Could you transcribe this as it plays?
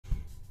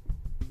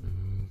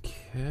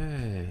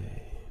Okay.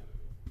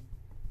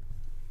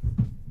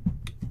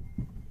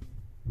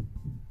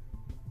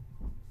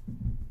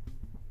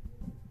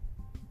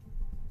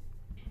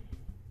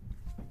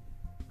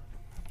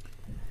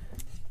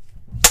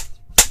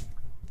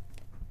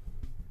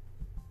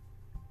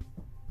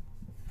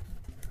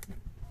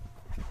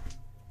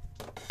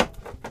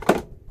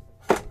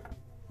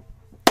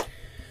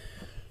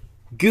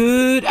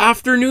 Good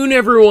afternoon,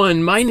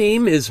 everyone. My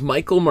name is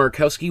Michael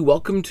Markowsky.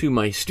 Welcome to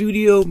my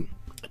studio.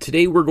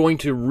 Today we're going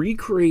to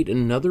recreate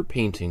another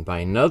painting by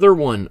another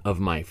one of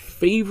my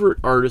favorite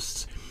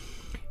artists.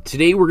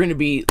 Today we're going to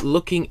be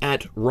looking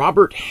at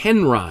Robert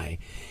Henri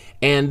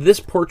and this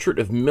portrait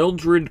of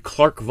Mildred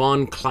Clarke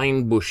von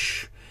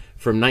Kienbusch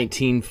from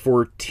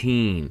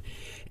 1914.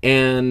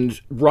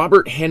 And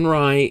Robert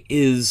Henri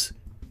is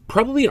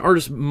probably an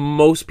artist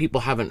most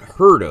people haven't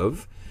heard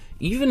of.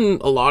 Even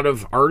a lot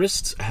of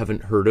artists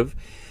haven't heard of,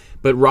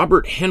 but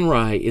Robert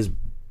Henri is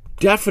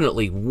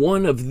definitely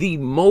one of the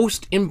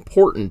most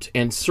important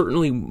and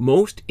certainly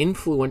most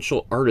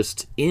influential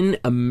artists in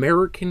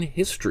American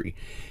history.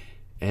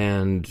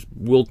 And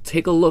we'll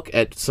take a look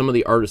at some of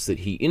the artists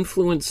that he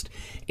influenced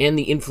and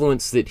the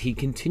influence that he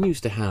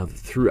continues to have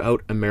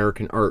throughout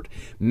American art.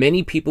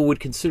 Many people would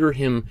consider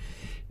him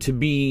to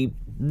be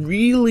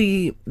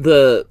really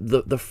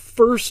the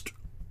first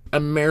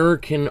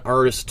American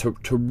artist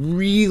to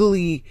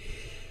really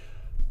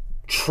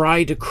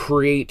try to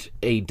create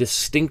a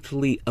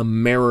distinctly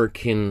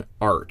American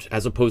art,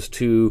 as opposed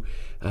to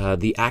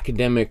the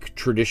academic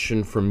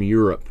tradition from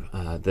Europe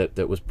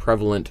that was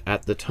prevalent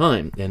at the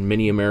time. And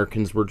many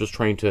Americans were just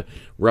trying to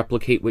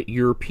replicate what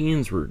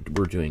Europeans were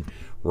doing.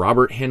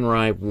 Robert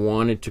Henri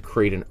wanted to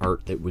create an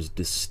art that was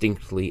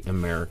distinctly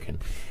American,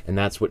 and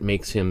that's what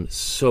makes him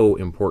so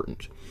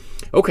important.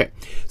 Okay,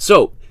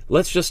 so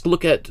let's just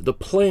look at the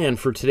plan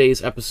for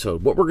today's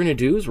episode. What we're going to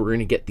do is we're going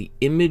to get the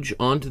image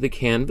onto the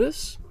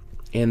canvas,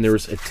 and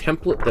there's a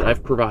template that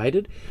I've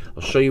provided.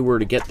 I'll show you where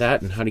to get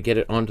that and how to get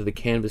it onto the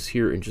canvas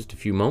here in just a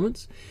few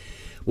moments.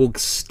 We'll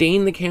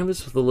stain the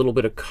canvas with a little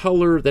bit of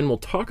color, then we'll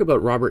talk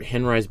about Robert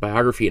Henri's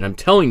biography, and I'm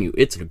telling you,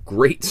 it's a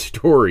great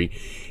story.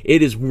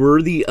 It is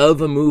worthy of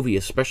a movie,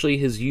 especially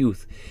his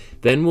youth.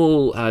 Then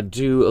we'll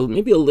do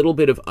maybe a little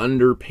bit of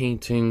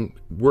underpainting,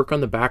 work on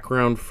the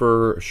background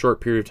for a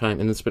short period of time,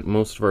 and then spend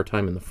most of our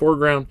time in the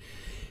foreground.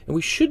 And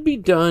we should be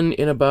done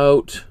in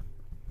about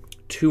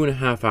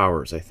 2.5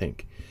 hours, I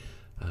think.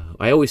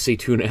 I always say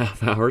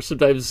 2.5 hours.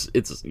 Sometimes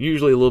it's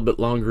usually a little bit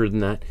longer than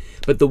that.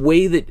 But the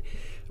way that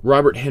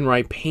Robert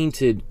Henri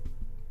painted,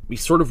 we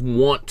sort of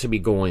want to be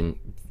going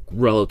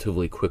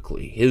relatively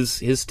quickly.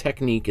 His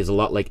technique is a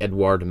lot like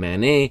Edouard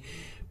Manet.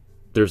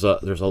 There's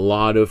a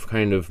lot of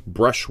kind of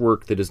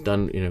brushwork that is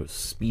done in a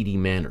speedy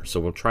manner. So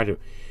we'll try to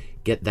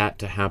get that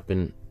to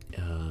happen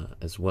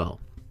as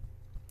well.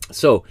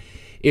 So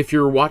if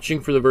you're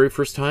watching for the very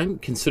first time,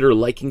 consider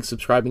liking,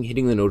 subscribing,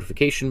 hitting the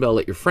notification bell,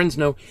 let your friends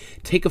know.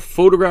 Take a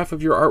photograph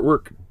of your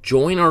artwork,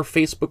 join our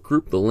Facebook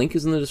group. The link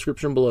is in the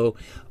description below.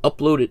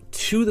 Upload it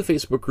to the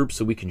Facebook group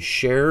so we can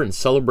share and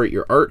celebrate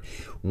your art.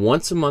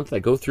 Once a month, I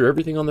go through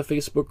everything on the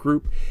Facebook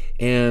group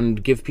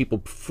and give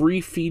people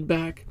free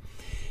feedback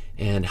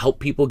and help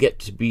people get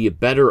to be a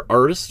better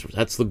artist.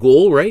 That's the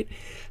goal, right?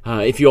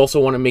 If you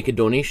also want to make a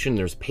donation,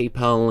 there's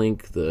PayPal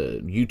link,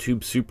 the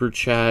YouTube Super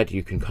Chat.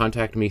 You can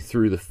contact me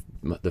through the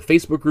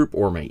Facebook group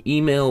or my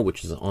email,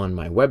 which is on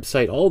my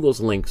website. All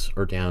those links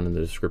are down in the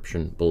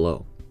description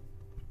below.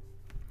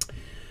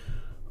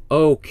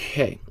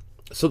 Okay,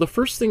 so the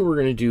first thing we're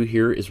going to do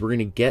here is we're going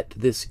to get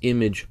this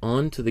image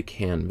onto the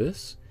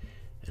canvas.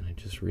 And I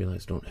just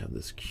realized I don't have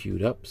this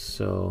queued up,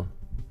 so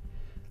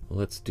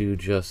let's do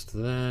just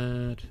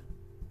that.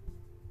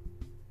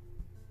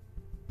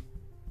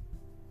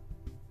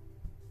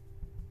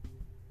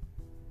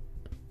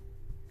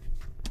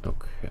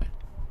 Okay.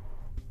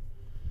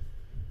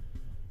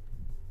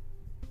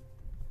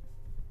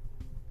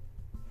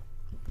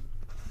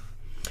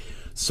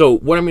 So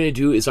what I'm going to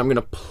do is I'm going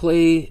to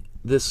play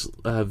this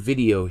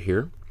video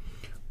here,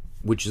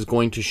 which is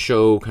going to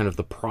show kind of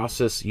the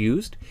process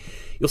used.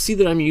 You'll see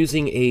that I'm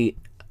using a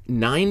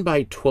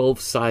 9x12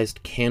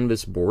 sized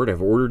canvas board.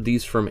 I've ordered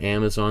these from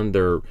Amazon.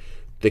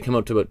 They come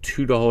out to about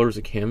 $2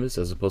 a canvas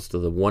as opposed to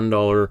the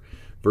 $1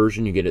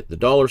 version you get at the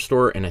dollar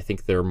store, and I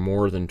think they're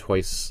more than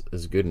twice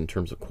as good in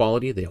terms of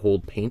quality. They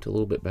hold paint a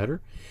little bit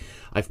better.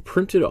 I've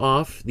printed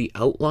off the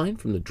outline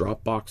from the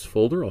Dropbox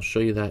folder. I'll show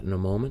you that in a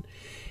moment.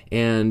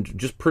 And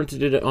just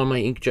printed it on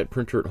my inkjet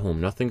printer at home.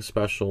 Nothing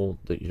special,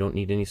 that you don't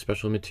need any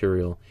special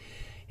material.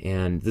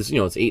 And this,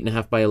 it's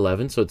 8.5 by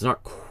 11, so it's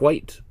not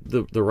quite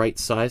the right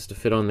size to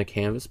fit on the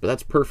canvas, but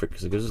that's perfect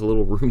because it gives us a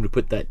little room to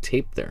put that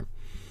tape there.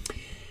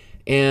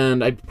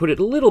 And I put it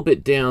a little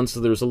bit down so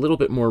there's a little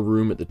bit more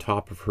room at the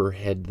top of her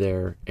head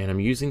there. And I'm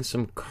using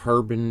some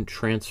carbon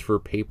transfer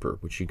paper,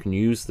 which you can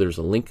use. There's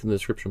a link in the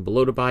description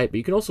below to buy it, but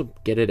you can also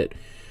get it at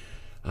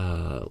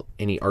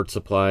any art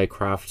supply,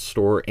 craft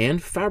store,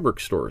 and fabric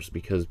stores,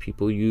 because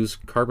people use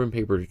carbon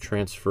paper to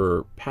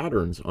transfer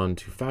patterns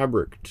onto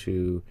fabric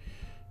to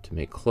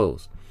make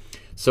clothes.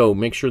 So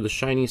make sure the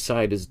shiny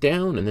side is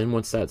down, and then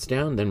once that's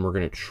down, then we're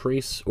going to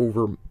trace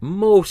over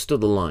most of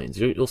the lines.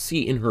 You'll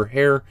see in her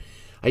hair,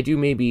 I do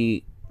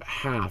maybe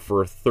half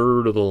or a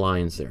third of the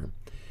lines there.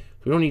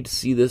 We don't need to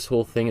see this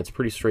whole thing. It's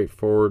pretty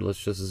straightforward.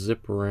 Let's just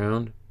zip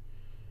around.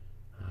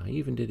 I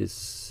even did his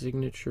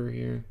signature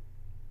here.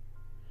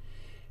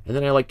 And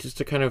then I like just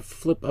to kind of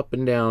flip up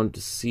and down to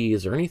see,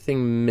 is there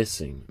anything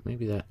missing?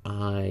 Maybe that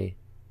eye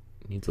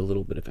needs a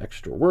little bit of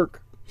extra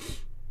work.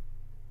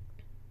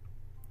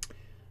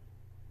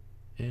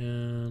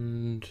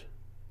 And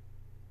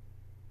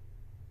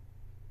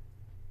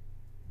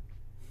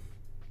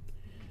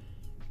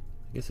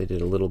I guess I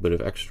did a little bit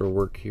of extra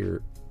work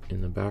here in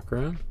the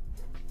background.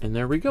 And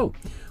there we go.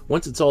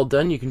 Once it's all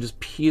done, you can just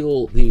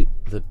peel the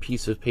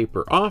piece of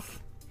paper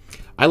off.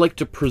 I like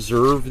to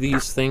preserve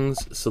these things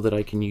so that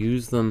I can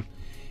use them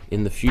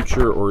in the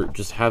future, or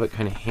just have it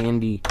kind of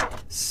handy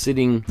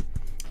sitting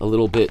a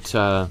little bit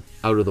out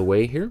of the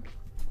way here.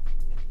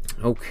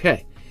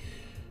 Okay,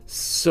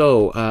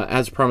 so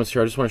as promised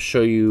here, I just want to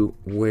show you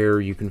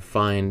where you can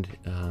find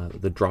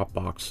the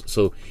Dropbox.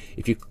 So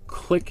if you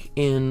click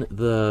in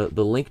the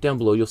link down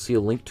below, you'll see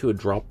a link to a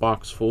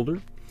Dropbox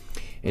folder.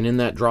 And in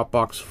that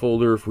Dropbox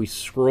folder, if we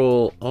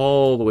scroll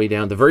all the way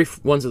down, the very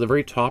ones at the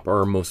very top are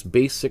our most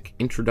basic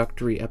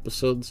introductory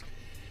episodes.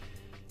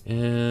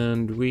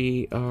 And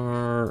we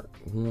are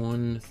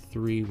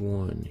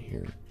 131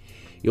 here.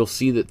 You'll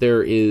see that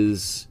there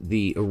is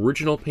the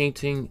original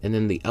painting, and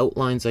then the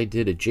outlines I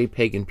did, a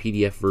JPEG and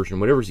PDF version,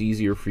 whatever's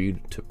easier for you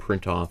to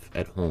print off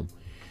at home.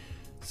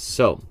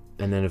 So,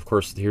 and then of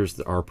course, here's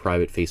our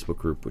private Facebook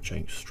group, which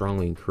I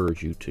strongly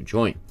encourage you to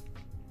join.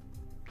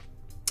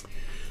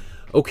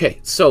 Okay,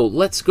 so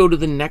let's go to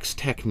the next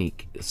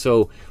technique.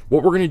 So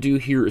what we're going to do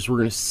here is we're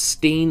going to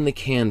stain the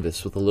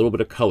canvas with a little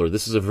bit of color.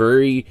 This is a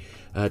very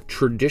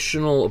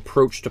traditional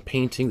approach to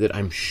painting that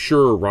I'm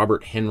sure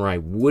Robert Henri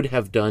would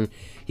have done.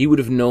 He would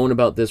have known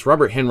about this.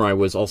 Robert Henri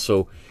was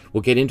also,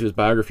 we'll get into his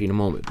biography in a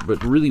moment,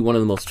 but really one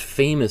of the most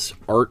famous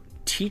art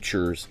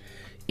teachers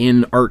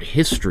in art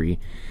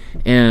history.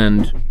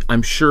 And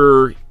I'm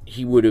sure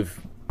he would have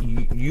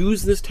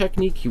used this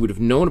technique. He would have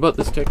known about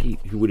this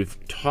technique. He would have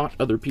taught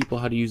other people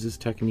how to use this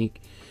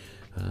technique.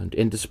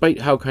 And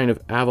despite how kind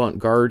of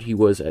avant-garde he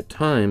was at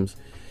times,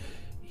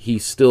 he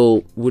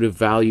still would have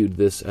valued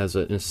this as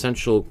an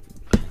essential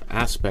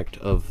aspect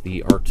of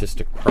the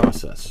artistic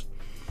process.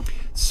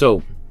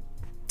 So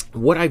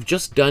what I've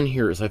just done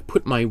here is I've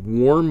put my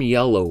warm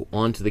yellow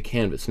onto the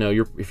canvas. Now,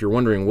 if you're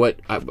wondering what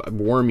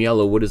warm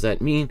yellow, what does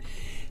that mean?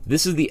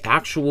 This is the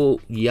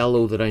actual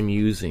yellow that I'm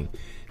using.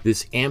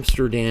 This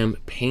Amsterdam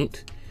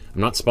paint.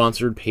 I'm not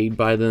sponsored, paid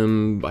by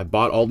them. I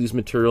bought all these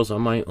materials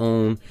on my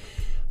own.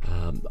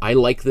 I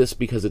like this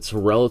because it's a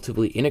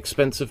relatively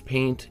inexpensive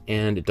paint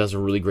and it does a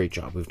really great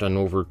job. We've done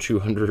over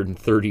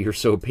 230 or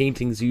so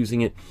paintings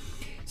using it.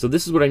 So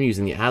this is what I'm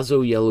using, the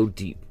Azo Yellow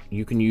Deep.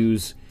 You can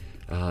use,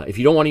 if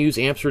you don't want to use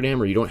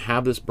Amsterdam or you don't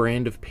have this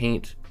brand of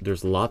paint,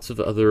 there's lots of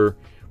other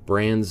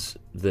brands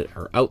that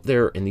are out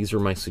there, and these are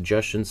my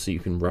suggestions so you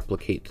can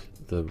replicate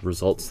the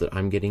results that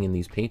I'm getting in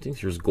these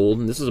paintings. Here's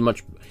Golden. This is a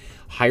much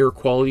higher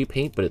quality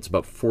paint, but it's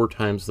about 4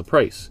 times the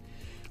price.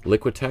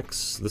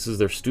 Liquitex, this is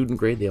their student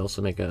grade. They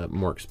also make a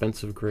more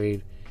expensive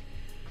grade.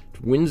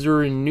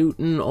 Winsor &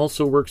 Newton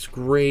also works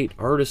great.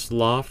 Artist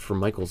Loft from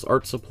Michael's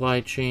Art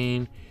Supply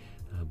Chain.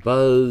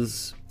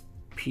 Buzz,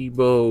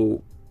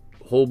 Peebo,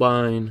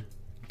 Holbein,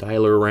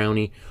 Dialer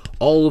Rowney.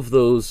 All of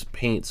those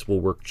paints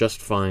will work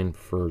just fine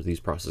for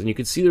these processes. And you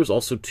can see there's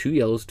also 2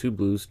 yellows, 2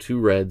 blues, 2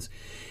 reds,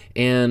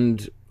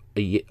 and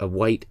a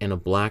white and a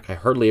black. I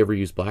hardly ever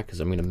use black because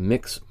I'm going to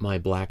mix my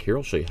black here.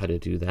 I'll show you how to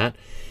do that,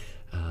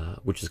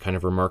 which is kind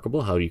of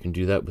remarkable how you can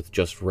do that with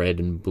just red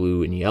and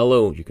blue and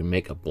yellow. You can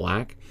make a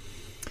black.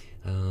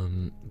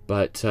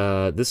 But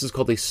this is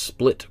called a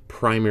split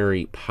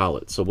primary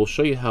palette. So we'll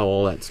show you how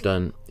all that's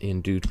done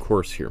in due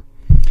course here.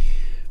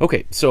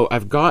 Okay, so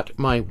I've got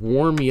my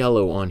warm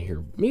yellow on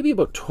here. Maybe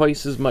about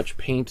twice as much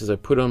paint as I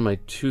put on my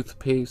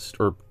toothpaste,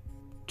 or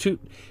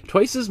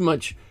twice as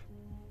much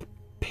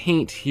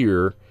paint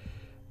here.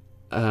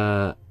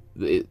 The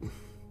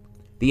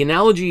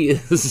analogy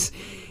is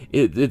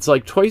it's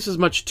like twice as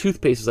much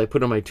toothpaste as I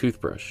put on my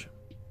toothbrush.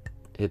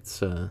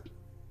 It's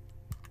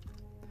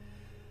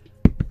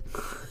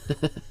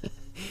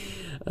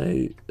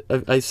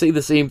I say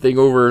the same thing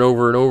over and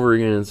over and over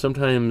again, and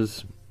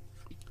sometimes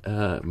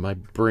my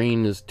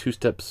brain is 2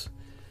 steps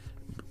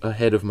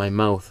ahead of my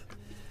mouth.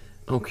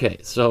 Okay,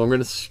 so I'm going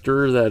to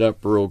stir that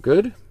up real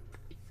good.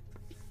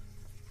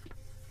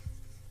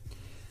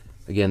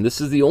 Again,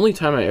 this is the only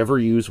time I ever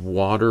use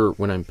water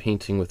when I'm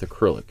painting with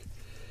acrylic.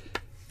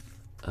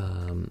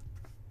 And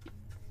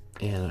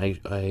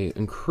I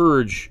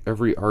encourage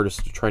every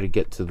artist to try to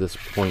get to this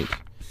point.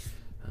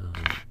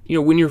 You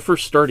know, when you're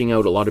first starting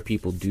out, a lot of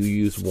people do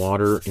use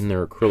water in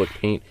their acrylic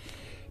paint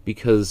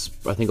because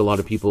I think a lot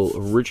of people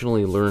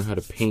originally learn how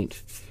to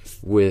paint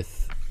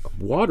with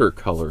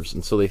watercolors,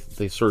 and so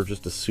they sort of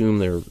just assume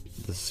they're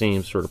the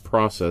same sort of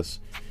process.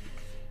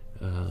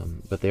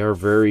 But they are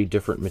very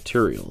different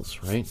materials,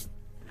 right?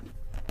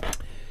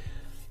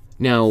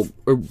 Now,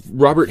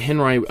 Robert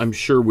Henri, I'm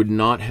sure, would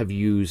not have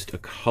used a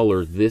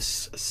color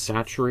this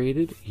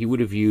saturated. He would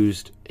have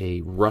used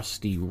a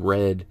rusty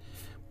red,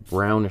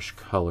 brownish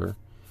color,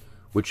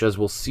 which, as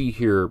we'll see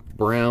here,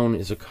 brown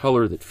is a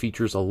color that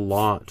features a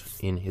lot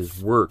in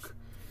his work.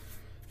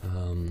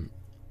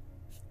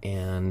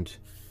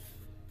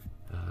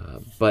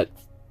 But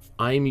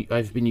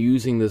I've been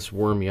using this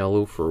warm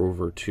yellow for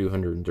over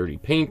 230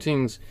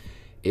 paintings.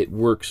 It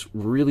works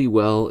really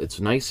well. It's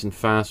nice and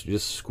fast. You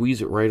just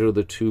squeeze it right out of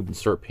the tube and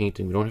start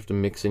painting. We don't have to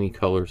mix any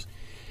colors.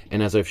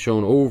 And as I've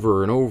shown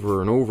over and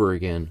over and over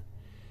again,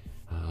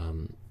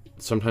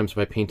 sometimes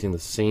by painting the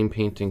same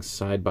painting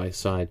side by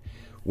side,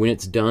 when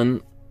it's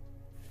done,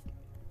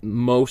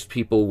 most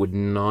people would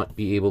not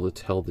be able to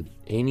tell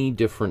any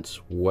difference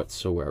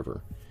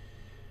whatsoever.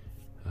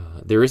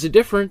 There is a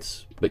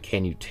difference, but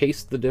can you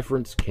taste the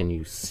difference? Can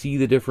you see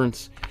the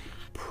difference?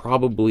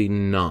 Probably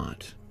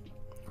not.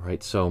 All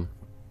right, so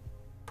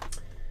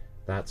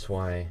that's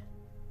why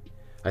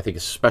I think,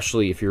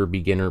 especially if you're a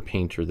beginner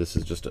painter, this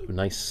is just a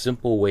nice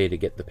simple way to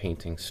get the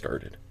painting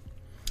started.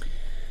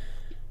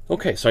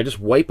 Okay, so I just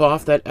wipe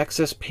off that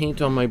excess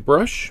paint on my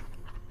brush,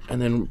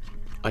 and then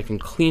I can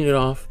clean it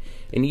off.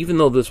 And even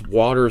though this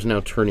water is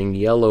now turning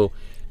yellow,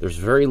 there's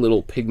very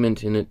little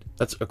pigment in it.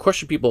 That's a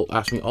question people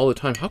ask me all the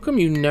time. How come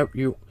you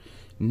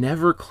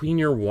never clean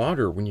your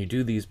water when you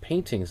do these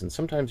paintings? And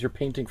sometimes you're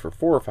painting for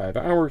 4 or 5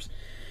 hours.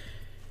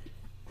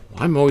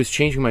 I'm always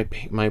changing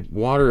my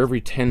water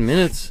every 10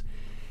 minutes.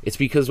 It's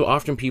because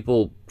often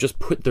people just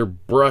put their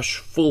brush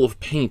full of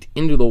paint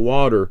into the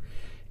water,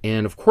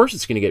 and of course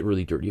it's going to get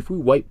really dirty. If we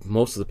wipe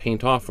most of the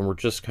paint off and we're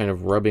just kind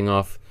of rubbing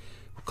off,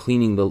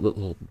 cleaning the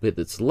little bit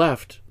that's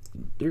left,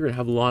 you're going to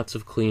have lots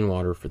of clean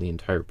water for the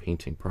entire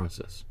painting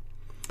process.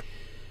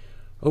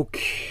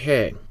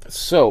 Okay,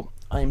 so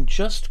I'm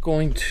just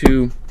going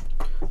to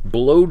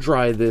blow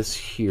dry this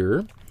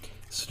here,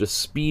 so to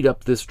speed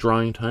up this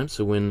drying time,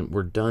 so when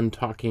we're done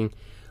talking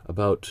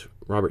about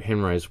Robert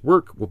Henri's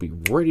work, we'll be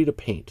ready to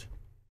paint.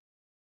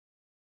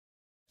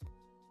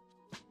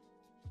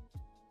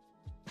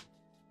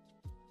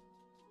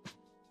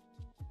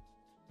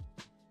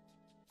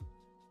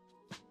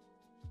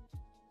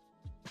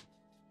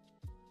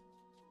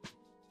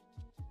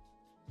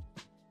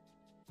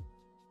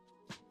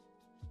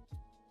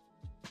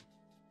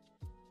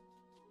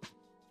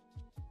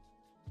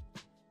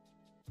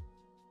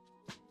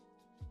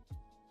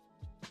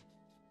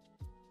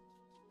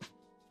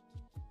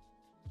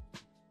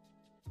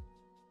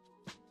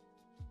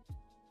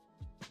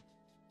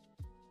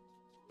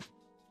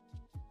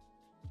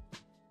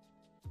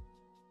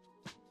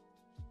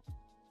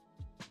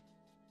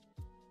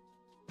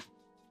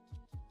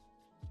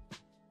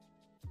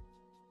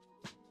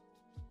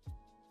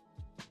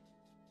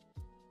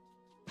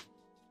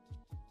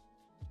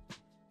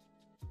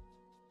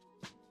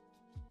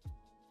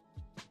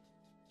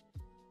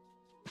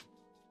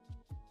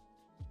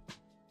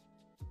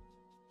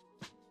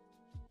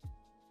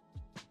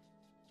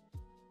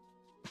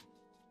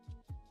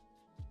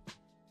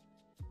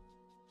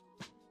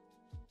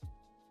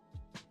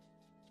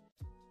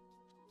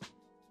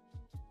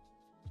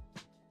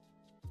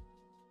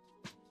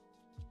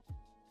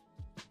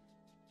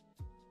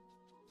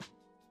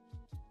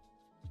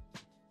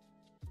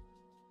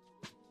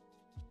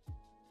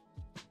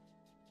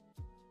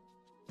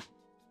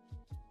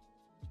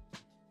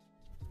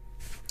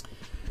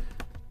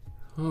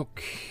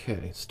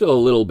 Okay, still a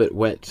little bit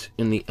wet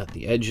at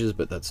the edges,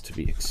 but that's to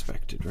be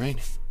expected,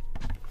 right?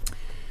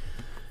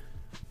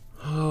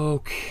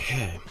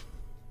 Okay.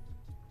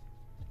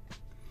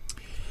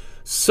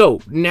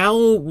 So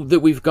now that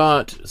we've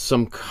got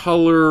some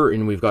color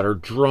and we've got our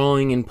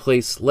drawing in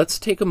place, let's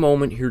take a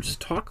moment here to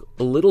talk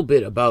a little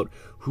bit about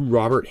who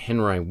Robert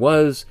Henri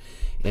was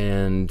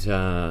and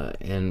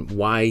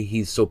why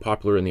he's so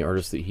popular in the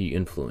artists that he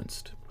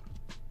influenced.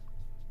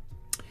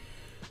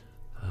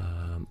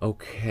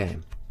 Okay.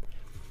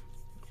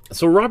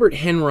 So Robert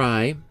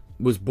Henri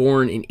was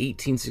born in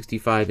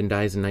 1865 and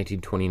dies in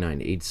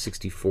 1929, age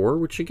 64,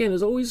 which again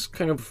is always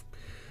kind of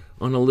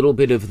on a little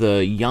bit of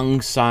the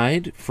young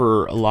side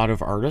for a lot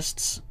of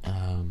artists.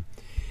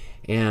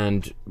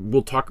 And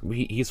we'll talk,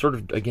 he sort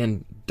of,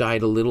 again,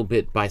 died a little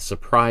bit by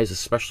surprise,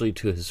 especially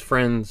to his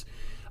friends,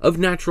 of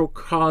natural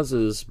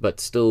causes,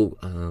 but still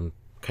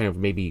kind of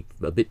maybe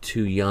a bit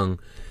too young.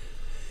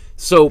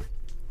 So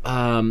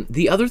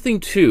the other thing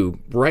too,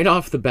 right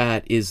off the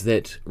bat, is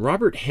that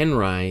Robert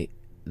Henri,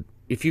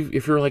 if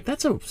you're like,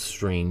 that's a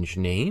strange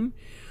name,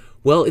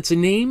 well, it's a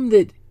name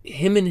that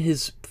him and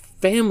his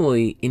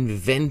family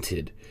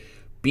invented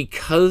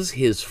because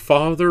his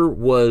father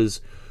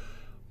was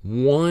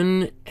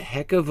one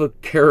heck of a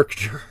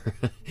character.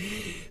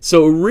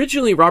 So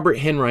originally Robert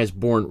Henri is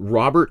born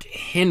Robert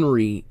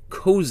Henry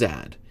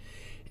Cozad,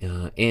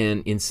 and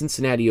in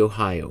Cincinnati,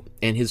 Ohio,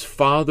 and his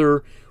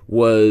father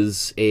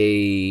was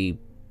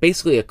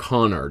basically a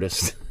con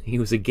artist. He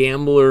was a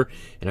gambler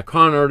and a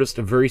con artist,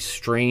 a very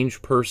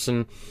strange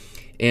person,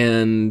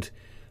 and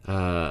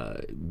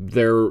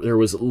there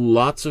was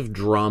lots of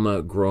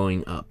drama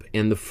growing up.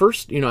 And the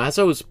first, as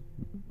I was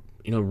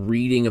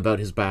reading about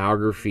his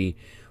biography,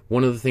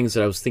 one of the things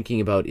that I was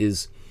thinking about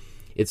is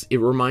it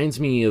reminds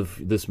me of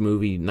this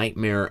movie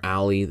Nightmare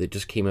Alley that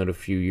just came out a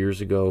few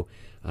years ago.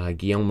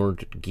 Guillermo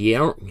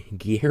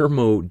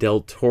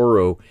del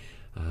Toro,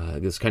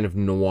 this kind of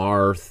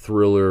noir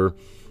thriller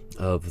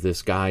of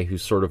this guy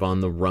who's sort of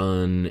on the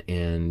run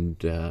and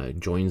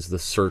joins the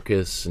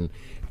circus. And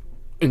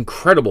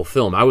incredible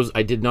film.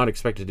 I did not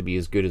expect it to be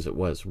as good as it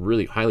was.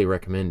 Really highly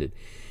recommended.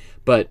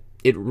 But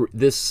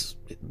this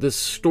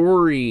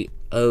story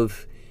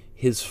of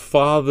his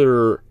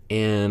father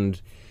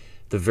and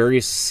the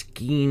various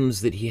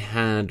schemes that he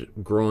had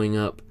growing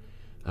up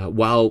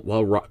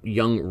while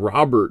young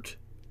Robert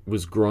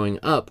was growing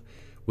up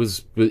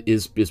is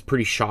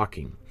pretty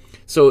shocking.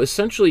 So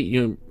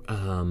essentially,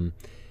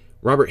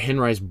 Robert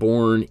Henri is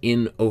born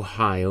in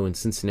Ohio, in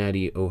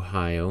Cincinnati,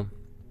 Ohio,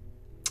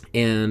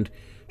 and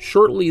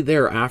shortly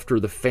thereafter,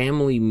 the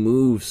family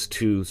moves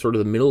to sort of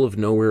the middle of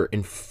nowhere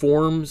and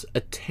forms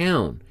a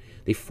town.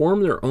 They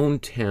form their own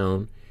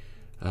town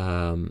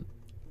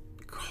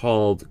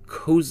called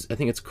I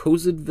think it's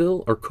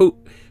Cosedville or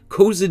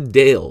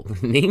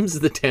Cosedale. Names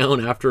the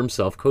town after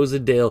himself,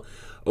 Cosedale,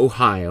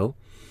 Ohio.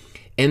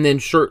 And then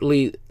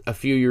shortly, a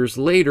few years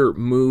later,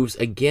 moves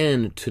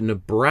again to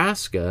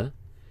Nebraska,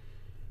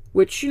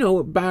 which,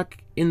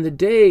 back in the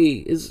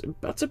day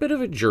that's a bit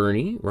of a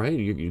journey, right?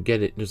 You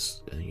get it,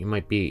 you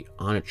might be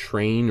on a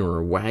train or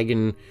a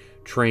wagon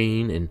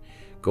train and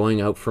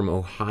going out from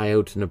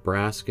Ohio to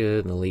Nebraska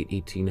in the late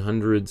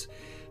 1800s.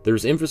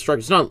 There's infrastructure.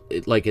 It's not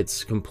like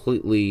it's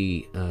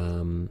completely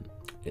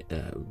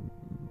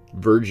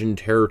virgin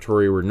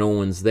territory where no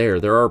one's there.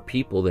 There are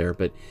people there,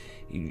 but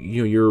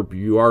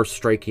you are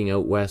striking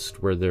out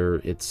west where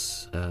it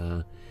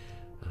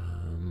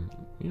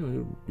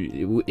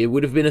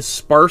would have been a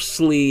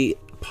sparsely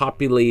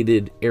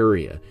populated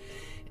area.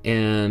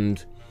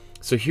 And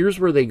so here's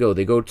where they go.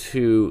 They go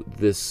to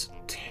this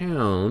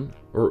town,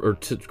 or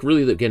to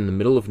really, again, in the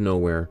middle of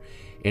nowhere,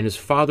 and his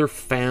father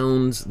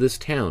founds this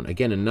town.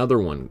 Again, another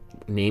one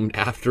named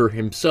after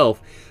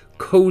himself,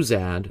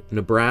 Cozad,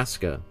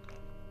 Nebraska.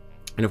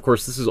 And of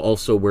course, this is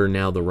also where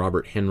now the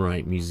Robert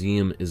Henri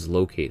Museum is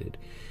located.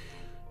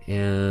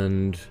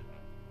 And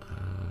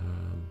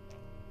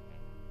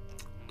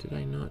did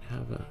I not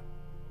have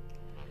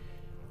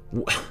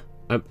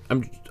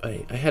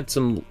I had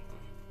some,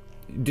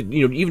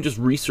 even just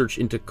research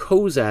into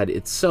Cozad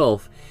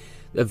itself.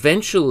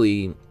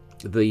 Eventually,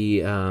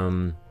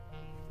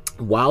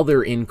 while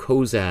they're in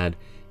Cozad,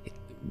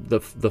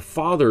 the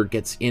father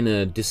gets in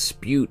a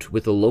dispute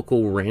with a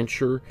local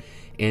rancher,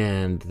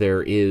 and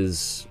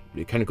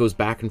it kind of goes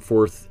back and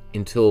forth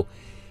until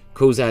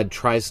Cozad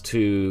tries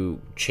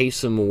to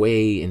chase him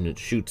away and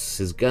shoots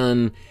his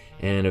gun,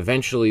 and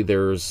eventually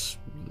there's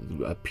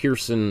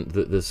Pearson,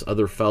 this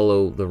other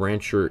fellow, the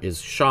rancher,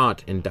 is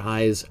shot and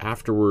dies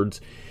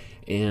afterwards,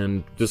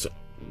 and just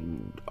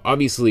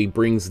obviously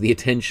brings the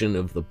attention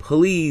of the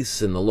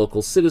police and the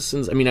local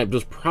citizens. I mean,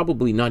 there's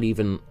probably not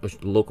even a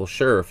local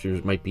sheriff.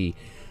 There might be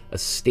a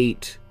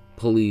state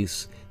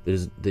police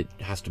that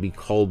has to be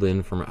called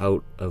in from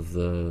out of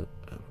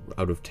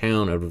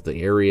town, out of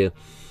the area.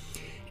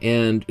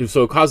 And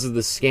so it causes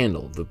this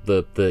scandal.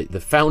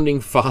 The founding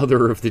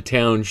father of the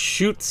town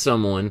shoots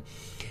someone.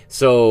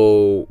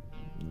 So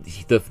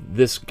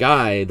this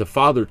guy, the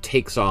father,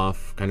 takes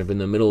off kind of in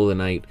the middle of the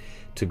night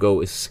to go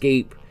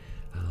escape,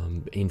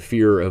 in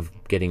fear of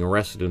getting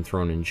arrested and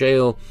thrown in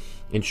jail.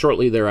 And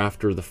shortly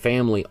thereafter, the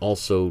family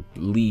also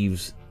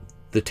leaves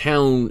the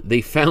town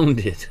they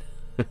founded.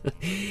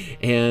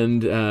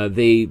 And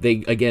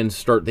they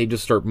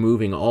just start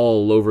moving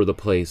all over the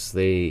place.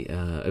 They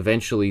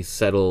eventually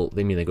settle.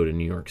 They go to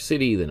New York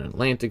City, then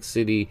Atlantic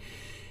City,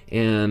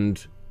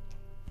 and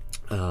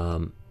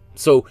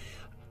so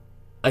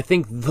I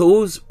think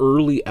those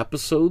early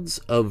episodes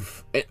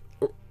of,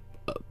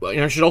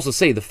 and I should also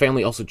say, the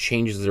family also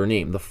changes their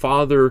name. The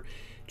father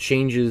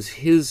changes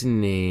his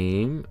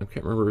name. I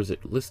can't remember, is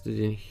it listed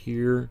in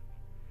here?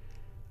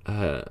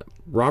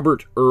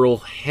 Robert Earl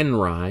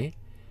Henri.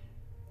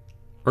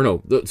 Or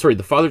no,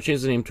 the father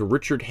changed the name to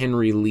Richard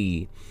Henry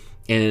Lee,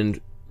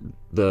 and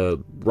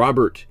the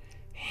Robert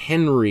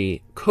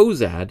Henri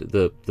Cozad,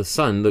 the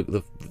son,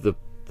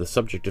 the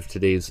subject of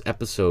today's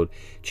episode,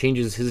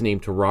 changes his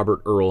name to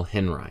Robert Earl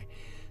Henri.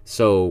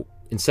 So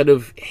instead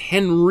of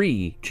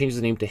Henry, changes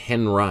the name to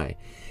Henri.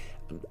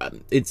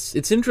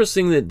 It's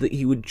interesting that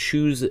he would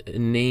choose a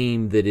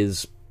name that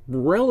is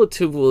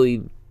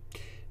relatively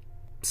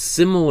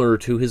similar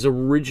to his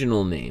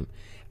original name,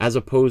 as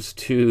opposed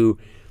to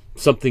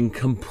something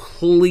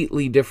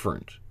completely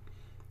different.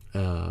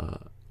 You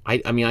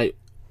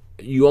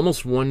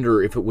almost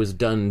wonder if it was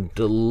done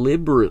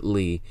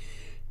deliberately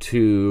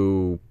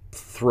to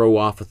throw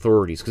off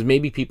authorities, because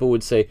maybe people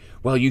would say,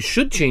 well, you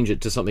should change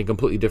it to something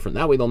completely different,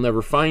 that way they'll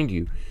never find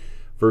you,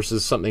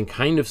 versus something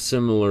kind of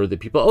similar that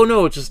people, oh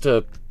no, it's just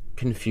a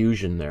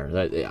confusion there.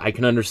 I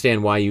can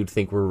understand why you'd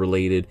think we're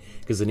related,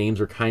 because the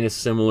names are kind of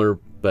similar,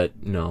 but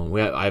no,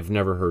 I've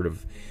never heard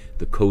of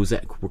the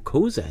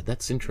Cozad.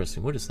 That's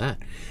interesting. What is that?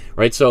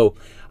 Right? So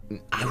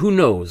who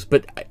knows?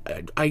 But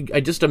I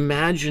just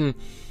imagine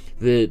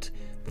that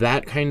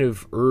kind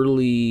of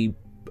early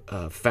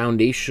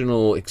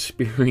foundational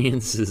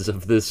experiences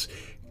of this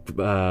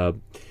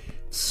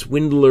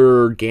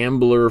swindler,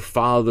 gambler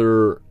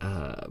father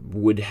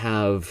would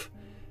have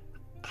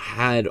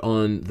had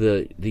on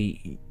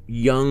the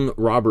young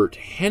Robert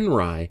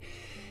Henri.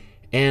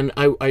 And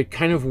I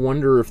kind of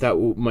wonder if that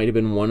might have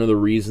been one of the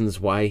reasons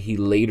why he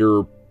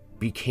later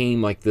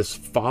became like this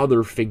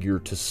father figure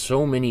to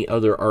so many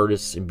other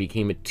artists and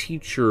became a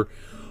teacher,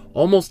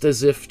 almost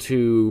as if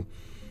to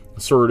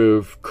sort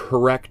of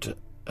correct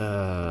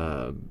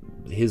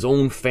his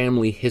own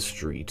family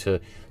history, to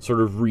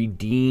sort of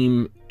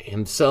redeem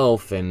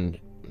himself, and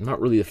not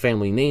really the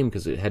family name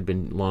because it had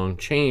been long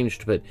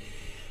changed, but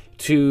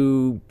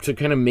to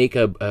kind of make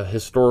a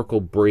historical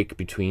break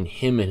between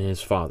him and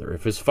his father.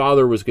 If his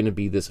father was going to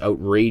be this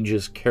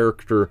outrageous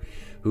character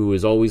who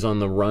is always on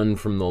the run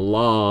from the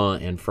law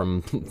and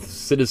from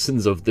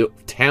citizens of the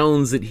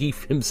towns that he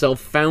himself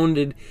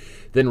founded,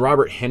 then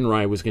Robert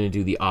Henri was going to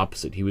do the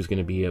opposite. He was going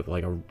to be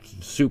like a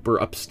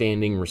super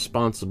upstanding,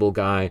 responsible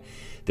guy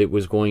that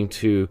was going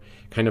to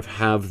kind of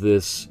have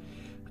this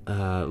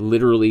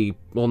literally,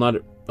 well, not,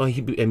 well,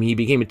 he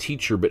became a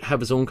teacher, but have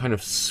his own kind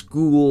of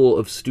school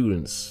of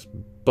students,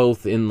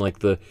 both in like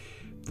the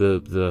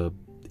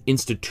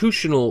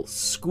institutional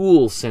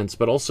school sense,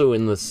 but also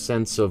in the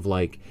sense of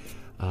like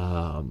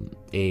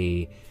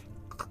a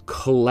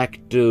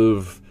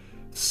collective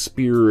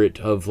spirit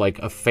of like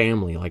a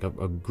family, like a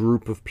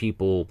group of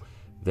people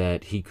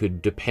that he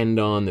could depend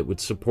on, that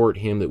would support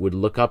him, that would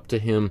look up to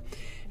him,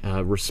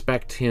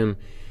 respect him,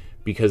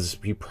 because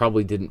he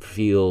probably didn't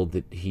feel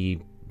that he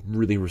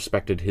really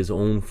respected his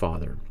own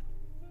father.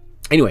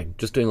 Anyway,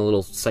 just doing a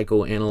little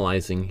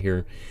psychoanalyzing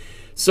here.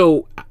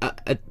 So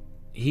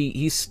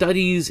he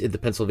studies at the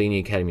Pennsylvania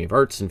Academy of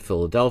Arts in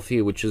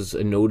Philadelphia, which is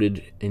a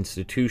noted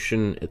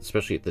institution,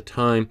 especially at the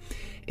time.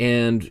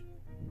 And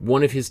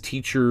one of his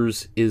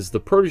teachers is the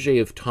protege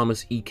of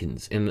Thomas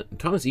Eakins. And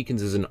Thomas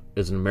Eakins is an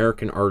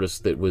American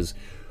artist that was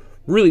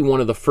really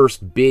one of the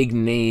first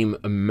big-name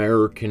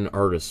American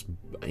artists.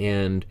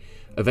 And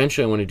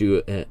eventually I want to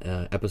do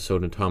an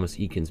episode on Thomas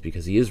Eakins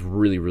because he is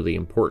really, really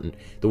important.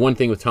 The one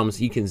thing with Thomas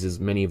Eakins is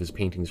many of his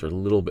paintings are a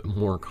little bit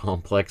more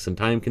complex and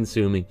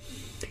time-consuming.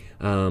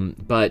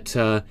 But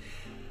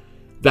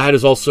that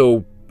is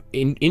also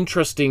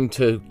interesting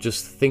to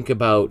just think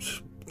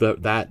about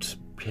that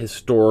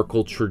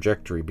historical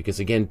trajectory, because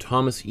again,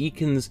 Thomas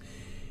Eakins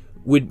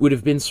would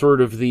have been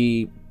sort of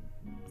the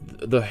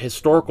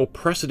historical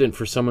precedent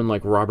for someone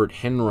like Robert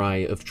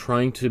Henri of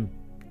trying to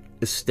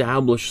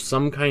establish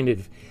some kind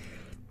of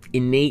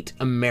innate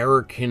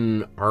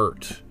American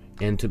art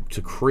and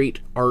to create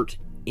art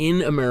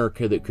in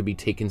America that could be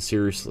taken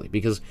seriously.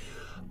 Because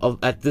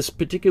at this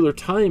particular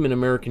time in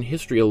American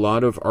history, a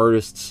lot of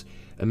artists,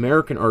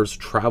 American artists,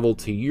 travel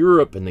to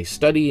Europe and they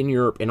study in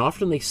Europe, and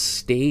often they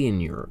stay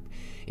in Europe.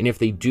 And if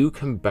they do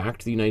come back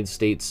to the United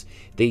States,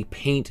 they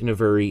paint in a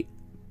very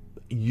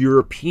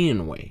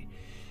European way.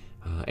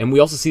 And we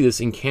also see this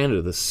in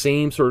Canada. The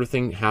same sort of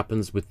thing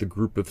happens with the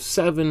group of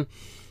seven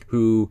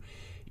who,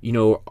 you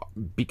know,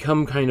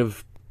 become kind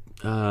of,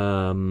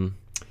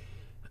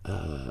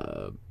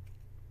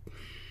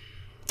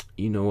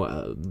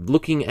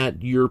 looking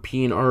at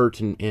European art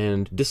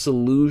and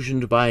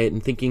disillusioned by it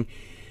and thinking,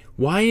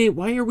 why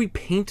are we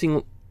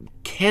painting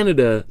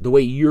Canada the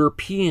way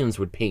Europeans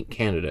would paint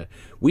Canada?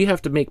 We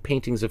have to make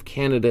paintings of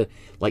Canada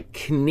like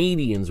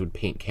Canadians would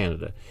paint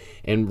Canada.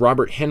 And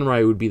Robert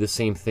Henri would be the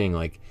same thing.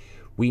 Like,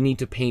 we need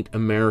to paint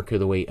America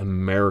the way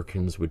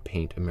Americans would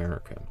paint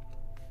America.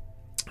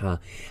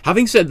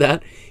 Having said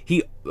that,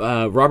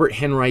 Robert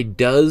Henri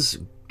does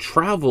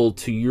travel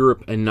to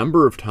Europe a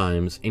number of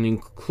times, and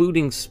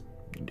including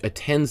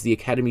attends the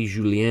Académie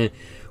Julian,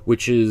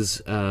 which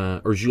is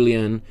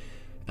Julian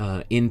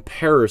in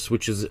Paris,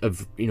 which is a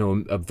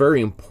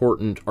very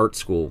important art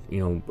school.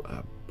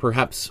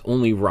 Perhaps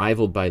only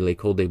rivaled by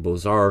l'École des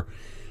Beaux-Arts,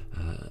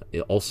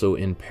 also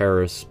in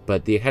Paris.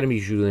 But the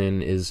Académie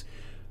Julian is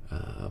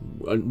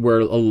where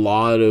a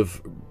lot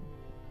of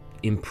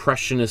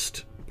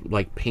impressionist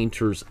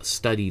painters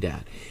studied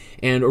at.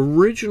 And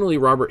originally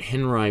Robert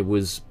Henri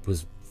was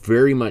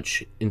very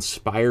much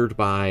inspired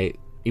by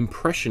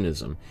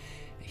Impressionism.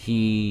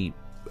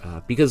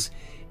 Because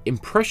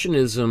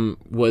Impressionism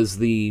was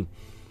the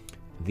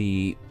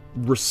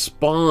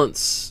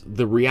response,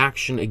 the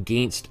reaction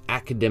against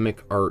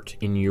academic art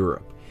in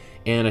Europe.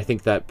 And I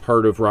think that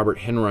part of Robert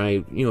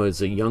Henri,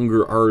 as a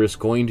younger artist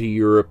going to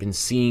Europe and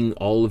seeing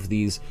all of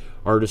these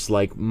artists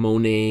like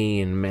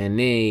Monet and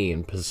Manet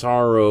and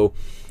Pissarro,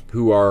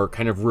 who are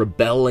kind of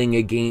rebelling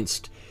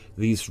against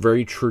these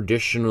very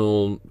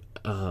traditional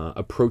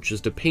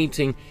approaches to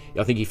painting,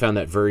 I think he found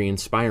that very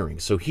inspiring.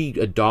 So he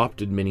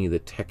adopted many of the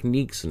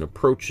techniques and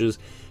approaches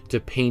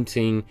to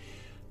painting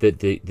that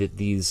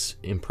these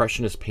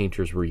Impressionist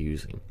painters were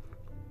using.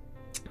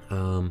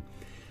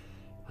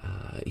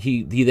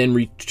 He then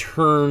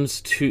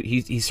returns to,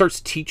 he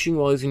starts teaching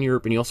while he's in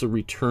Europe, and he also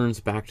returns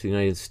back to the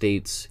United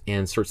States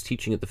and starts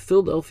teaching at the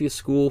Philadelphia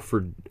School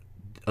for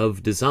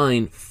of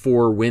design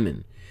for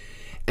women.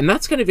 And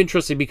that's kind of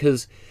interesting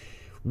because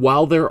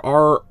while there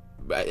are,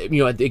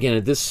 you know, again,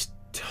 at this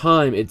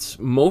time, it's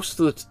most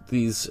of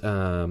these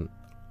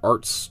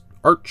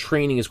art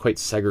training is quite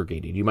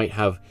segregated. You might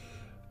have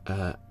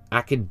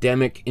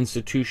academic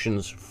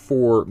institutions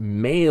for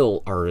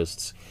male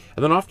artists,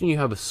 and then often you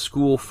have a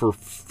school for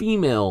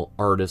female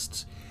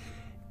artists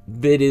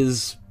that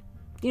is,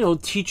 you know,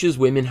 teaches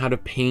women how to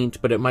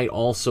paint, but it might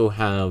also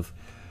have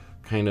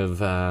kind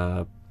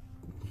of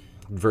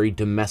very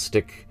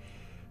domestic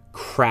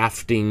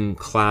crafting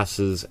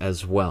classes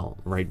as well,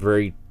 right?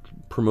 Very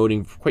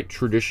promoting quite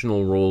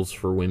traditional roles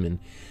for women,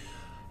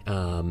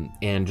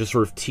 and just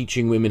sort of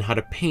teaching women how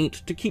to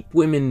paint to keep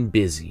women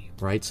busy,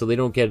 right? So they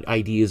don't get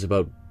ideas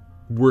about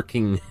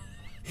working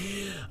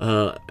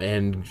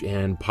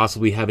and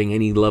possibly having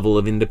any level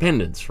of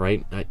independence,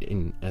 right?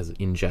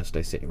 In jest,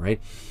 I say, right?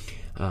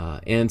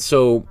 And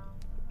so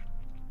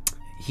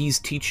he's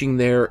teaching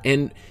there,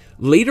 and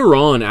later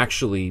on,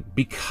 actually,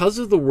 because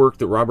of the work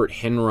that Robert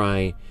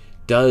Henri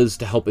does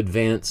to help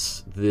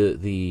advance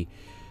the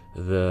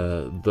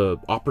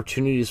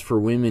opportunities for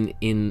women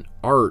in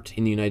art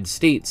in the United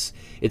States,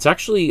 it's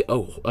actually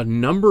a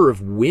number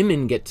of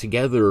women get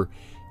together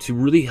to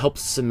really help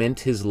cement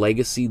his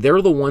legacy.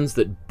 They're the ones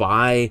that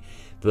buy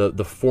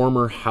the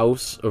former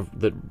house of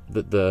that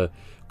the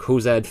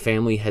Cozad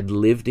family had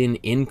lived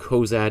in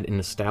Cozad and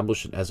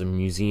establish it as a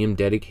museum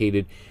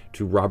dedicated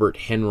to Robert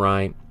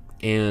Henri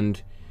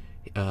and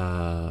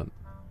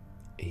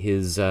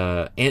his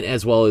and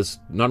as well as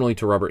not only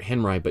to Robert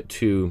Henri but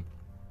to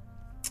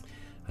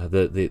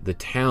the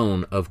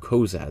town of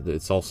Cozad.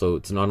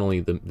 It's not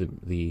only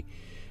the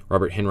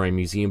Robert Henri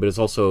Museum, but it's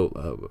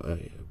also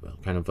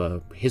kind of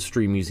a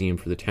history museum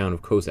for the town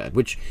of Cozad,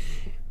 which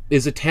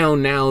is a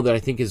town now that I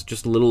think is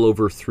just a little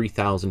over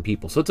 3,000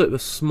 people. So it's a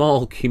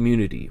small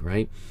community,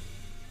 right?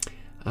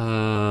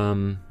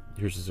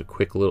 Here's just a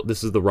quick little...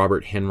 This is the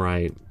Robert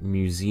Henri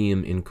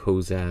Museum in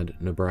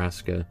Cozad,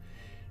 Nebraska,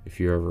 if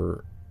you're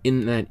ever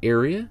in that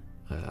area.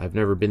 I've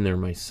never been there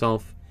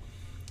myself.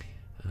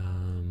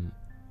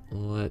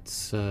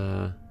 Let's...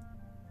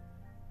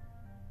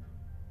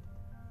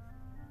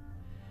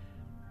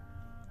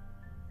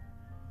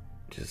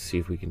 just see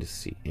if we can just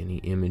see any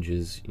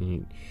images. I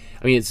mean,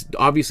 it's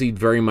obviously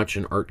very much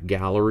an art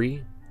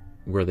gallery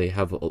where they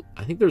have,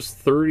 I think there's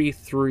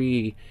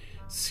 33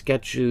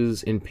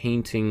 sketches and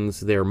paintings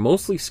there,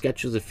 mostly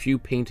sketches, a few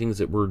paintings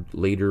that were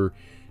later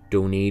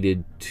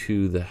donated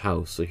to the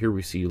house. So here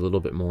we see a little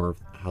bit more of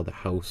how the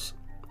house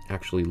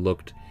actually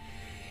looked.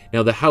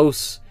 Now the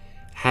house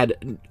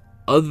had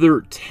other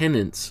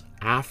tenants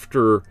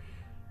after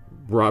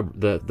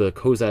the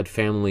Cozad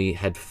family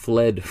had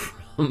fled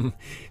from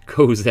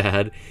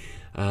Cozad,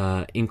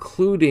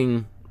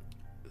 including,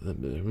 let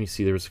me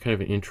see, there was kind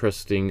of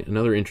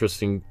another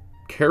interesting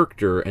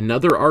character,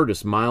 another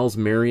artist, Miles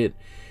Marriott,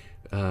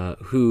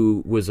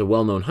 who was a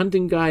well-known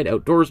hunting guide,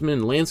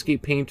 outdoorsman,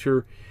 landscape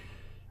painter,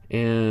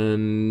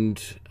 and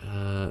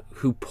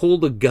who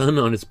pulled a gun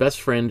on his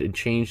best friend and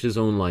changed his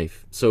own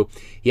life. So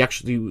he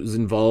actually was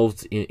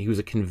involved in, he was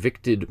a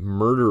convicted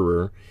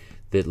murderer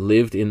that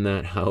lived in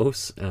that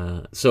house.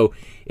 So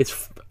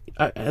it's,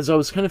 as I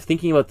was kind of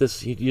thinking about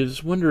this, you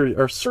just wonder,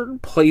 are certain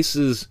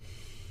places,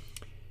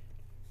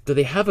 do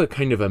they have a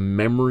kind of a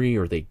memory,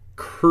 or are they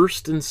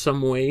cursed in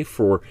some way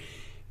for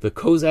the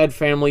Cozad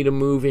family to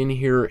move in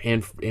here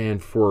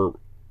and for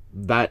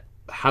that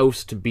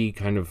house to be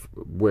kind of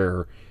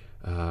where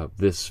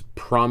this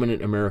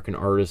prominent American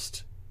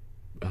artist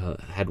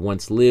had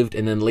once lived,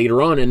 and then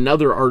later on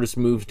another artist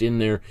moved in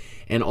there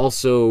and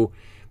also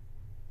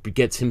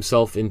gets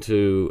himself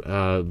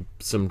into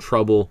some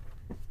trouble.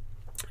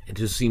 It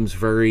just seems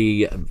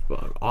very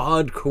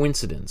odd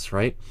coincidence,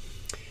 right?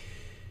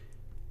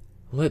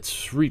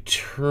 Let's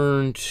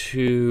return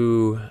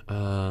to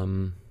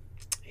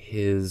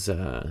his...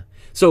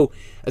 So,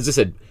 as I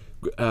said,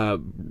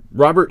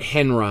 Robert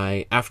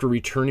Henri, after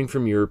returning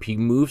from Europe, he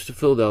moves to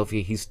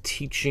Philadelphia. He's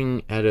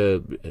teaching at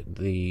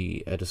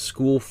a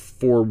school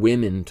for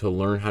women to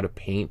learn how to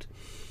paint.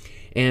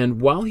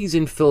 And while he's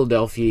in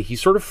Philadelphia, he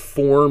sort of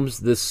forms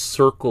this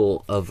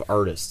circle of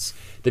artists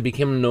that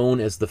became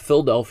known as the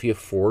Philadelphia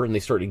Four, and they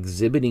start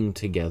exhibiting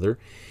together.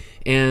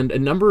 And a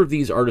number of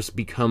these artists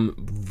become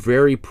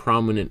very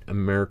prominent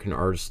American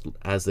artists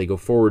as they go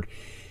forward.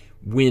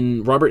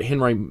 When Robert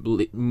Henri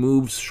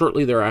moves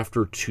shortly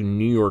thereafter to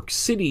New York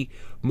City,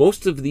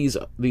 most of these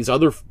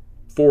other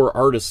four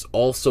artists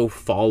also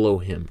follow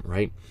him,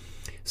 right?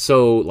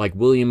 So, like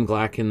William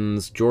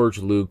Glackens,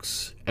 George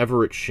Lukes,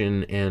 Everett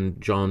Shin,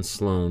 and John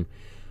Sloan.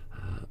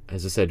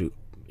 As I said,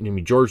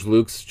 George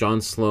Lukes,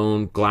 John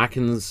Sloan,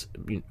 Glackens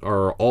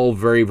are all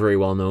very, very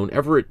well known.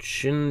 Everett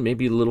Shin,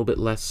 maybe a little bit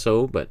less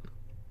so, but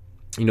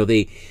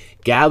they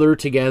gather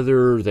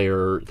together.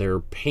 They're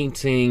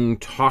painting,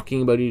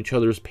 talking about each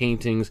other's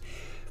paintings,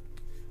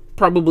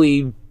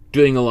 probably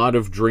doing a lot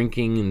of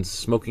drinking and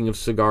smoking of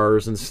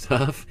cigars and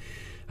stuff.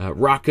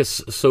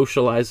 Raucous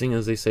socializing,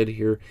 as they said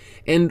here,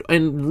 and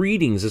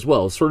readings as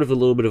well, sort of a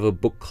little bit of a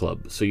book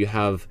club. So you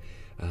have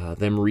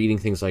them reading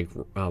things like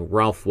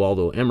Ralph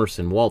Waldo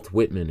Emerson, Walt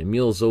Whitman,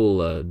 Emile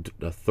Zola,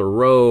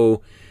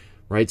 Thoreau,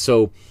 right?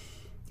 So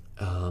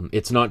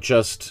it's not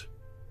just,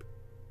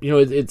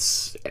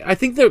 it's, I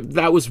think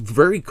that was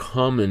very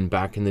common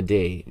back in the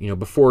day,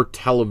 before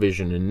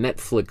television and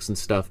Netflix and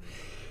stuff.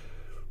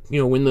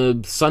 When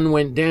the sun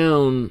went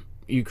down,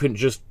 you couldn't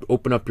just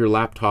open up your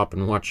laptop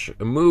and watch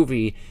a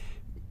movie.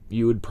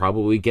 You would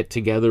probably get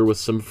together with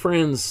some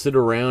friends, sit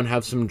around,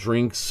 have some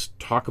drinks,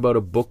 talk about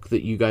a book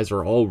that you guys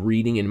are all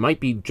reading. And it might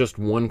be just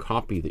one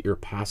copy that you're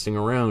passing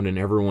around, and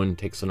everyone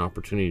takes an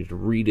opportunity to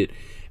read it,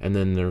 and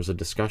then there's a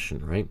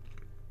discussion, right?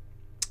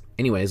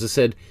 Anyway, as I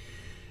said,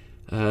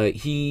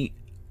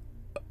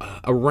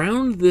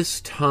 around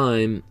this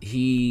time,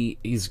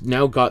 he's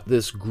now got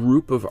this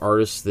group of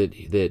artists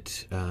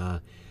that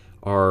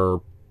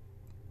are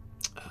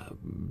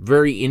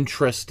very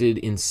interested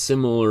in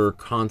similar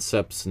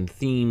concepts and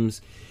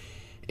themes,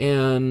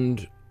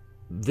 and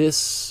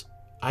this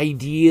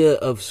idea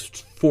of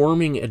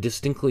forming a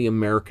distinctly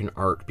American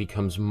art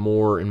becomes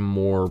more and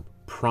more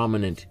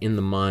prominent in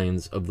the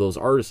minds of those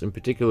artists, and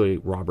particularly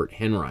Robert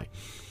Henri.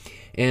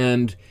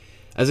 And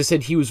as I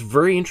said, he was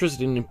very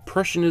interested in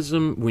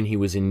Impressionism when he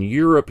was in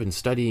Europe and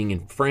studying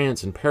in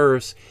France and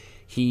Paris.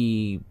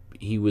 He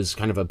was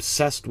kind of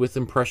obsessed with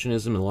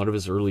Impressionism, and a lot of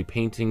his early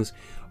paintings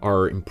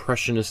are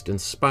Impressionist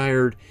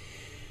inspired.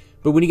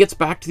 But when he gets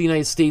back to the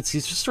United States, he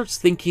just starts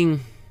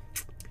thinking,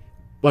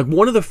 like,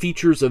 one of the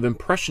features of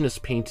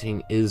Impressionist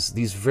painting is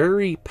these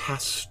very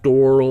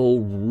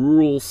pastoral,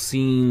 rural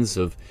scenes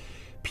of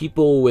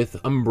people with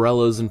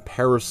umbrellas and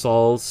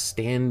parasols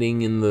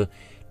standing in the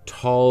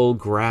tall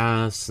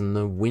grass and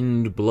the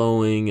wind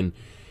blowing, and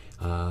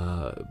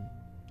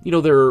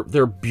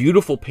they're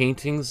beautiful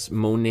paintings,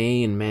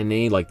 Monet and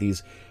Manet, like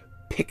these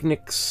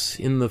picnics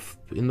in the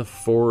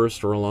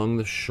forest or along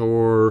the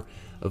shore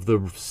of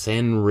the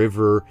Seine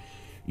River.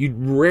 You'd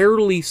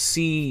rarely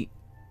see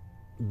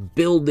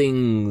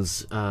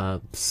buildings,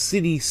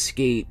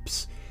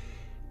 cityscapes.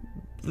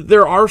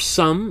 There are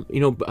some,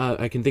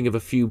 I can think of a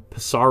few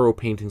Pissarro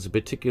paintings in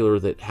particular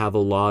that have a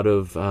lot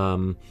of,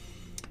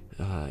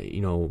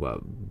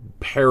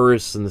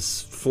 Paris and the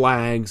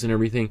flags and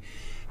everything.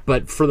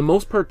 But for the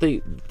most part,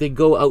 they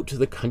go out to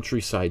the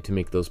countryside to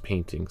make those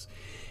paintings.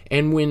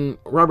 And when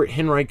Robert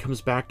Henri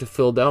comes back to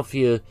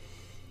Philadelphia,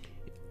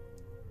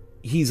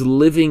 he's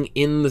living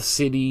in the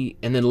city.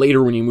 And then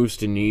later when he moves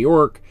to New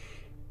York,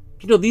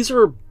 these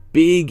are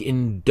big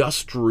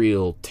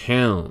industrial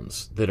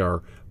towns that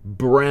are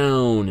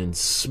brown and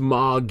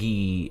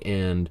smoggy.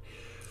 And,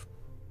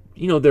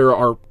 there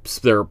are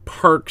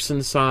parks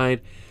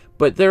inside.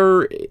 But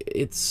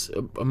it's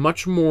a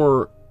much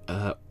more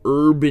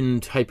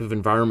urban type of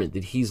environment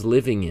that he's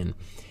living in.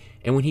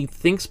 And when he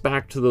thinks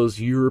back to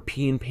those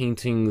European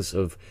paintings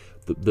of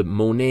the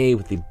Monet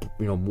with the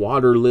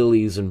water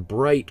lilies and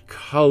bright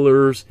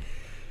colors,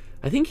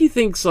 I think he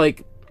thinks,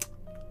 like,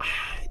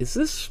 is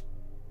this,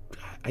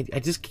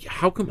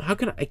 how can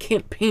I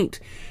can't paint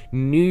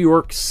New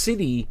York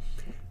City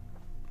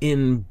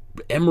in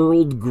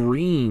emerald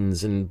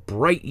greens and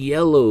bright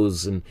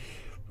yellows, and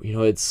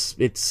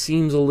it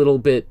seems a little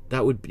bit,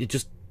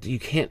 you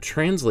can't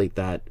translate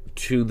that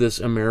to this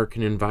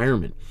American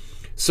environment.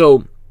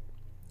 So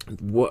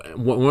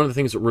one of the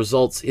things that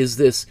results is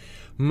this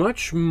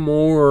much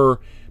more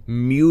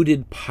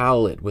muted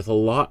palette with a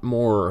lot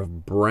more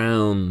of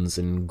browns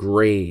and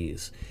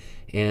grays.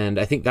 And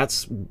I think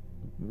that's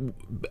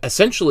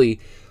essentially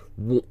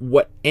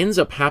what ends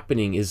up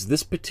happening is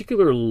this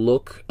particular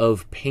look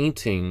of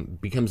painting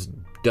becomes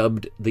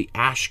dubbed the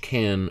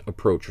ashcan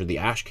approach, or the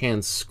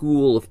ashcan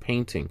school of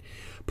painting,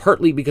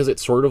 partly because it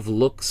sort of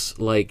looks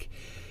like,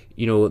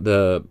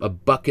 a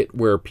bucket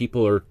where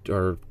people are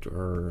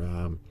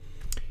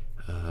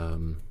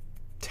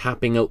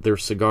tapping out their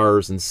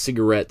cigars and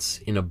cigarettes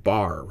in a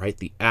bar, right?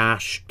 The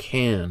ash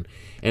can.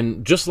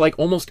 And just like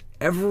almost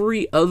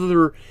every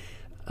other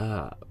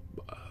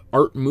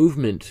art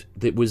movement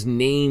that was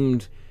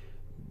named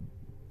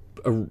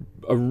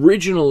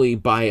originally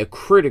by a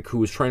critic who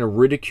was trying to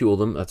ridicule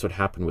them, that's what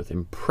happened with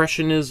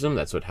Impressionism,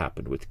 that's what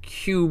happened with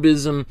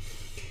Cubism.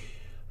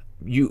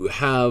 You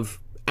have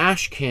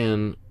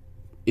ashcan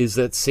is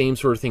that same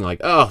sort of thing,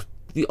 like,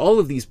 all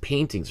of these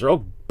paintings are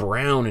all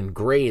brown and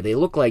gray, they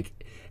look like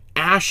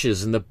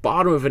ashes in the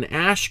bottom of an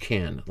ash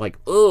can, like,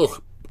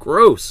 ugh,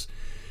 gross.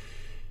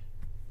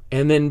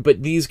 And then,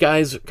 but these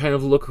guys kind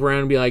of look around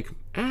and be like,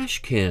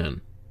 ash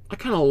can, I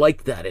kind of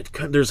like that.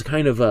 There's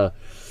kind of a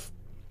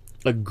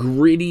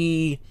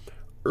gritty,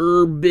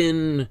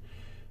 urban,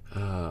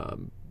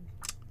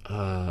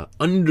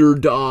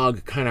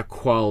 underdog kind of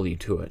quality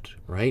to it,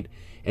 right?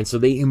 And so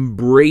they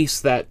embrace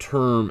that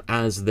term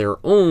as their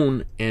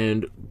own,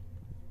 and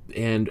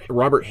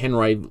Robert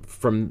Henri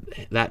from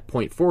that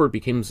point forward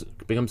becomes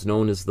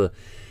known as the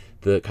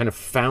kind of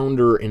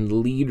founder and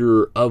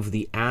leader of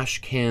the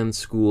ashcan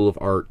school of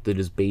art that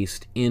is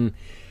based in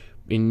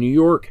in New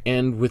York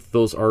and with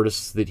those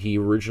artists that he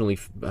originally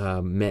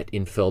met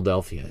in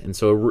Philadelphia. And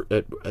so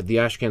the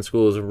Ashcan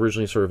School was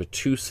originally sort of a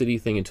two-city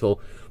thing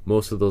until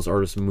most of those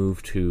artists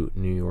moved to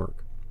New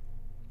York.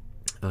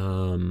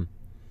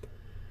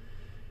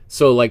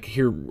 So like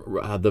here,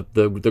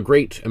 the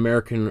great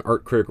American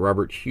art critic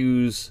Robert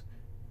Hughes,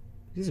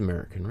 he's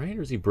American, right?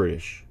 Or is he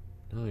British?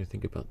 Now that I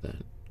think about that.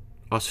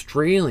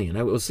 Australian.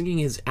 I was thinking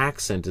his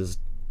accent is,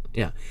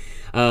 yeah.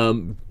 By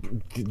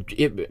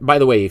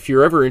the way, if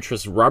you're ever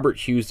interested, Robert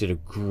Hughes did a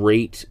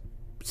great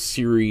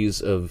series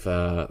of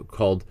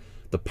called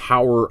The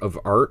Power of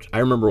Art. I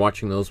remember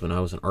watching those when I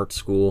was in art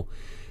school.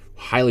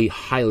 Highly,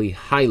 highly,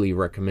 highly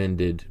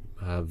recommended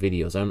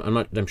videos.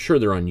 I'm sure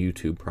they're on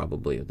YouTube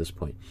probably at this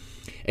point.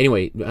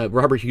 Anyway,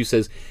 Robert Hughes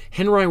says,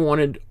 Henri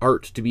wanted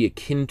art to be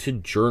akin to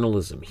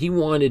journalism. He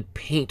wanted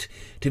paint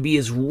to be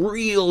as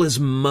real as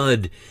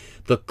mud,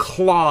 the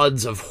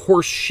clods of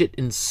horse shit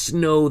and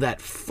snow that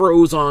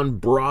froze on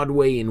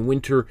Broadway in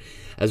winter,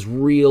 as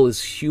real a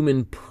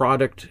human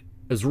product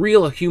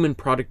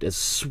as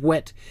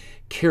sweat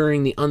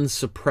carrying the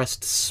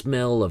unsuppressed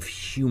smell of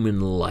human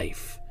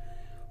life.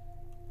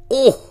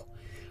 Oh,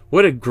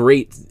 what a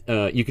great,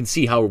 you can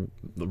see how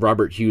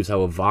Robert Hughes,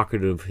 how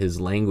evocative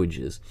his language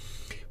is.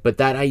 But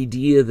that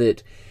idea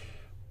that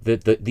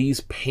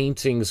these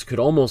paintings could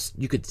almost,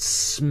 you could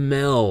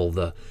smell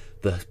the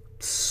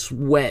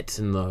sweat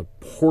and the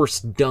horse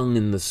dung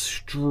in the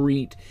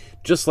street,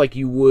 just like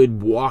you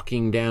would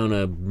walking down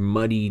a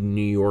muddy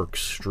New York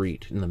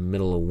street in the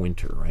middle of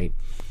winter, right?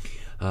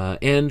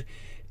 And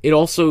it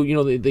also, you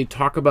know, they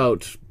talk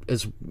about,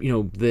 as you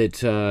know,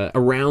 that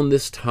around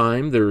this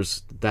time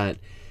there's that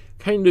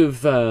kind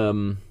of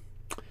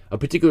a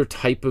particular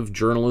type of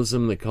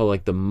journalism they call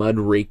like the mud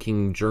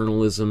raking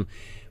journalism,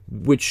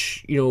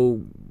 which, you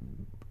know,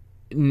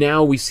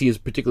 now we see as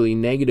particularly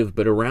negative,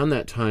 but around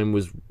that time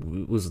was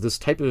this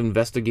type of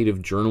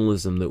investigative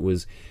journalism that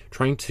was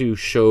trying to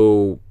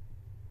show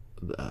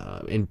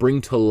and bring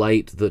to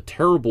light the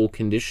terrible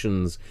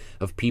conditions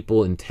of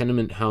people in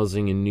tenement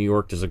housing in New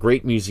York. There's a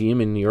great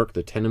museum in New York,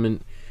 the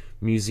Tenement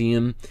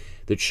Museum,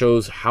 that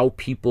shows how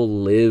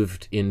people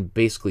lived in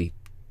basically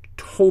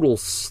total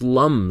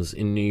slums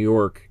in New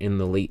York in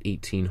the late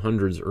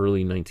 1800s,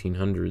 early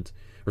 1900s,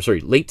 or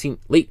sorry, late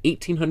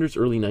 1800s,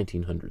 early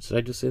 1900s. Did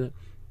I just say that?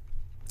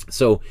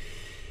 So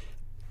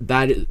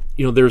that,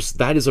 you know,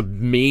 that is a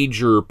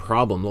major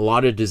problem. A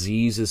lot of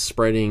disease is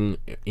spreading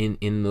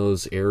in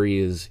those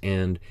areas,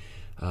 and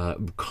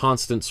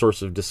constant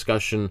source of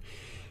discussion.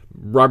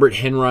 Robert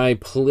Henri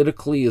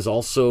politically is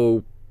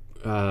also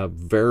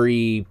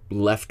very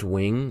left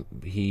wing.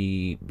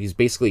 He's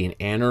basically an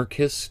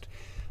anarchist.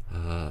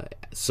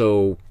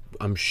 So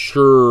I'm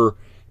sure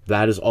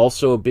that is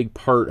also a big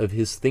part of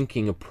his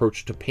thinking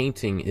approach to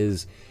painting,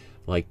 is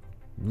like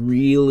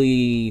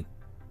really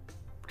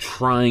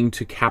trying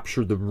to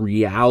capture the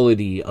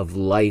reality of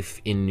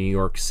life in New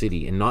York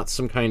City, and not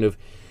some kind of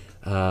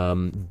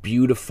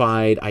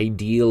beautified,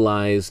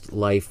 idealized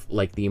life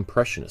like the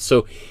Impressionists.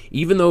 So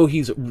even though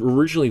he's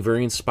originally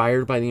very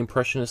inspired by the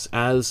Impressionists,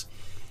 as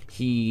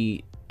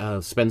he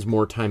spends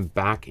more time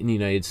back in the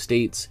United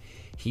States,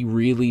 he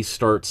really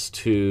starts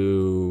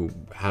to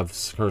have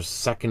sort of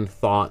second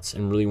thoughts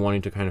and really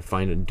wanting to kind of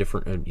find a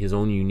different, his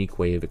own unique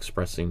way of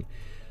expressing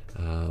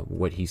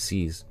what he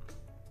sees.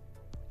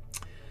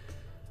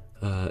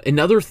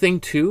 Another thing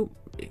too,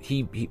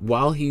 he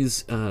while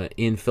he's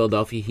in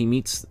Philadelphia, he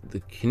meets the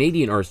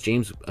Canadian artist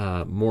James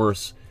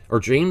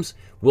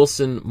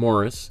Wilson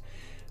Morris,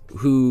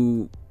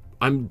 who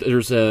I'm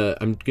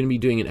going to be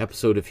doing an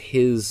episode of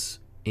his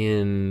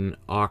in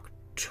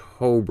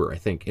October. I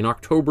think in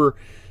October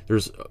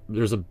is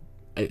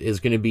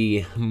going to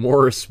be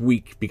Morris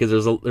Week, because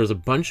there's a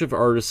bunch of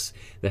artists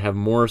that have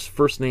Morris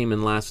first name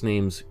and last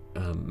names,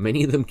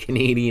 many of them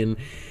Canadian,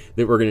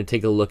 that we're going to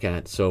take a look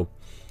at. So.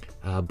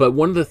 But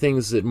one of the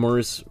things that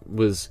Morris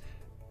was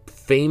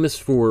famous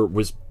for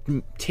was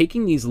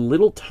taking these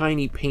little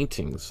tiny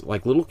paintings,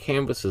 like little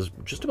canvases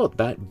just about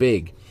that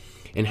big,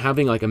 and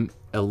having like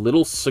a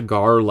little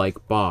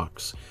cigar-like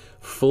box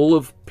full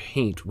of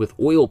paint with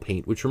oil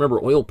paint, which,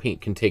 remember, oil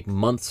paint can take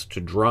months to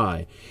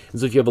dry. And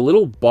so if you have a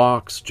little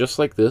box just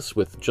like this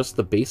with just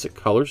the basic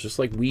colors, just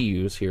like we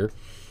use here,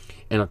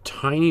 and a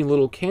tiny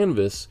little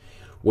canvas,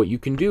 what you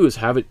can do is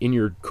have it in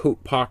your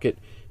coat pocket.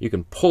 You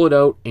can pull it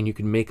out and you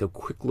can make a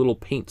quick little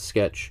paint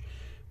sketch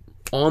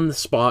on the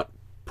spot,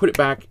 put it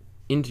back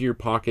into your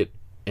pocket,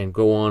 and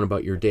go on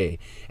about your day.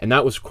 And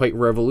that was quite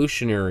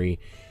revolutionary,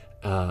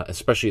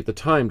 especially at the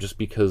time, just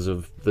because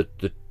of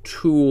the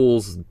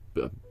tools,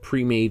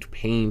 pre-made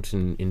paint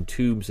and in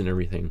tubes and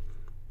everything.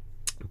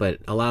 But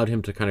allowed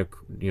him to kind of,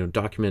 you know,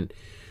 document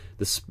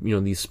this, you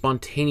know, these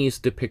spontaneous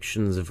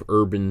depictions of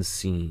urban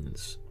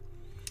scenes.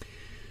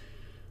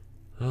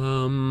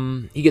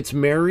 He gets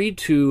married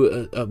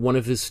to one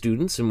of his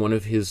students in one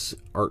of his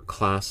art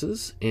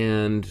classes,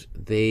 and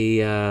they,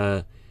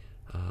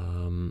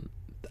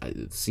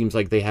 it seems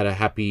like they had a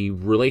happy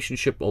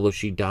relationship, although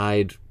she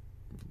died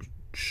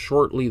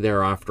shortly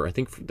thereafter. I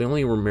think they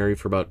only were married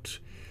for about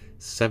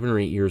 7 or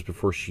 8 years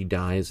before she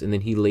dies, and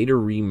then he later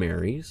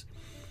remarries.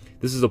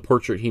 This is a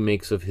portrait he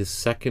makes of his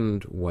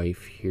second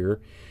wife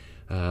here,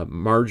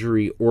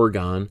 Marjorie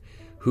Orgon,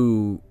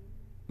 who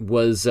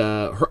was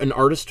an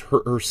artist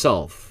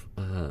herself,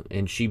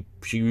 and she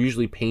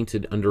usually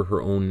painted under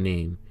her own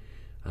name,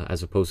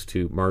 as opposed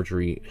to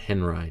Marjorie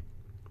Henri.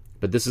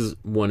 But this is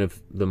one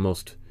of the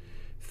most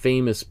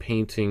famous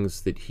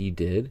paintings that he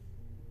did,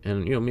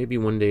 and maybe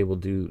one day we'll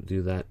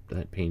do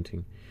that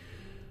painting.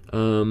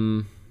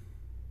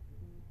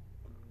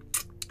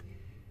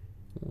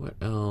 What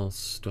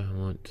else do I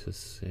want to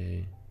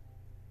say?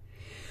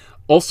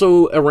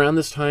 Also, around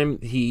this time,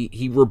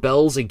 he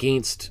rebels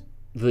against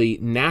the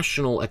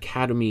National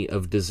Academy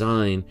of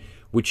Design,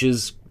 which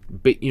is,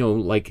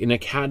 like an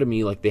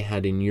academy like they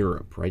had in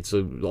Europe, right?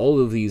 So all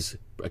of these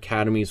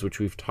academies, which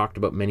we've talked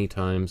about many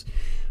times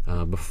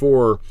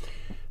before,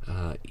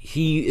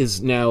 he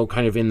is now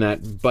kind of in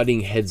that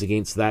butting heads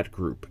against that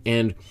group.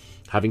 And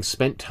having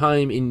spent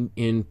time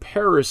in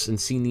Paris and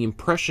seen the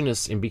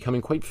Impressionists and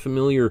becoming quite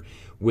familiar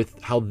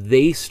with how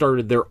they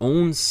started their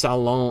own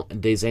Salon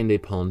des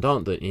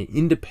Indépendants, an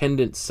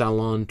independent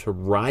salon to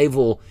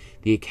rival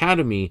the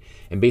Academy,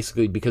 and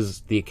basically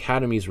because the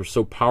academies were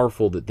so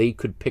powerful that they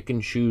could pick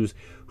and choose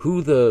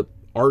who the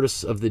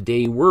artists of the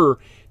day were,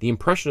 the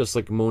Impressionists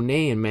like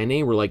Monet and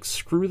Manet were like,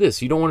 screw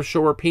this, you don't want to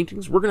show our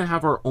paintings? We're going to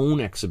have our own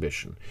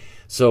exhibition.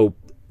 So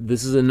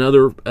this is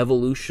another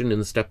evolution in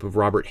the step of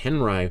Robert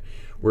Henri,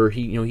 where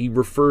he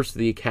refers to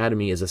the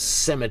Academy as a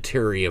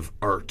cemetery of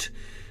art.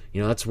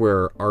 That's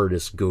where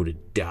artists go to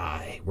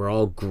die, where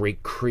all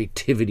great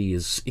creativity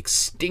is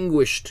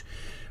extinguished,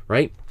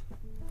 right?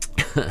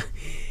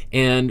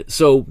 And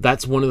so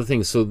that's one of the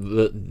things. So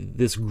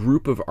this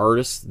group of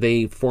artists,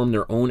 they form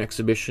their own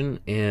exhibition,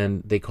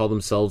 and they call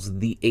themselves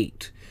the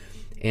Eight.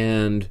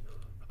 And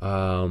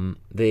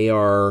they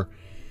are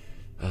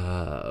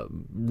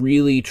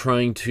really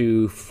trying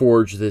to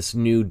forge this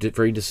new,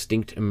 very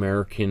distinct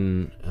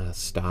American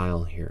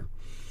style here.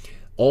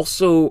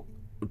 Also,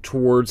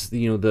 towards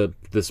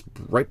this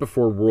right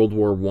before World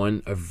War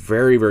I, a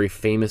very, very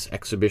famous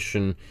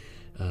exhibition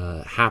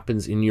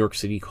happens in New York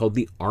City called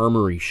the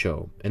Armory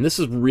Show, and this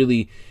is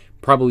really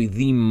probably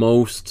the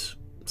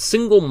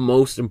single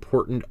most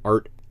important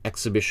art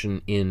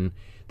exhibition in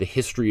the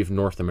history of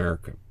North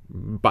America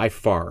by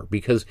far,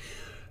 because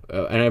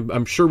and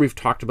I'm sure we've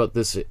talked about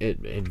this at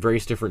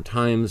various different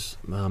times,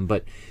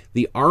 but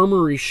the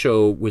Armory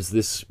Show was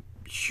this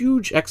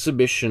huge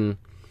exhibition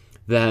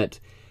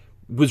that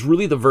was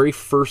really the very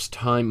first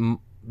time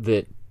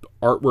that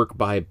artwork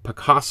by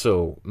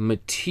Picasso,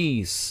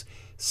 Matisse,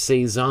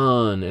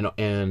 Cézanne,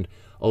 and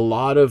a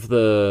lot of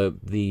the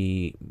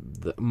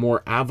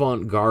more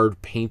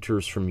avant-garde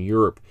painters from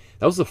Europe,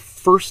 that was the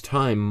first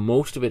time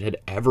most of it had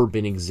ever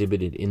been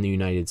exhibited in the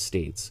United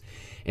States.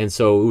 And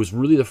so it was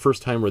really the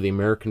first time where the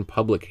American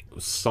public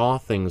saw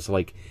things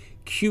like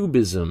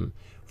Cubism,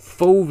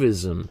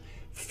 Fauvism,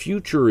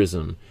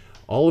 Futurism,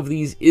 all of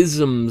these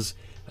isms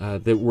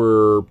that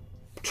were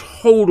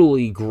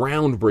totally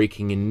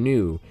groundbreaking and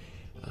new.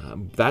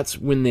 That's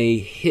when they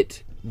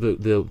hit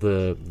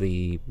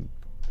the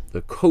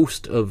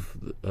coast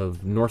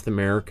of North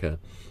America,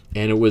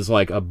 and it was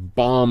like a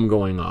bomb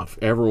going off.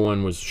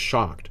 Everyone was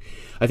shocked.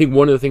 I think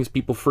one of the things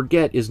people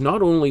forget is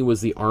not only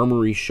was the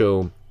Armory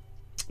Show,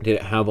 did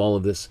it have all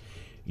of this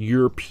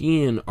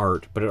European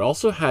art, but it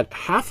also had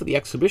half of the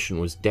exhibition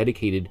was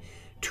dedicated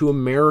to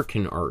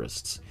American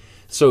artists.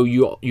 So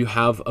you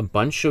have a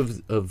bunch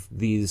of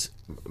these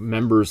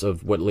members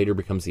of what later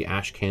becomes the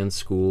Ashcan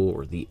School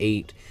or the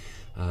Eight,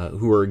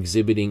 who are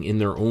exhibiting in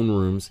their own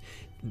rooms.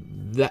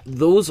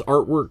 Those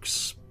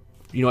artworks,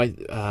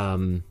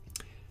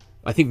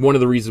 I think one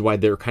of the reasons why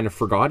they're kind of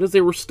forgot is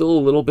they were still a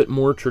little bit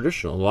more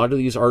traditional. A lot of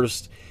these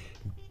artists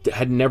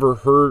had never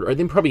heard, or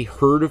they probably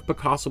heard of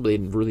Picasso, but they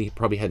really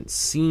probably hadn't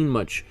seen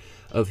much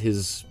of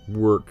his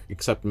work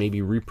except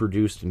maybe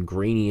reproduced in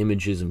grainy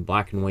images in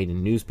black and white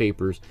in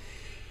newspapers.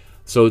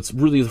 So it's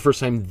really the first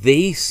time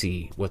they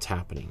see what's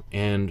happening.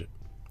 And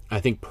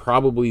I think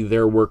probably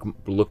their work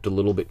looked a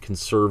little bit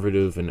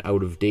conservative and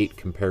out of date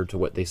compared to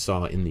what they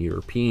saw in the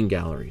European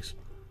galleries.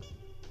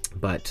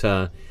 But,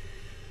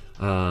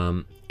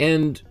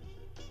 and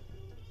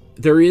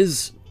there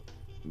is,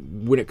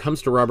 when it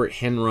comes to Robert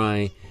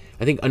Henri,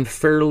 I think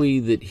unfairly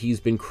that he's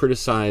been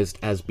criticized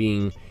as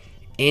being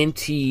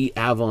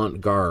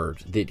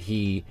anti-avant-garde,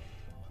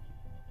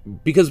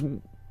 because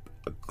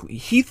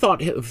he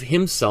thought of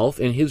himself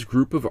and his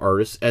group of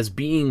artists as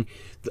being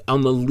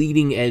on the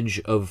leading edge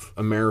of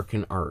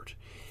American art.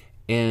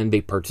 And they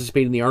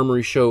participate in the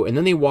Armory Show, and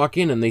then they walk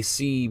in and they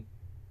see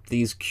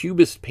these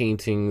Cubist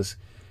paintings,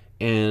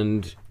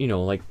 and,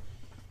 like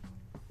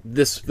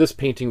this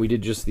painting we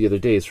did just the other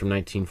day is from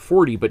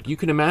 1940, but you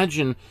can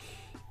imagine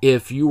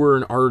if you were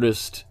an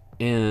artist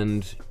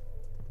and,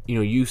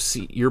 you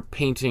see your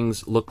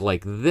paintings look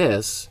like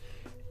this,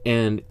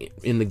 and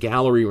in the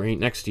gallery right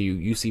next to you,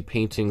 you see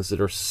paintings that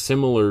are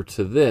similar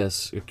to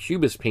this, a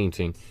Cubist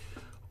painting,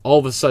 all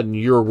of a sudden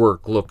your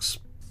work looks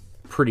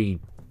pretty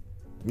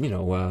you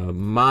know,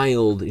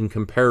 mild in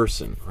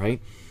comparison,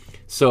 right?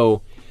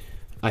 So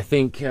I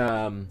think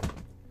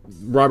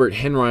Robert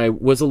Henri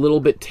was a little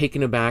bit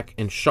taken aback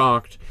and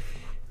shocked.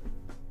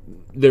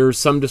 There's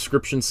some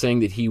descriptions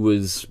saying that he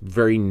was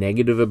very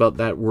negative about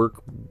that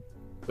work,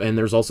 and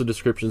there's also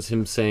descriptions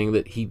him saying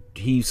that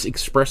he's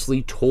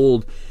expressly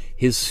told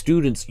his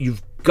students,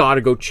 you've got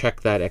to go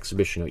check that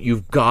exhibition out.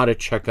 You've got to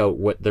check out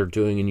what they're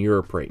doing in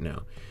Europe right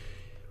now,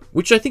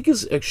 which I think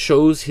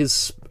shows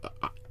his.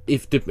 I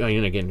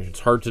mean, again, it's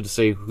hard to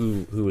say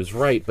who is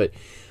right, but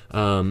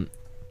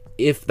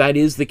if that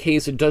is the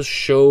case, it does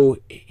show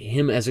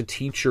him as a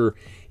teacher,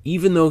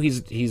 even though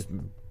he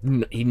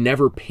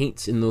never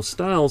paints in those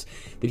styles,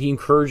 that he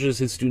encourages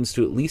his students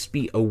to at least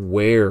be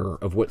aware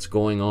of what's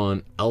going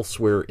on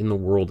elsewhere in the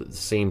world at the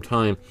same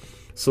time,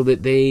 so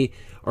that they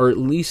are at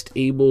least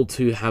able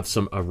to have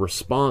a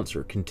response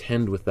or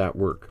contend with that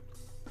work.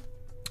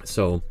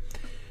 So,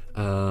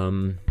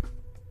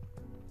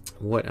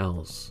 what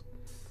else?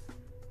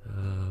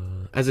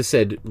 As I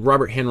said,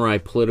 Robert Henri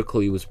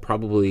politically was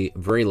probably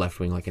very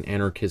left-wing, like an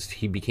anarchist.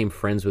 He became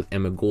friends with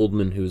Emma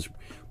Goldman, who's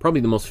probably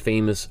the most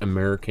famous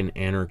American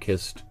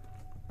anarchist.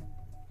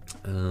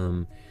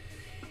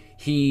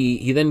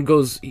 He then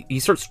he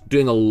starts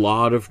doing a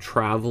lot of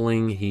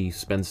traveling. He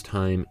spends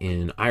time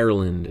in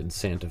Ireland and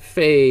Santa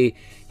Fe.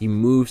 He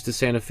moves to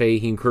Santa Fe.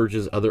 He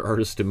encourages other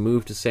artists to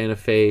move to Santa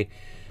Fe.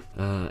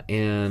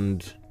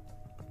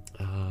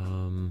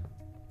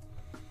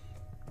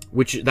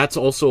 Which that's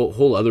also a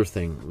whole other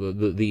thing.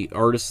 The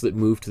artists that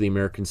moved to the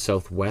American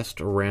Southwest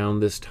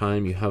around this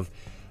time, you have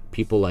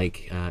people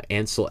like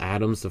Ansel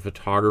Adams, the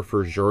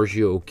photographer,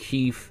 Giorgio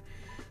O'Keeffe.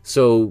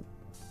 So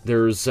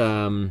there's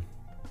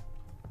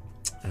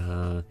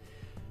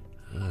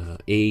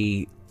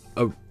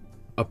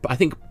I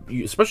think,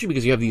 especially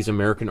because you have these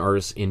American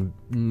artists in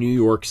New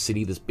York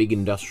City, this big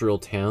industrial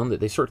town,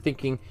 that they start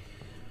thinking,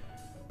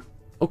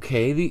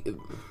 okay, the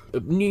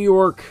New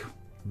York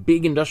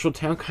big industrial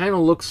town kind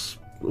of looks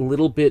a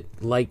little bit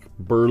like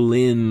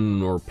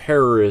Berlin or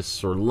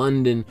Paris or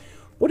London.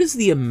 What does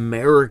the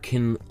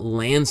American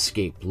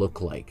landscape look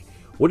like?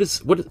 What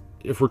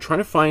if we're trying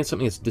to find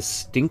something that's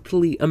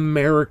distinctly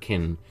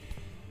American,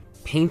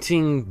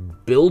 painting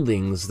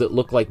buildings that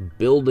look like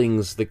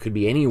buildings that could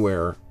be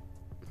anywhere?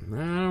 I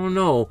don't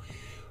know.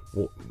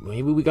 Well,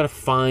 maybe we got to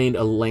find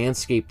a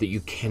landscape that you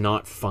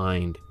cannot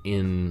find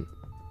in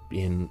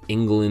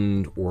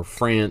England or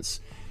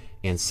France,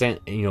 and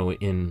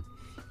in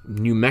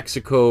New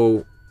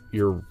Mexico.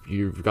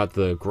 You've got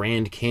the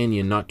Grand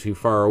Canyon not too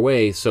far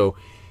away, so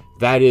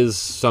that is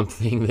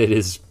something that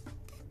is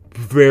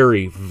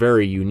very,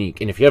 very unique.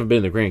 And if you haven't been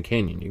to the Grand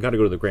Canyon, you got to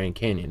go to the Grand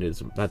Canyon.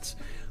 That's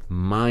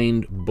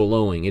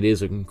mind-blowing. It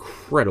is an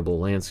incredible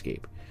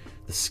landscape.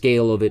 The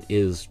scale of it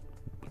is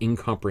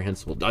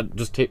incomprehensible. I'll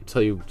just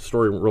tell you a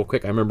story real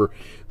quick. I remember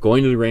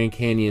going to the Grand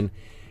Canyon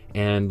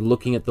and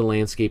looking at the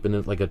landscape, and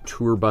then like a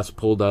tour bus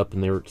pulled up,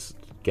 and they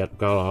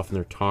got off, and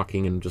they're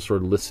talking and just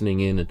sort of listening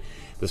in, and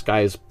this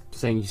guy is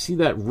saying, you see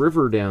that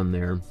river down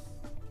there?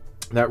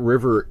 That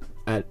river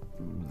at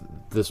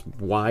this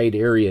wide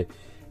area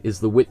is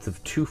the width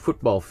of 2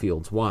 football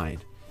fields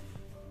wide.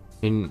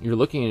 And you're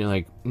looking at it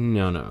like,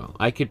 no.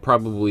 I could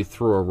probably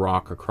throw a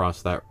rock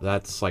across that.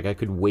 That's like, I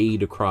could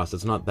wade across.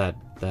 It's not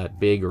that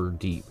big or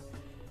deep.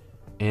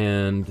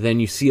 And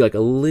then you see like a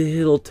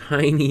little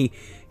tiny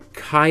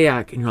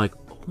kayak, and you're like,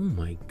 oh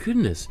my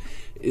goodness.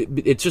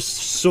 It's just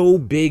so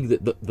big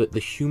that the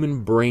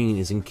human brain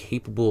is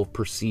incapable of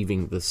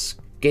perceiving the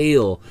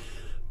scale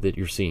that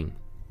you're seeing.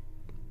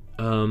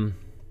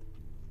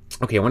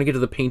 Okay, I want to get to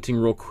the painting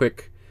real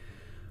quick.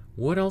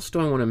 What else do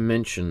I want to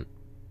mention?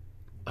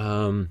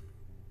 So,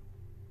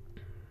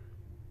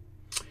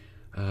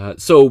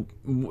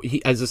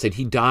 as I said,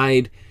 he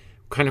died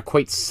kind of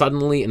quite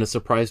suddenly and a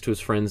surprise to his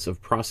friends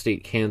of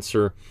prostate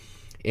cancer.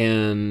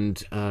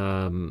 And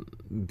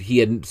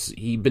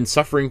he'd been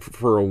suffering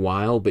for a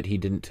while, but he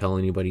didn't tell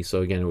anybody.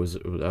 So again, that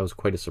was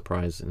quite a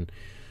surprise. And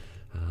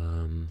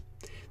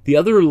the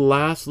other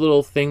last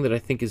little thing that I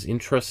think is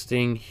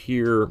interesting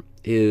here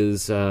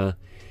is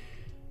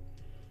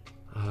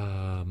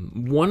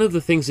one of the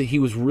things that he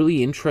was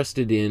really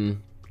interested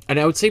in, and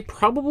I would say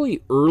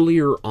probably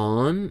earlier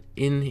on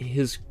in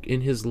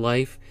his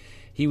life,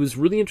 he was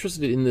really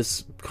interested in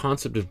this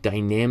concept of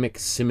dynamic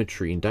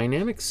symmetry. And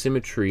dynamic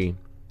symmetry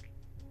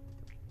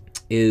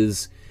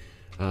was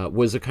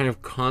a kind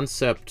of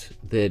concept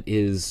that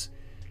is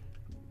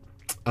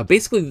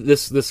basically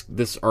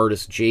this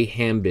artist Jay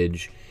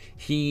Hambidge.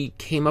 He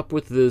came up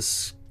with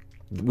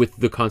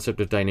the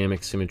concept of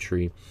dynamic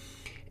symmetry,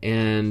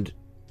 and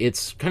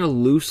it's kind of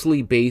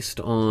loosely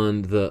based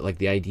on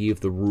the idea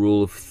of the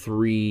rule of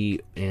 3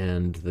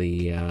 and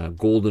the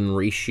golden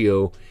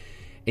ratio.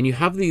 And you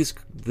have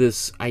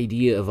this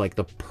idea of like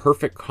the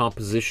perfect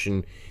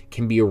composition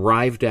can be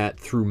arrived at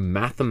through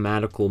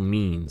mathematical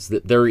means,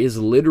 that there is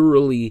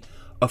literally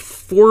a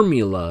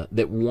formula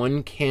that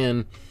one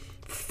can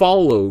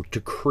follow to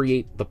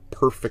create the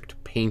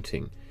perfect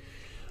painting.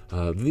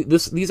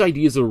 These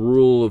ideas of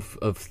rule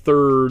of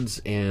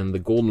thirds and the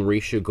golden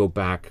ratio go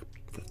back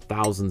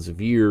thousands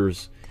of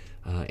years,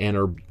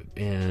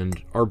 and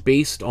are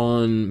based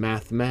on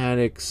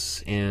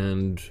mathematics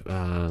and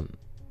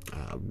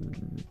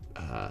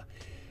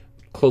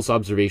close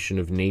observation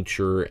of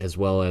nature, as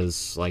well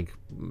as like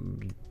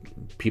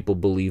people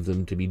believe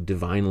them to be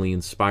divinely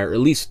inspired, at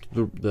least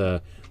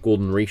the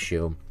golden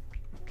ratio.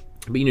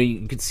 But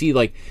you could see,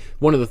 like,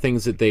 one of the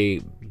things that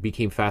they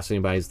became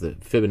fascinated by is the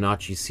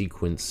Fibonacci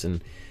sequence,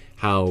 and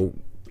how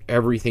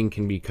everything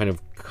can be kind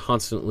of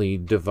constantly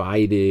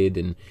divided,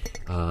 and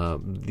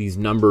these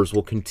numbers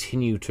will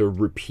continue to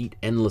repeat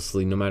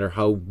endlessly no matter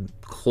how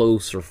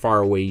close or far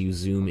away you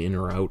zoom in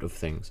or out of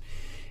things.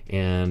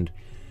 And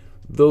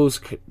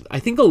those, I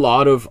think a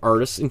lot of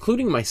artists,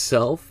 including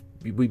myself,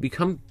 we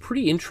become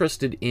pretty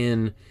interested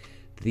in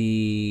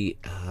the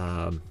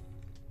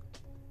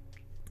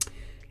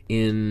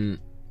in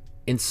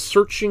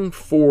searching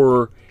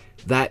for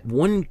that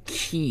one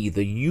key,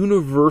 the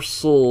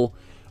universal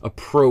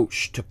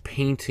approach to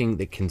painting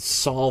that can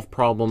solve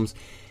problems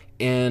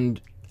and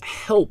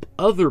help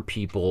other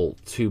people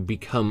to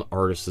become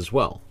artists as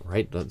well,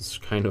 right? That's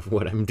kind of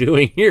what I'm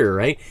doing here,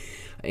 right?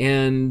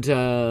 And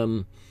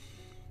the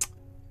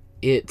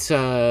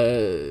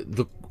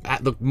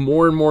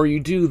more and more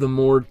you do, the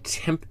more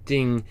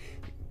tempting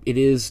it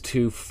is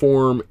to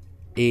form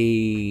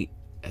a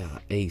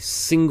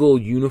single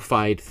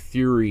unified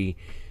theory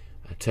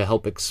to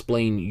help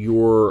explain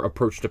your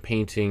approach to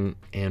painting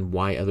and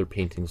why other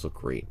paintings look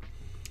great.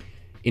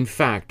 In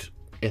fact,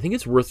 I think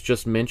it's worth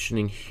just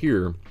mentioning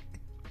here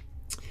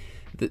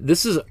that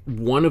this is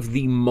one of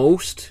the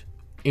most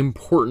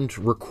important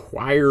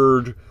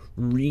required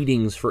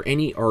readings for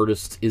any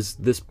artist, is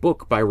this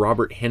book by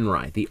Robert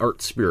Henri, The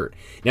Art Spirit.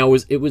 Now,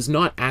 it was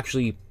not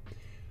actually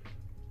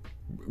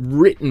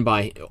written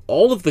by,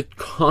 all of the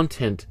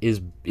content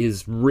is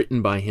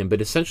written by him,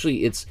 but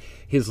essentially it's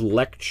his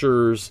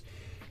lectures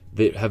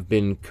that have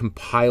been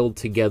compiled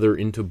together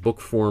into book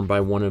form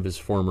by one of his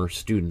former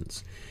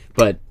students.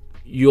 But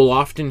you'll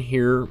often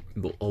hear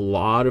a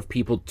lot of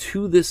people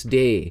to this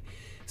day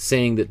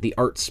saying that The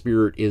Art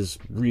Spirit is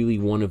really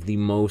one of the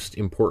most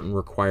important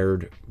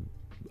required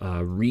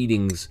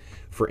readings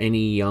for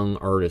any young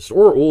artist,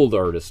 or old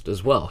artist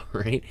as well,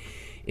 right?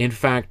 In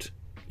fact,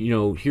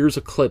 here's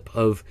a clip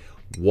of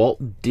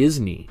Walt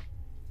Disney,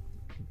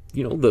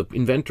 the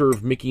inventor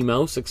of Mickey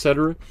Mouse,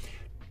 etc.,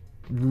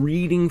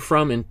 reading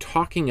from and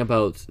talking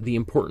about the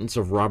importance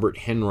of Robert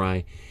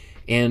Henri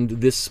and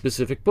this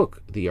specific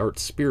book, The Art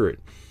Spirit,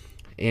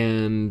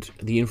 and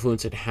the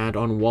influence it had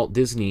on Walt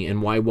Disney,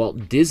 and why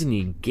Walt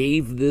Disney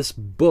gave this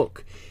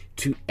book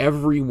to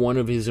every one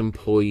of his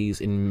employees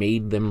and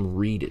made them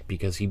read it,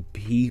 because he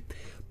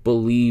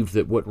believed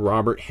that what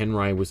Robert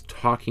Henri was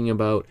talking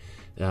about,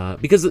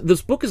 because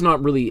this book is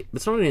not really,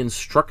 it's not an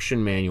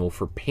instruction manual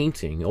for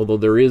painting, although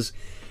there is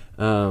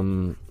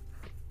some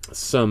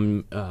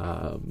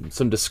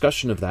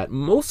discussion of that.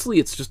 Mostly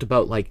it's just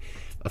about like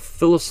a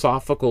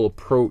philosophical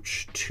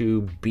approach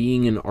to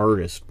being an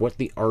artist, what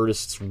the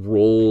artist's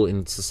role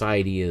in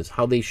society is,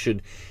 how they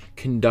should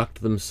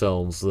conduct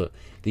themselves, the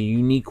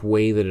unique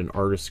way that an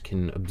artist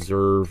can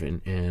observe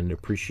and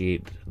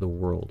appreciate the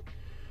world.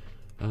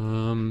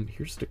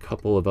 Here's a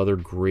couple of other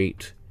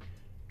great...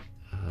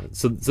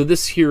 So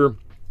this here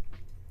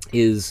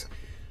is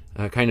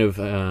kind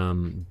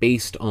of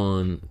based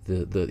on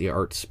the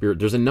Art Spirit.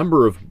 There's a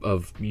number of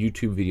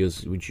YouTube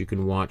videos which you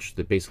can watch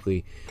that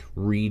basically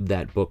read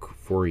that book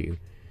for you.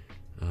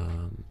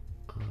 And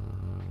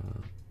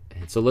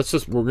so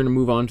we're going to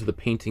move on to the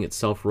painting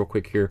itself real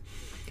quick here.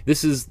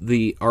 This is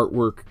the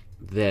artwork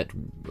that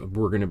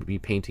we're going to be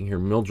painting here,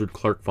 Mildred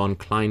Clarke von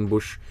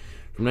Kienbusch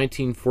from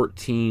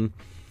 1914.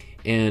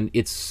 And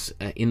it's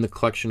in the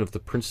collection of the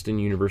Princeton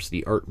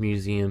University Art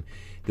Museum.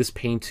 This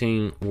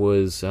painting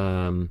was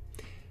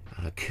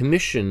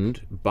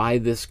commissioned by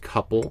this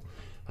couple,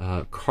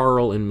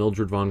 Carl and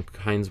Mildred von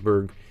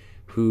Kienbusch,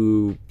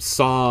 who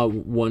saw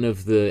one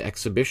of the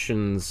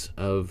exhibitions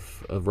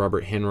of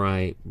Robert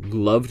Henri,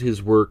 loved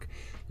his work,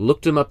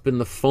 looked him up in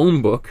the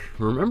phone book.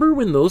 Remember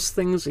when those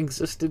things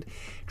existed?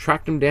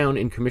 Tracked him down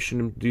and commissioned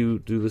him to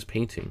do this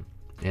painting.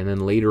 And then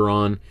later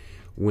on,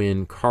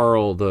 when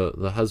Carl,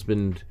 the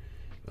husband,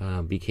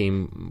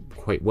 became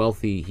quite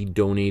wealthy, he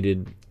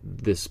donated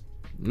this,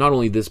 not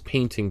only this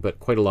painting, but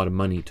quite a lot of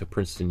money to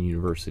Princeton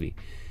University.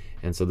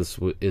 And so this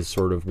is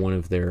sort of one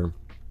of their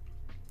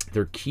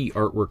key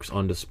artworks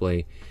on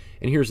display.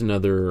 And here's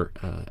another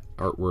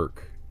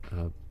artwork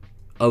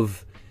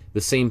of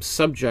the same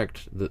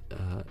subject that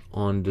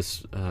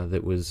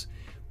that was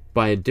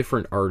by a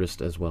different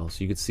artist as well.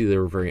 So you could see they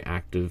were very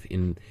active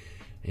in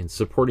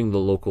supporting the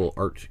local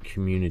art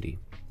community.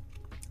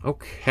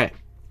 Okay.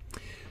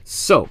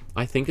 So,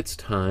 I think it's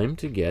time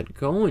to get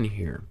going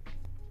here.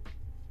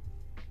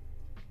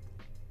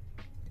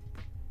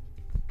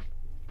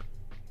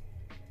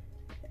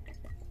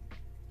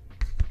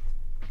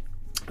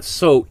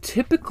 So,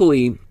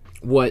 typically,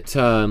 what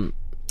an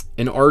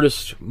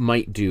artist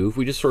might do, if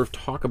we just sort of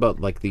talk about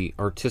like the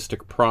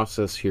artistic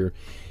process here,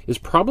 is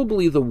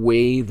probably the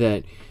way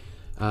that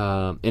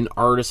an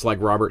artist like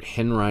Robert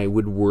Henri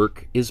would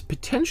work is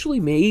potentially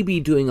maybe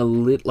doing a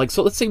little, like,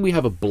 so let's say we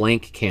have a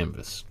blank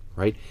canvas,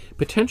 right?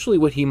 Potentially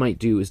what he might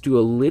do is do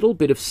a little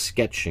bit of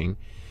sketching.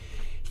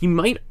 He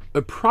might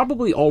have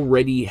probably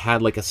already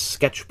had like a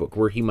sketchbook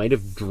where he might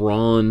have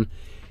drawn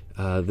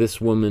this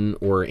woman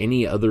or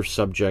any other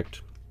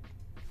subject.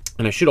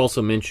 And I should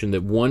also mention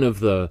that one of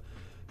the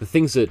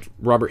things that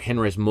Robert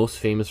Henri is most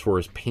famous for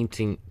is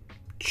painting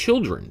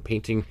children,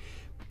 painting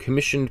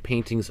commissioned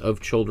paintings of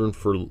children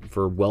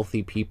for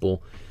wealthy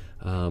people.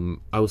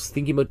 I was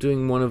thinking about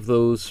doing one of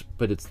those,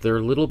 but they're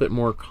a little bit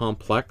more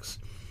complex.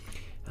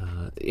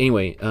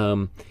 Anyway,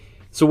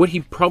 so what he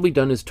probably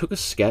done is took a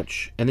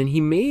sketch, and then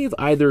he may have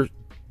either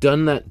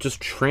done that,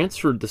 just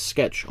transferred the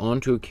sketch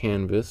onto a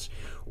canvas,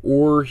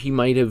 or he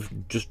might have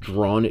just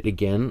drawn it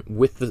again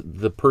with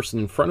the person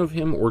in front of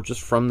him, or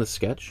just from the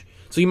sketch.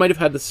 So he might have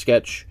had the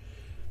sketch,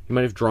 he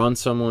might have drawn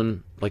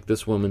someone like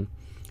this woman,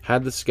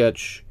 had the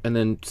sketch, and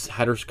then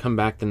had her come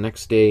back the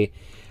next day,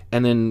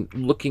 and then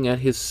looking at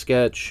his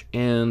sketch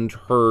and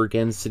her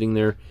again sitting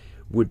there,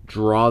 would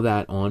draw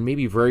that on,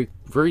 maybe very,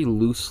 very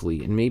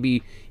loosely, and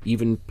maybe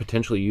even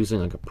potentially using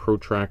like a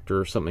protractor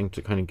or something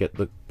to kind of get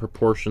the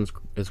proportions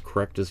as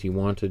correct as he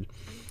wanted.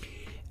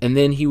 And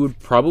then he would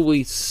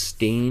probably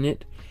stain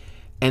it,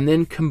 and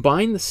then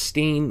combine the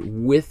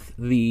stain with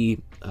the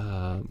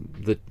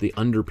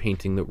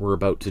underpainting that we're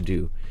about to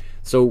do.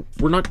 So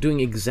we're not doing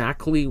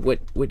exactly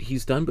what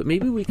he's done, but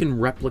maybe we can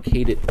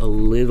replicate it a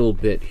little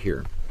bit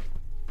here.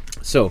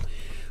 So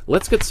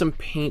let's get some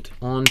paint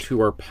onto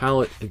our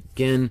palette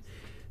again.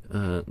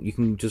 You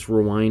can just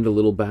rewind a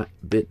little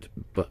bit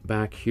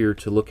back here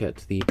to look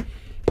at the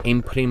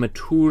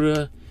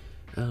Imprimatura.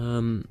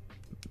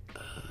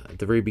 At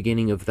the very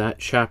beginning of that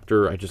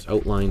chapter, I just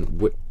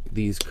outlined what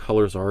these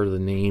colors are, the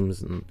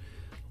names, and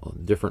all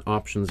the different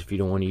options if you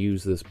don't want to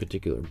use this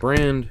particular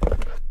brand.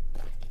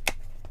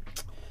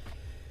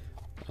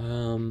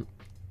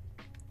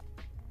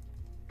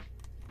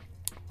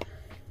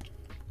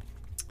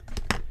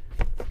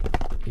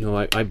 You know,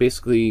 I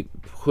basically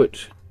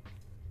put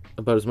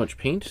about as much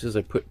paint as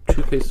I put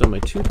toothpaste on my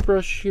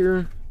toothbrush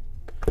here.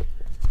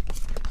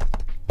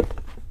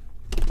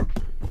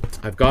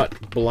 I've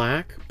got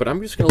black, but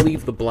I'm just going to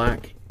leave the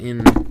black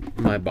in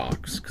my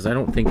box because I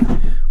don't think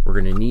we're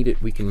going to need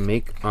it. We can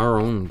make our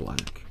own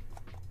black.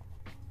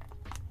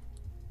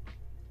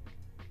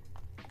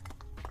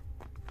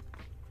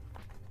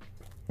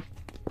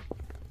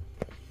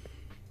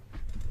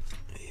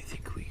 I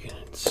think we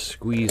can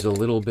squeeze a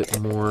little bit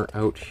more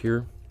out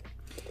here.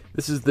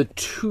 This is the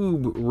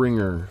tube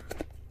wringer.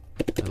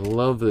 I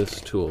love this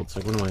tool. It's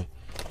like one of my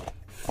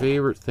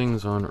favorite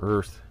things on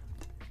earth.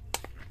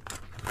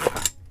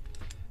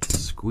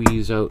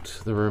 Squeeze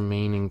out the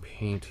remaining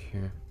paint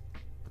here.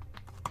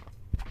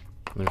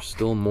 There's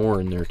still more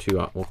in there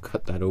too. We'll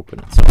cut that open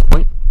at some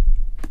point.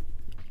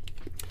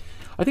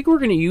 I think we're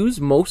going to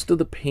use most of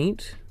the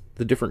paint,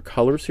 the different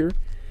colors here.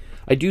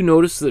 I do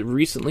notice that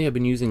recently I've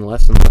been using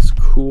less and less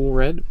cool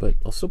red, but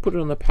I'll still put it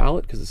on the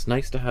palette because it's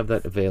nice to have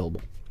that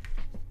available.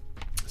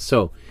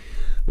 So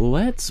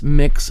let's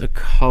mix a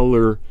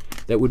color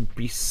that would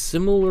be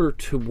similar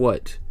to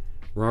what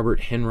Robert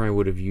Henri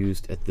would have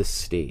used at this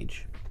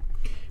stage.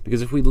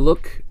 Because if we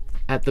look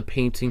at the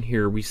painting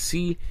here, we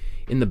see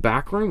in the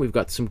background we've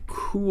got some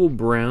cool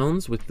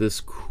browns with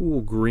this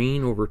cool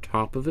green over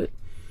top of it.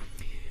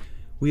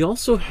 We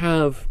also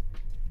have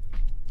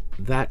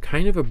that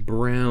kind of a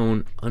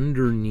brown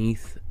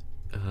underneath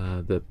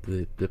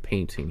the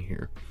painting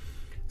here.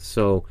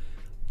 So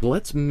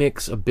let's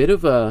mix a bit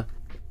of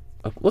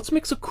let's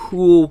mix a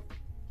cool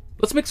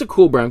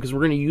brown, because we're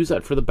going to use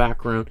that for the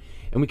background,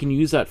 and we can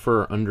use that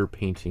for our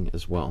underpainting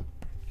as well.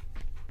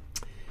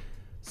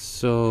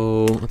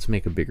 So let's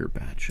make a bigger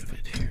batch of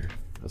it here.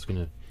 I was going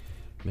to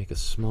make a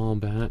small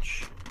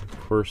batch. Of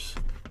course,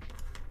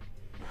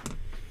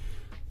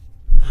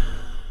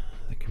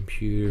 the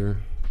computer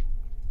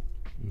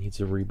needs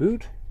a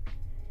reboot.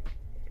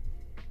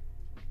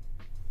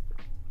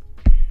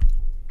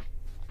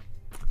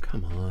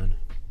 Come on.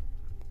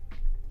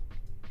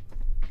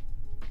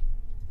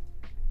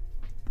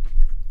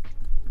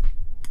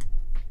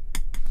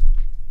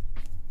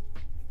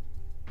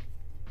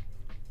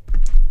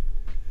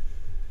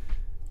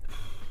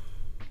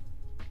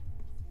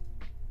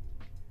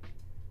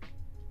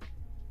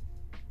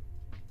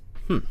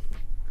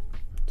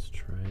 Let's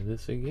try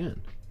this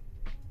again.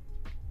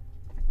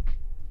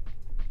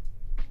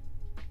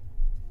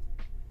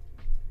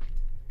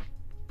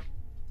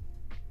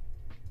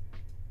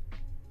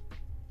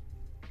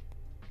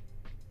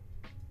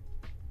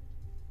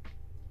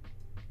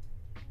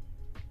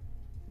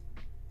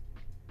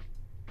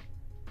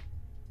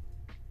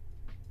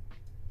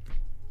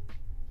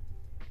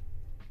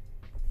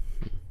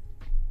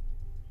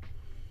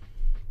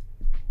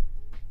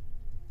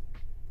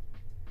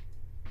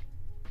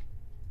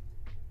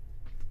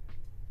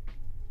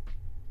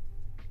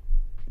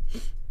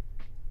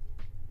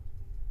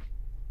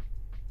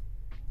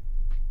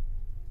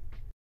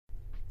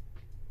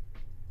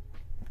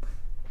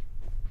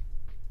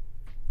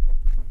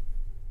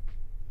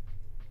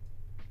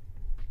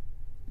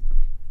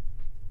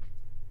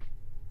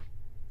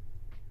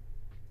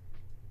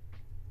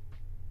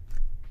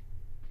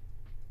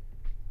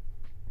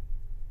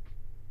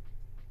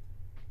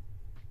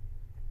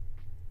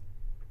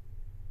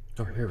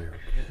 Oh, here we are.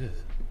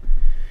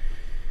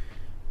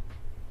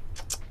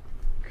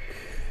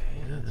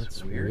 Yeah,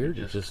 that's weird.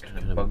 It just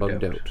kind of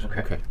bugged out.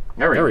 Okay.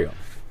 There we go.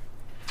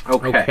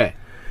 Okay.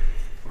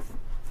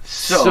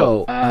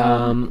 So,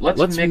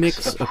 let's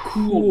mix a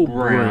cool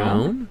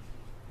brown.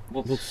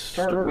 We'll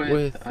start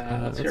with,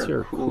 let's see,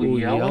 our cool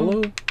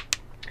yellow.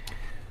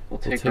 We'll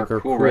take our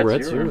cool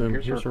reds here,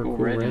 and here's our cool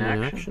red in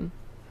action.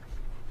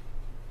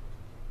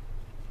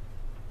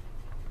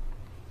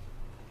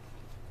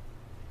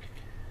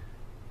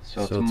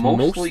 So it's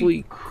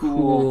mostly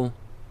cool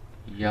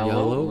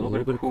yellow, a little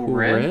bit of cool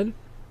red.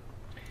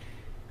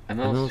 And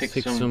then let's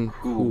take some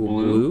cool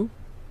blue.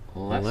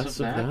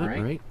 Less of that,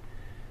 right?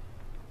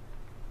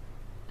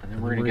 And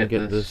then we're going to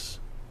get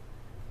this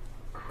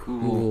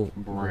cool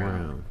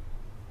brown.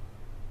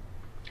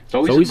 It's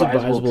always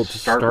advisable to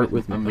start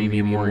with maybe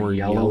a more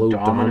yellow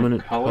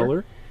dominant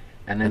color,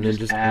 and then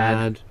just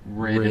add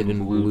red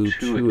and blue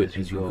to it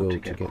as you go to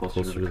get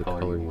closer to the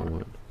color you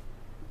want.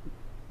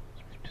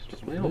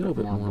 Just a little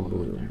bit more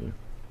blue in there.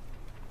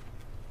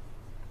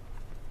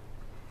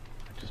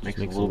 It just makes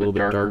it a little bit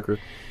darker.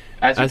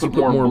 As you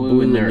put more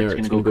blue in there,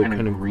 it's going to go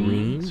kind of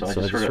green, so I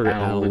just sort of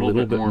add a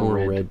little bit more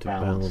red to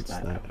balance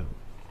that out.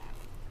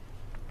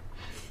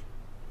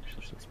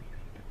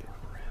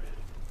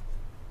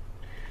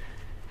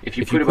 If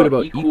you put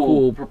about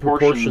equal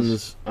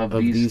proportions of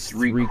these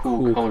three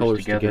cool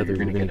colors together,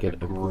 you're going to get a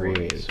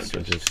gray.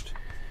 So just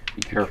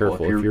be careful.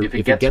 If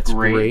it gets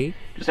gray,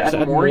 just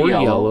add more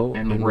yellow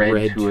and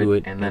red to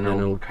it, and then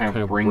it'll kind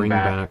of bring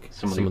back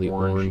some of the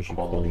orange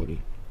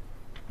quality.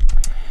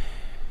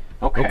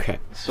 Okay,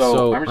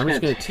 so I'm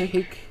just going to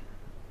take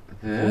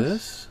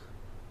this.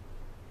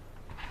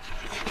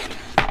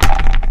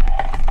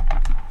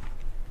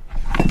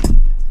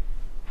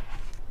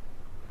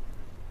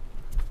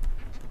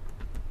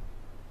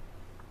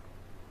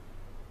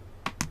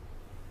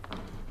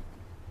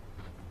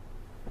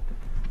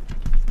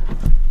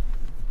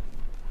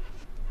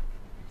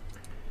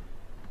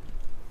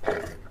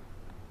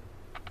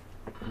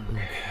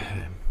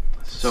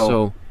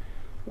 So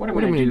what I'm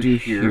going to do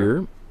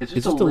here is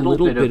just a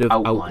little bit of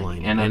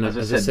outline. And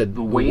as I said,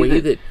 the way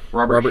that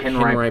Robert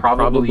Henri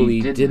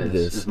probably did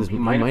this is he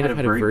might have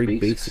had a very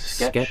basic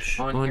sketch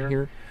on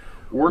here,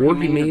 or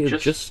he may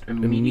have just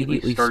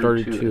immediately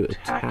started to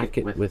attack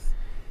it with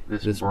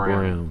this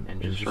brown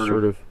and just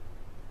sort of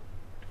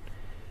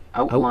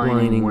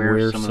outlining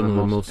where some of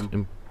the most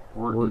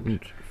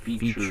important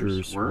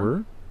features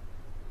were.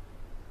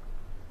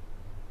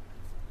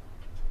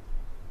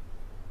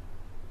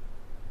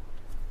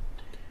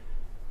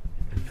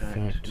 In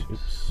fact,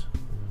 oops,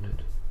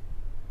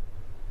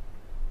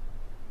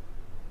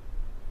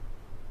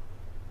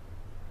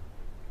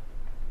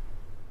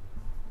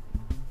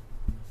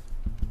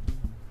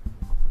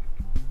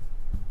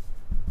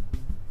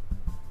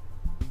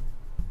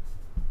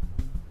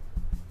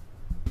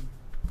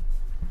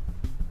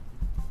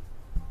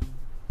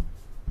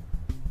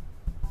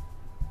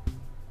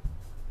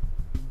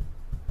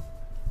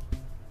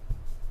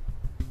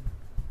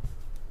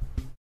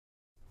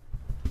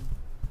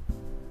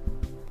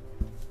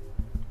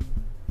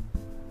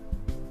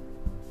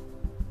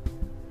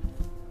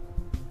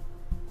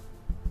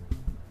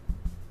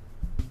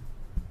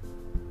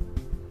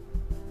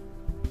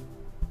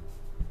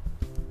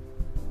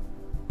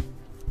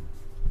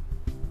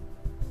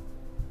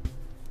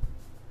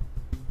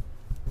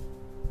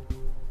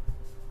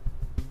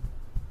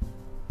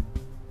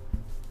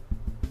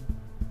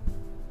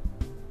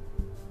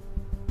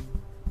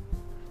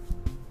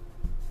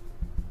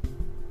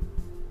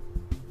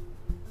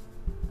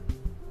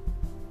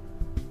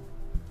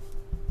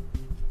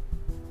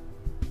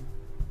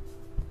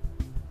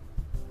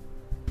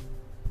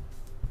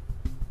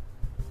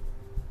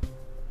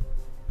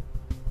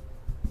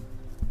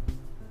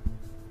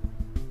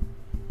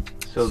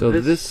 So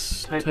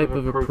this type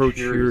of approach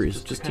here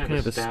is just to kind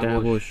of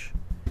establish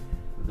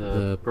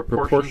the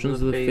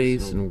proportions of the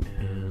face and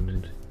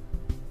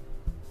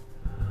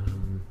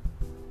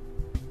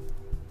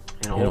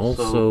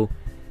also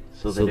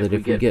so that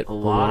if we get a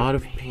lot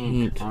of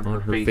paint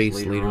on her face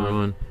later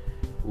on,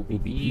 we'll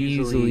be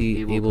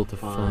easily able to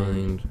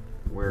find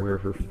where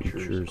her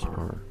features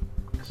are.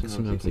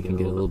 Sometimes they can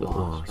get a little bit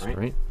lost,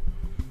 right?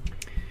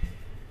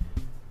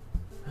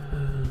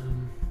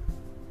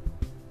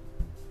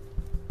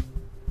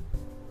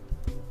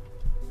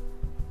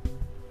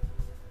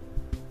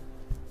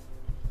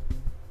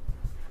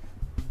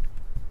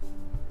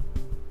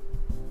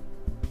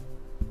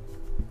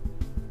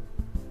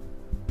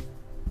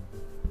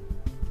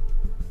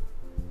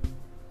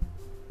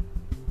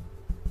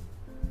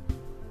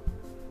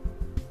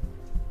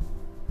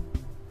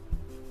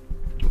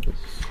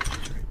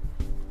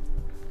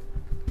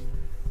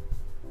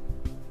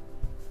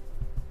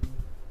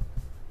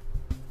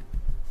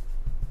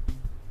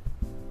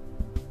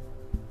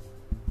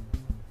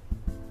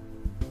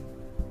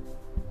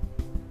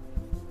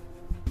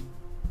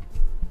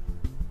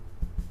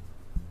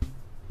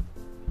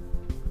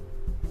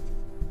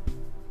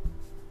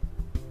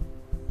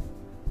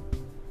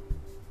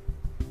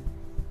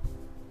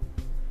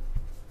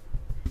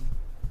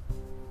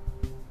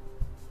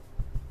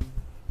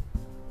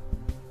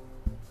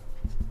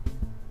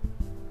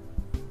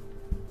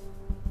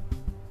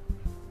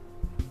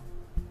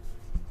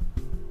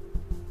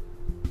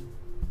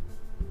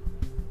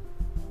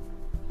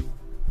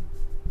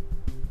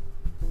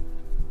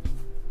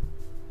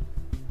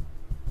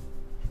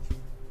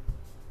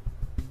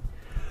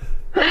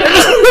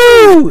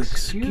 Woo!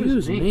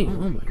 Excuse me.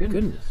 Oh my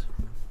goodness.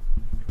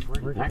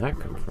 Where did that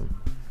come from?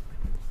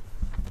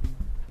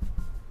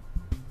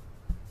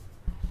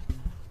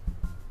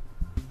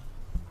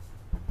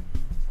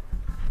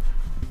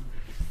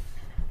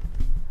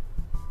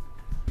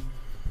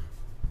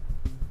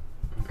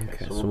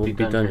 Okay, so we'll be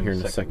done here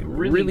in a second.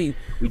 Really,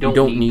 we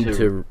don't need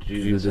to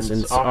do this.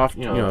 And soft,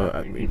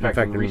 in fact,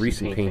 in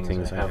recent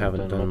paintings, I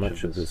haven't done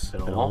much of this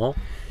at all.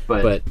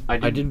 But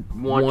I did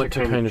want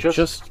to kind of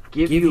just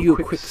give you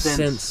a quick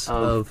sense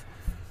of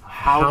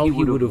how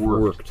he would have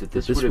worked. That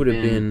this would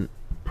have been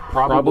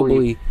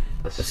probably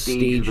a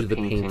stage of the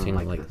painting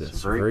like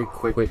this. A very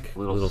quick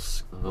little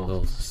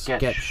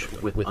sketch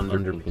with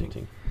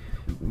underpainting.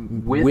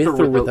 With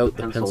or without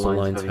the pencil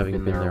lines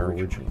having been there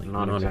originally.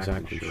 I'm not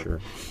exactly sure.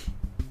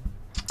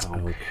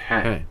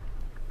 Okay.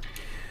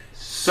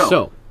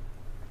 So.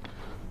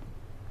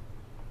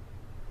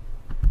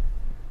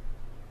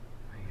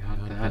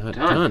 I got that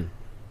done.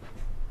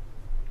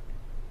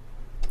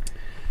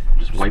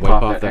 Just wipe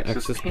off that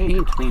excess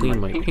paint, clean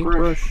my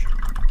paintbrush.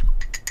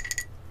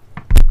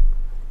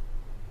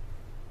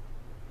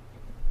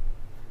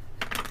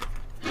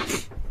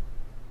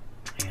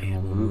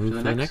 And we'll move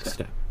to the next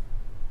step.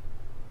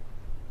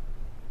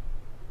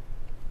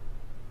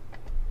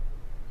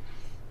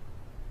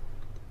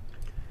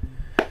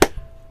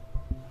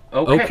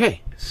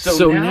 Okay,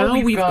 so now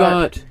we've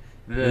got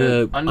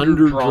the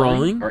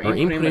underdrawing, or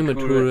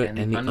Imprimatura,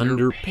 and the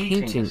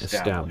underpainting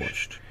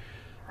established,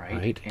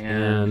 right?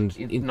 And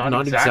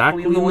not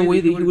exactly in the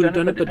way that he would have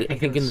done it, but I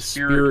think in the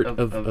spirit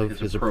of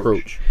his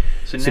approach.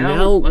 So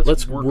now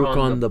let's work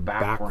on the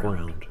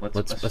background.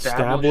 Let's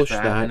establish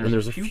that, and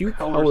there's a few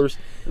colors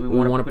that we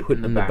want to put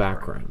in the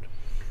background.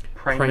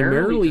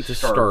 Primarily to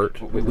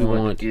start, what we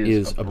want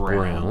is a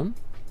brown.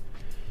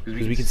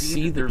 Because we can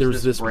see that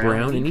there's this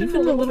brown and even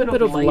a little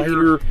bit of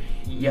lighter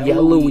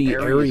yellowy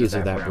areas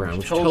of that brown,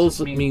 which tells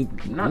me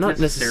not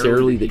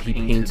necessarily that he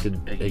painted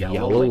a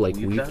yellow like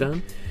we've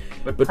done,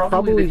 but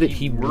probably that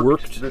he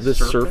worked the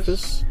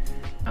surface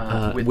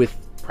with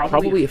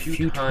probably a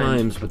few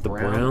times with the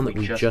brown that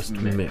we just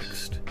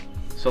mixed.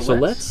 So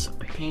let's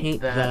paint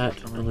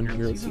that on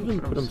here. Let's even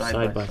put them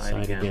side by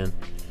side again,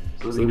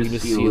 so we can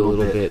just see a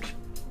little bit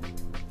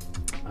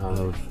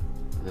of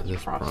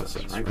this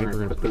process. Right? We're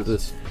going to put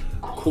this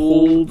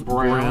cold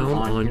brown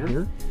on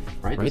here.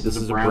 Right? This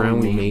is a brown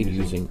we made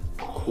using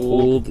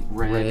cold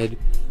red,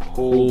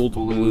 cold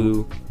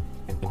blue,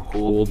 and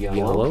cold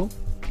yellow.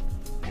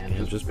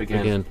 And just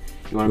again,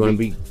 you want to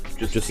be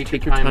just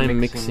take your time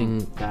mixing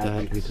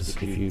that, because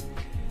if you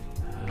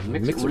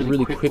mix it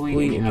really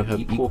quickly and you have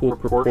equal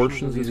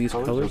proportions of these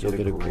colors, you'll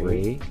get a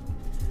gray.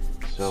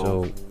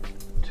 So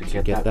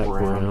to get that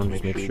brown,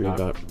 just make sure you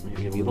got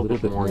maybe a little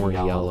bit more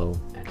yellow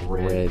and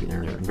red in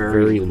there,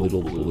 very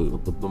little blue.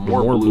 The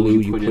more blue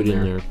you put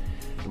in there,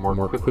 the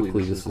more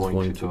quickly this is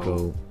going to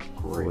go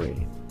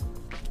gray.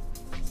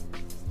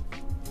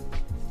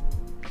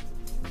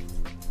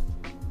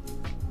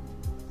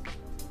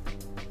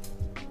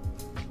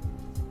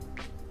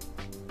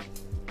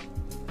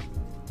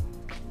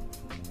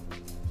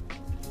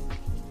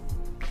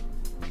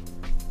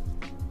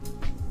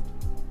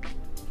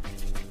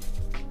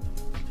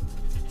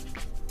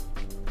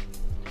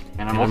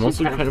 And I'm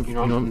also kind of,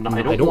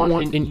 I don't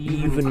want an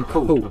even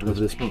coat of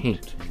this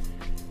paint.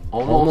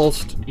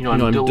 Almost,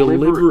 I'm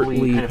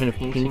deliberately kind of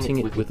painting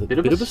it with a bit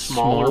of a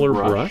smaller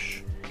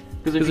brush.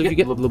 Because if you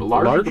get the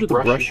larger the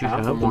brush you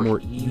have, the more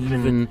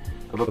even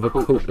of a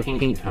coat of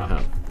paint you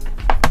have.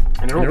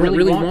 And I don't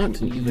really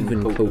want an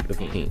even coat of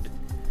paint.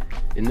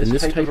 In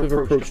this type of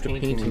approach to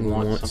painting, we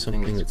want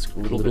something that's a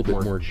little bit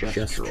more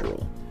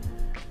gestural.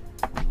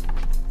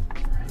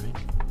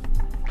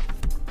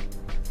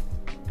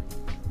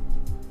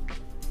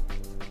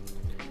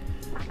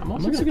 I'm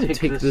also going to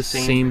take this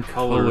same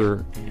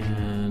color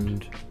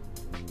and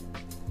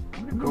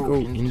go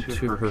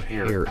into her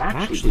hair.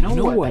 Actually, you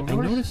know what? I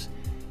notice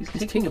he's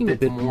taking a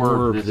bit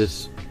more of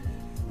this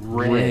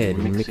red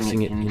and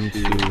mixing it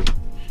into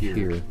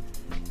here.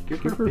 Give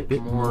her a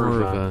bit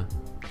more of a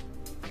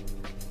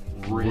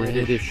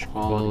reddish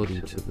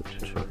quality to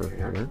her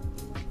hair.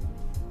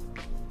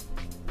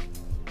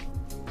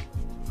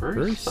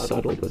 Very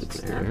subtle, but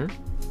it's there.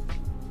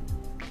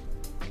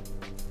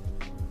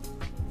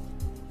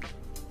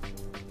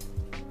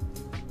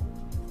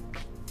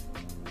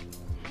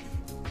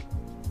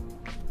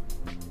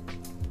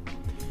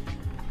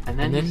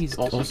 And then he's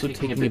also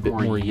taking a bit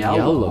more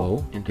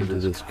yellow into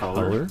this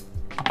color.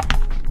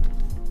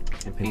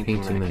 And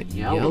painting that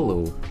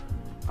yellow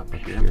up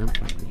here.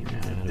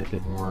 Add a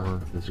bit more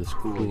of this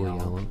cool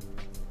yellow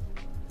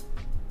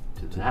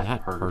to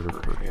that part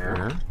of her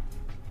hair.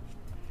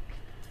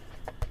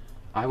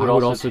 I would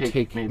also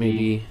take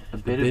maybe a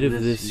bit of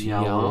this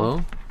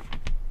yellow.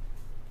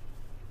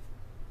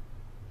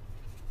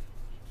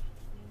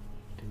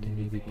 And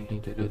maybe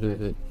paint a bit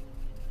of it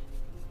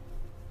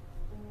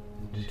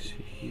into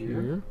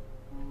here.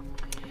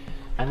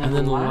 And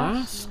then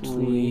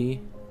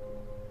lastly,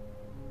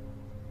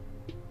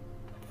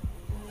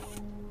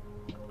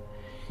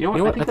 you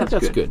know what? I think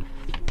that's good.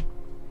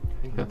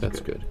 I think that's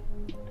good.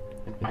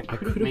 I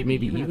could have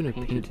maybe even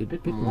painted a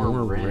bit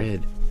more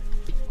red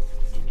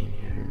in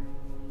here.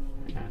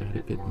 Add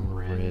a bit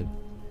more red.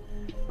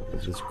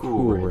 This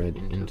cool red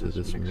into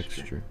this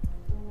mixture.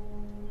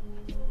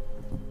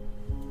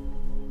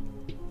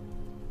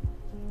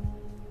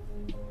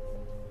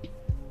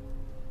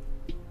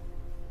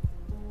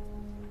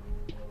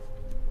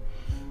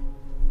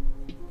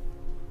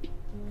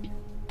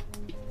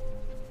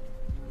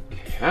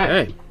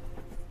 Okay.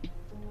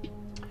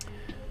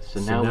 So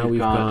now we've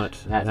got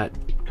that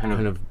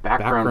kind of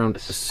background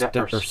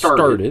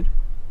started.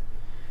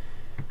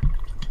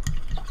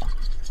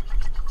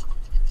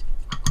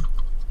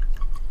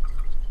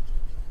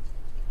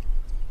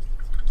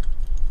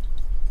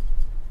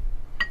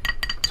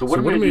 So what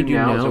I'm going to do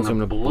now is I'm going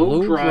to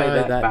blow dry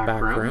that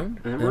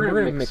background, and then we're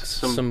going to mix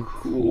some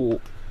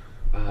cool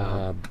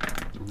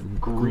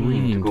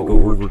green to go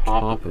over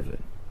top of it.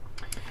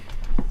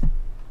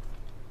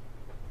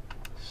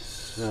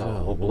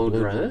 So we'll blow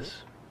dry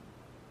this.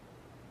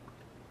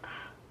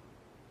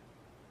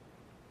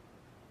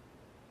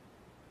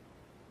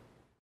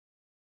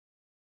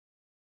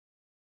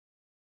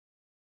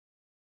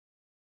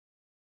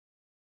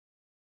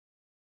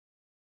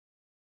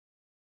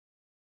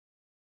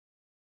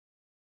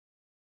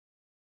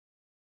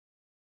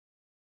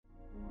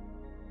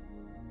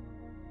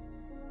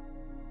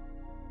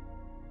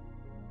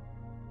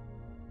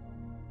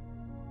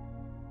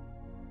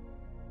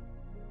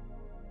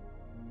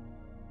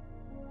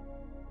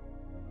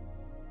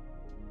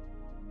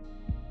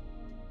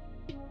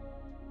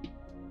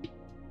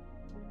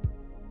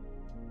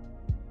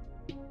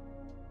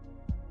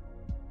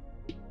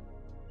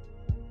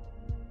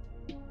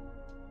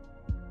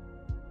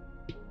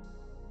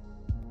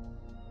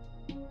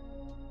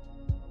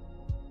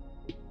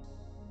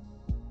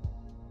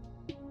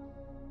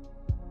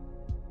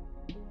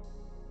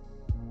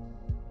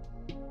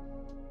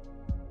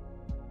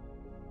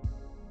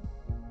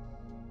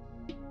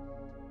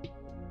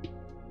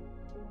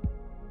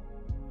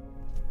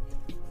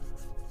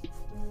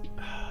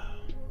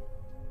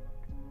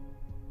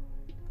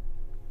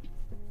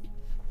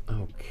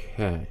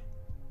 Okay.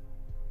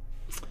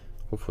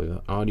 Hopefully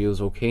the audio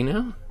is okay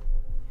now.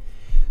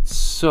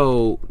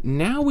 So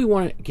now we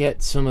want to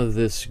get some of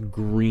this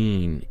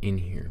green in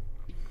here.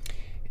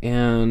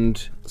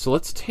 And so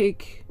let's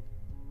take...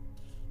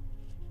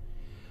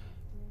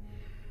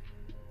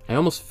 I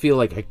almost feel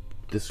like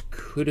this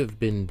could have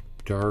been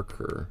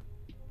darker.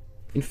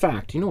 In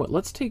fact, you know what?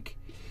 Let's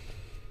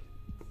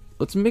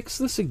mix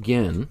this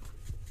again.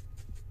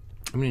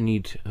 I'm going to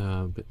need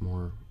a bit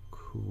more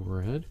cool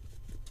red.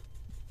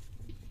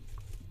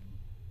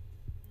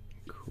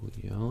 Cool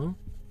yellow.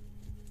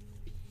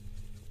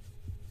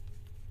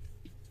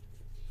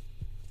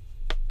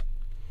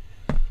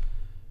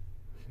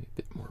 Maybe a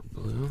bit more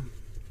blue.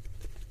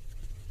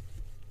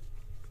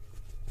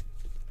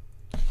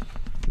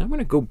 Now I'm going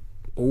to go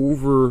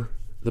over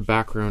the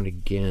background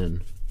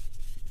again.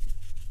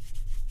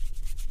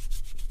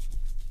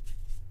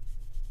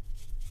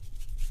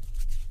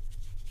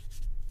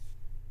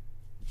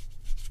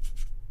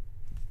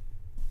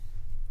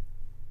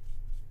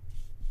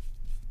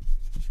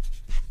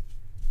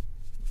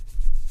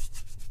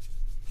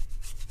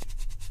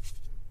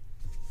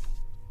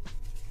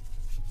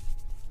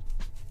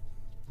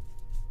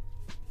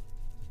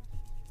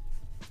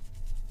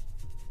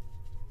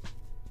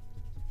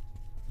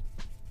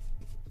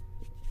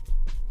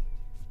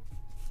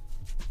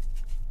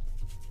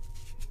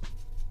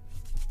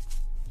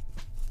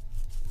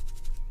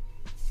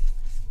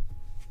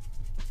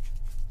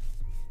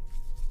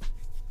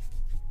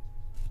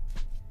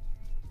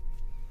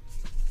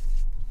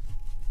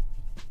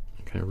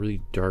 Kind of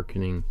really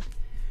darkening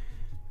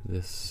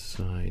this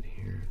side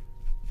here.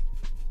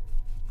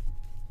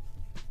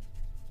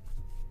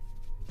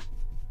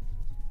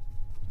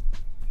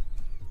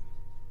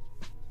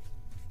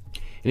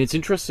 And it's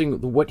interesting,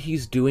 what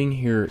he's doing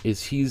here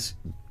is he's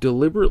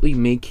deliberately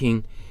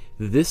making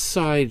this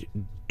side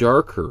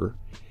darker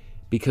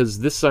because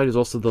this side is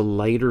also the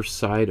lighter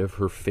side of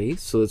her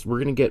face. So we're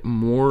going to get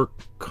more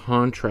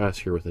contrast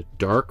here with a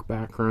dark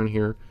background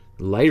here,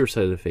 lighter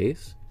side of the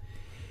face.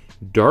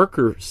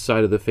 Darker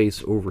side of the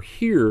face over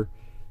here,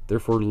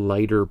 therefore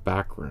lighter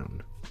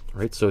background.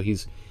 Right? So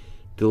he's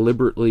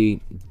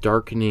deliberately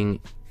darkening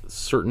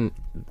certain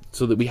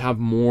so that we have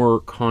more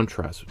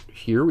contrast.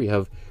 Here we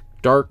have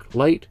dark,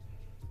 light,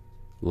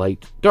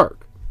 light,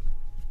 dark.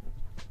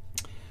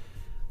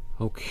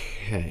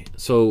 Okay,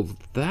 so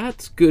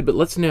that's good, but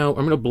let's now, I'm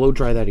going to blow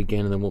dry that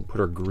again and then we'll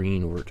put our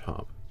green over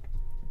top.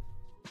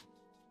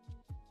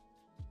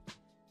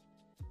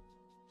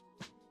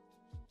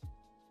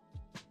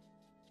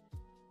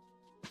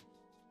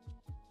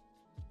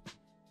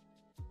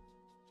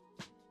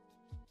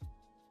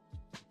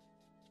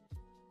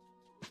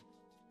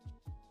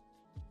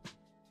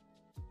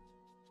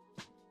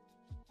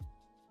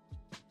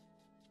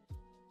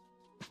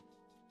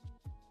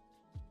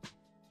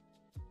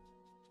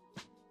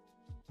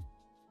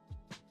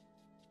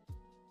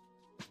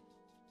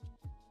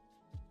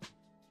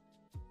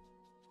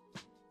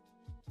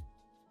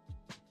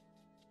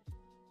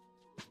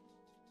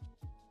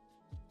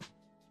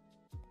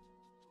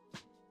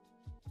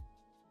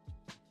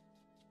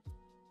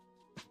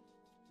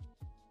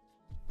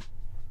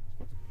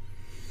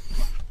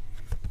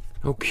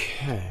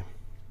 Okay,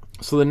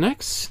 so the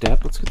next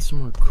step, let's get some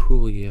more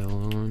cool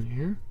yellow on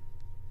here.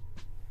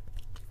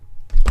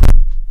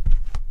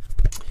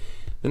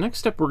 The next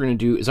step we're going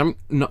to do is,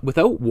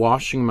 without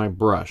washing my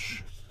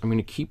brush, I'm going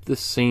to keep the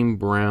same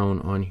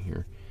brown on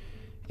here.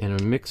 And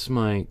I mix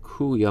my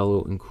cool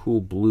yellow and cool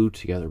blue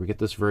together. We get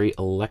this very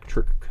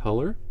electric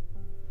color,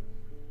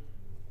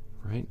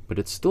 right? But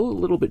it's still a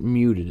little bit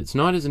muted. It's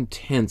not as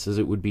intense as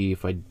it would be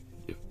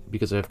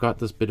because I've got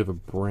this bit of a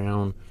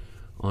brown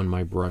on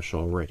my brush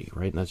already,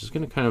 right? And that's just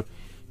going to kind of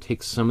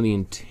take some of the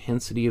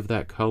intensity of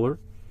that color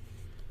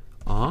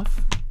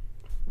off.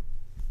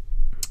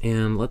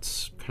 And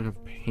let's kind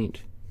of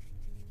paint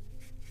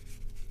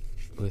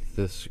with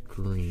this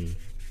green.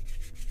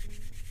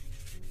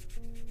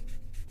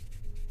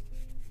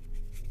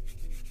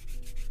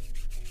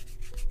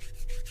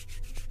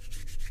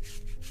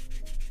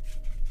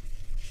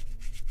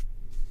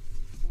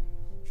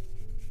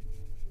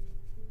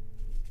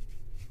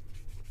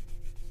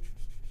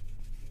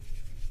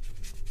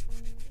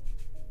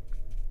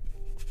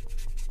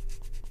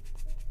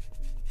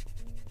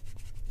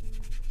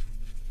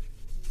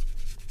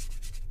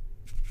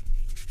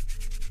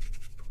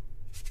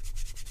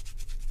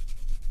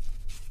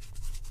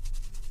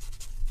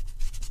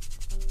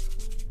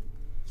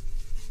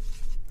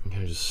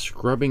 Just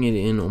scrubbing it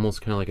in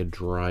almost kind of like a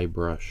dry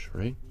brush,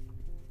 right?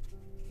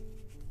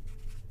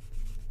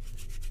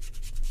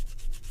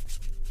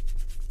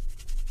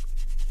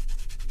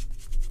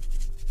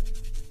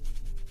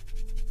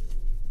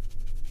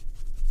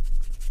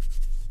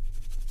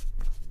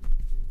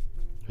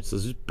 So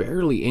there's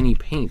barely any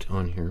paint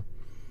on here.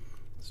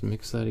 Let's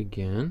mix that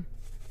again.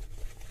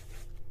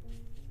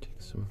 Take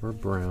some of our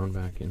brown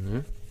back in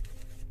there.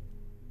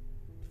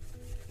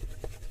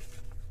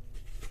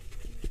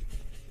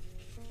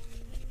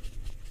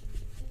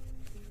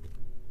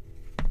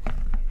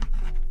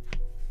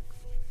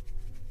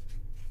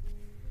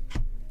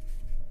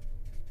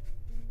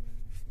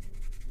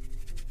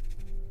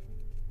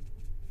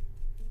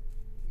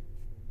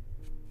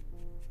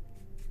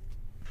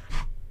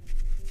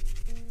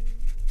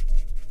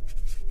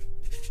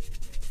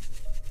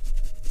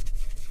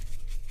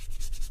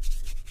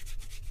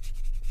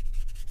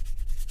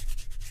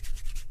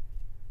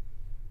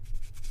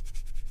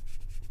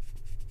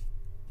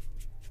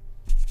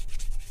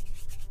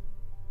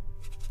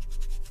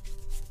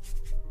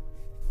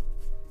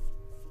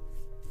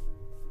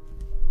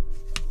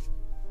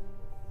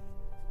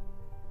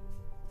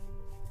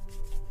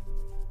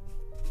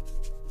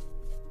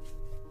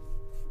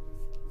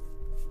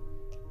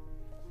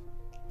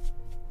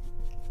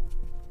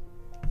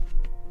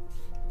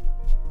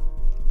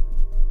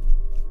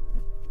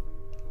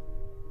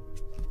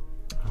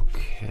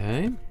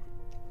 Okay, now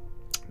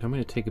I'm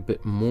going to take a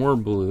bit more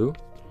blue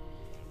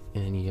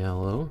and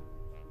yellow,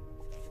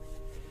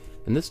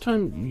 and this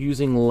time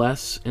using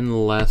less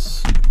and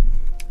less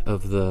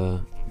of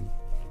the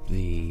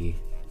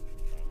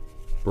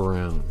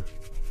brown.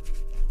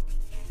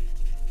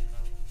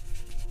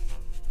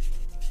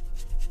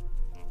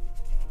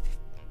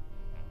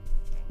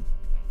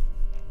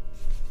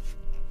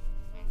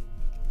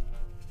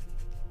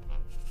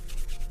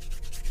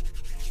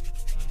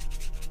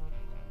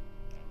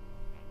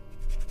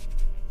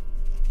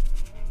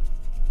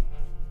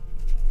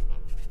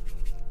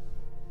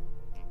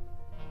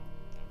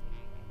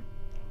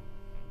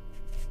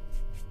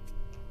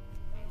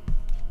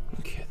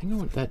 I think I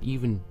want that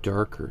even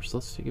darker, so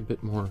let's take a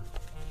bit more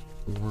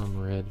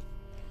warm red,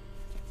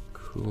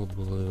 cool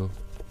blue.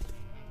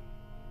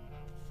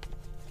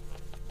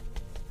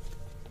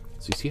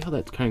 So you see how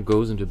that kind of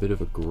goes into a bit of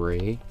a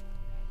gray?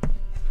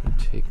 I'll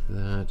take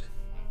that.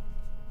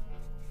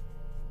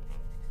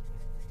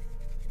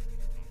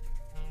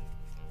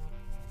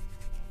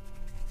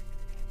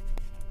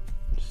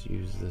 Just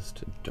use this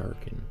to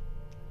darken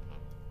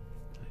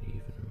that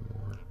even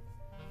more.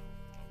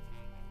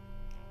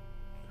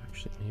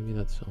 Actually, maybe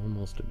that's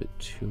almost a bit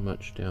too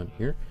much down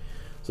here.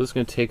 So I'm just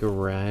going to take a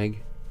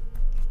rag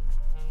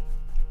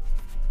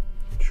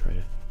and try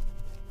to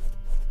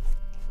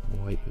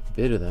wipe a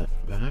bit of that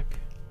back.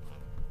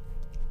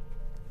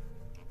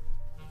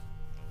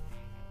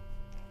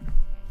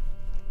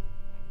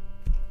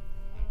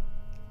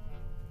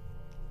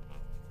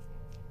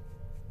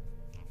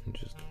 And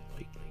just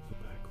lightly go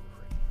back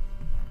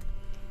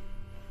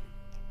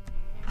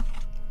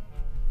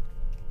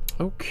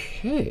over it.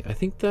 Okay, I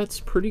think that's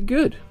pretty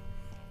good.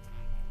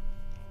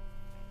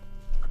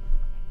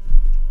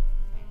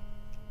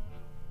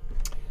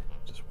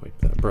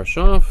 Brush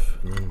off,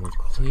 and then we'll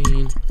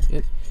clean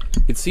it.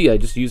 You can see I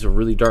just use a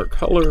really dark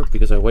color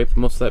because I wiped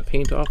most of that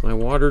paint off. My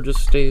water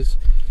just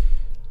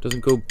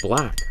doesn't go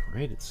black,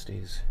 right? It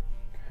stays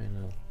kind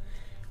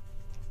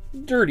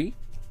of dirty.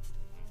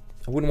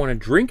 I wouldn't want to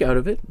drink out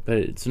of it, but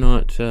it's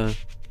not, I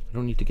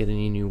don't need to get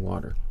any new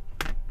water.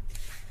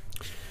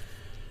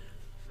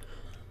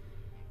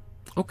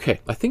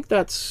 Okay, I think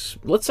that's,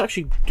 let's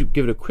actually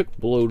give it a quick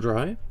blow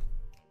dry.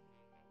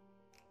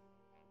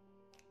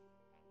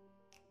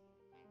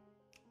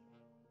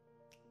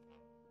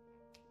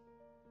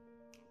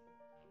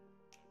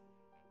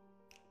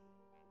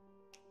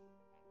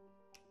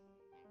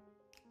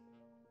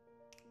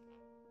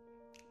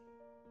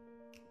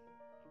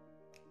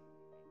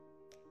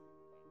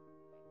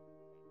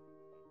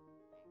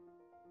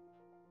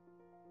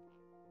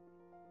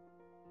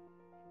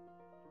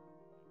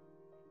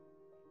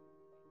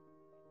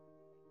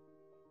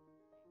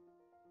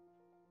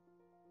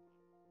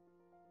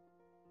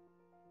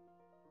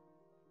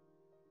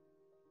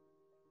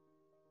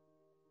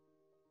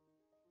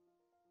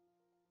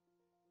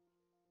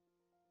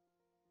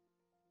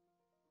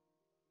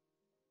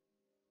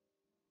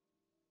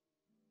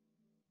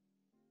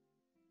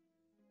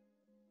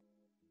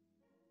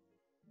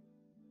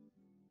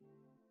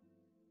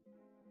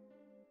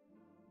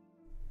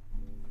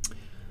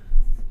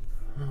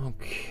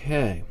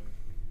 Okay.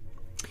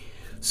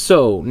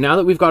 So now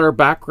that we've got our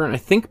background, I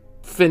think,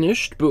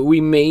 finished, but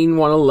we may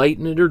want to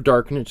lighten it or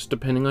darken it, just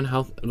depending on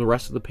how the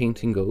rest of the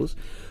painting goes.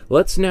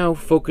 Let's now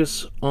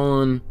focus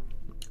on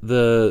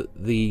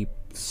the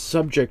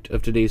subject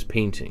of today's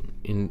painting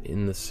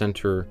in the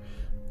center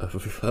of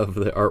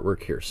the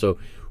artwork here. So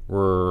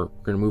we're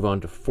going to move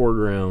on to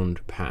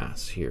Foreground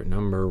Pass here,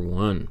 number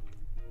 1.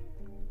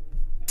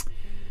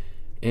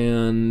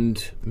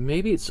 And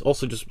maybe it's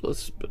also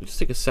let's just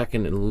take a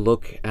second and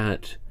look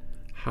at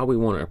how we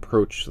want to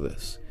approach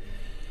this.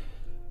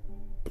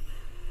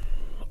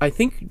 I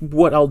think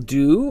what I'll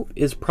do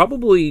is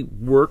probably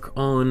work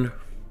on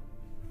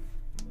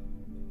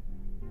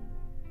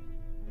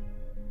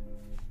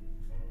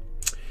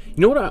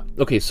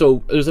okay,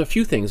 so there's a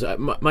few things.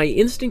 My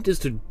instinct is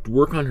to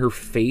work on her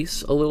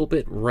face a little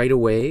bit right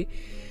away.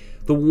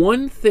 The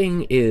one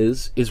thing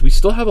is we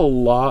still have a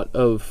lot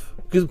of,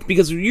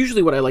 because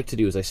usually what I like to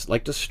do is I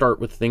like to start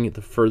with the thing at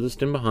the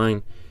furthest in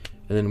behind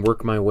and then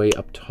work my way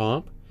up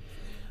top.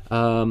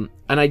 And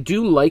I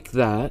do like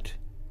that.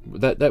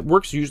 That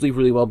works usually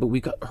really well, but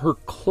her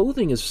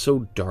clothing is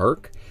so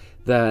dark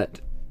that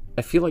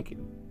I feel like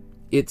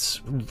it's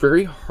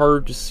very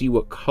hard to see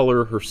what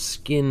color her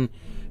skin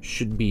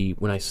should be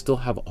when I still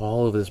have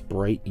all of this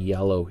bright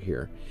yellow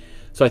here.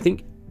 So I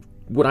think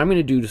what I'm going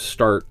to do to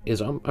start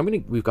is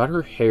we've got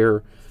her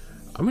hair.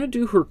 I'm going to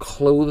do her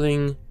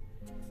clothing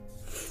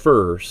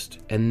first,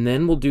 and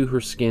then we'll do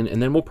her skin,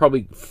 and then we'll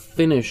probably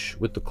finish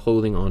with the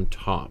clothing on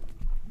top.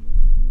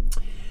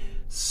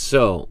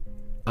 So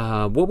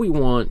what we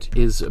want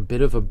is a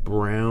bit of a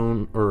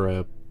brown, or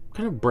a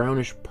kind of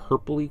brownish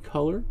purpley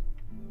color,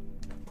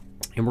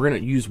 and we're going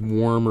to use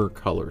warmer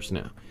colors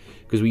now.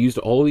 Because we used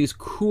all these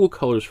cool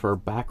colors for our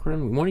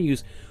background, we want to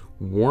use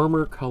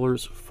warmer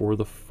colors for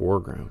the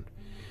foreground.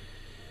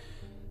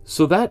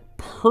 So that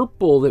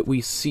purple that we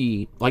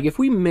see, like if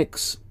we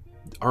mix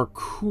our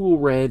cool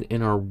red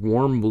and our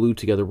warm blue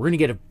together, we're going to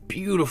get a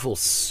beautiful,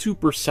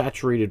 super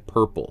saturated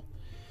purple,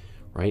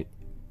 right?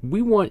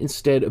 We want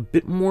instead a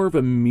bit more of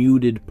a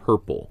muted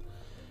purple.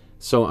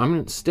 So I'm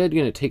instead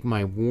going to take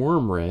my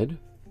warm red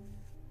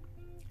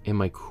and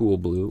my cool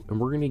blue, and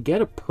we're going to get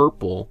a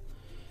purple,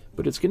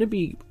 but it's going to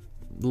be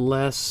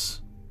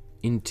less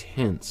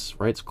intense,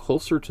 right? It's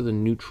closer to the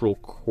neutral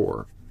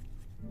core.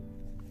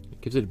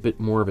 It gives it a bit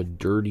more of a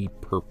dirty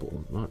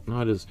purple,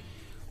 not as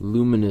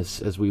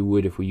luminous as we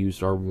would if we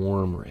used our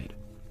warm red.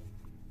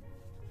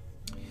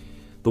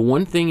 The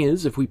one thing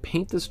is, if we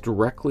paint this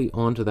directly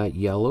onto that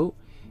yellow,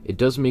 it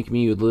does make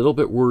me a little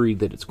bit worried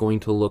that it's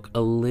going to look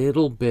a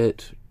little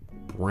bit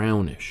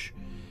brownish.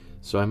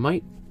 So I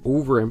might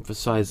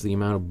overemphasize the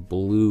amount of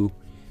blue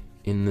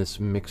in this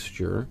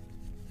mixture.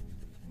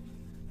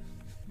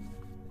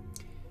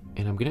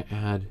 And I'm going to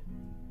add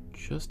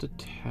just a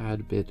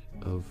tad bit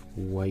of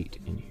white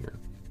in here.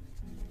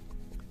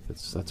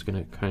 That's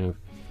going to kind of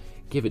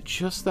give it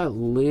just that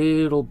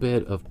little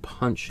bit of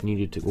punch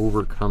needed to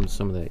overcome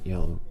some of that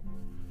yellow.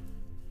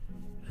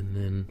 And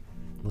then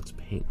let's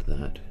paint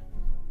that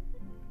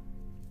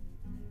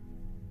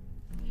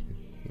in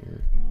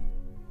here.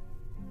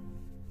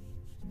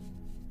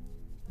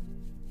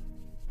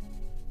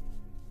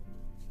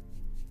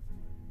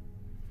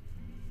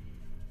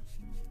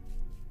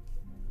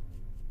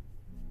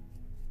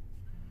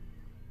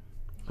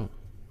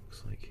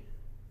 Like,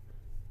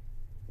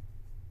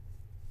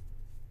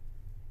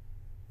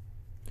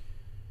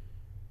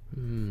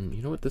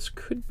 you know what this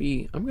could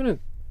be? I'm gonna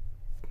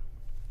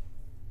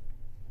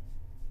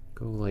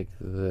go like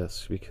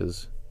this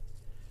because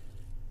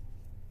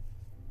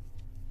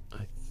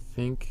I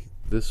think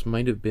this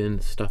might have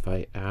been stuff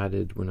I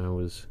added when I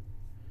was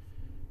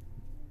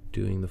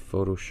doing the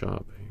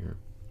Photoshop here.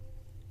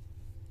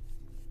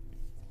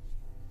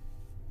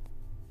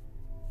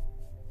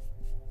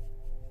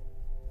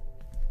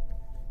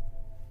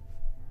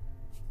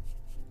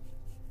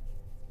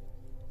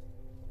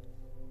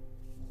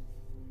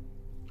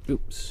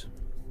 Oops.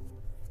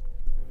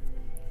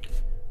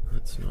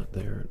 That's not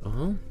there at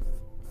all.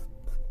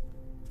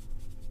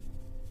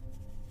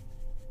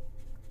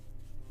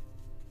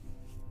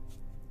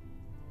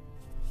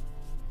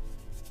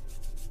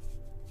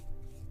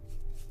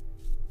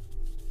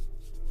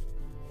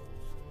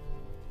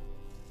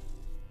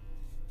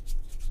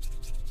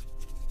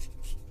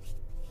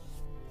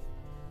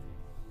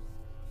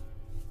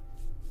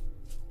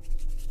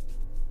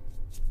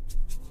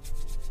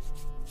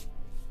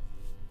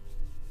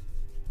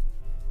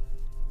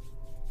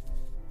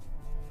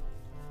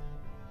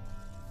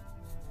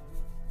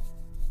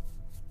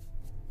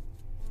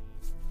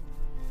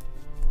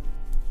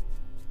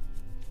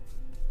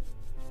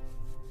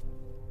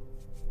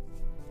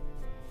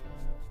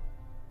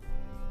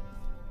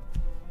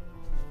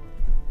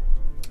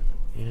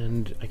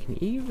 And I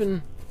can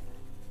even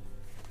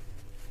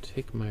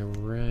take my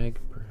rag,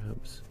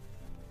 perhaps.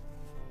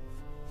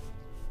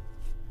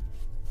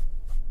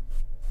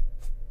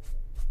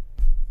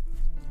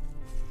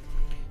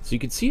 So you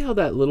can see how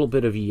that little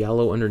bit of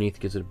yellow underneath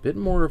gives it a bit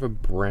more of a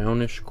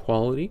brownish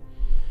quality,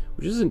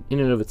 which isn't in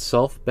and of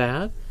itself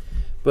bad,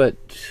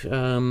 But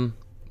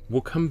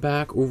we'll come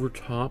back over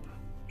top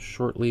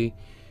shortly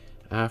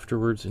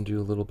afterwards and do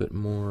a little bit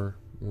more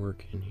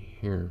work in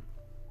here.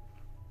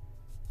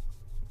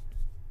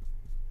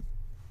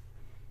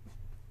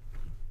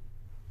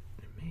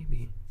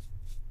 Maybe.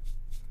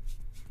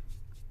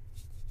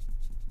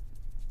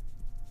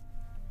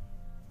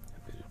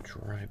 A bit of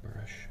dry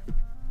brush.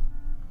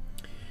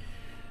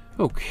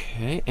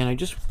 Okay, and I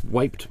just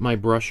wiped my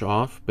brush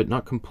off, but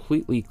not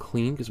completely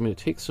clean, because I'm going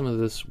to take some of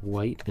this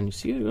white, and you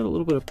see I got a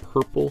little bit of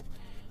purple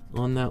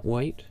on that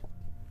white.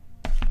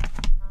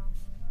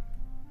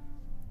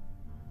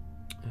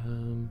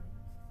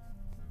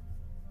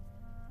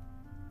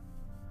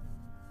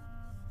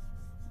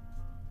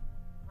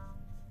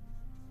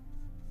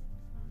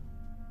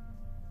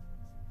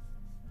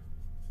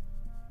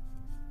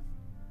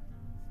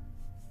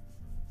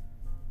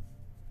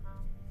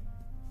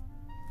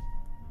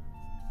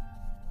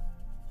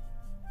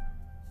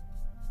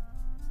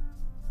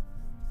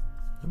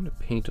 I'm going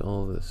to paint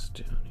all this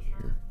down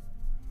here.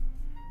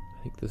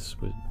 I think this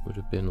would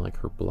have been like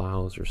her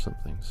blouse or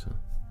something, so.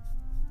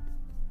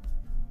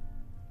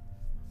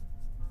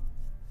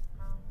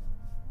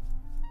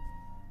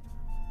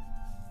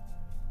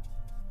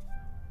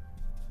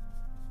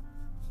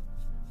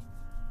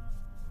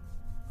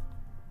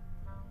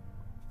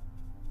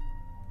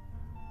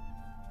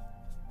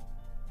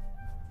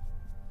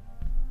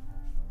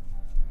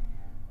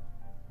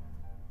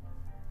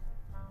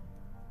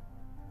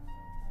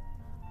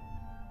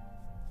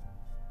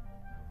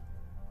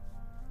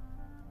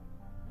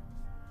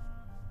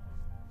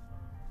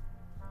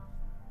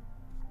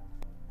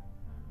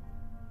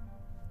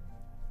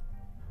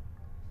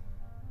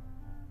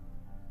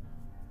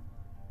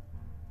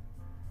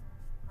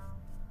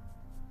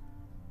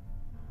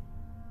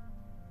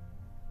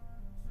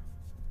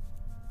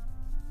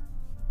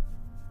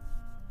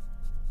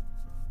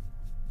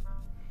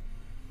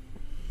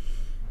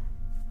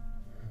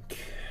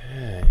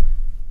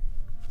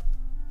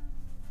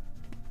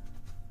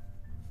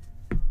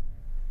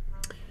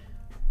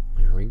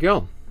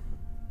 Go.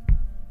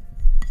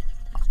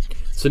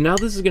 So now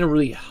this is going to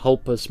really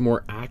help us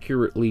more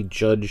accurately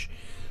judge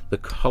the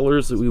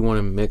colors that we want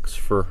to mix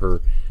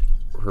for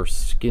her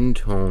skin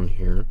tone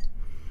here,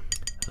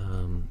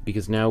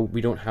 because now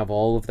we don't have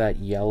all of that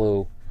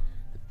yellow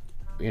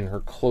in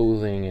her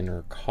clothing and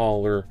her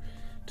collar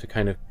to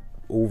kind of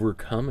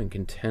overcome and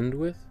contend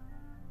with.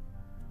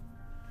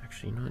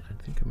 Actually, not.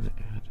 I think I'm going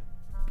to add.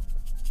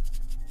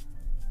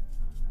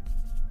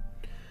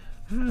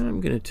 I'm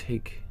going to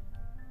take.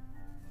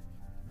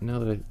 Now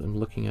that I'm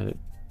looking at it,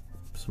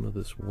 some of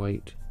this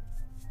white,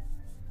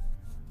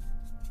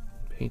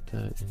 paint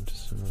that into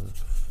some of the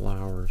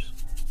flowers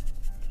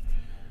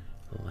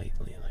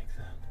lightly like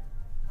that.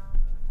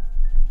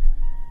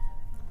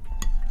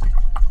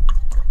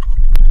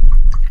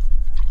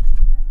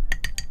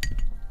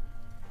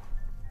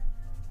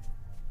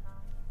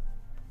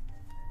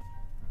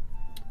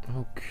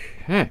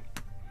 Okay.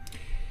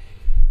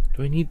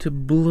 Do I need to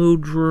blow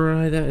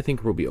dry that? I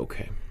think we'll be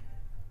okay.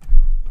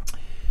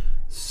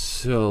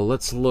 So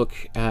let's look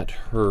at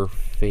her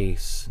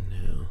face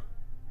now,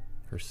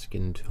 her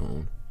skin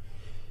tone.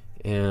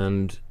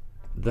 And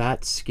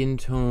that skin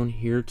tone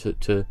here,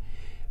 to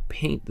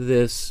paint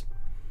this,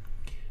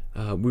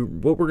 what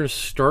we're going to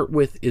start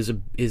with is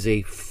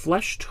a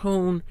flesh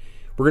tone.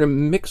 We're going to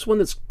mix one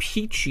that's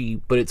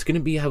peachy, but it's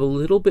going to have a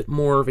little bit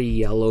more of a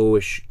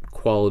yellowish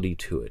quality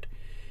to it.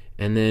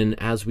 And then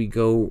as we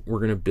go, we're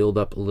going to build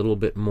up a little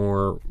bit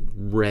more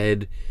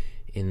red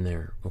in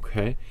there,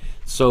 okay?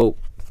 So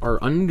our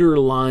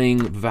underlying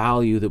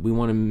value that we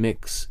want to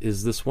mix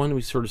is this one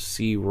we sort of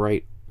see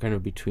right kind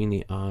of between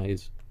the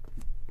eyes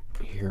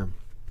here.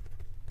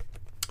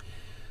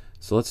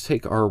 So let's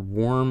take our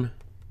warm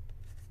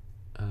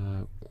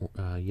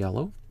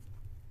yellow.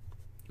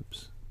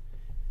 Oops.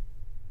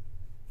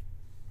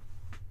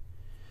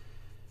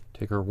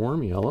 Take our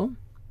warm yellow,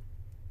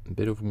 a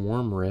bit of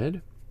warm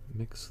red,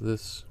 mix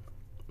this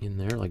in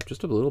there, like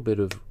just a little bit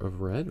of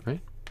red,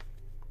 right?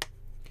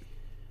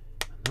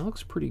 That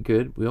looks pretty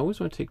good. We always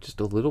want to take just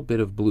a little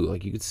bit of blue.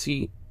 Like you could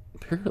see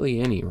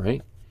barely any,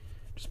 right?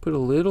 Just put a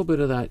little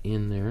bit of that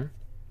in there.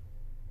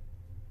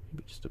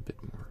 Maybe just a bit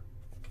more.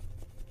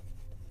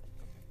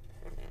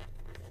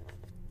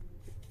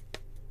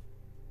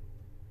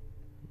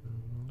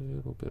 A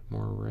little bit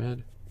more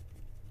red.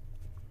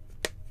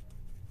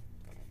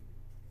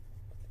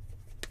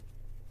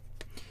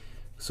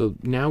 So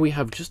now we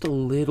have just a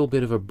little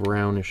bit of a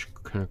brownish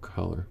kind of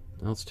color.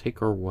 Now let's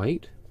take our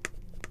white.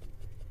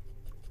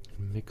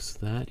 Mix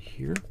that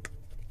here,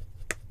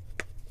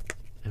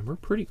 and we're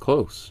pretty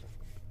close.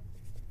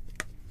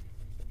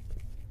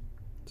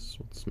 So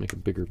let's make a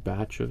bigger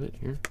batch of it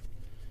here.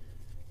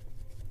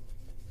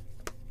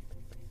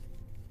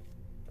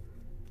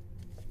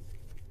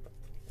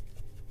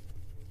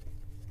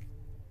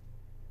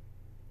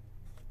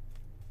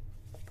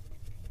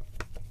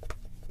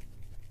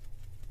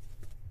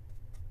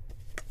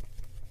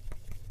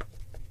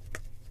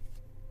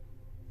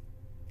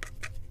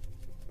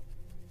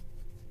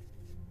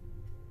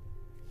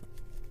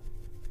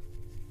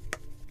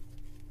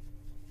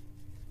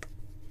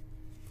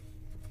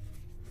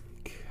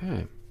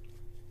 Okay.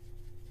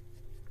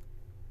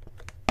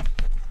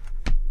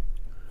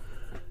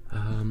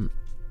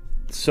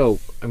 So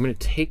I'm going to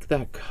take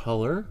that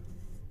color.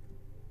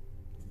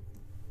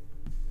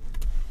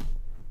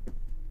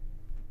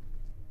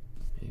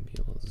 Maybe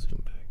I'll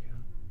zoom back out.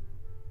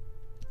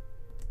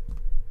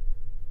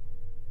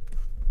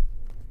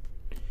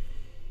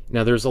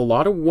 Now there's a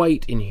lot of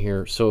white in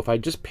here, so if I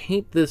just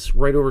paint this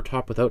right over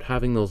top without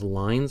having those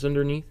lines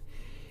underneath,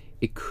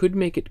 it could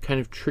make it kind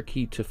of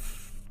tricky to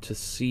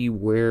see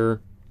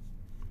where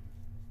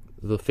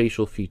the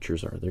facial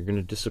features are. They're going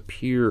to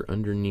disappear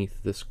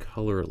underneath this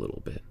color a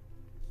little bit.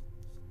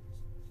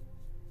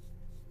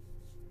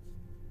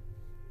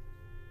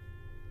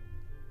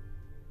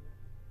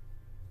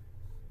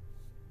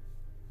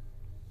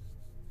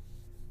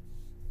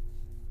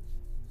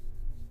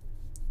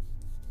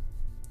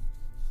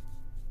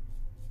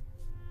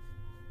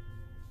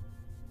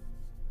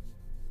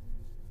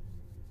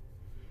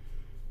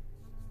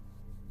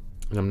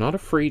 And I'm not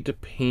afraid to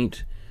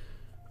paint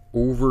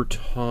over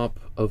top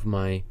of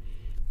my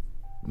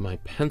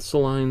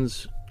pencil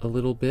lines a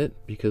little bit,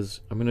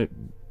 because I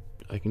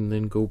can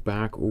then go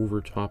back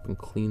over top and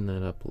clean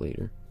that up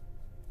later.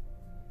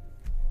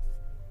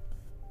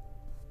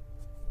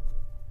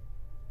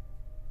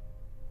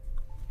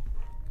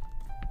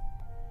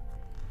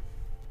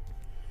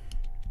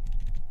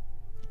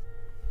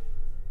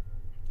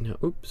 Now,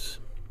 oops.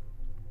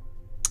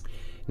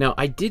 Now,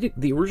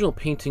 the original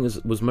painting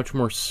was much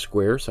more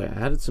square, so I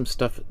added some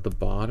stuff at the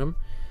bottom.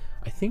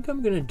 I think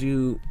I'm going to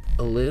do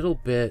a little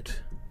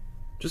bit,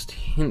 just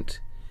hint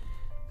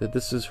that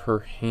this is her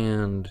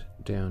hand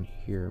down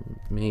here,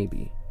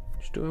 maybe.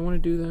 Do I want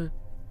to do that?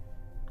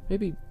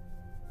 Maybe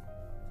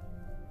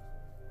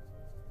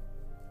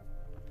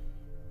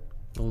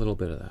a little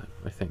bit of that,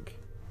 I think.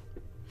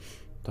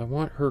 I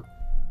want her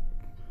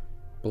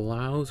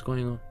blouse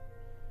going on.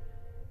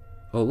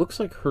 Oh, it looks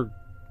like her...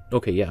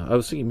 Okay, yeah, I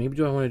was thinking, maybe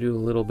do I want to do a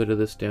little bit of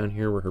this down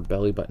here where her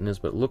belly button is,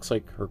 but it looks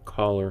like her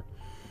collar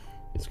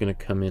is going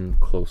to come in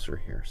closer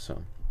here,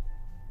 so.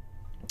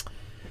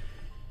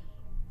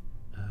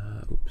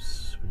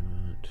 Oops, we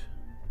want...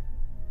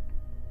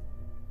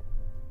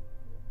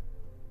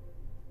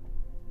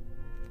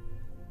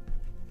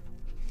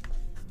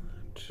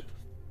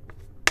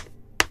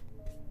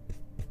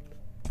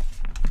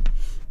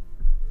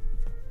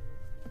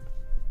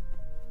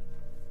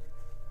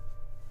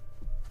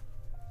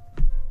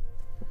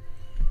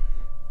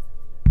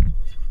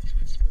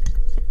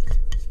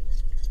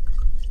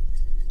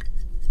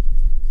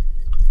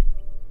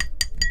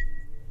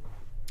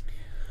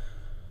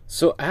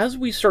 So as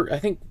we start, I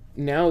think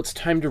now it's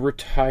time to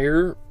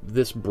retire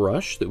this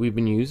brush that we've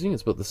been using.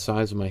 It's about the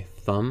size of my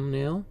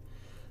thumbnail,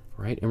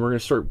 right? And we're going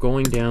to start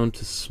going down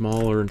to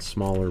smaller and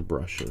smaller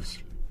brushes,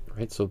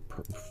 right? So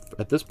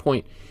at this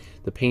point,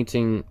 the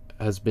painting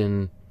has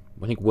been,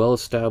 I think, well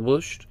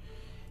established,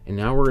 and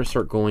now we're going to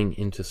start going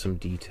into some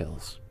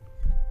details.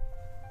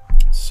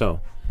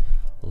 So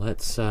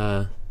let's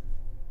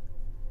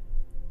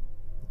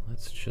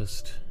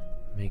just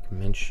make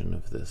mention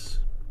of this.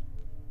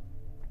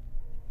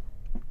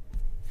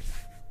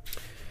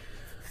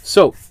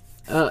 So,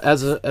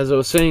 as I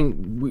was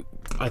saying,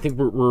 I think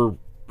we're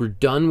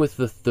done with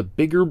the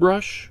bigger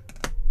brush.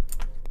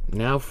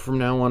 Now, from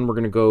now on, we're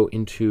going to go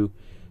into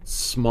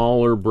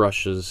smaller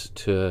brushes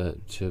to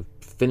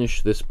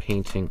finish this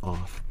painting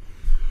off.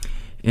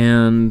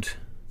 And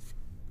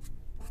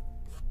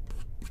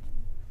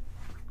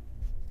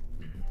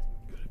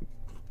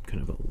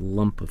kind of a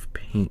lump of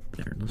paint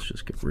there. Let's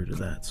just get rid of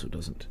that so it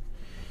doesn't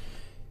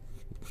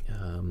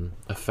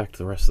affect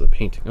the rest of the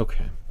painting.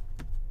 Okay.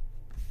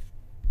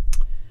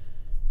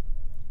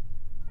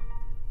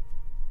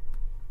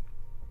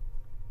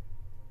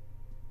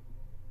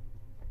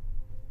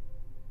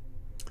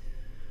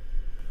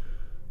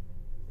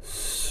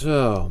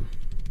 So,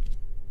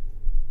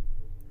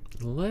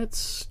 let's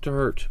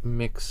start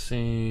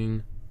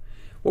mixing.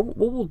 What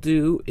we'll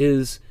do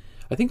is,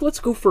 I think let's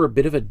go for a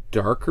bit of a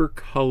darker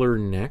color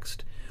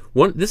next.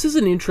 This is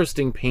an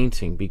interesting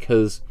painting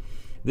because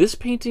this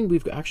painting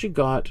we've actually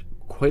got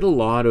quite a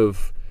lot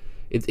of,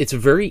 it's a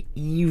very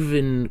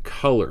even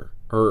color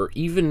or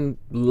even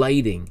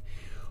lighting.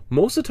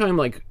 Most of the time,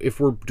 like if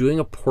we're doing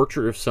a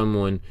portrait of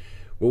someone,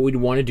 what we'd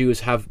want to do is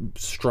have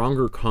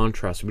stronger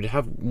contrast. We'd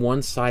have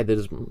one side that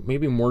is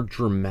maybe more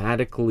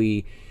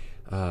dramatically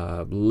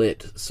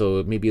lit,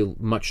 so maybe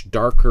much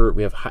darker.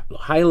 We have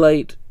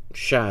highlight,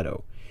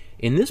 shadow.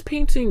 In this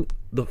painting,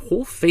 the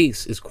whole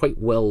face is quite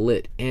well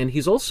lit, and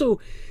he's also,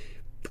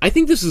 I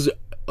think this is,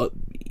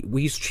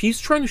 he's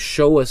trying to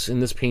show us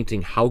in this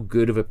painting how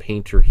good of a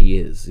painter he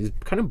is. He's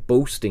kind of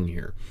boasting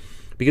here,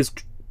 because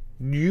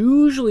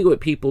usually what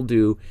people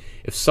do,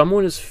 if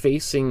someone is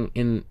facing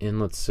in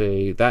let's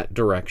say that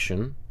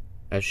direction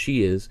as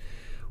she is,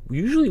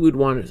 usually we'd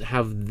want to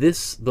have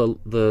this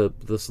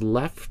this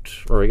left,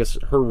 or I guess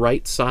her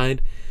right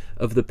side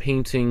of the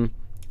painting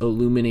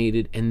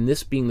illuminated, and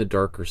this being the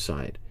darker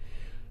side.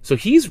 So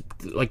he's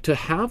like, to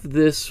have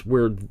this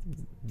where,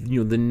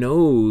 you know, the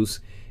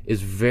nose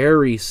is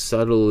very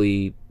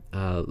subtly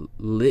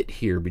lit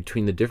here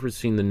between the difference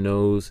between the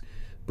nose,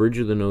 bridge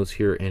of the nose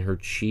here, and her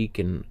cheek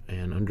and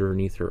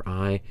underneath her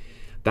eye.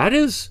 That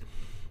is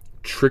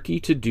tricky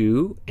to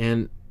do,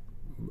 and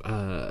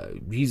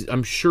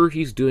I'm sure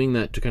he's doing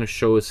that to kind of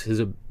show us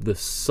the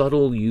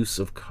subtle use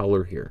of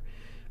color here,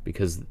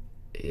 because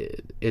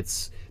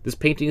this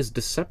painting is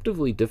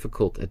deceptively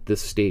difficult at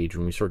this stage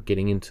when we start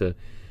getting into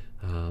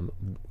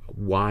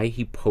why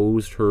he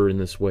posed her in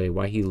this way,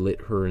 why he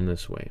lit her in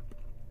this way.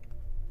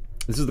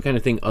 This is the kind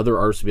of thing other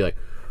artists would be like,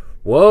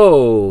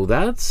 whoa,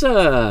 that's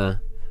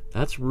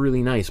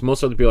really nice.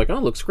 Most other people are like, oh,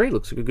 it looks great,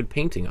 looks like a good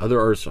painting. Other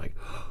artists are like,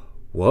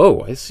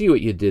 whoa, I see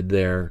what you did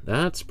there.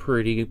 That's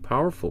pretty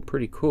powerful,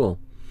 pretty cool.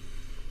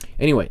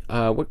 Anyway,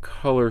 what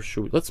color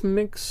should we... Let's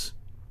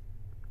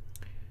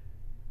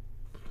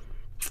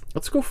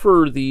go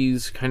for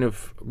these kind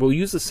of... We'll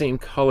use the same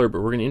color,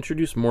 but we're going to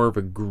introduce more of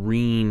a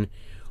green,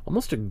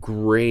 almost a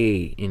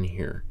gray in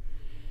here.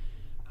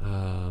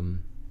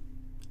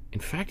 In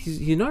fact, he's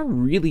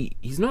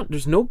not,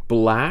 there's no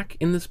black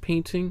in this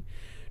painting,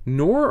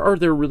 nor are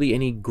there really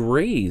any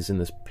grays in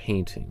this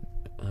painting.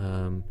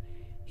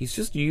 He's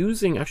just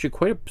using actually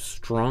quite a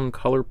strong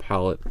color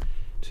palette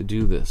to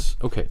do this.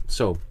 Okay,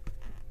 so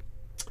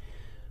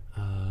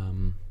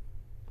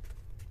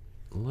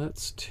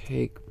let's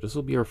take, this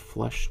will be our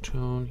flesh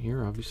tone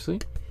here, obviously.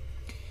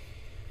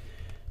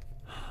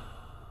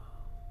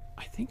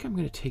 I think I'm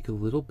going to take a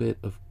little bit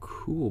of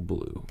cool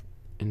blue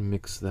and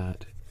mix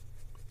that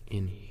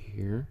in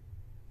here,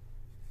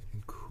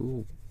 and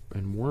cool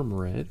and warm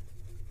red,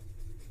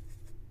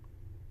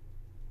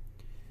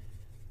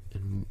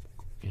 and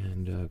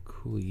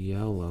cool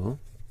yellow.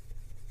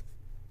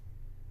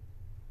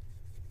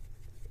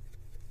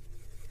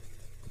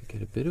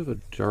 Get a bit of a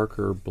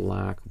darker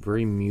black,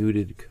 very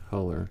muted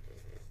color.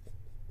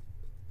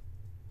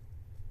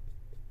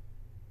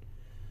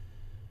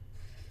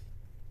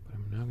 But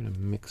I'm now going to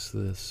mix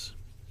this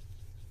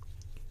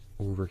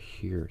over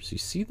here. So you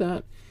see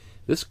that?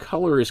 This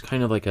color is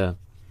kind of like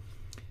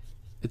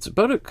it's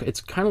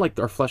kind of like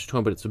our flesh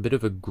tone, but it's a bit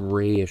of a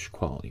grayish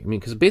quality. I mean,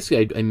 because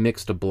basically I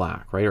mixed a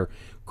black, right? Or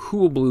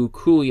cool blue,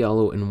 cool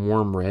yellow, and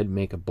warm red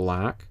make a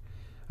black.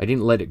 I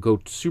didn't let it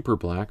go super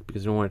black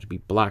because I don't want it to be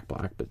black,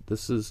 but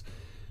this is,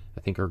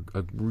 I think, a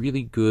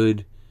really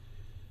good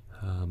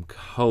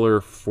color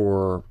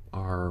for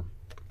our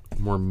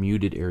more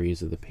muted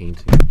areas of the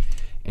painting.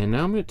 And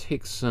now I'm going to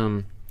take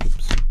some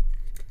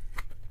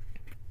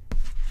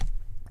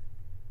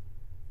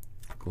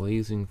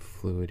glazing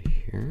fluid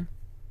here.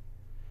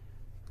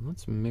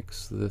 Let's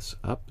mix this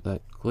up.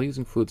 That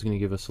glazing fluid is going to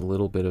give us a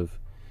little bit of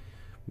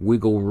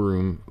wiggle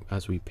room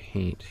as we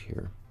paint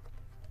here.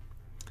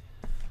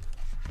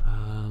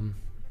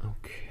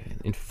 Okay.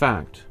 In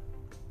fact,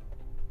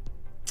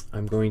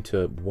 I'm going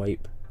to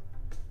wipe.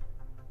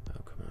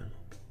 Oh, come on.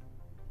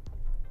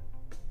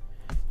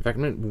 In fact,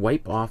 I'm going to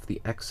wipe off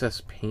the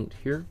excess paint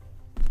here,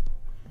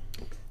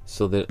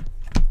 so that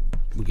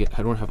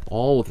I don't have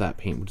all of that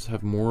paint. We'll just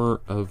have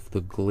more of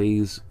the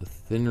glaze, a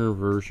thinner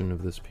version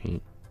of this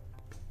paint.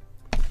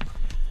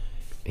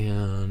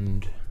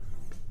 And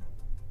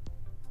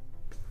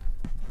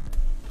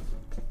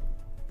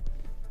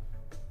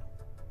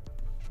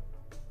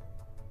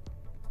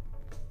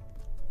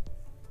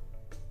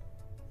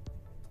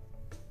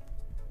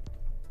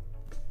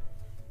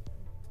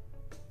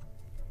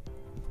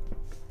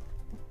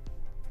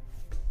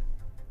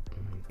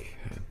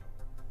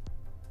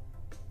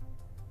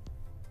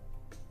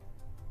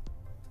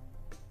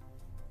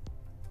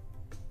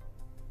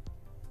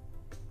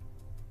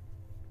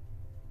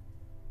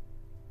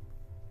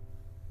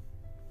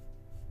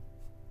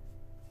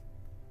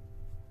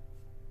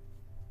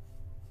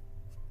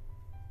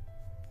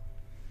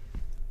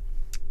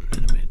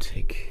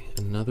take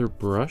another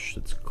brush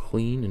that's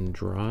clean and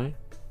dry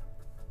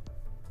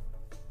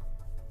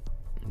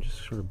and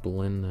just sort of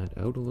blend that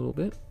out a little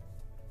bit.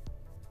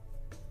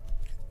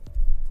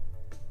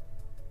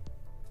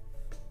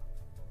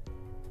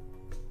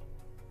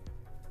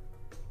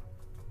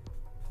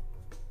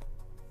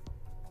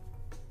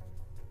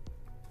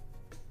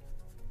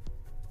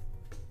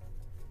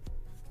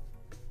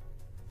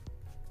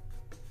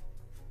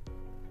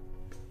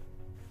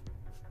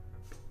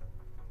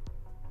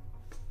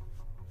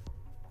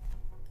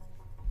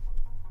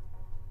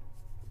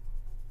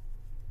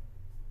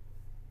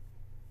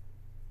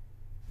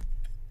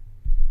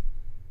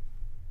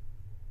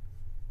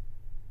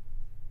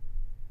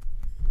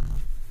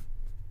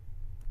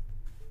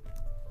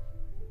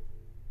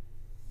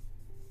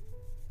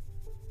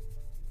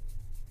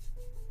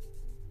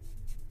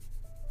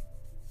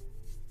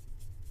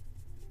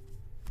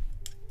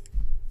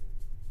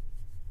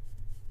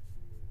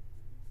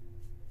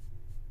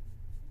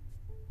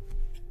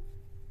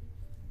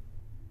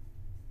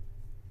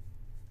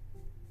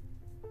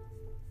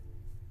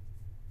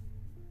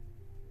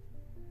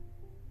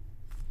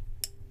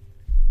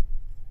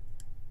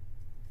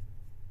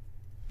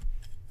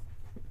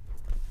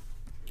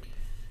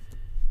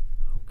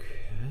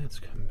 Let's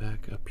come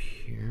back up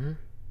here.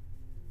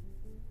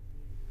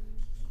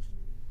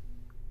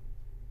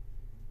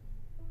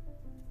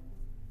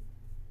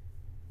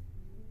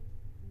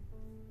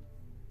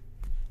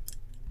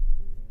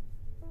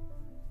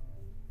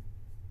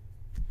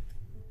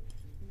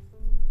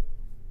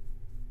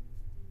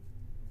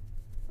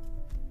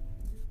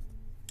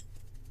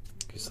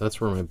 Okay, so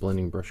that's where my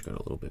blending brush got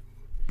a little bit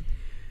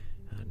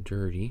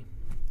dirty.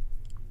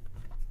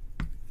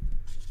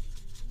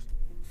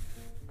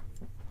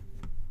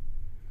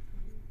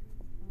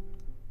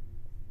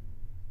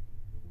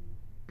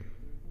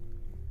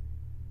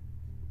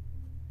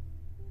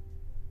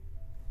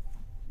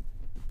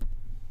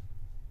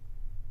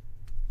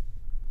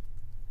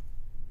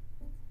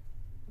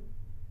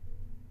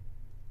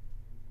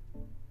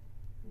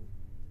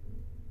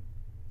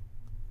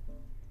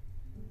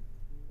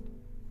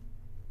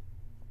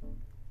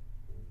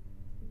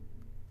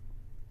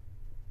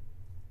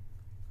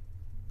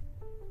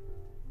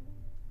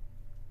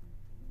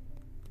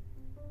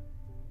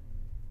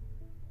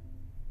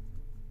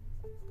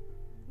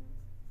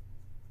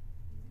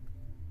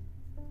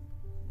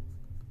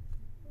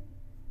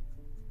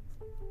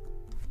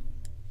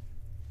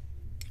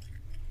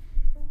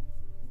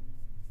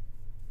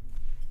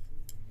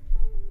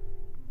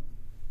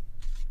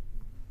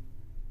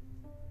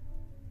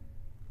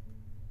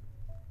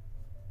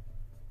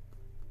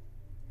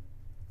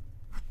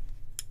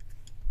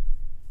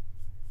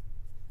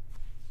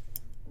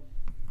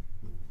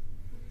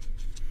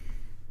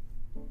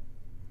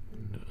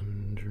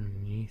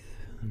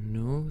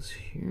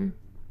 Here.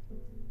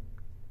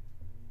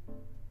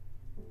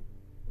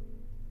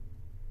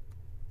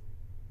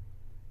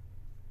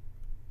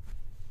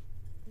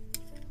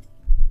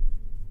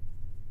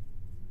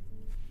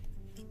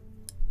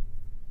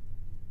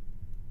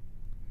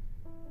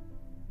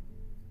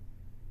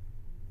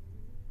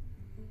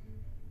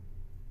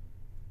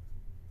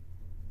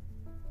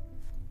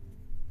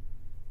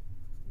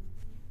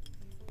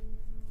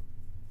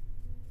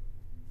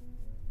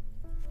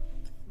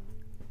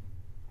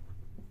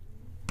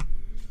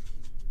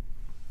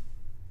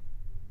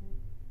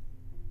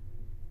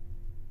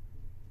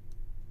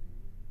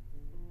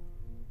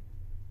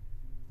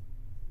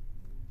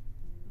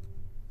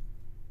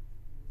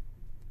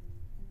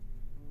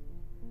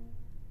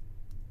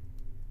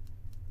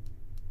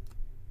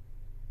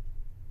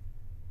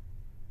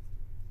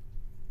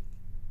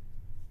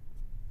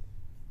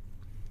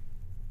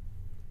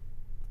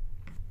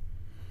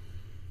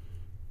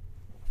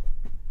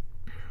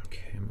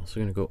 Okay, I'm also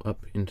going to go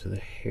up into the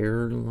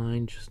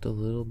hairline just a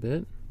little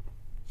bit.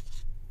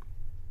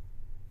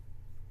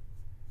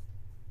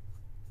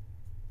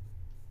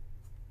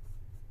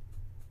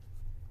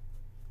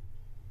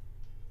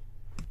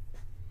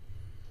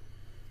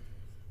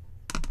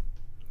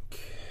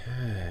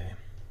 Okay.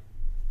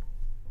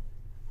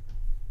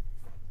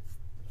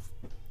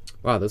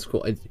 Wow, that's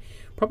cool. It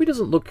probably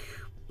doesn't look,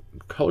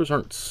 colors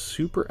aren't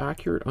super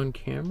accurate on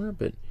camera,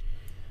 but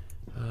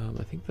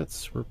I think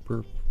that's where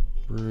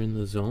we're in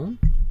the zone.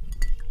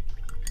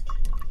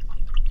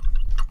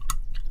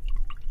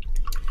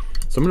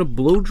 So I'm going to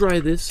blow dry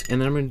this, and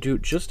then I'm going to do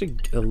it just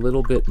a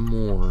little bit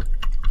more.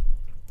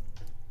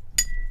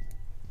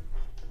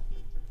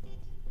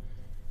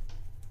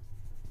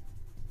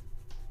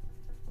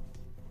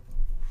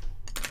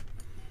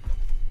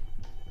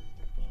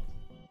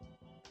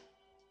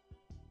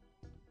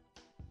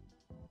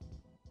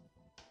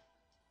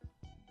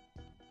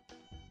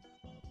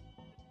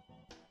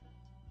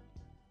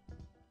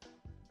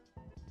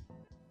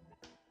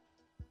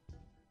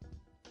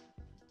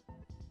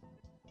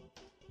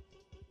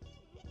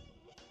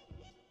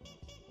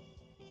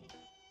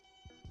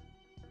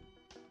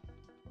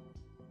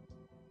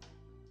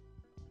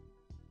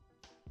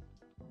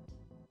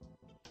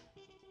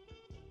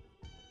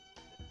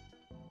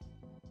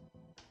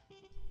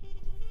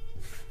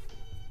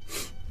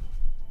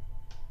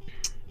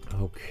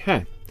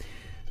 Okay,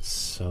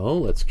 so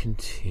let's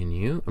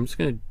continue. I'm just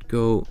going to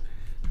go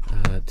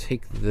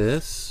take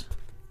this,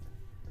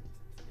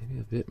 maybe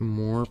a bit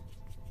more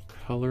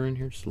color in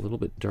here, just a little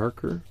bit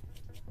darker.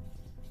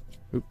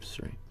 Oops,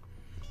 sorry.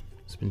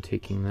 Just been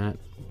taking that,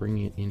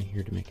 bringing it in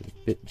here to make it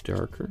a bit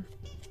darker.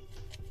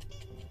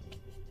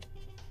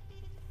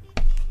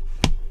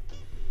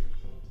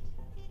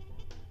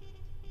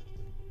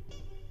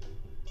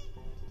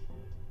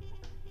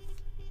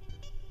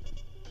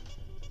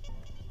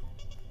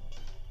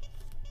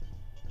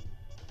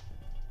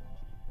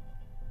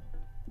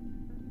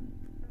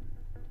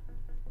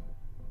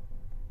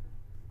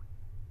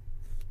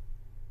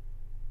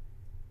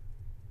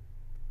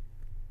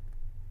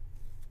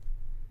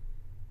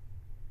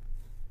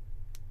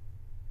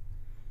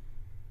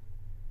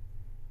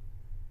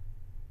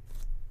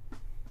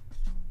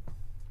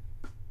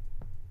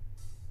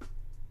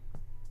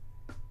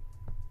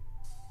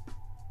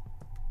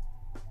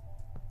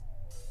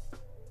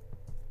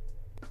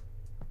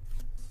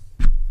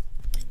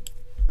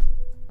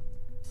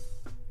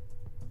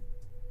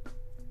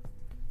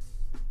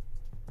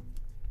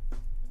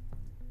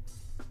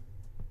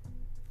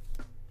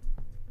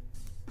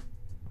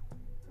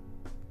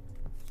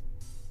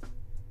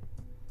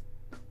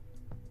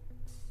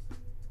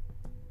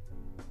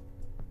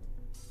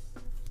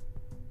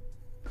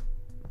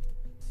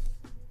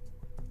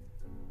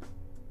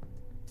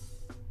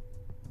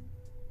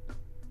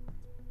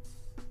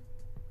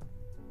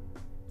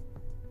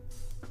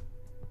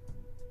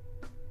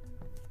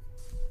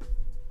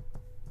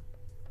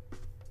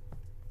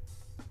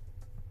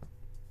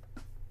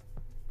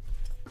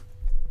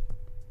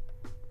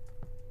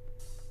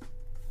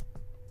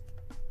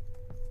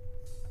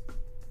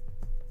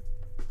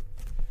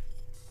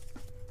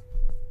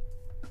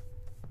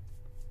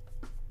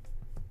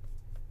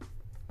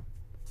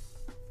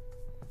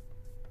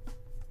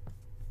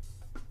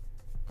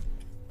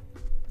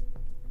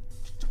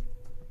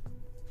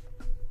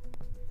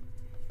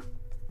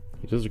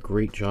 does a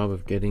great job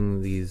of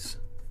getting these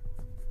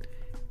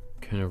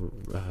kind of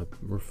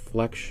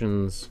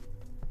reflections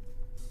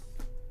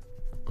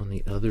on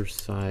the other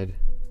side,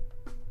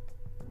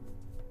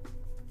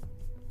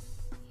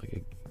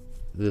 like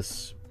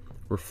this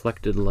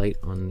reflected light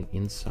on the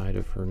inside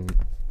of her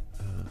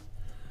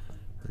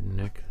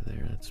neck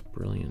there. That's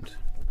brilliant.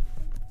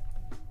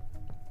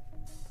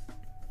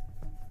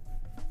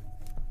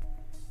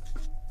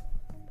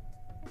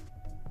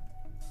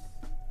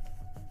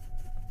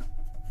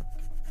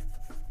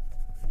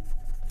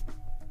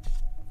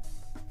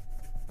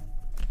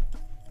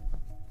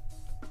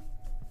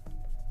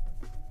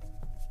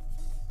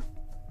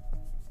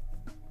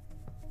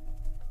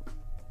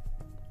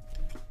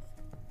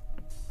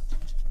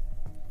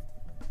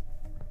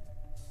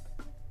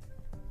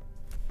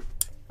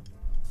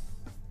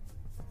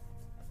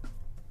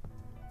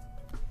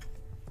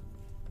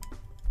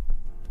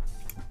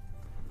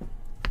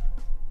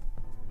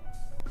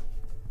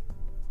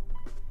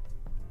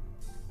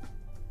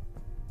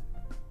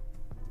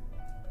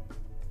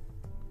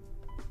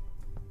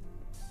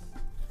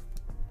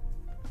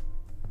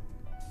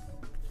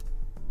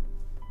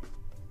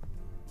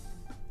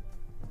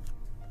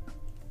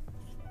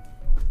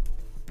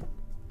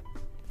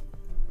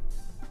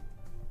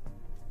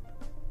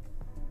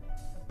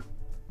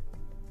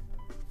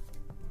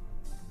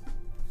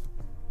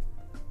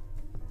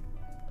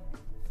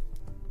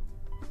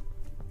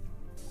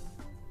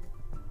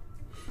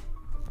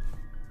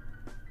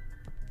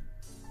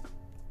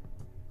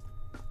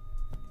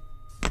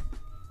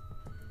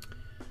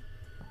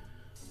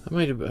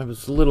 I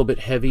was a little bit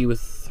heavy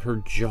with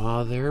her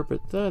jaw there,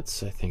 but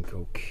that's, I think,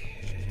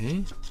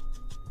 okay.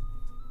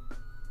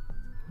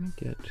 Let me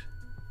get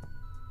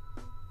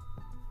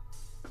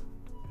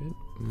a bit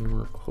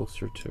more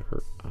closer to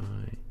her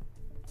eye.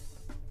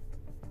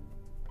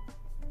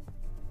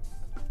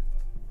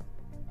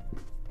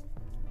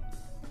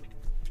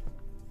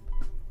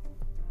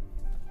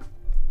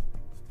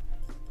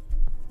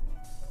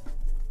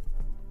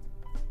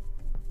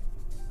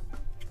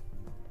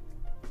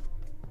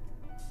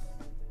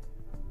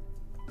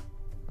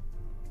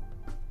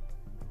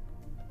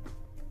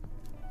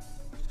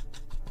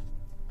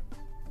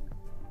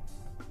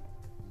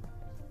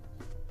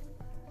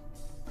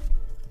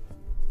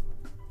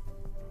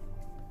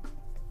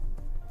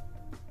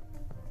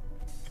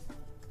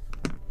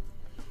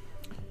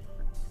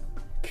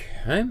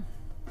 Okay.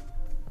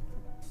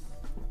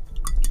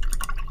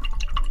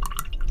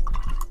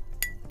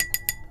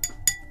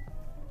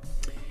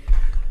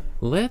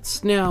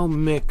 Let's now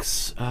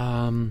mix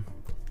a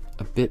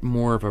bit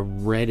more of a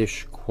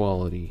reddish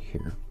quality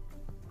here.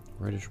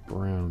 Reddish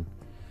brown.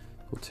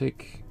 We'll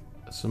take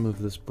some of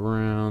this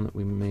brown that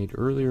we made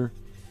earlier,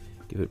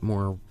 give it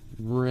more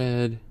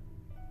red,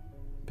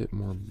 a bit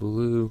more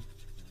blue.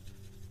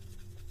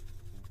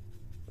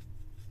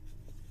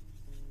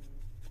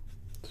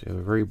 So you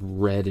have a very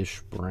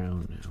reddish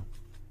brown now.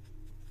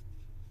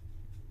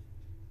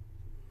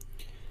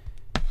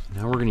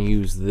 Now we're going to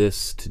use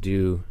this to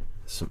do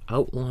some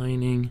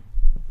outlining.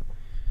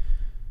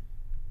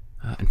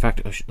 In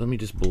fact, let me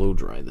just blow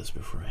dry this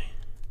before I...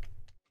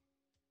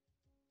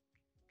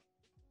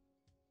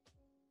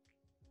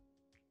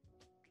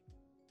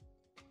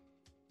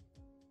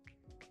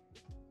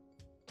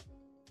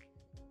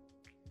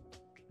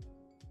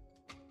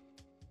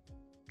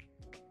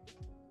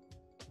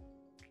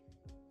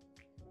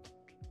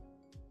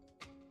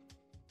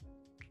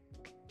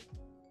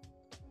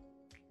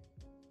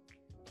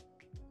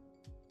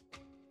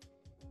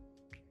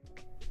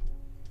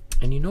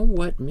 And you know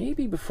what?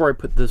 Maybe before I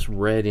put this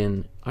red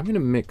in, I'm going to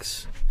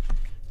mix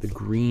the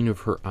green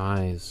of her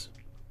eyes.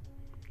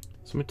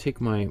 So I'm going to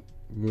take my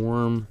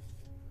warm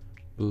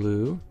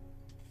blue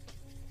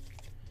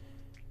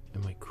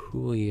and my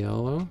cool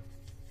yellow.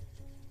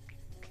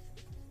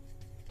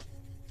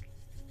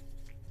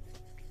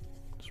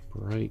 It's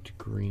bright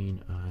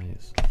green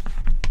eyes.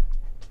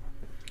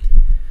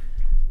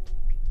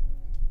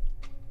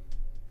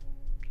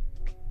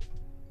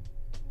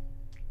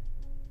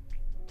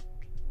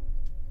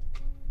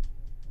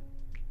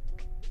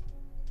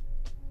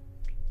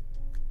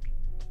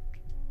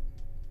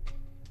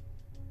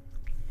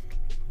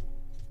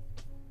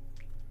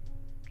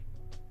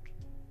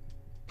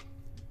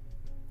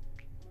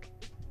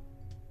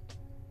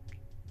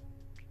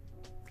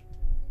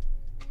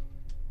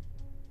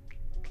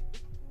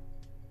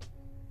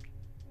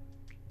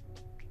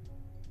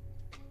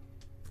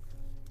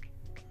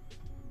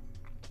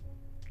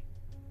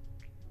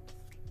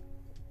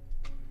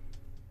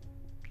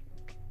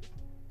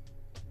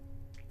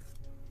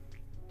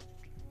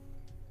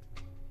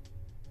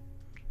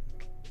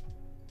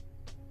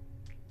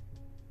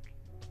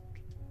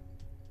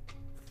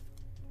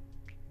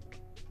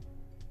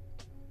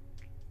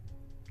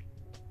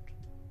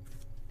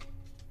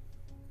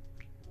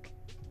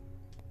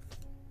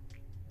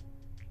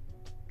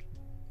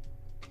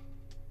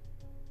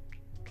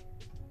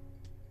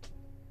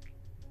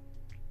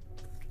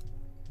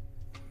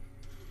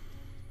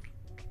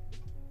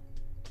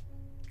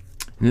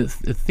 And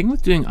the thing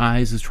with doing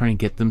eyes is trying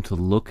to get them to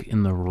look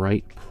in the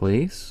right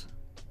place.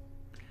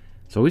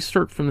 So I always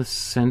start from the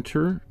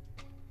center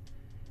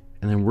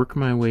and then work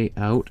my way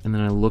out, and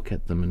then I look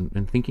at them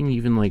and thinking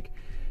even like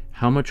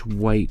how much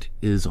white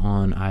is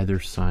on either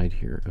side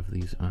here of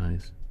these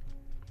eyes.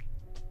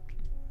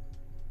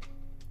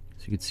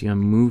 So you can see I'm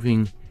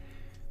moving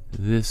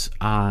this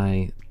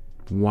eye,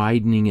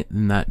 widening it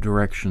in that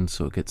direction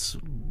so it's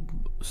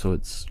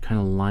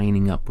kind of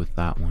lining up with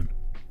that one.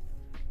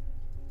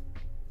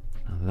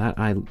 Now that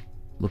eye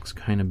looks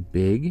kind of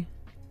big,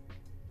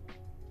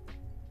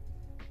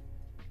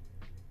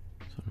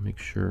 so to make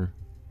sure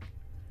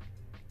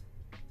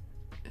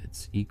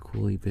it's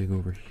equally big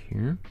over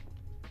here.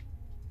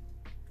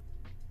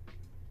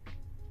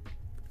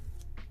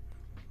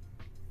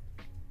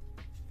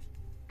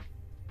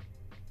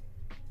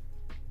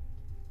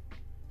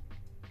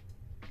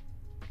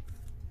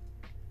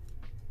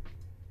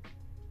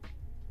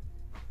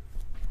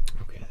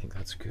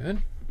 That's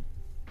good.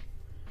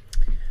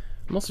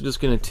 I'm also just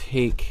going to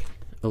take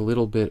a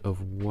little bit of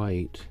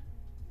white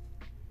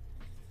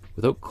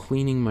without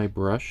cleaning my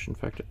brush. In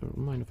fact, I don't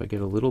mind if I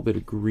get a little bit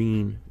of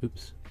green.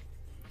 Oops.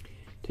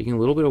 Taking a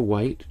little bit of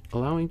white,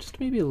 allowing just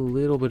maybe a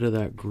little bit of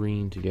that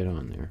green to get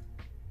on there.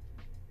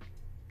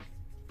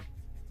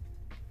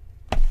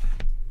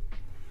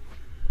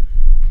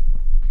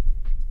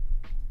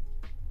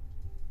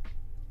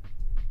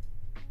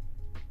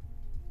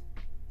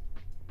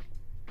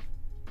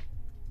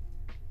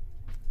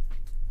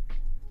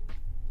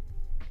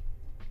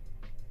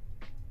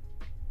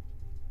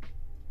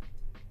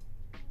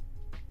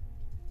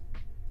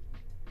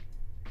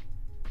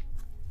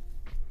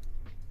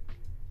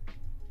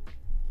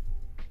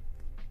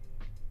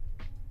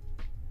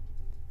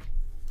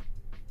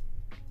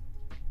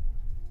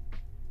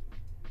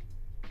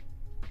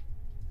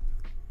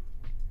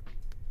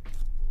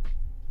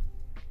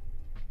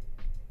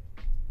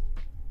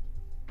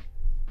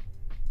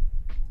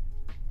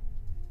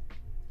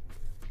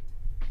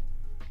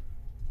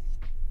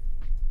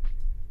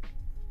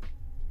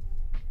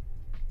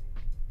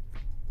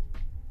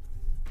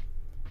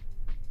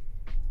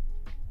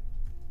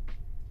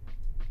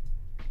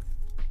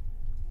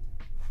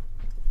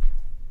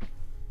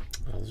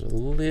 A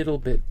little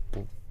bit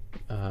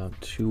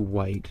too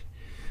white.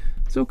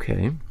 It's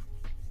okay. I'm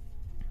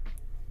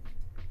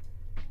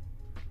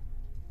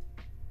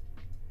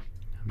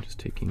just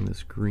taking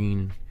this green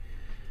and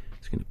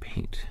just going to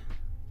paint.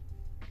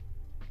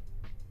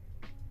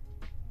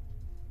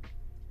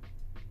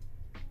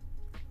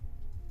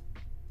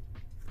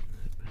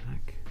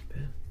 Back a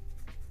bit.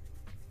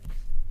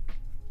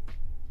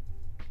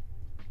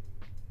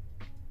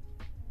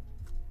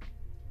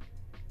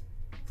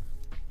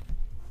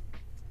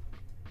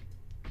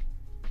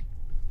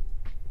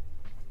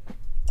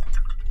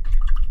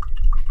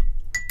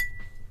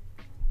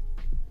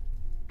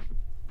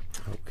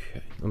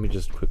 Let me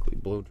just quickly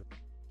blow dry.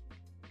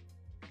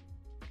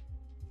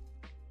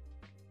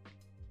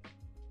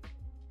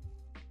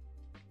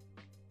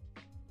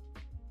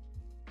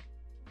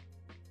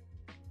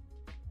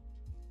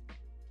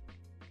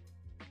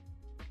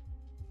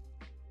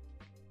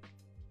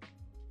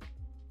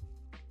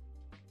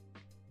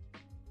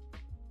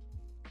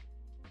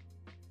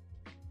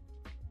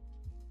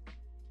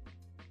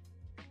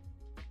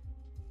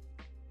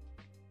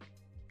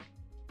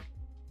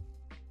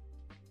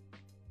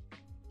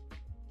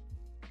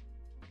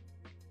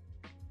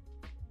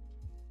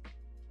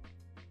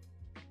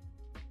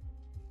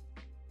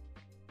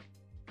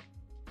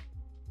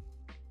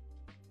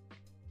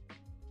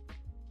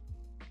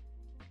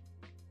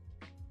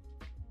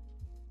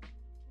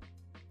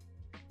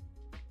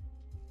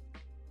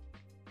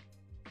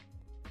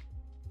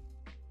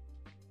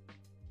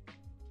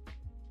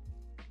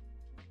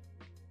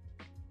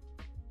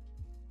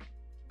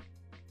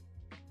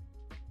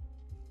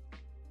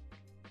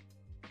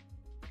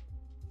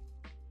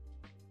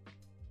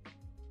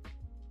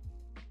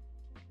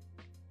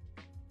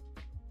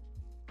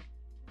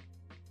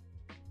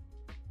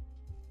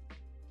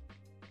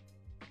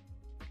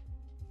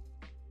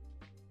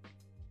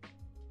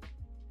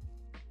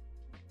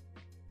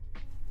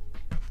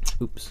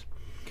 Oops.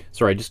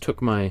 Sorry, I just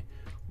took my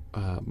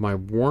my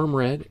warm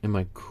red and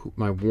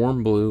my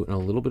warm blue and a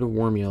little bit of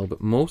warm yellow, but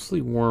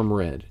mostly warm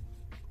red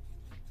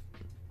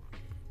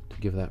to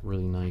give that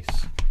really nice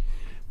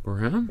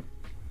brown.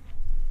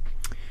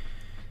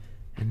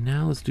 And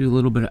now let's do a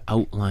little bit of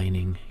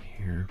outlining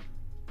here.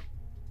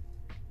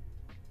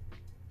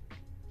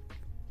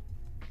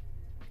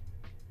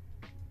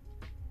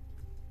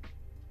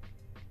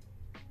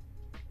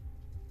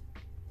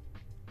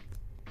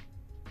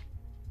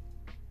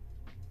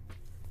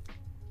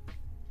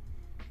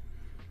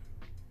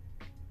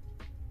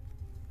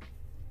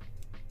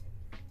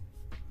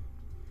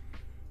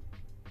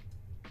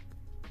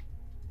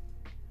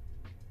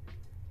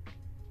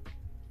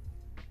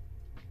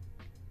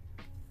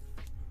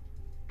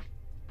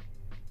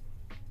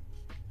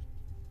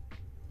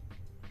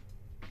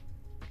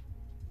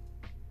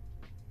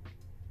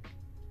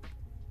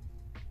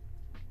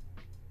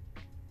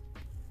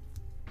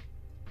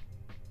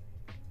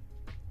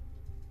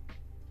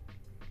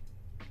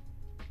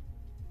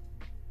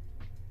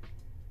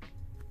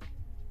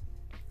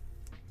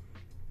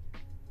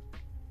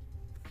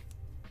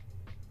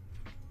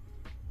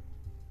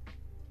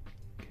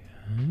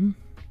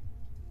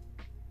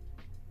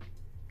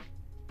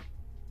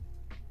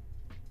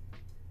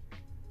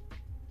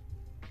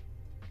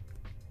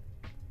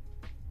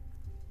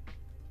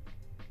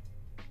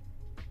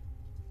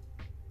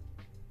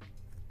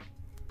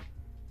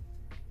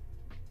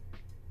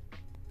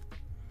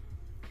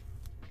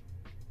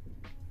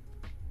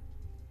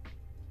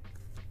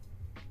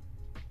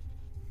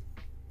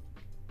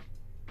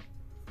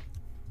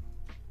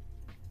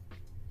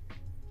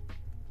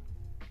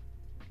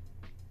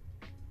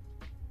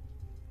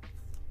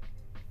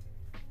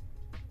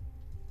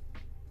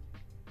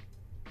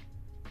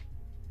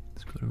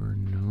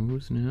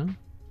 eyebrows now.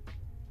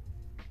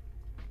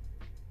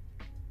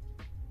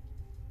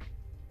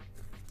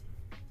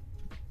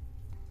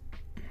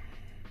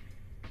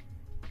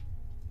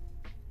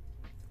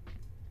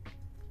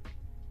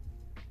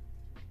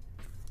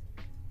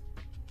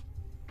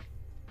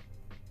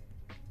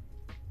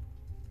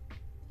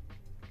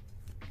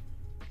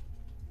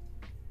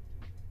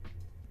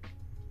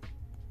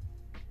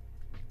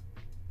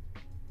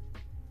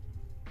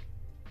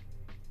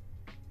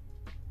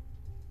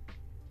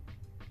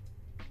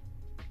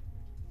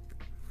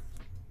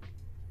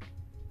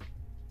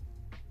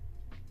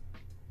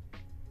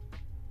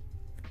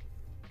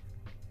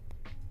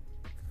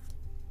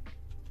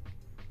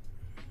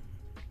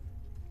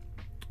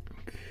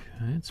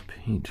 Let's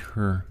paint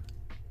her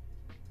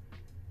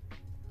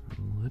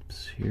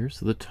lips here.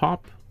 So the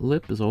top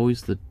lip is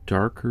always the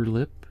darker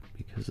lip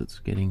because it's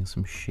getting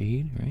some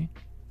shade, right?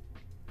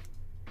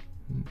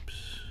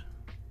 Oops.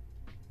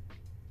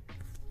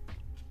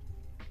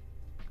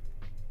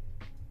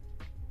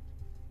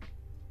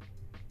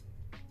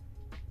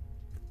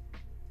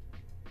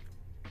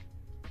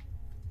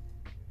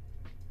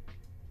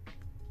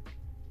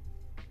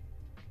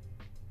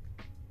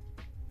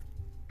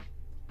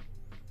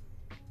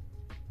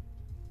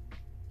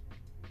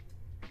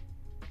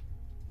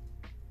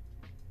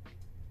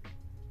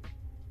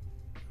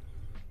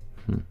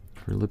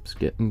 Her lips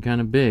getting kind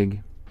of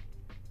big.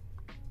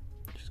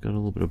 She's got a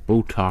little bit of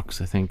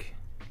Botox, I think.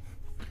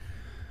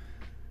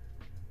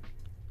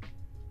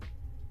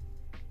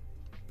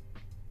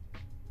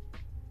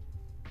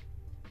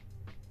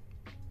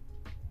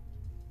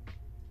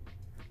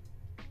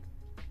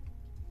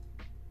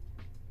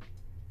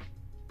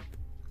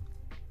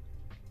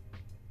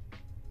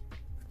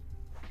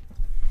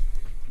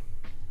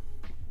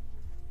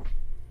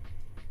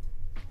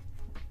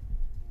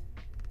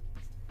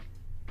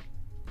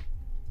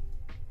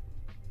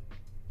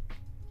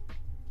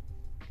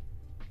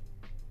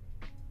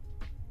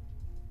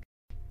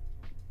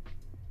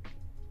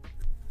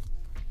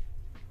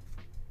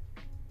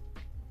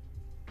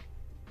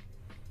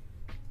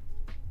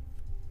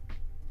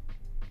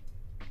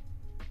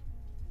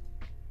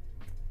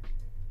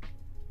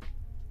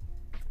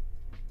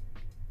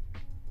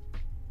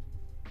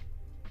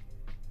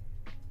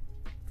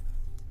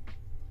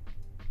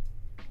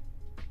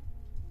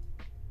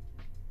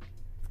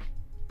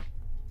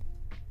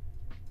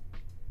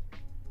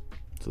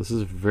 So this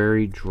is a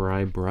very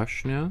dry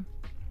brush now.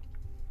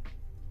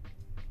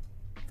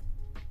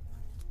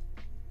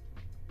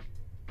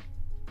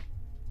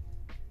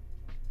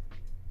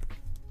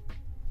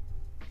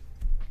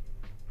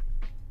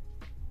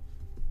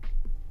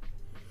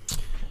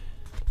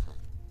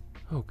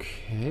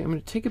 Okay, I'm going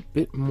to take a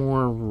bit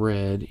more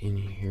red in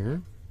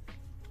here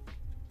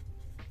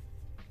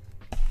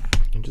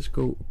and just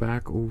go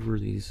back over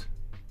these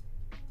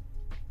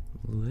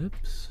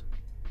lips.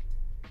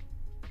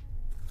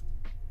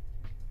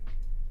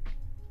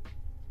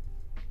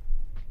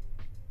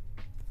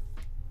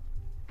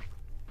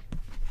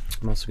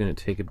 I'm also going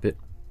to take a bit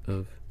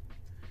of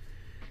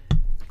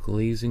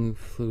glazing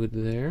fluid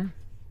there.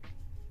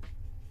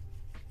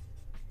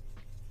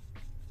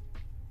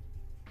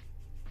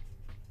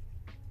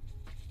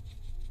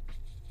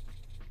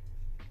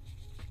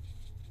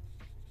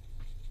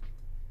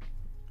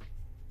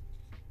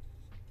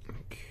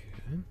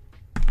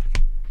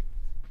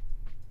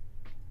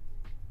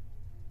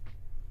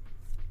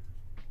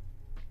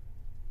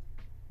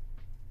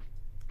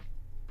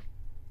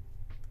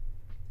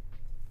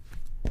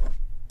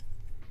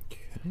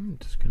 I'm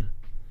just going to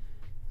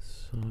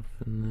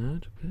soften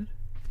that a bit.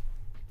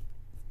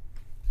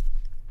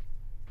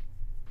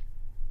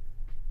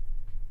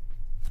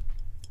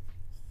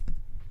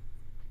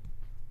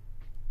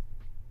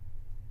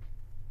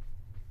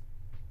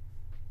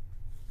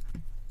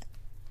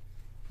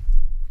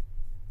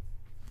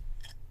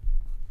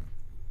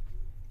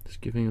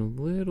 Just giving a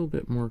little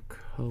bit more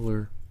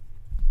color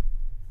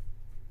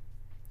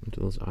into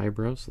those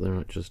eyebrows so they're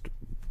not just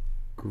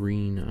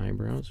green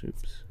eyebrows.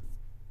 Oops.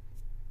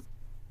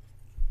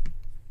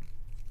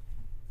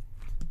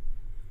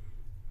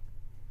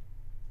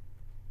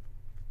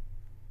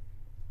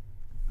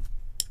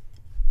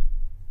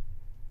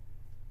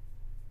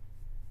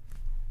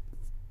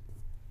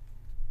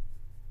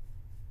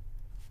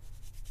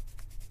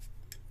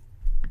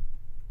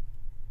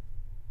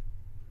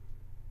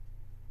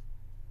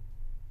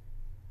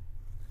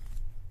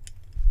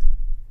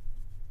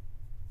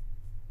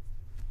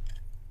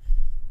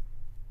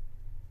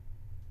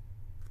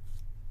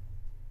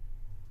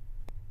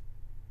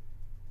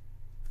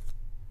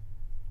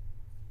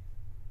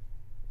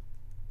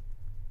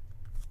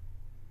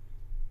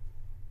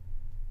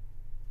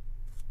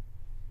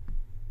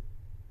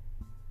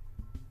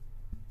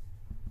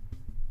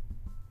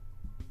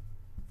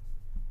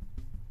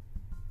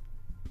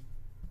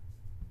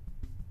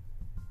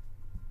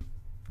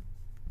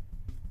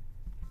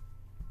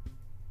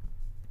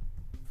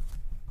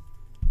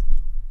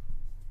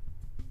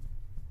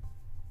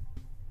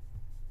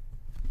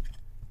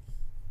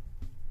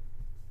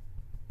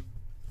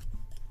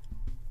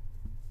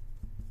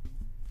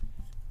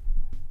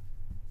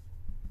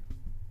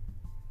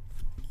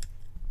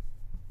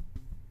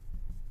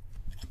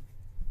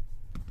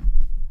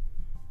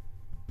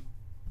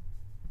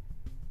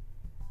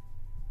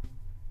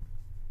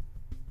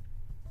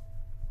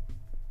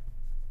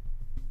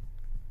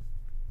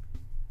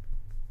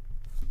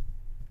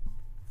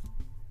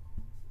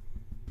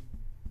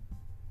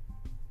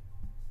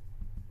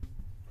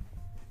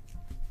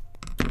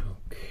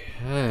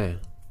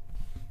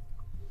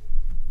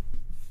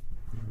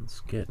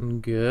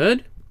 Getting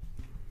good.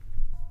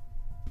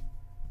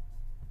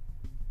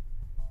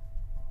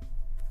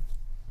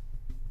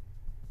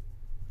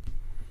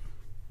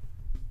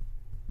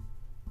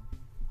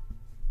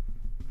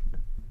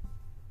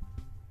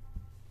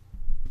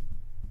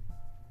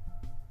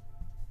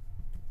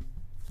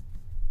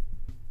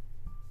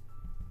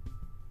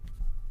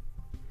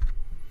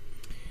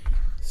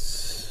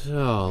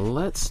 So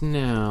let's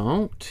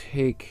now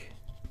take,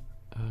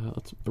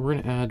 we're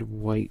going to add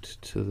white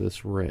to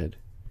this red.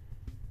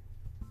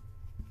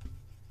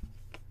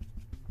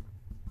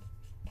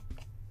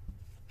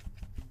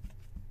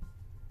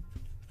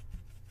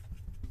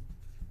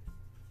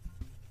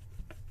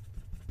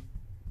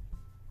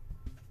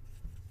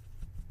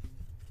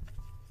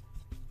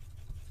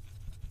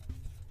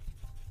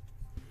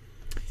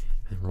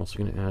 And we're also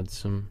going to add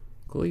some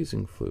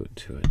glazing fluid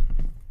to it,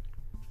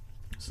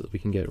 so that we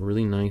can get a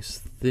really nice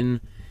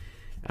thin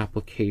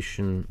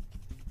application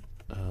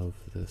of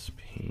this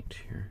paint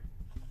here.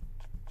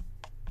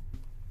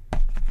 Now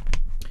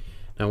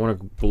I want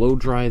to blow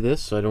dry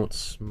this so I don't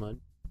smudge.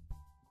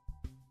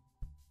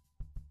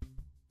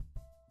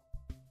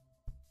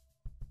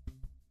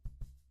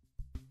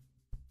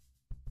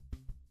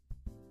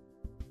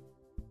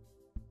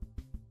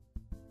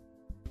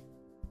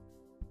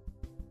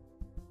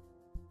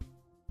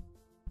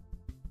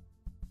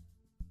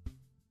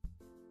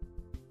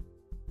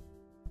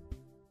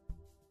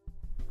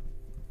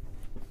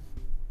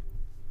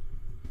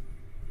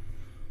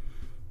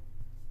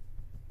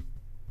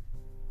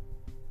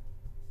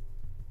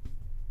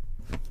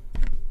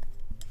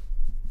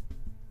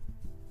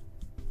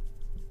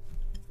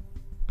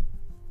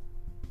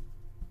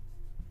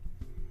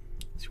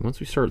 So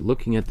once we start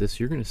looking at this,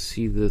 you're going to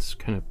see this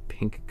kind of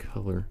pink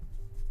color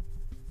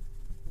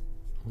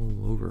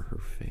all over her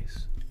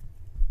face.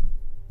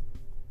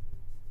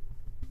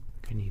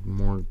 I need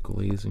more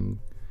glazing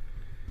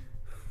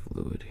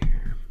fluid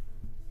here.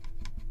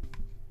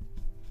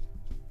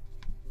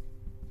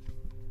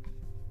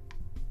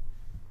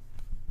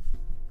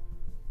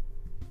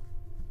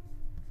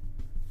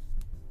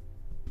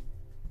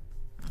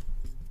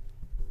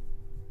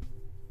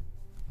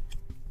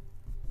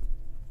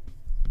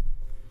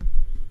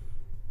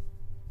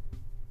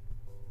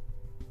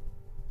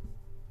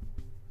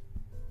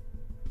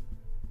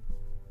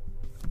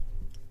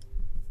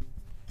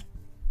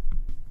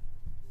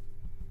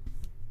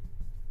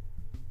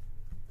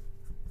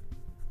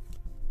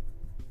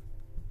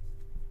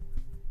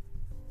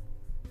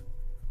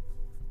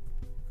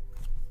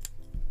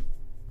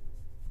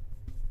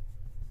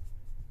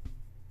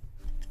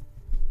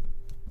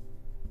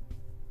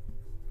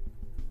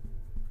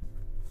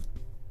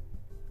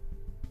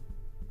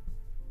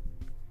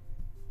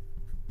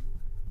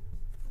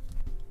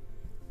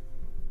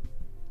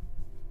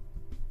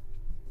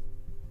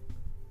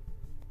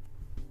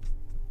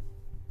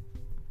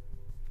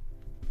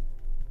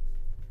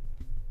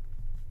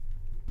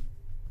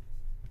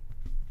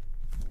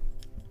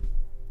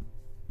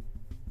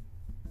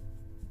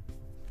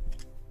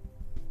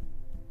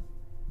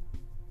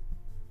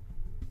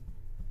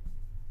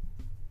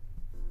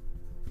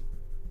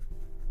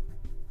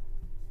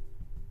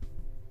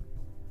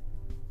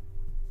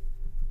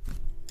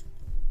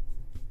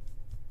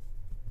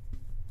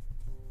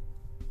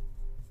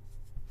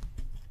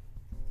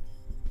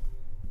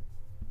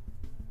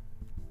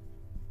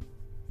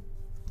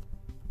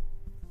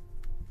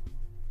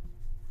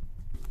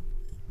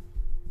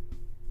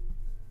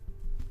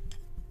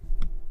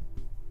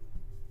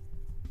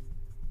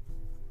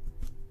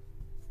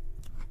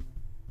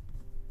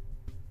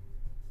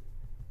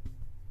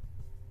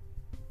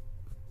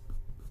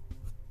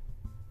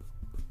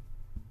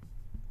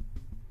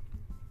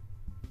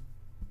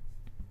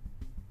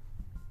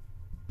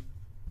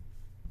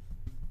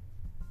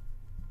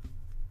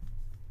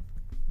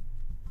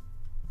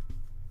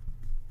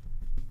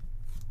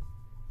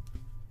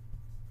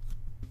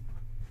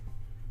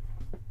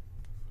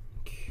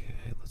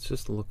 Let's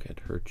just look at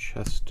her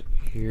chest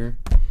here.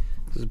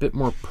 There's a bit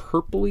more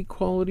purpley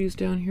qualities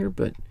down here,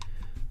 but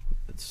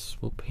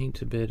we'll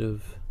paint a bit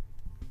of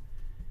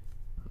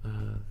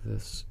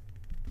this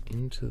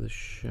into the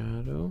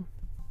shadow.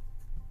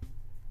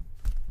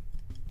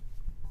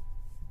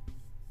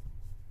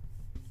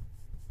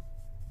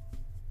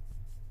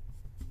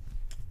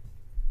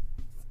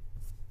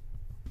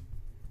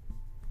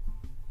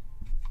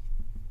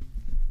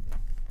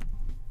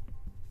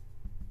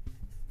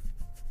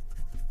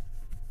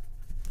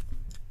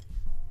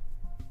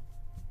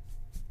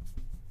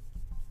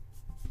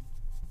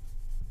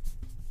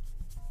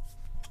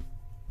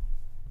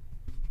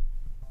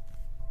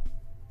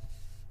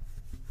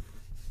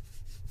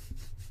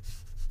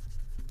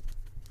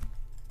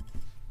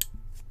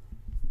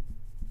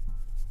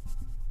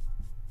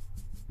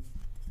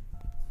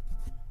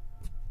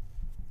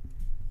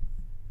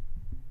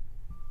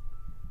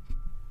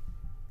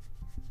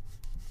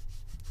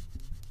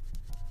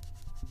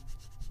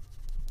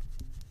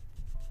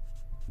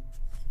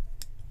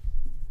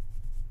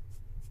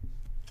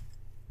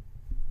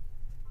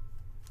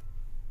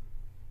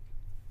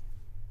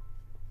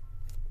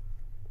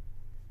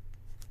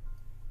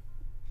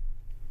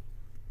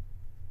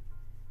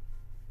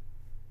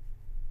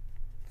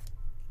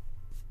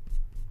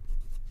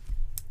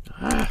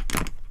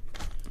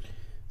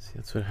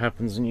 That's what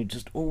happens when you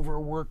just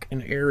overwork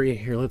an area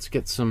here. Let's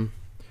get some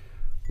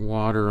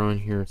water on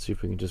here. Let's see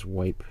if we can just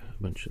wipe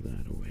a bunch of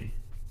that away.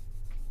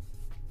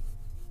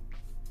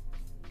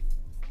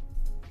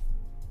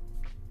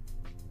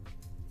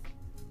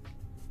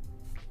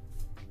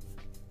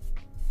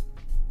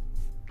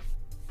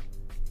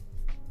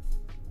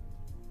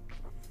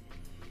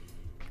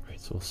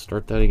 So we'll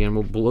start that again.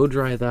 We'll blow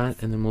dry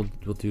that, and then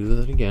we'll do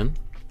that again.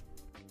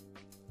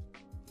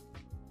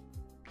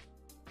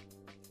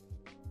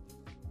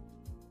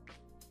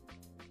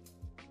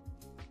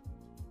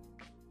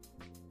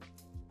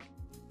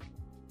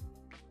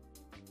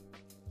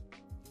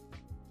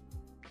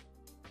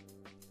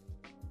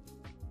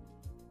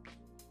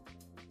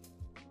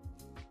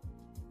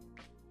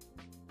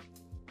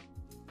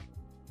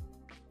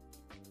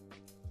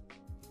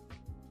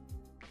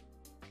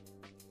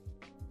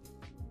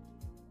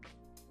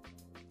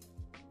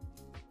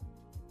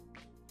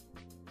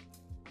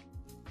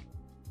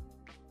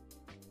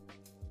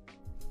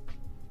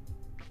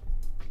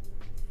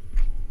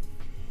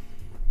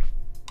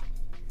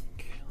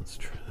 Let's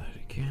try that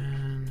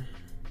again.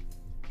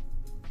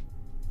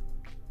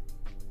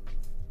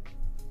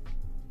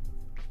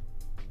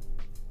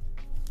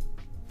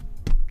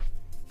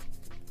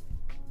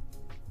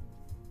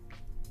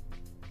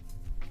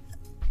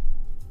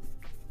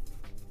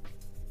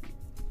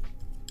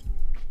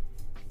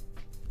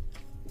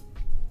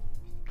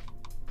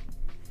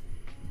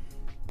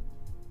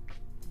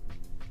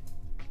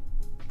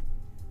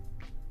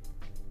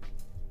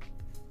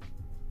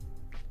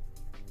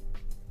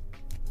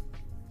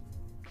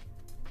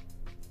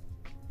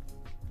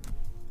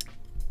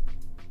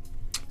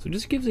 So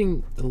just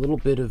giving a little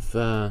bit of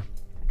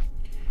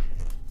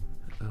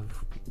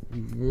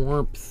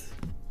warmth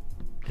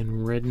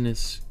and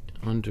redness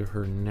under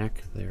her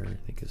neck there, I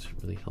think is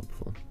really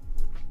helpful.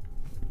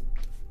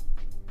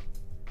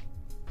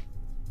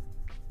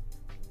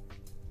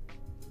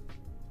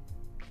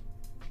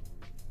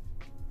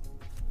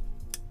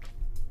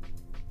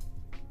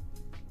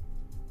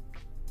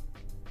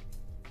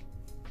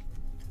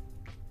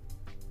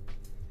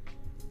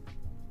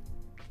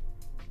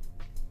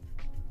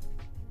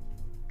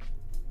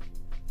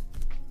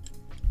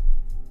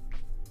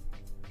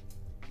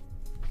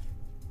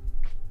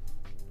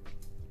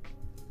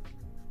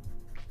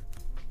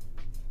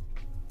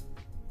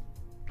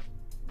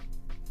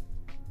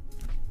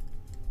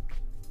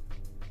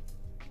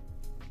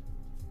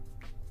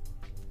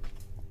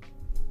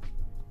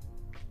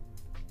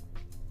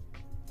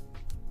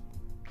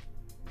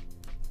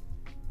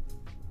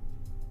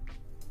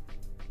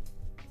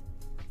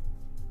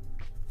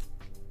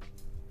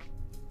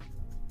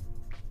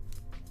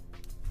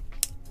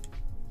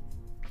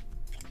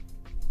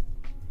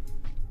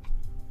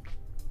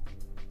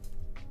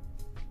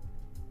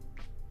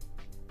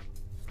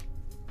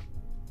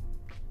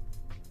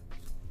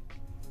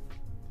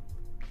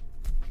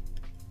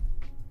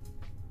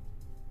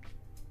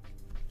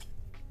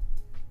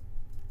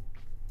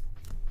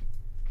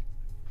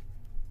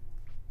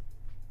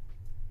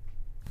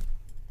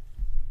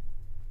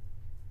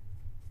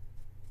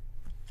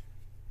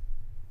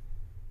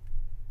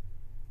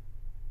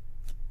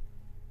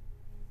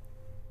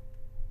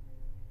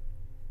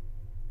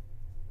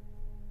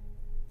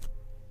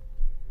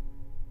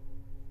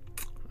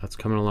 That's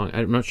coming along.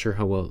 I'm not sure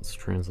how well it's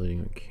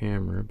translating on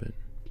camera, but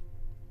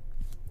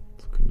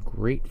it's looking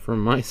great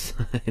from my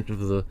side of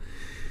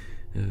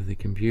the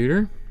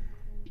computer.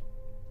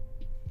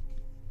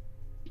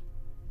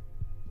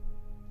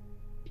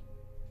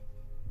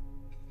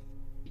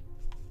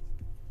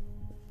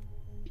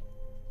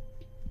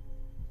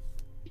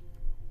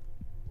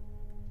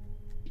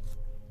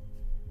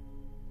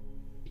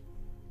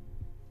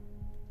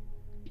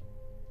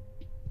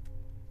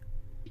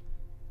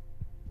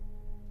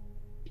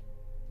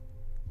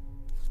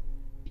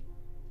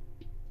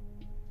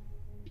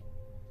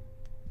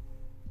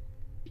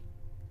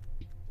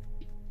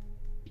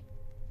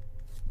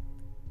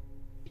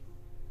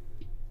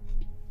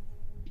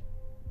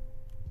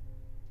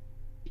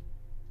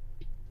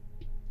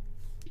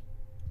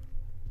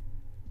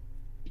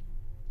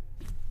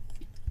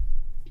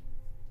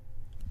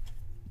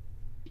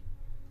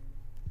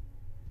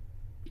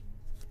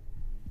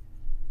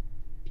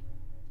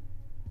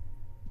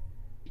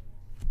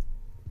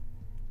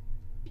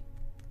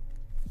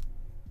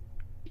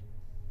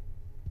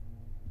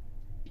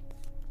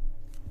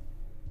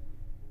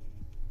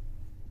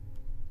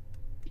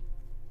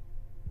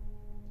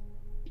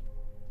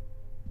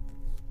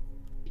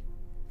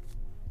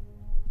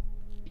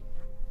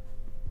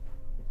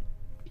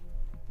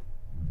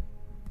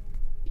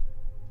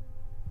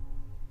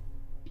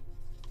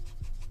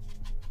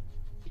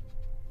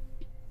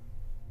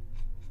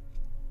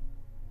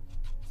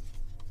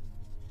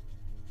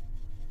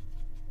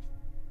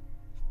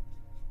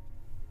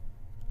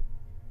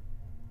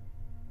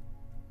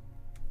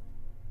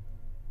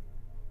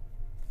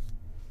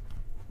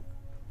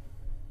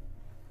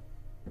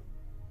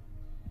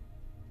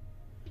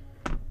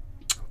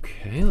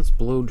 Okay, let's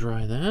blow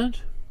dry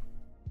that.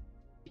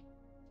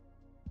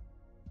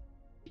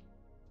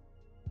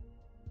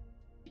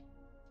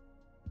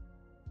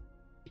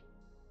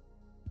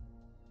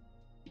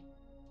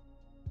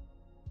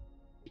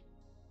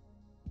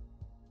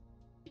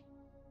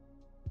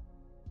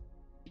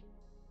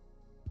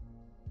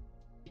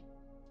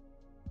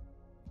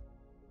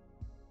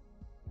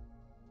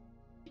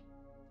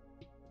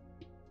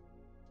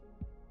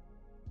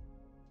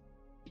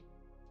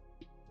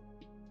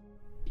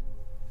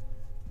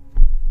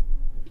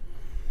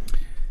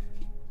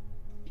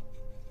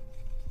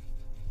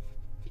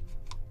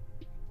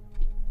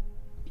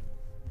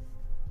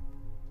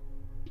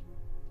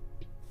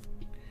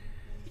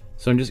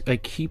 So I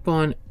keep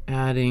on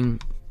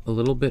adding a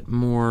little bit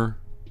more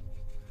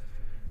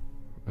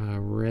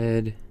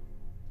red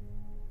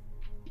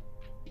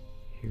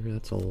here.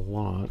 That's a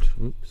lot.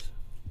 Oops.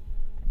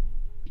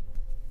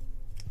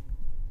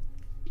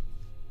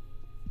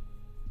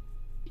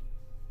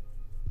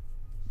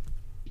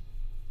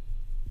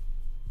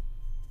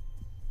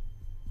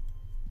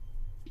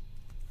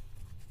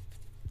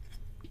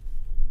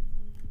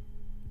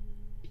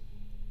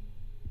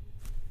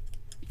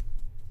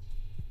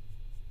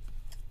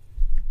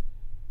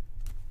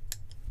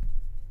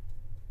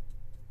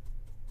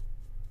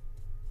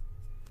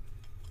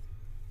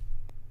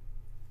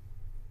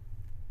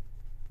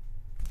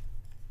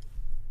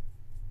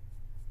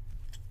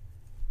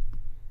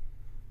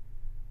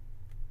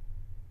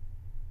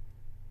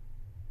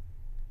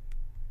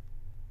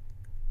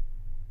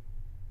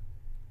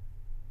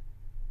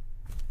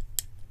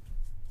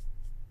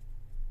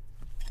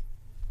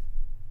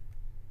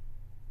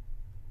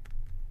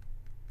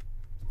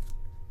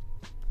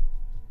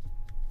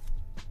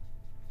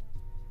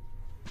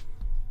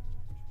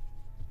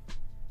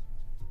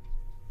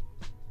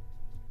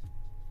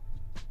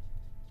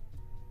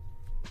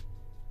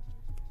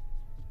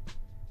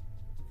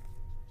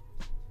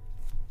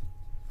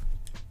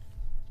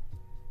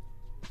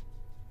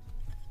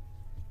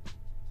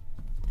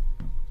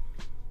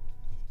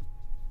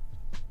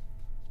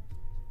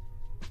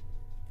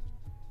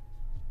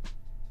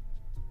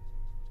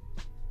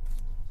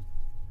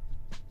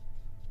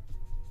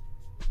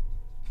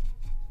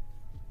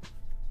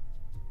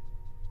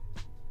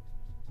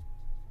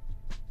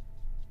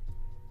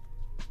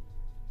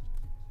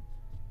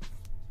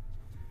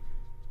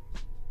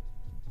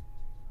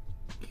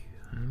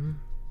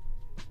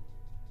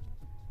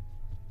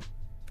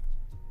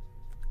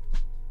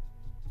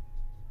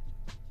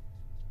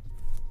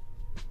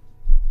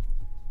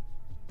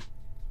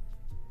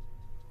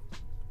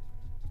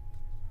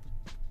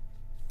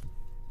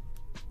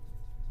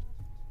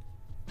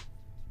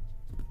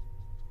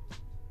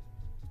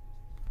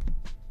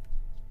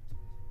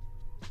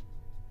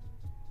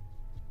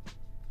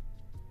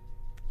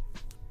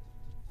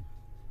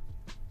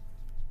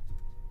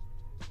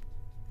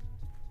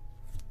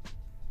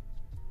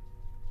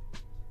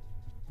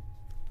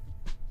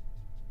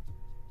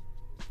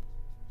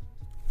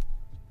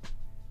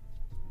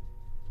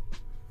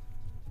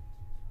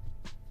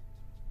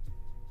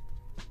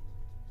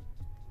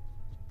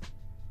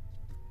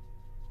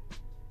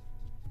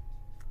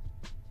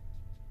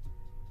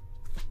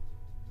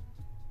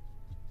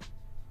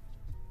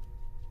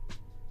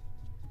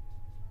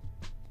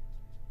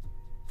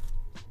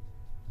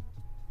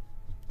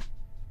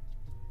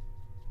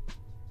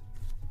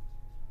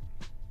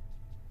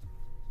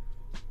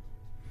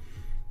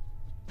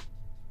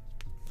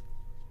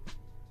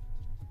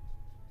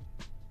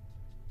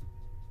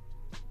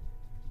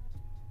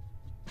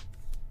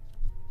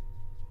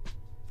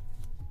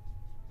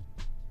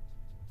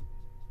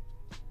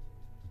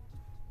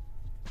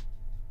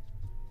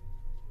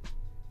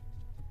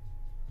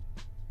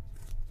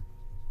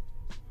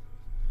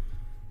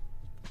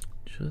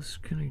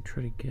 Just gonna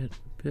try to get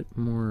a bit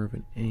more of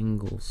an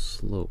angle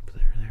slope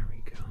there. There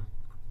we go.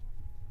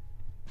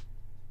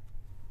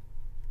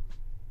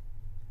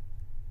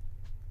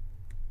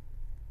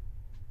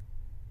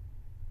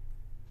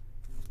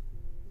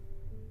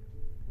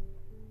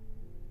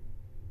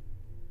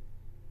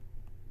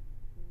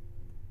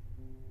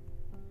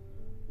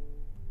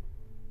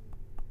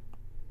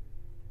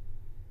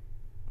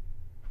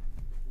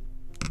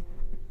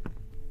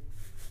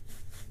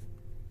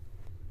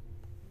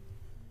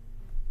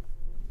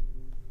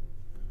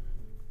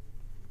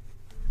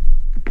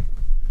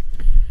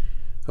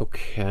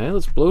 Okay,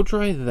 let's blow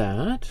dry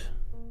that.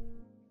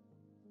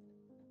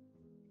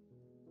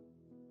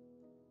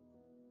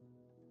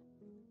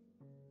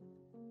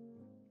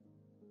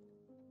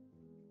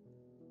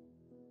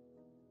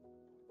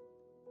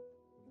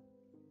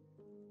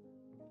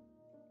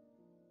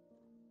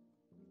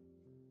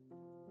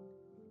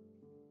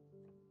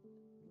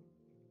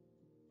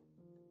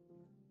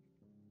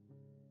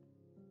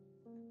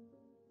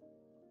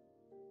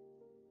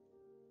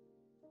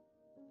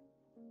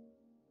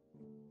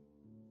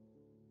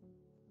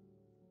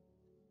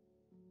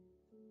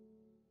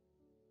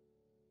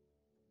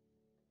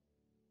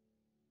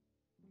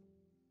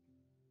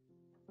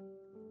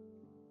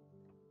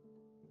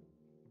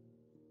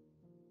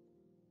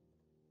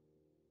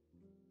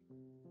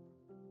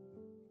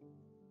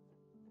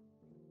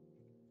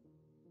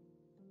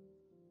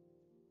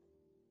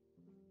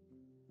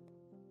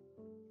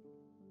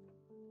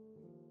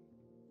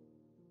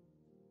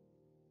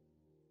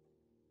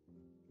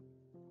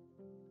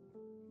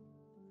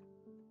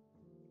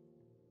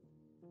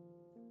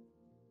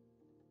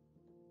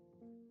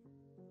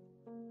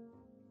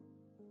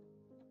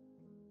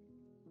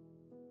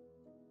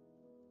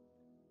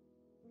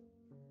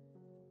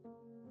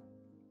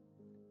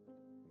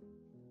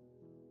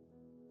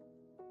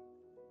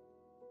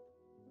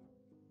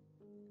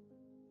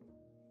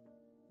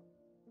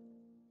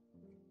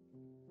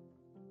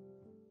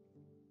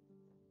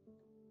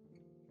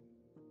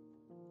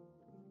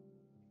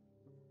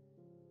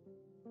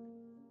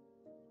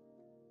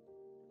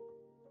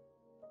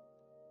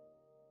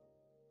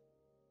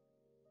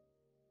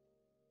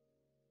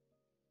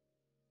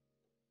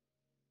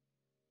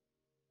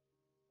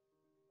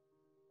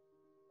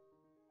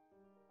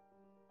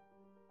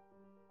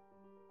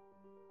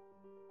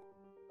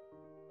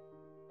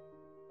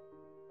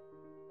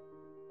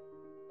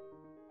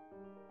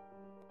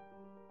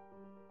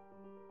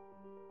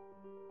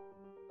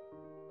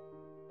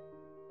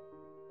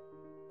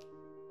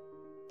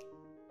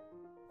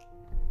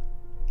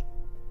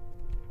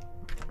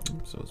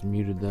 So I was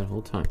muted that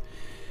whole time.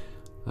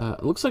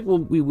 It looks like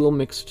we will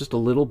mix just a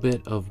little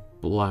bit of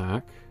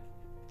black.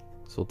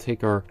 So we'll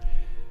take our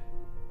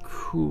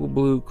cool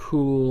blue,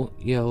 cool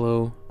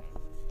yellow,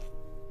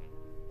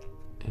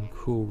 and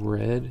cool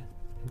red.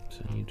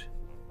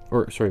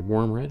 Oops,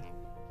 warm red.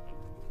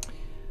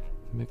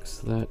 Mix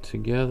that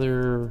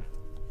together.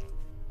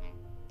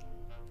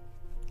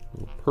 A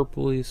little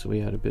purpley, so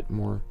we add a bit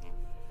more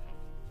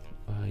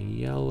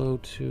yellow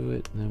to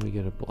it, and then we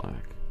get a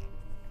black.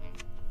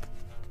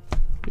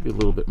 Maybe a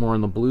little bit more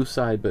on the blue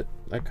side, but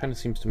that kind of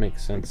seems to make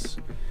sense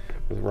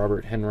with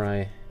Robert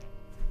Henri.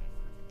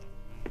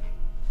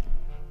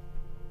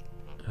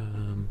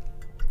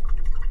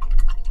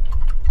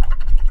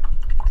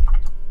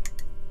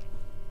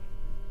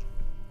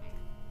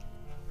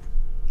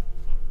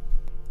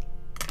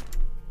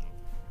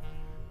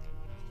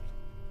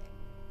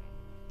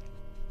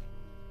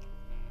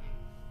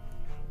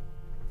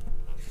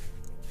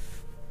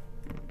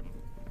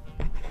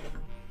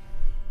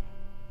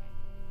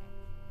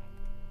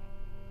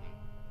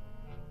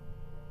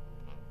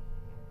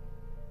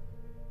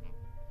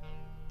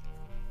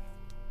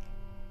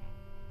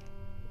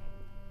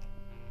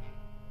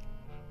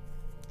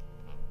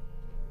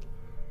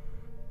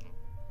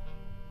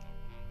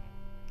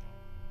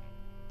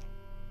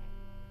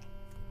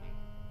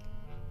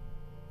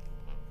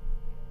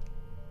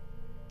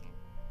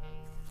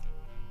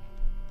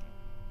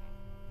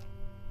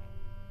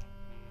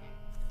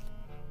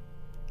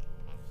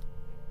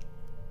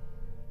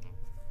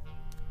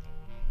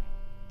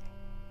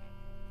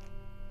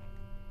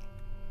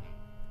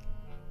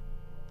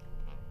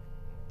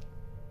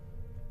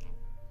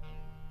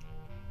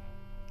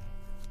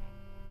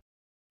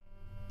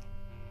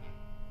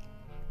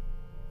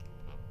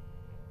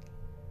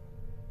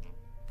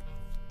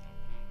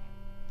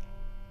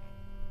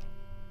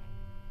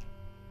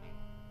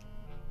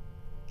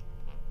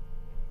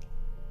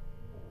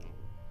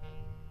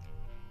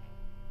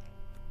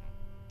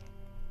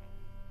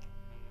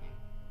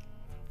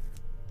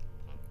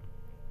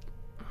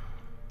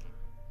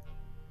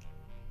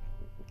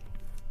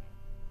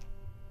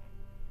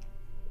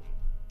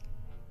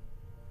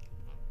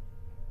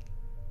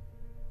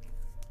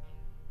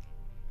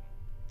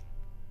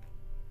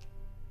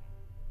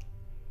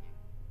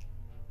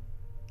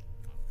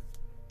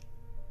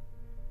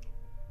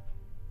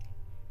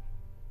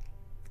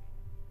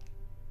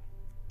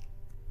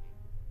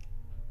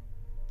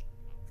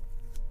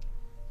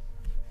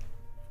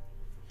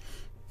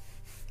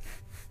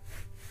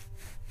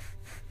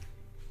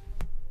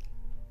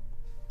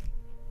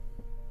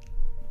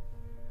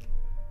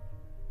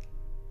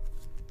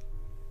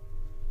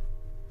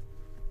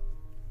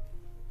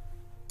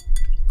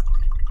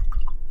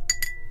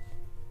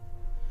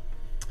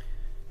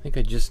 I think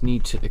I just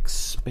need to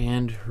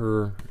expand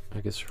her,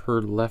 I guess,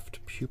 her left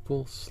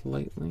pupil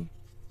slightly.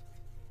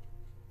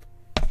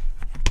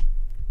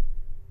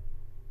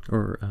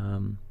 Or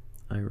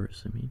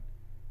iris, I mean.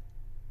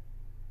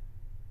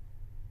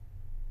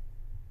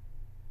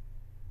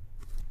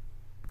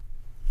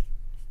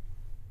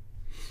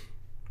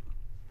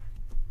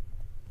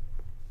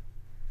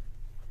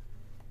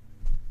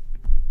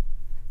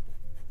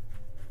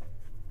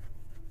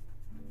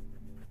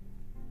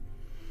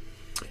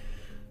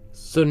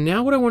 So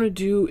now what I want to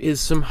do is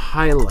some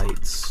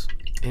highlights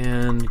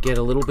and get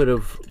a little bit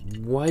of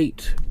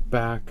white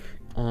back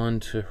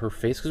onto her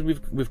face, because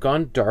we've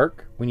gone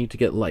dark. We need to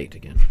get light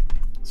again.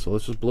 So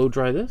let's just blow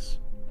dry this.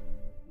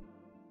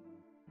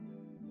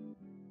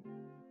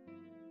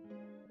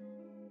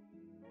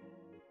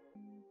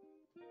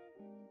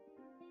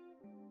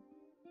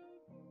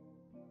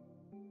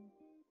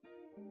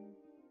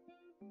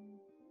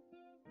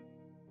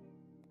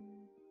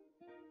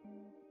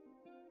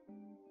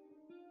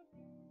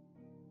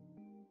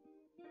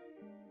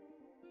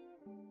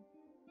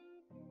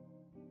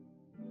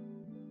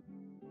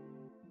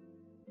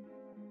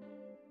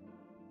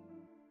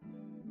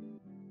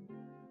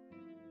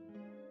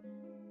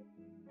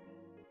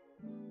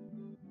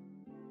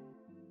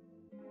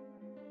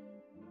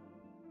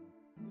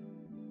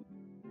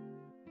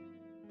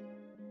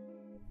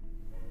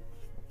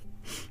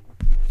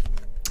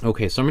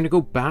 Okay, so I'm going to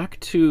go back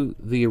to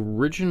the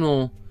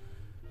original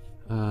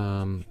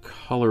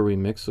color we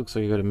mixed. Looks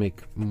like I got to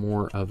make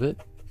more of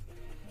it.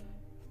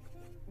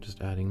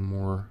 Just adding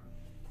more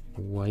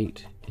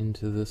white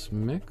into this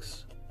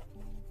mix.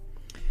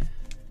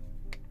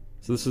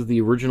 So this is the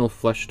original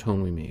flesh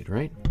tone we made,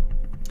 right?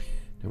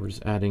 Now we're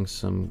just adding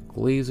some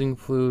glazing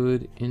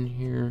fluid in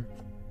here.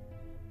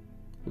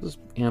 We'll just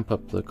amp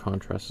up the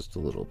contrast just a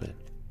little bit.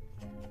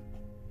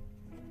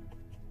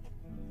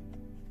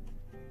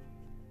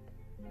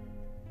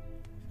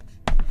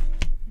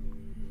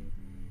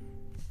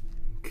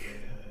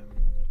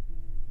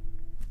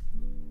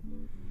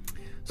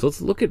 So let's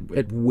look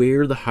at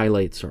where the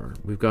highlights are.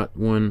 We've got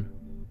one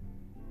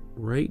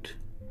right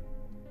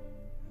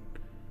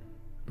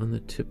on the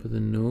tip of the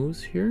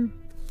nose here.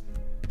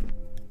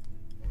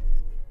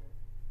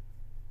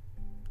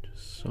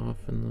 Just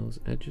soften those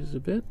edges a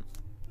bit.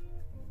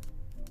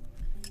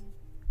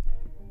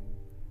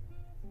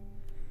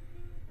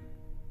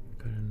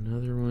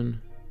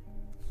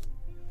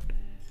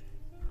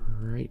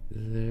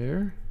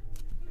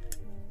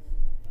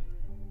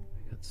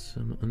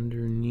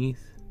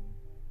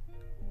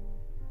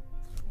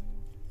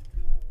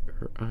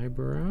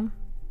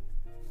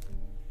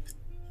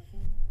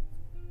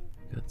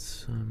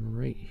 some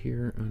right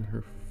here on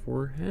her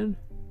forehead.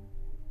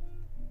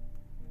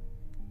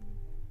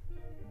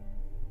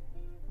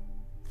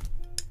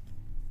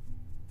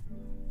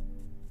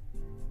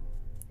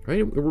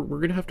 Right, we're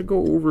gonna have to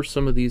go over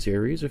some of these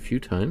areas a few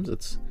times.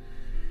 That's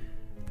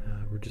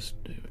we're just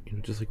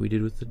just like we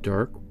did with the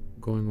dark,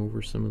 going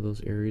over some of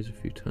those areas a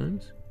few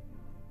times.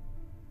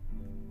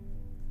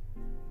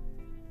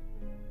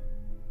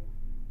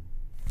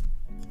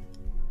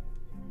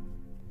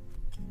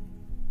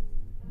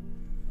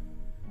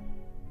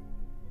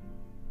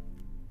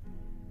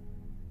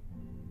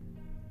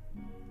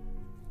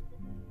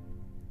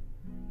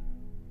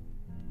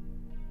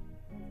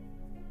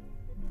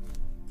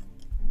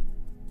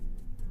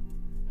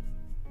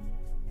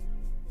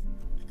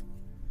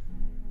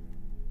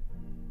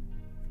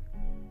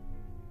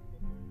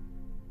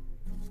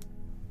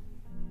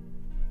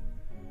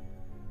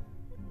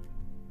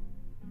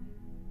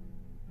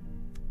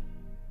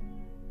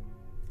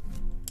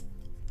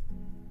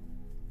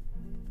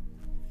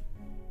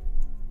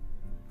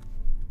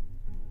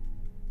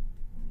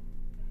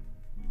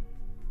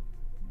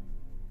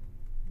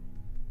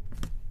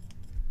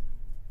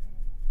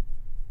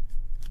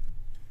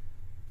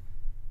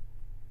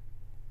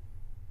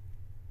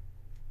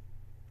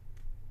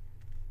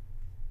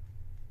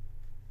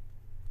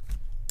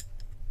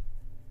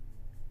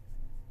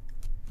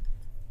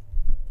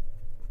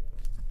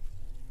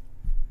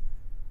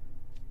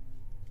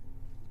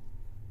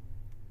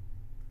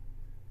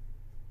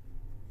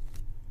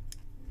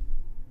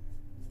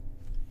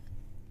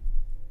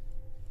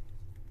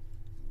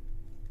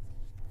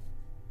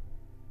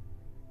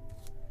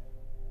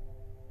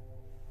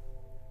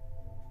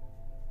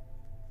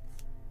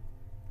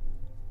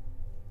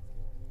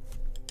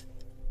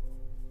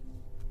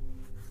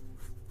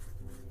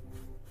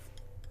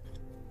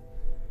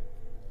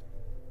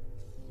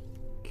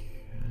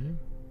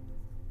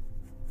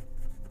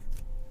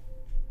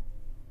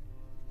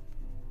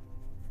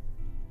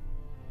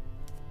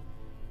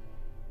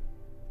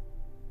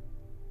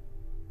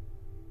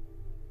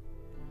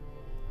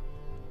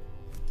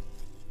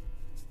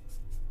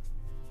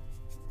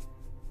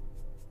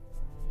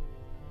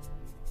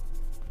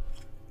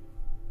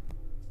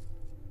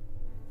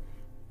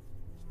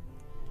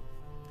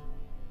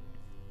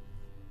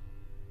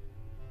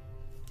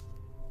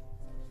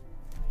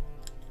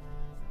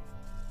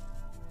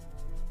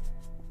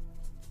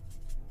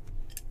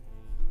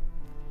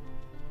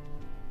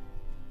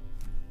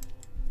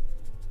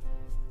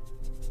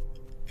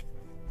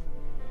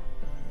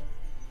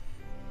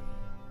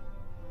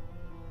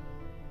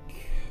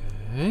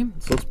 Okay,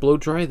 so let's blow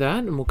dry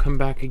that and we'll come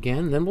back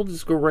again. Then we'll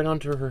just go right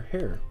onto her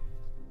hair.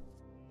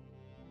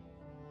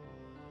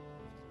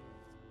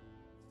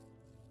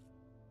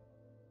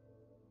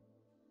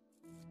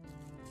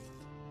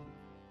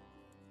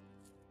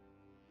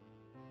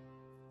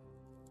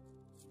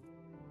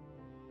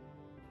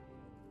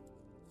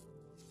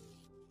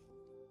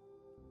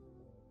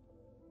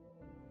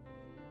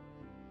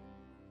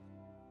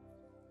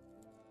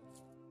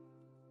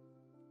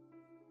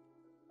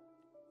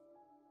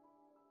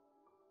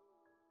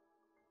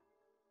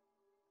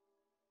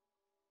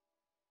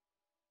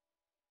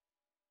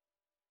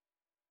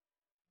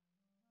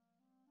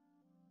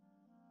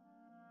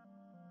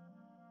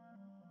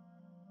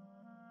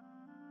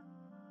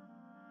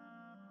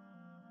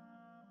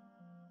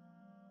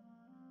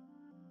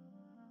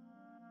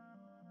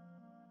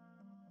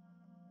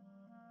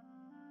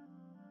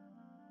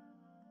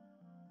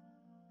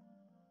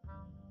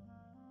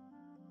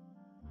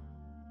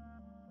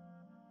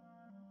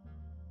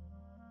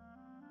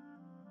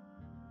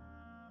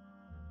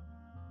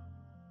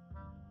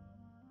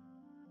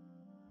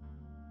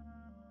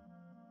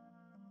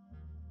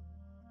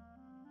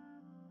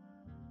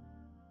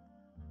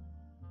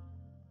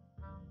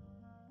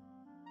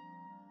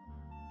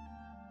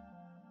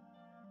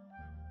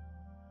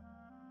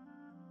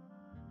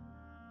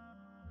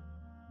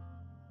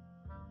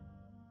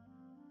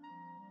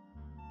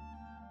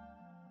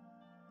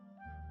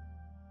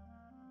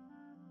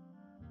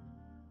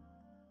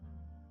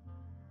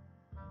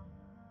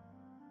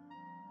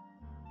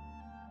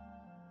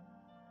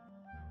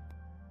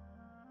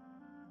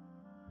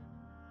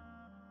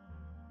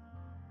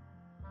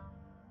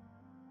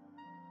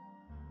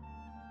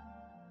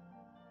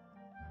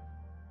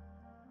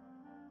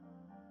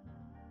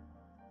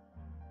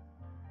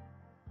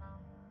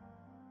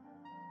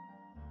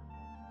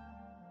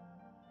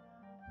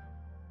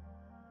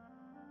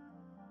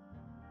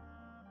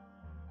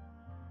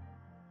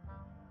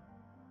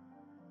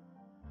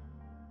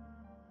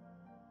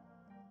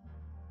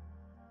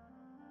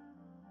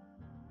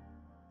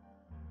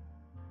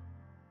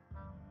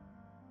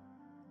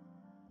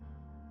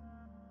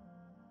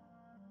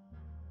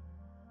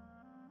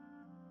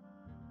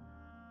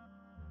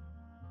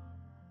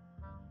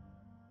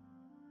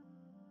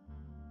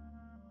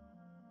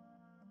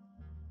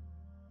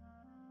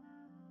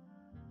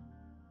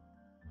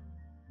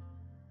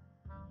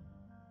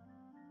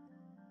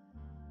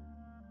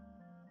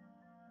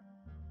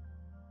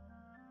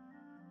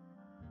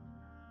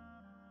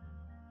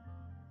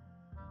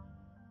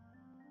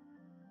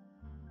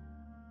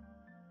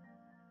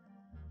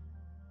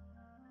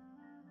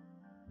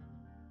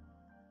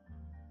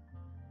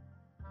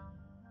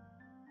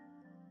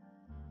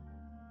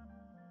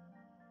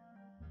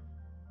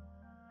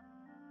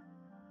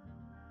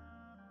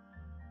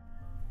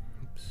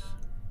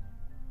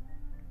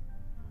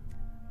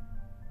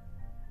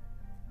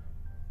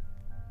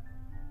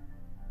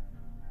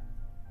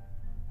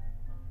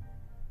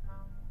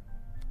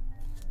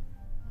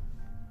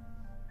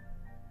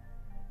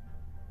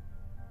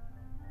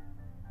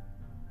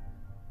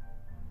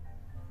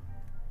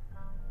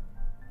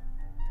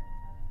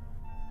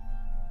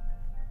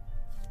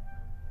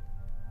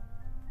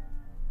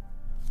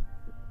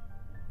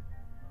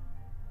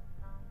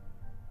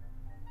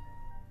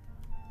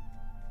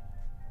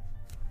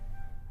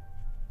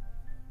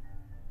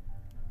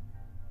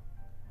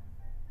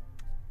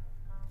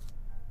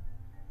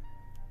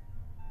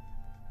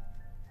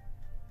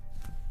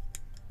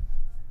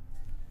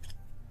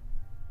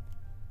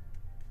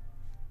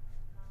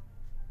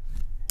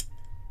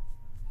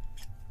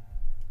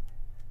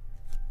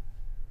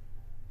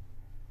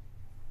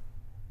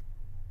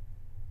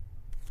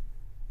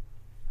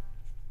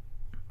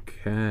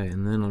 Okay,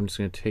 and then I'm just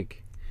going to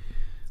take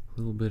a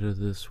little bit of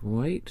this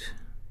white,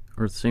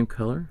 or the same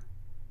color,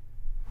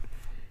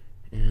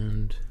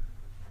 and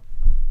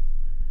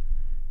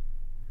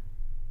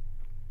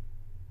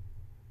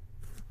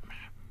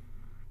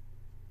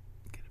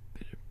get a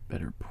bit of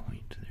better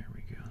point. There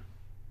we go.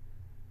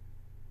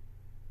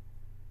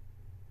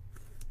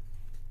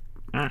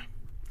 Ah!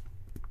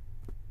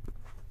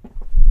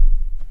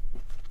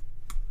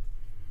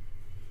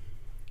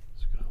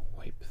 Just going to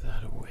wipe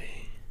that away.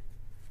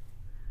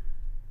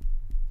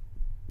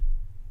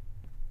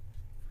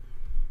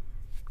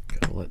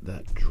 Let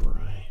that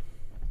dry.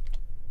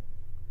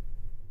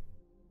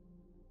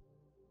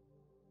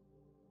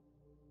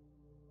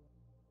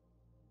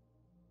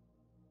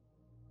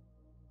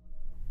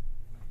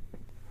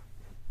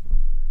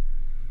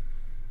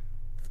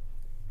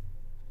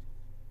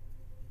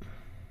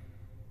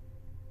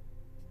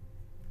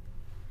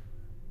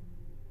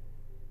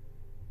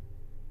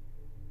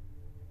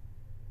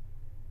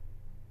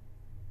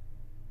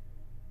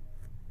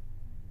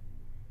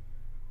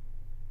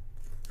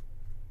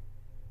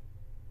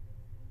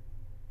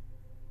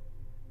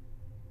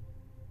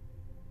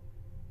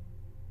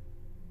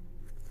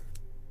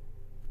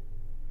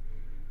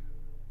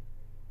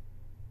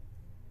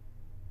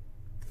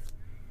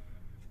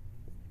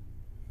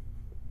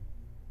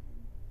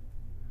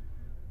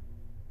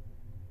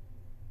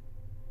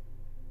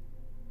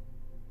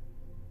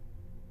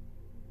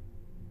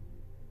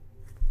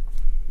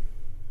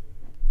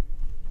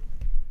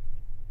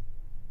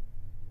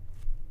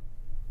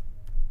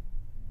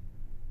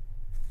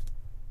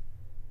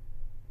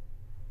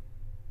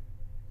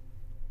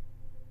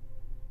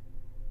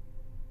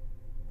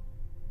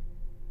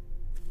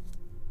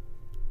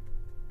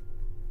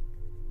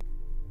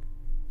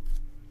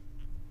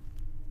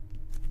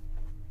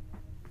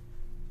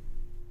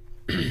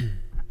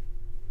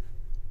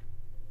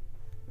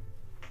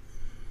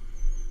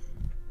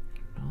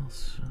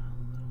 Also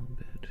a little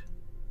bit.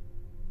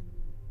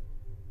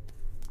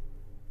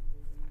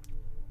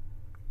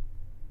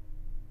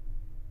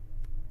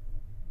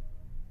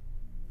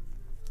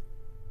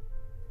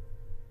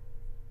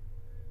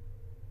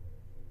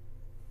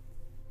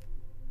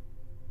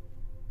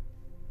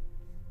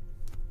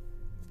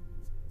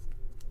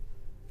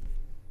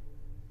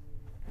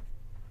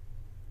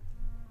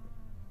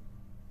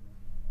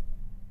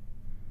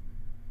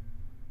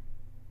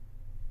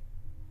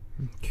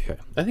 Okay,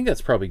 I think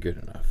that's probably good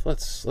enough.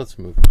 Let's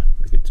move on.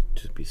 We could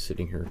just be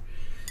sitting here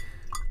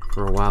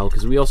for a while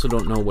because we also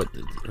don't know what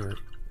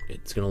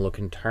it's going to look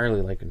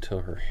entirely like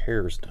until her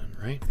hair's done,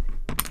 right?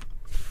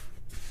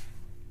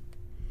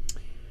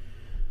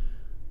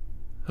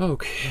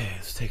 Okay,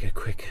 let's take a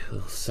quick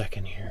little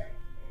second here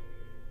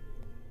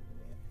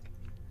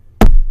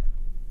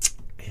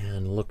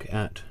and look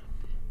at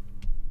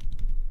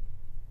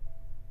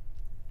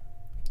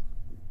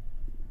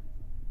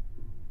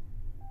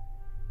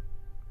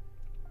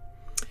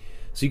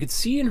so you can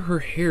see in her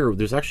hair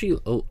there's actually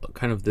a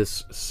kind of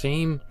this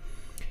same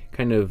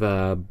kind of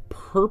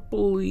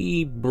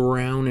purpley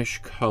brownish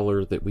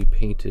color that we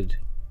painted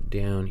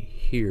down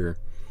here.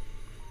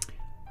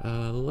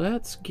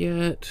 Let's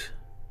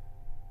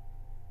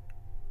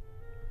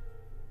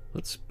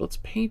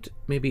paint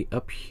maybe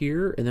up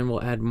here, and then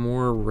we'll add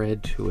more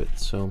red to it.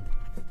 So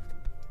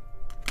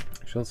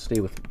actually, let's stay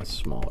with a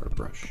smaller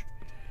brush.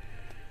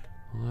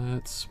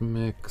 Let's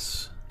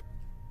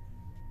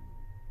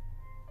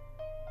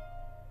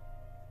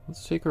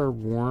take our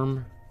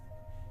warm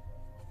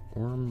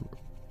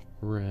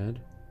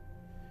red,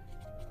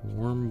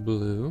 warm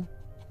blue,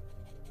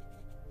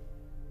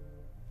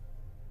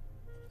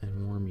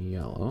 and warm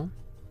yellow.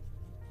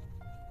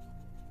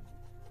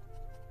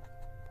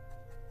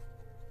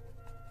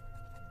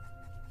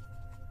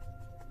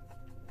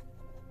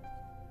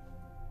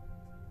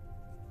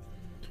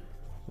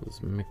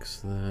 Let's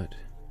mix that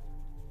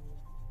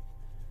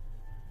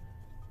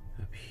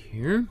up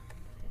here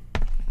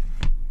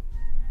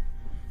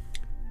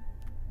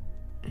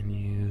and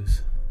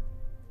use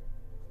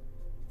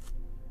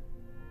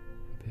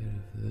a bit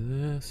of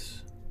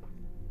this.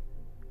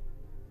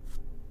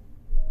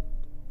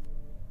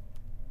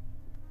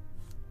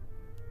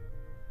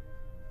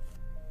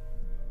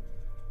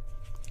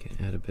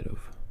 add a bit of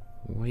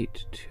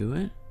white to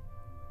it.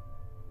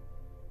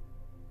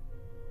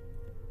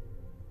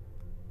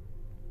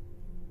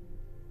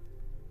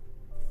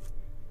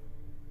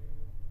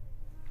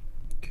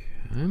 Okay.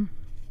 And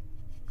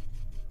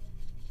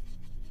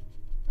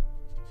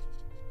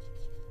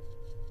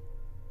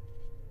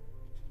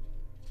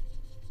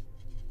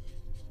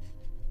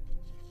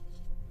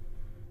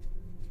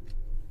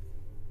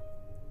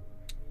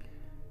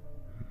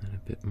then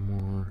a bit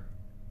more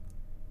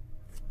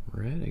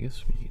red, I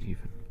guess we need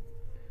even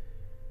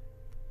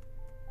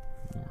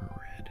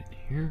more red in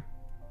here.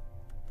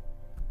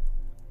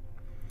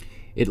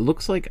 It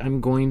looks like I'm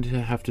going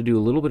to have to do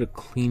a little bit of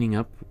cleaning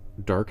up,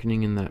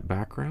 darkening in that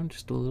background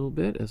just a little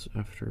bit as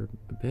after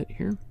a bit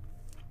here.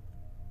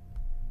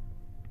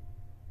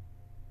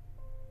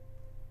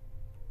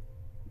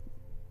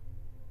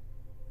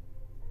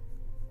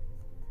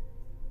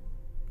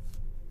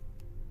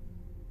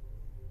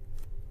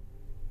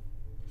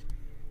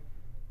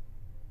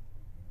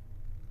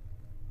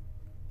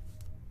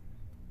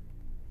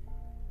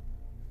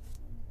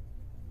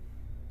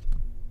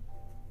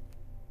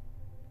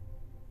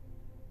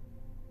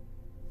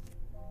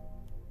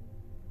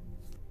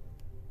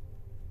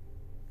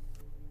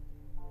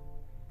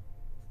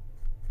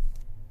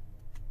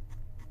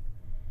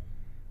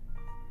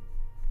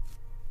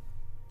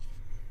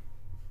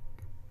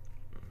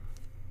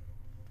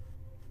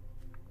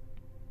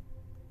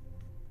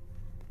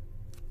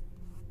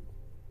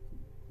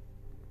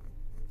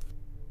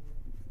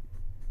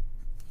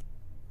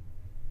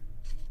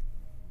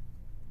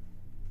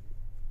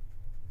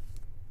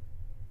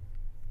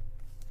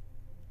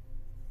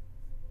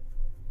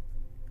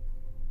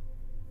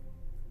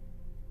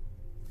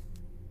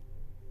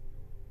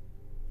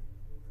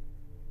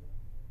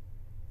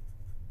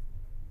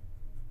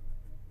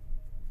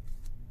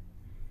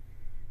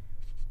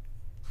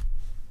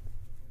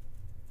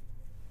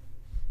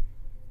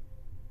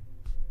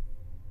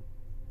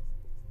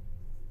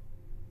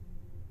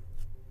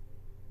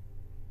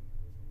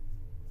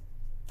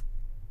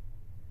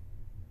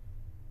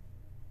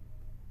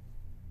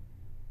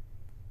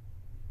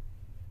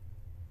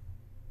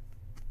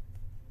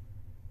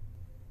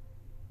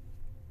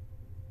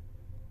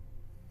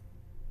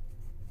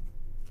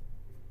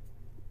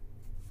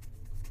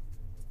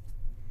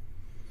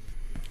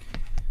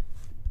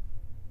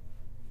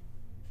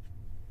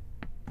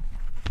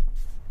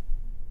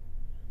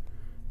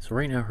 So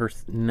right now her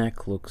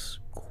neck looks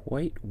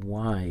quite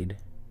wide.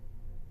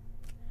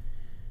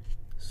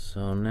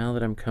 So now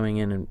that I'm coming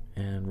in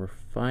and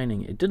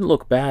refining, it didn't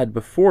look bad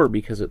before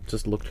because it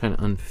just looked kind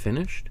of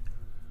unfinished.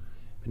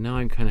 But now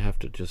I kind of have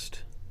to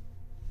just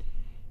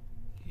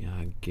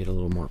get a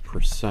little more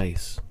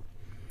precise.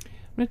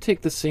 I'm going to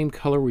take the same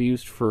color we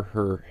used for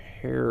her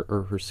hair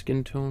or her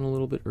skin tone a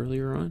little bit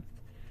earlier on.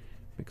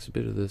 Mix a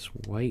bit of this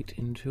white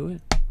into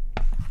it.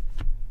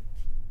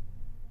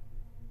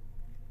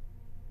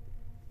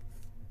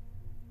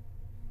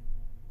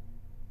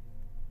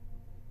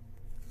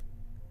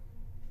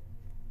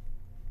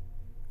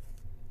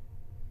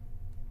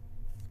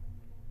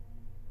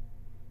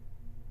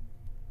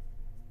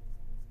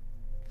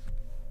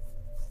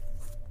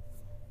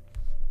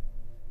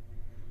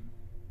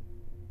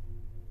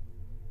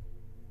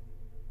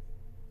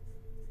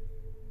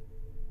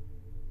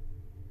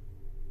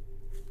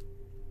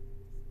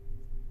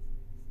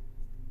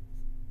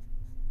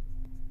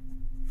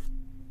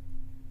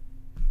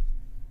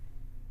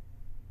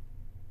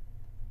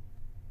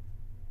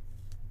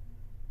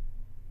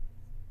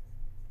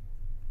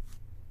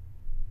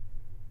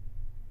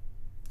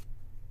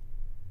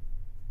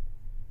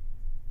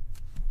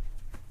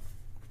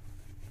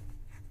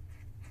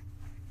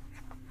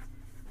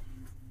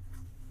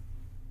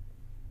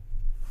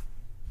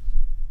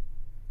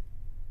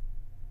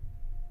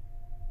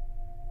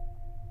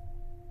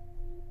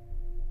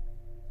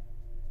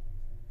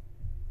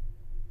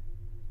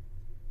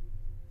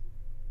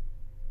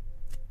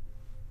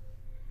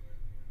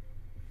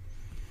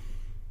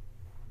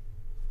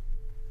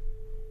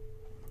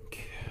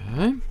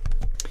 Okay.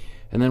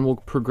 And then we'll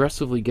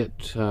progressively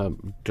get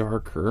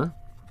darker,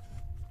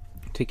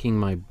 taking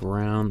my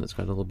brown that's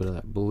got a little bit of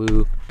that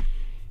blue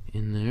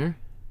in there.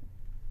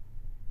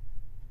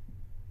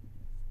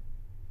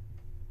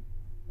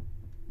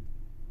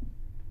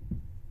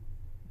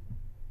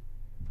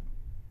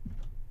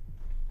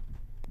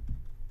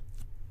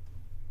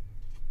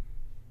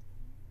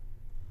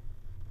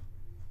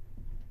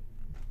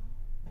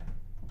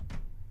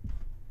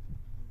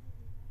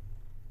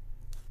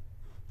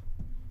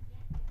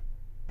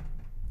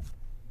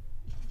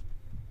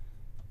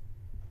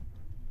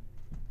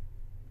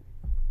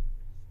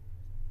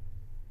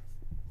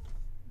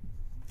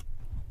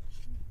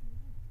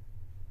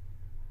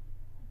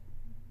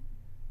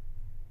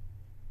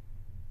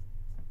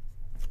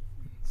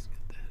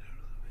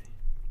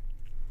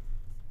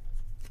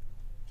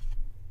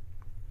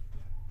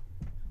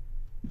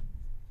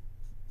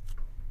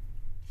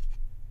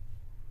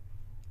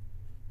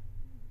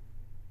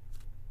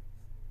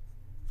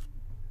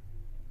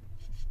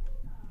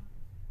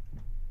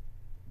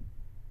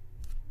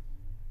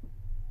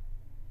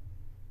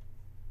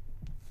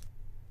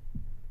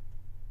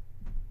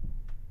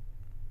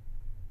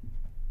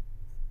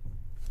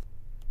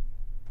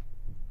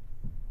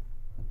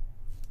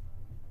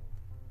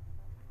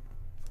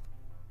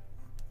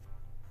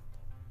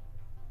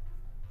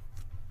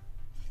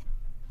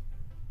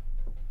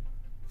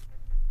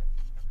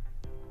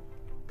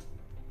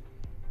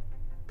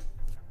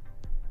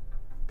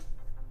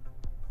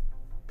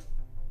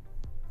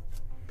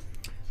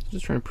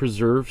 Just trying to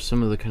preserve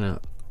some of the kind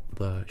of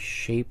the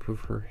shape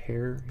of her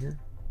hair here.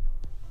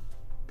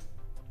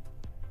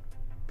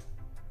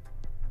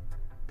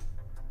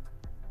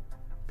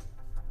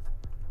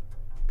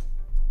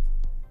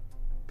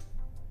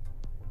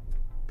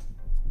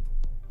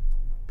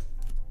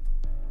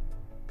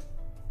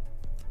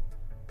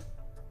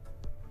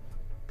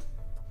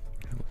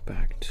 Go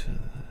back to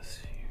this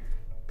here.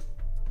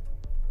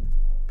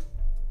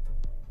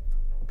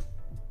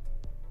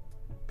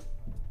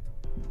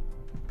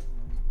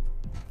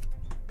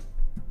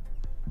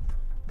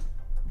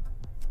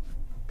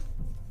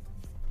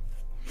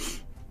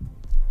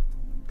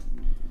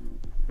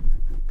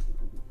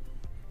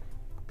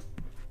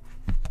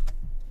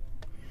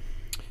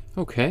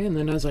 Okay, and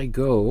then as I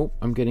go,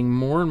 I'm getting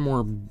more and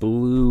more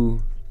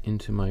blue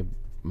into my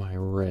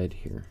red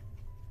here.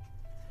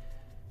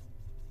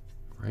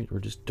 Right, we're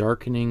just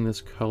darkening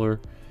this color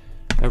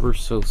ever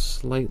so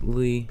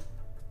slightly.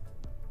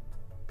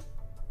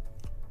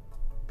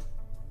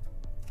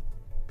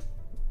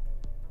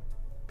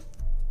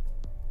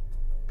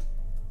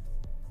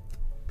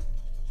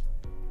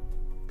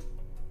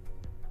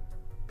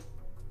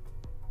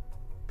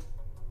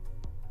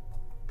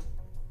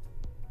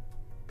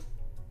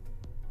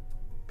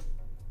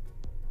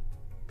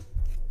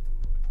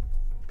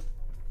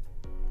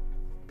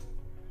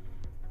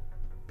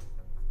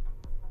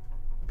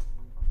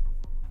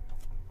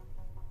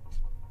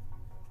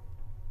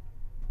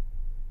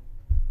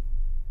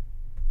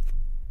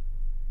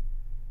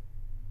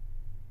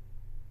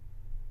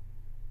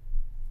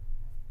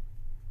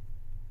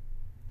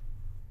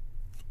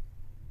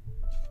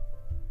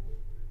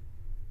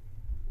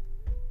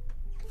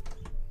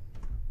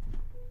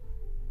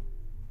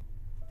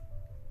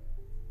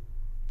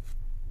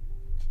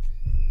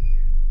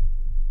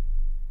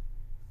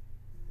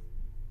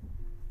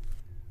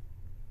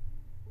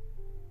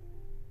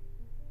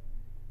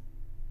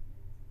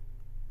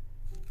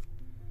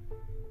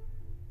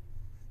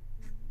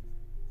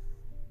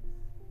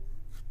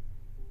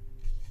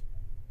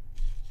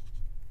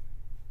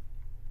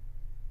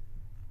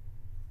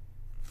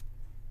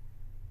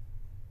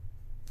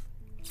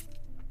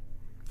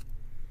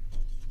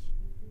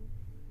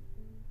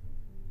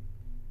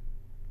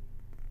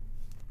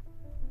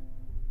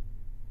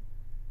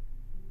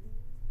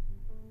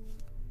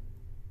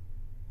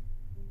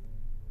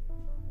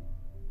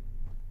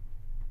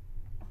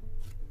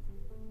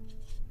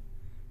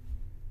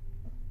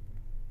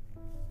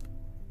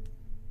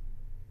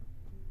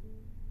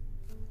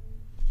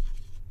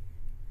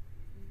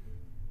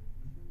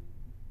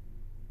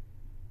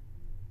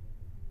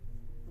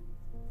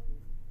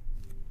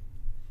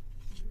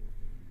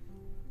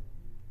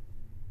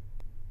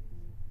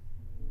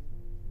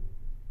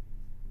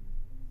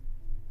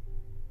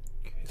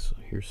 So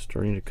here's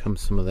starting to come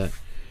some of that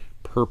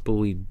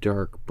purpley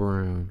dark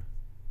brown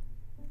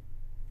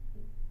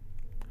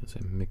as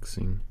I'm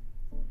mixing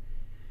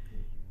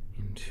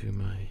into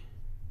my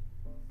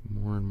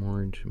more and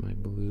more into my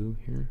blue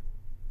here.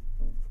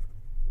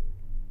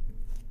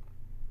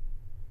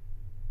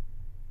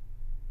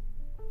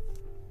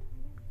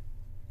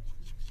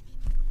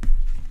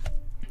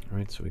 All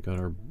right, so we got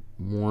our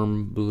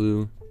warm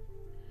blue,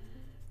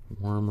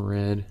 warm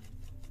red,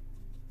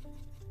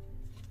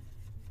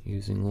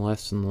 using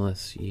less and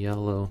less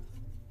yellow.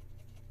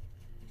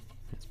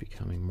 It's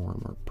becoming more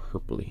and more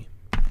purpley.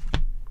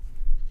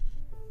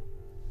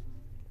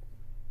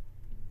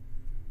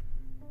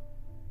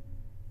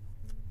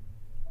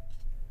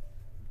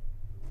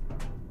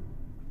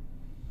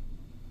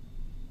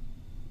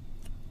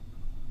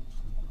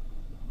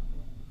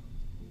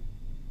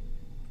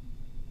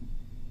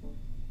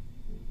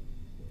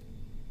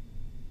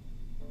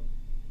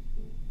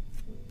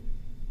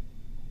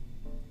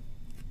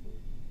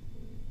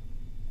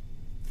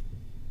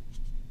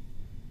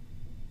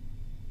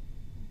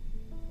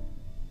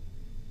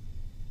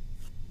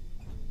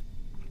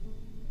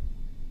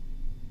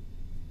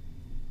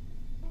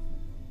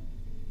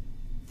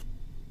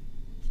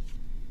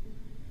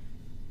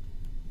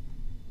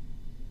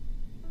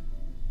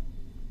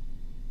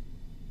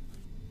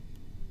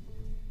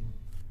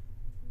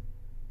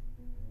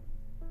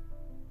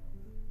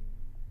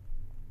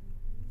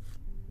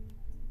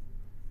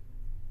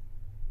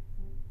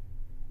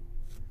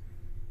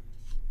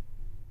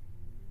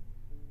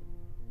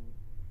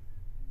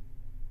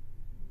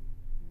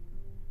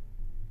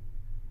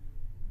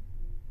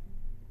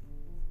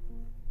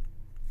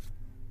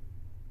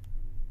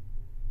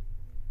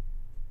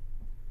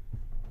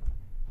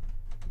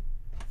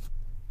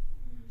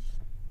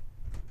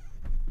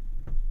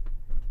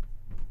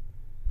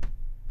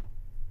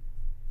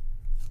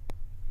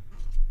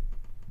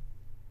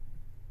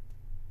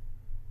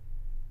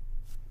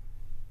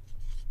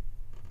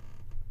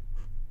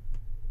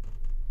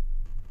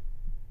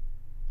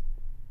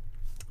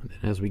 And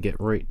then as we get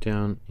right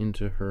down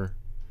into her,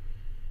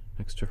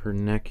 next to her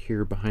neck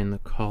here behind the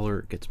collar,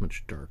 it gets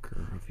much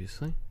darker,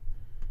 obviously.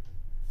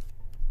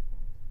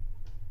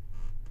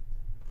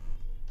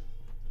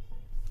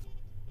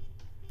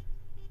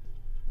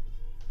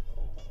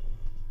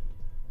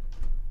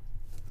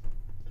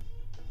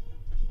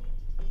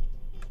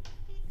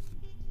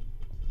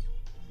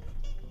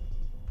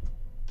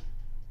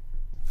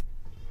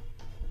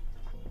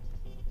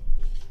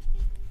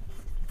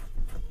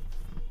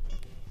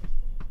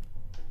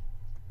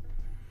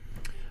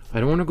 I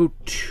don't want to go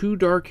too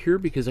dark here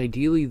because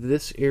ideally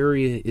this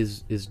area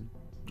is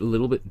a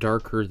little bit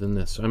darker than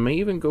this. I may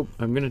even go,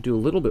 I'm going to do a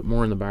little bit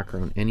more in the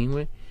background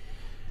anyway,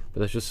 but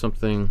that's just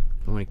something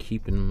I want to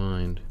keep in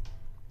mind.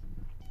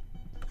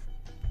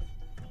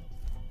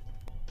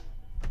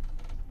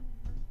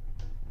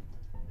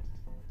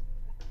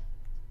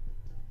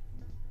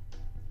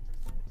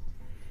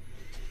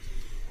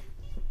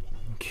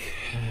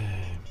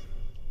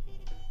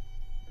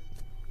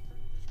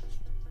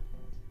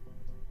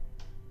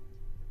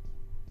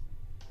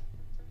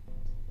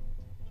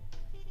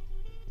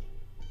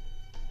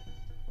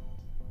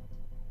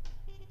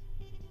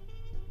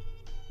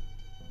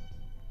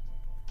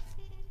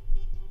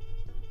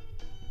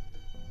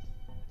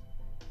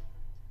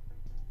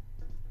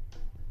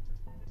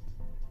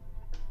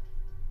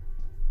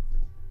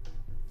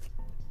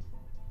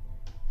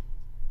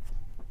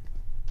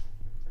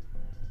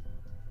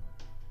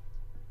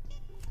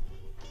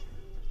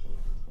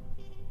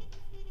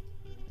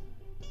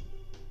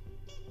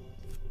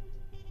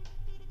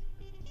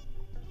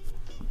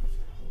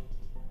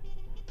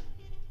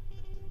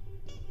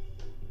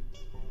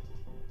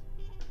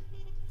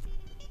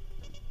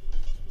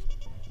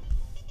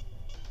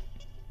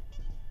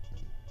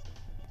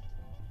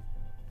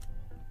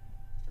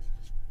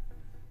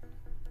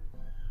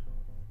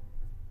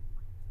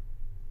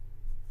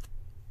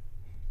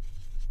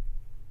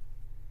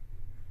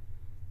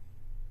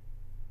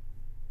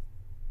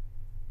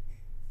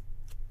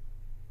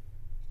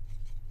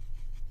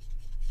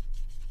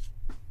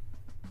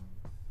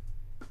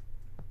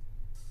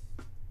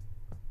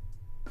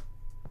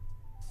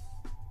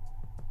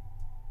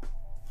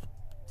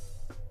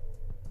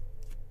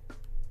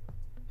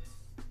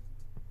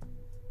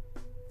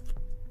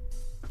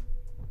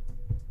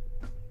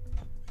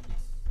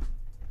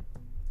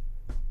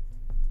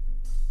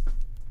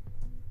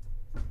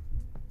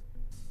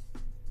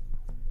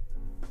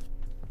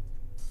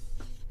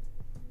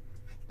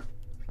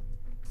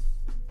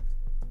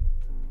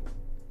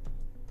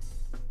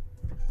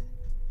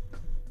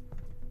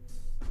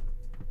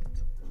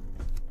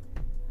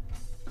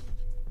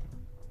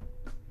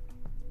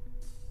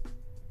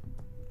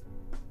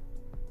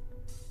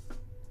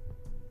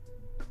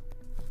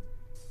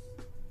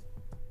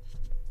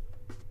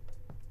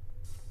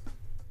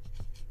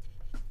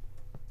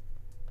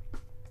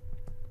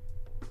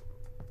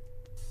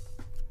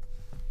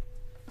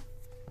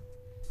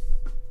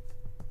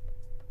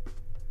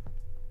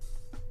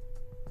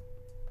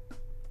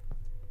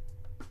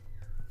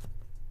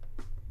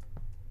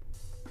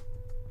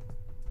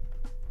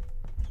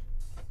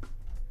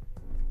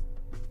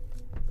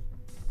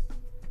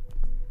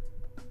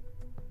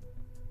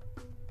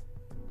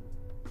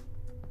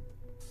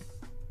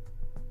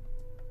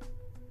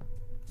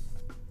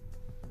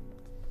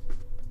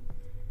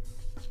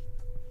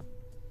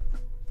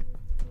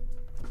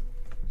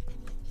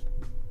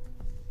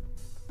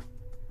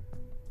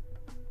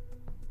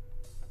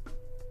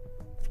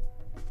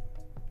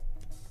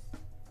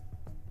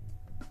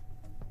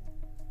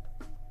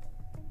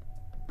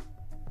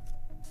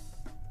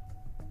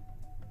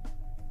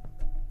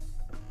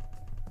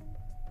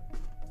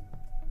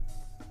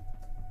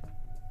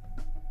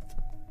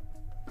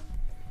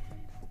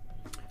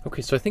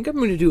 Okay, so I think I'm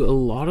going to do a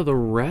lot of the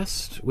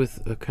rest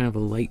with a kind of a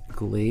light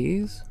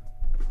glaze.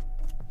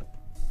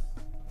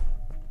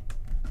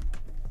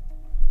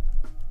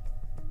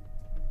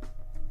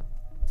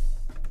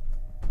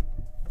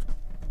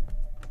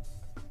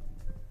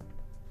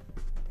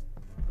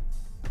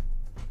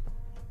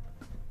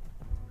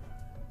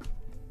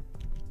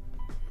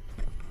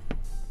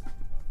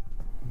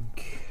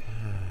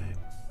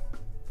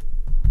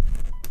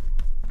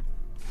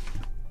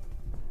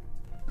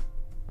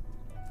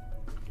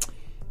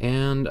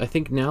 And I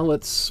think now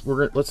let's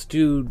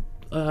do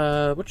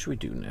what should we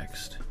do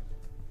next?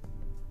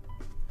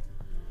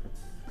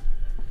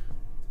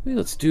 Maybe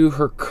let's do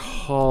her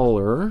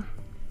collar.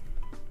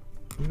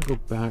 I'm gonna go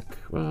back.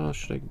 Well,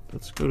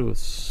 let's go to a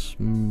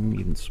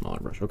even smaller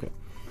brush. Okay,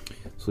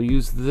 so we'll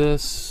use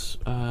this.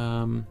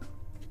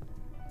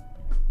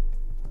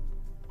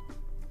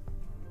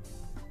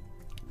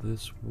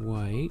 This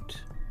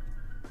white.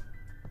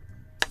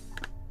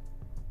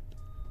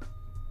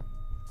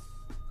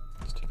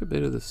 A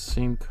bit of the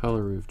same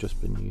color we've just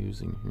been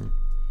using here.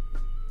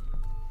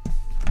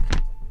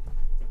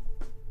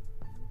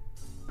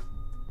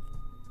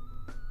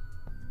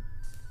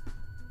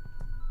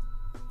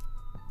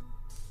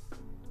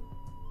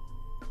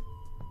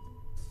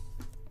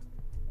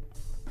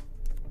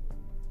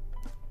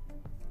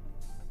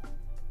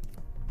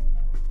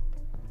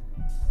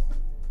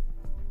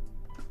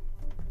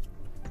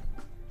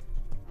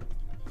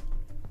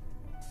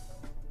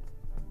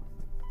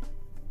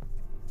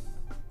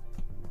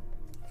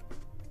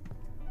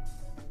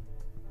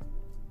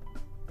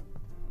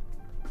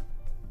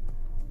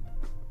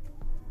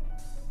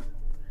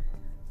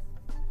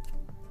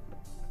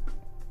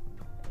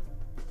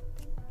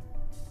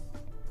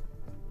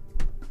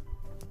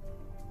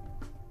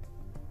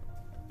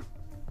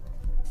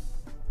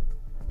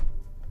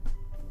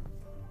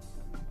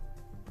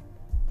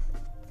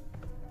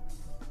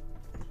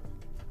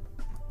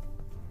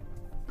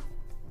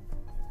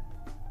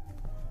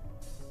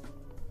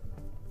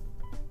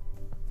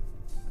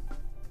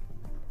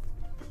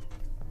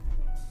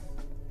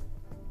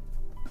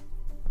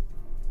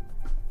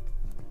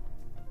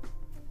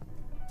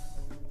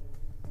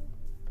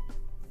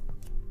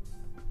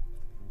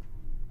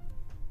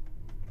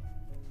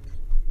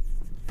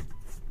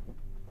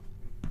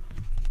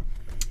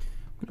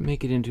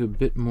 make it into a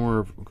bit more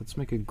of, let's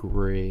make a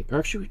gray. Or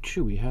actually,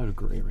 we have a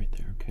gray right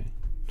there. Okay.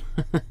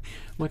 I'm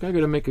like, I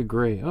gotta make a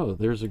gray. Oh,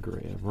 there's a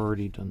gray. I've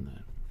already done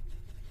that.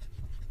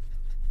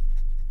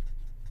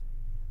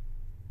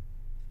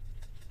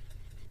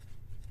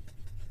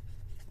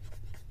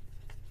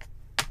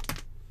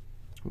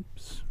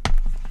 Oops.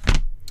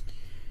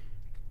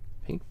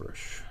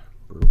 Paintbrush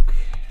broke.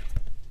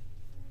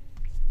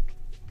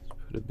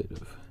 Let's put a bit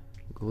of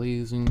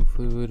glazing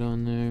fluid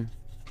on there.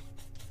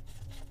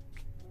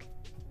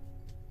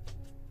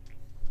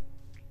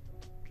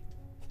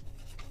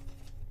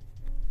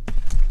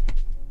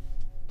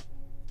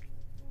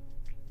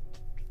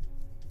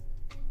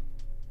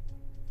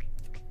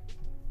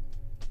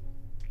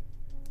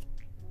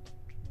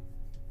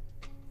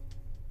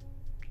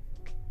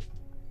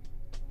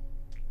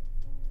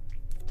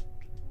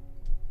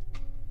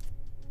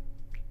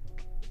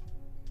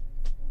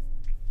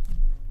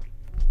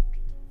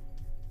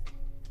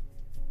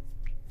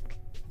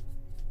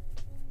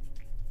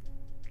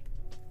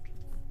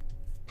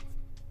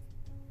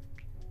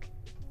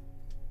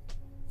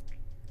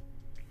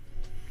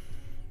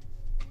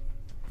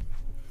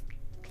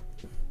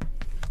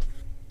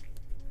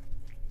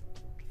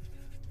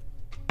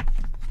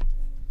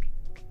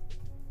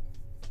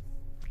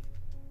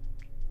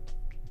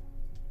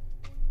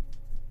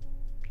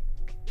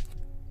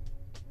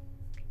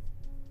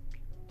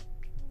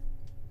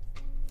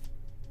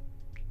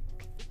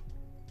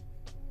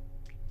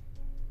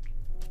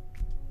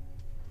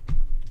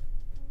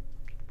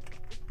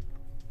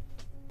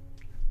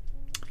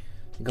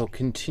 I'll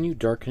continue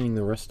darkening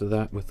the rest of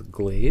that with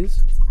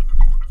glaze.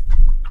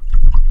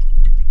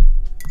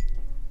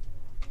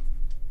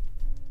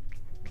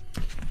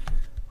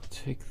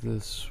 Take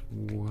this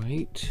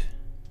white,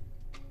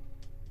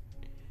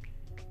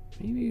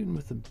 maybe even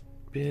with a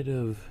bit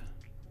of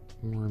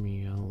warm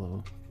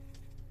yellow.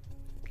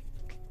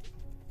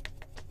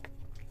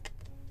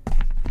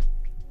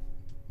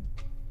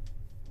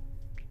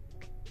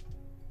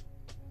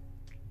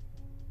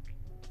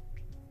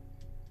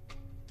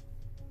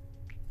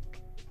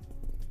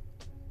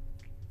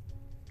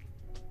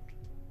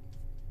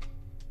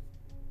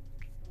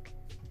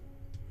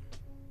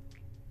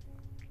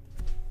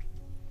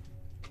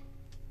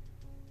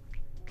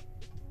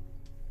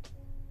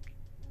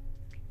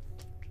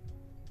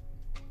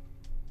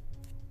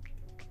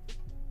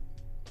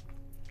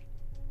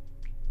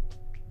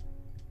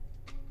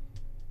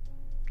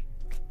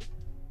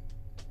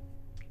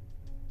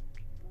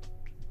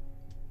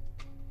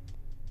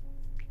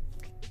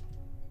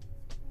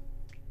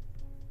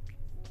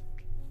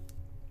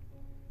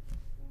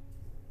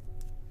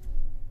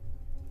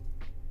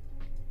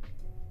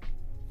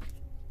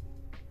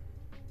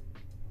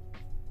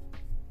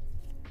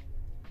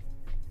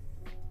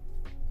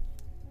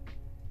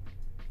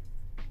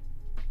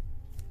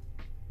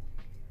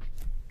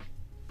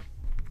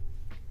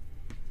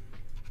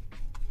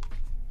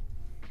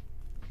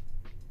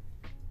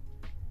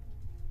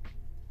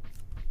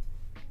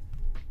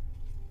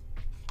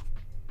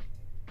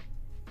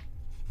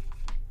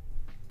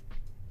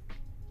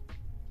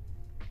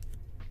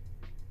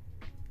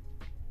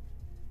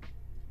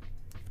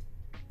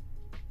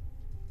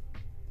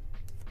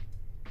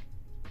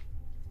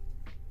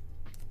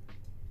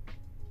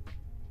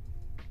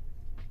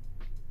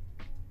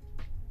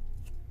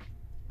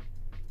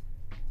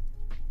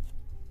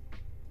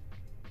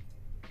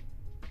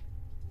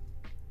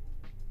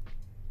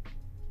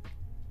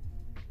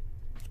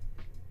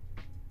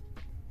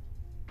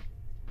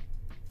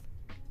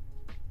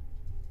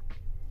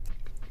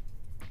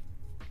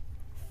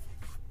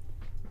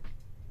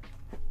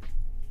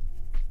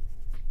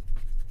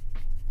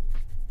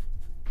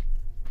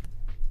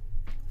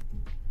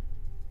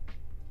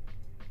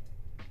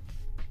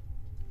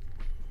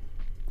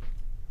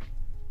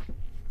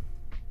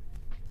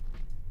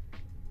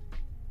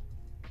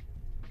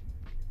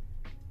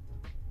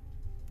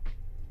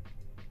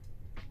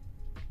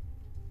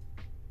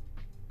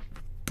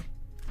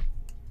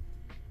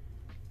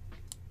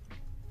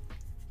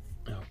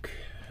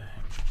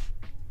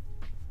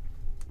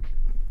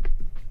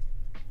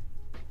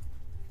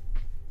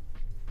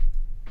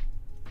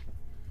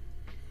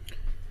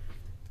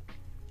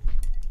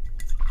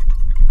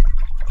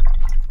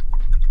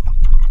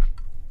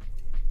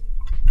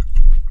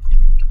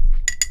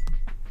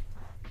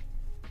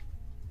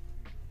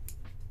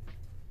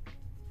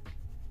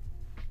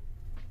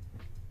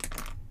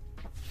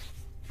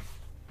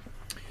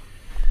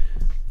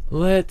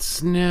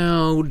 Let's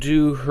now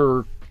do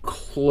her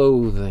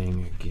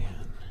clothing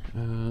again.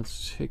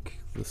 Let's take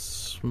the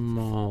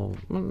small,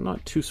 well,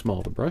 not too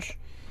small to brush.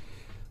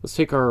 Let's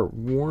take our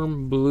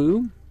warm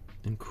blue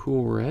and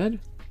cool red.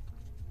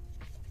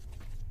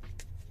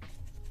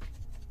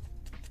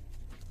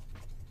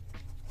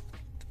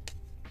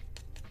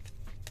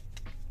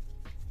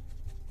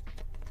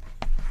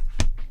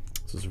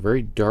 This is a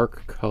very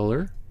dark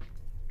color.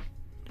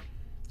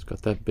 It's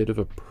got that bit of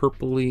a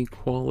purpley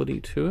quality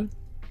to it.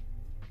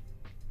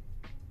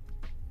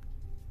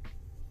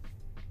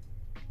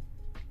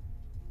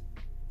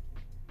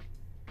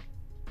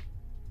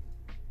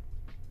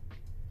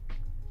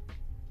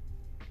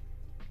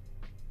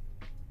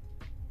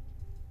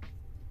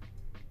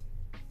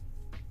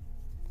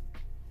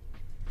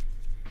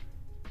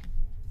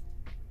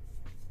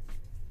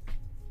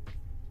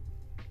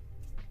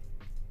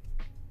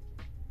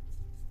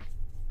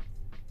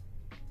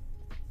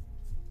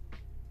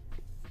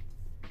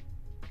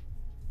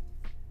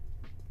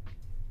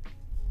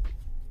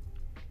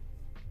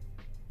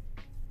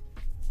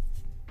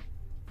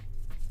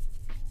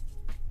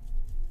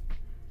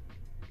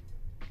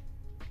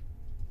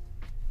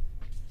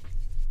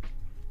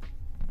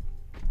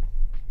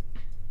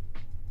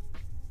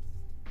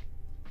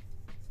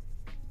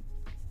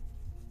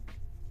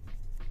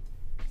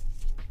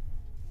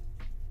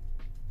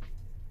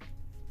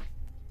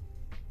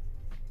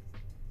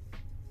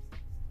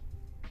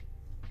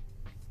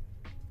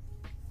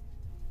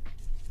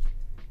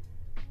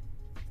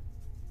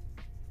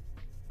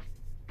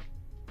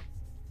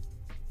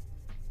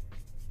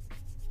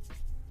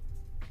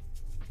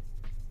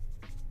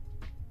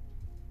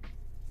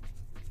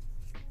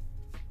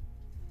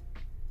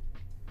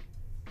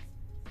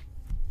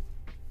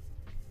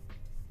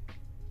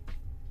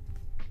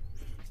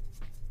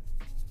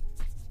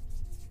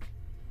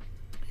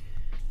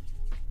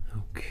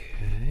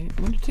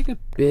 take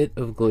a bit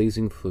of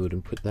glazing fluid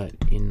and put that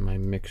in my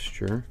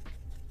mixture,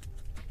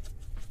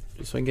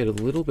 just so I can get a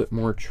little bit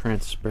more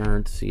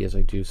transparency as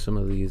I do some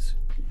of these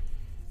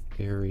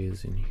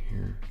areas in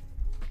here.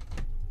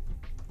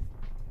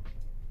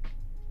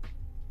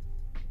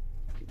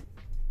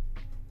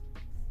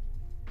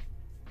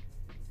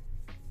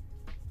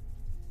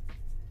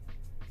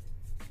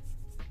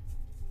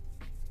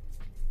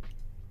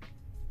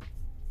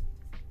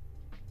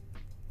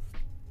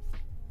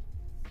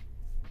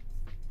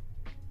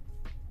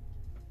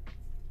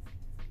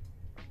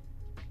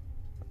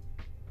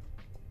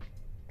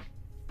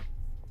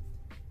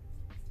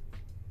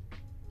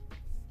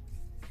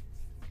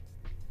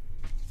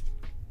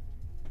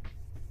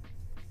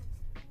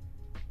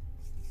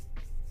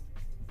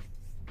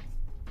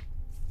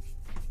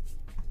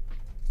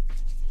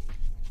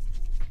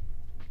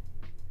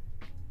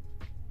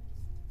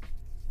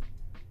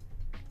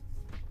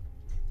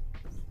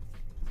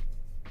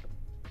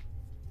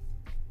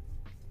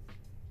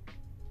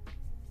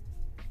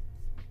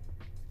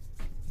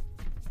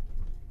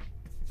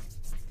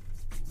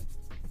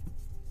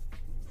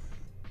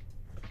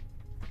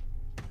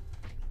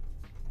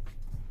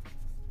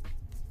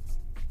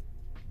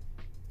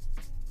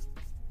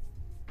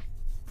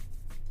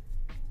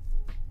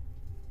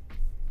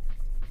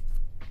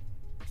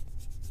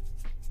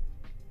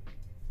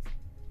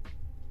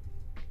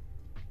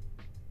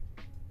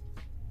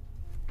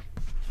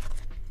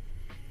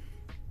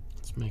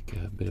 Make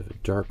a bit of a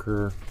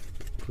darker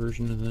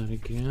version of that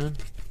again.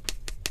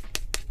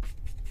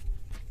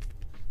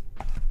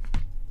 A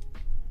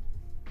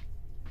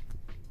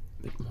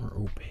bit more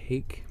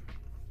opaque.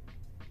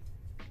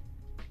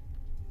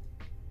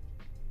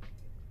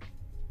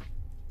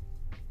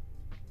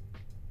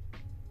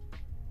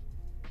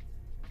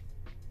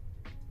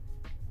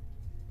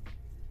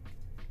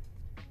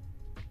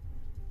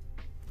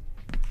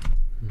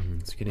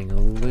 It's getting a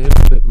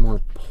little bit more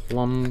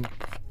plum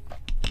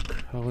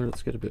color.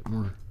 Let's get a bit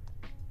more.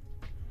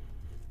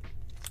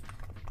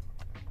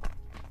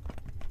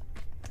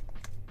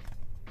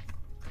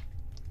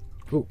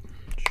 Oh,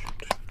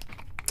 shoot.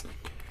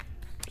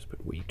 Just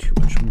put way too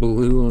much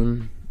blue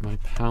on my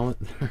palette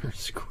there.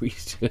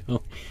 Squeezed it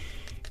out.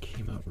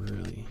 Came out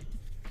really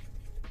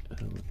a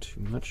little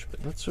too much,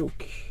 but that's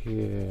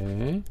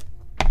okay.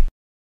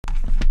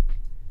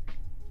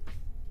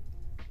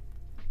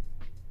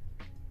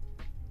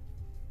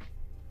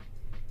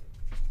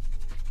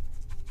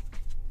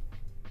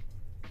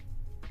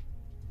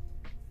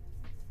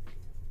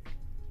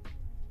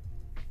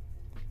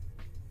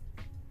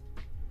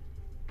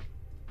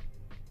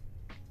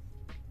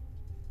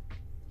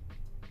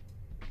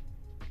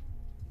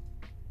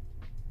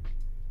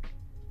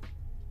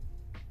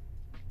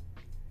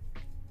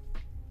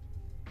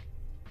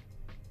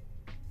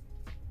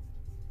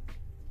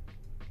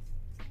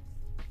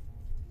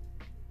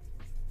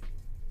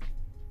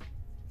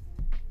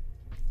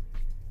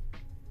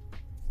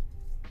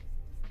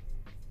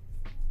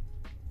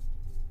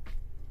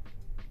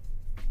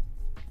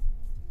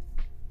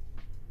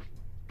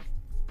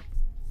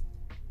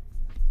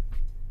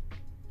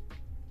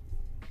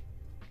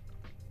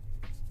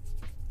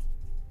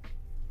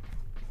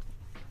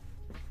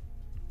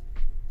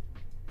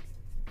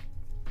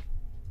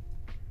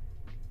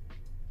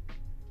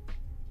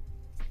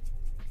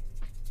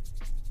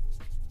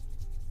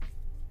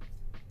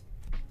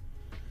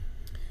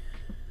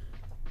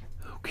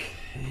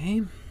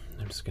 Okay,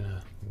 I'm just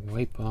gonna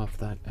wipe off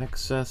that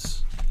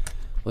excess.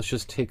 Let's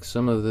just take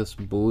some of this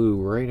blue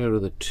right out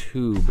of the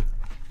tube.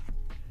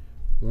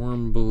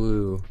 Warm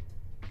blue.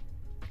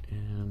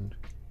 And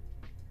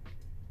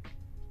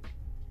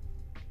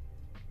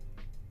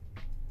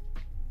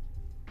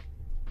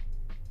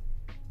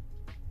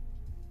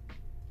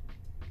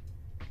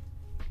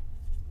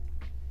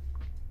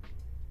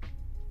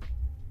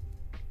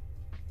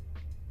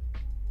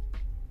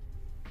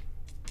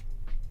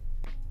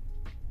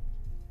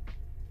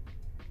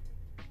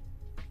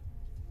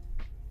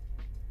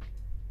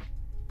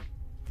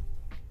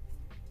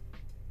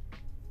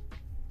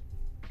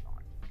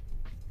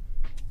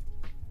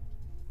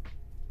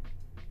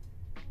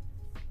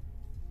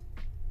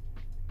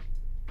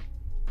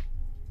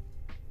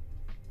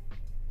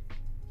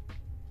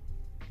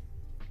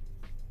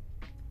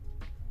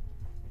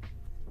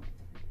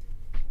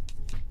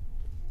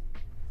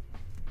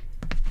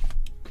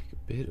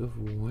bit of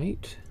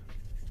white.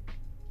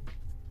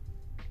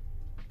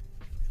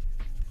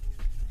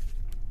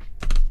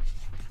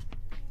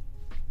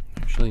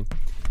 Actually,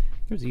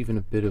 there's even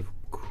a bit of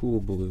cool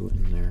blue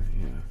in there,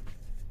 yeah.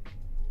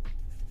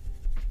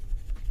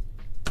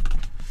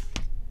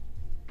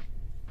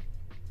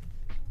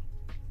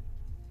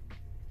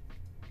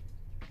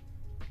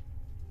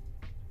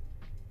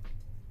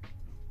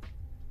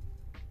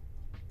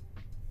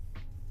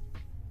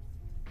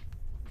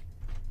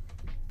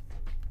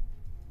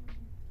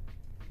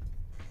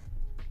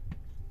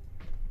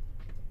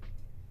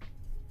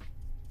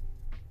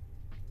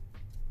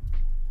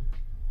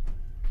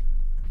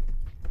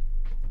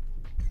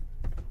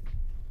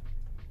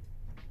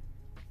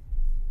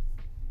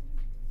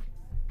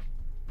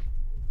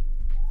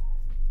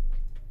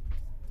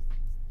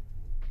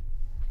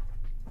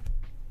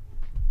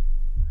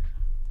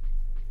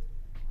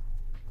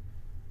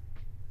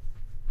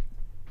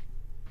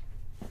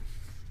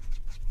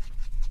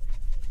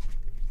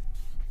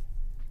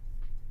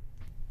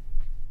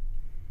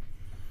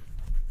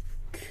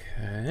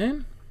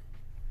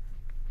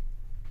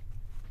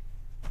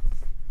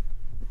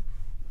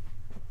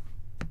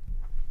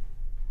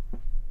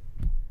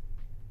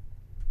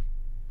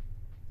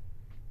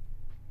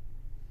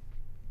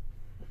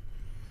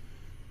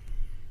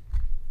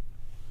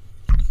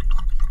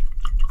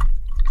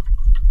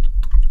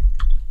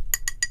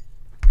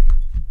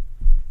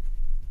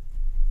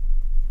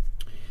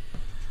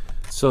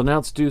 So now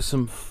let's do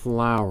some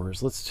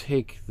flowers. Let's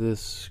take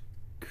this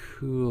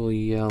cool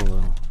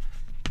yellow.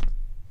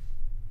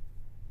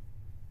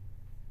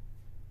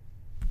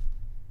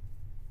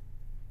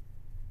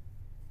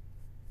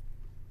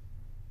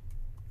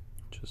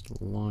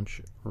 Just launch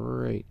it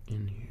right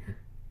in here.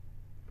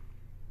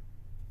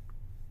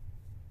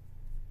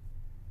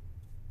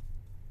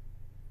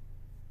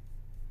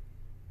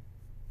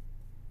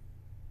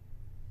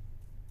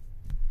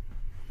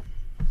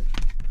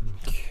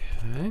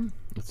 Okay,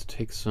 let's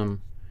take some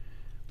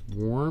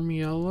warm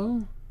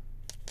yellow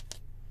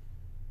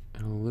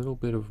and a little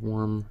bit of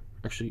warm,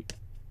 actually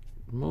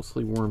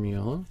mostly warm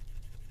yellow.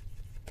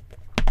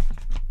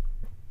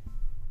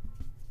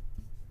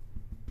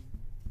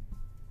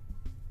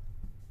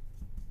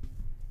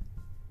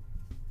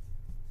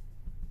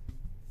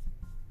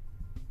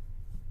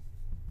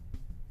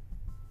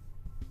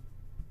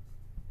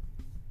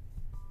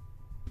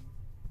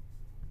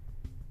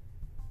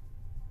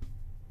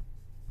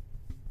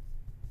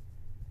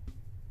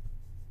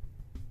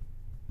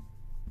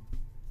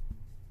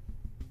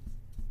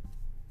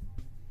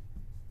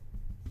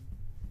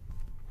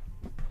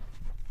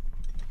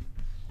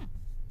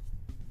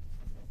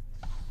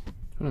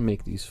 I'm going to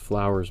make these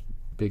flowers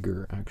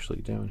bigger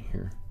actually down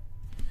here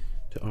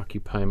to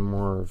occupy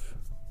more of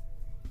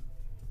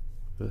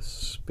this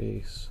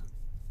space.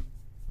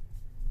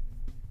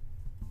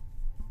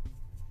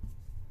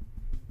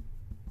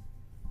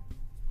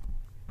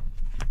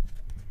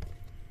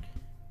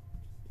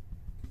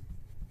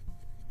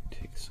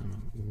 Take some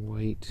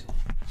white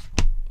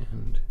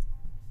and,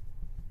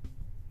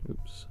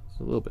 oops, it's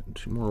a little bit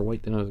too more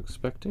white than I was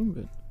expecting,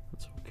 but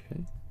that's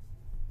okay.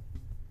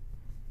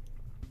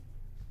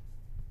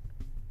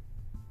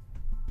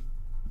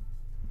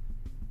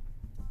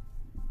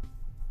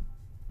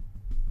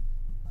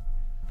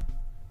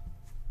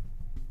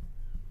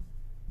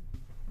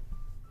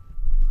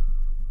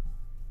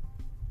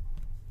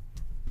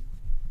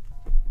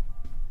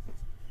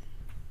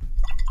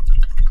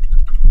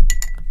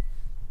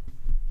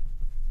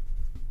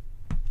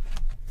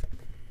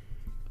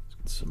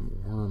 Some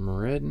warm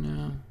red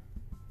now.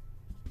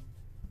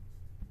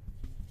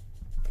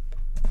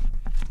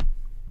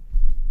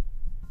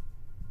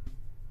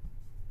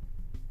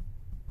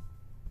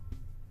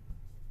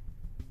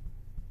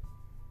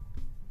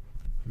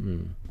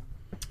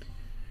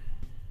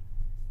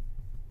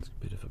 It's a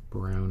bit of a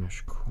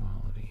brownish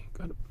quality.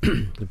 Got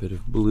a bit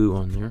of blue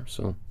on there,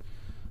 so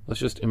let's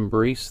just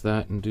embrace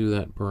that and do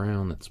that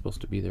brown that's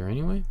supposed to be there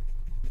anyway.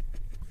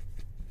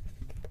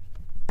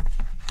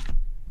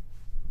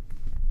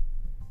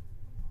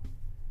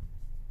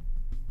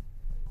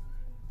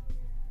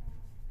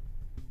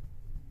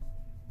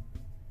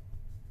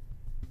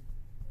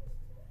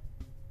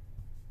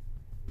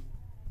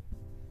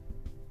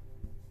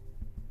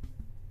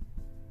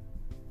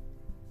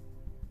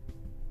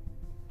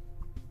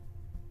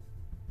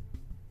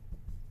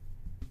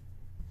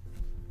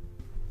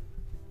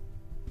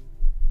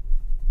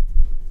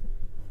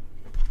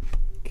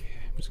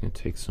 I'm just going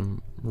to take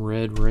some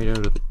red right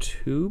out of the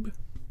tube.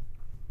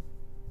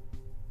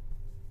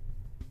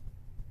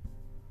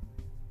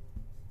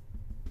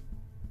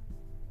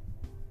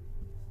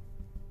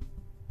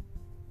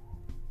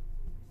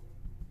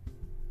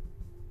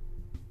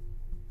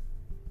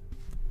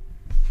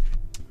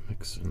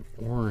 Mix an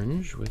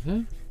orange with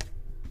it.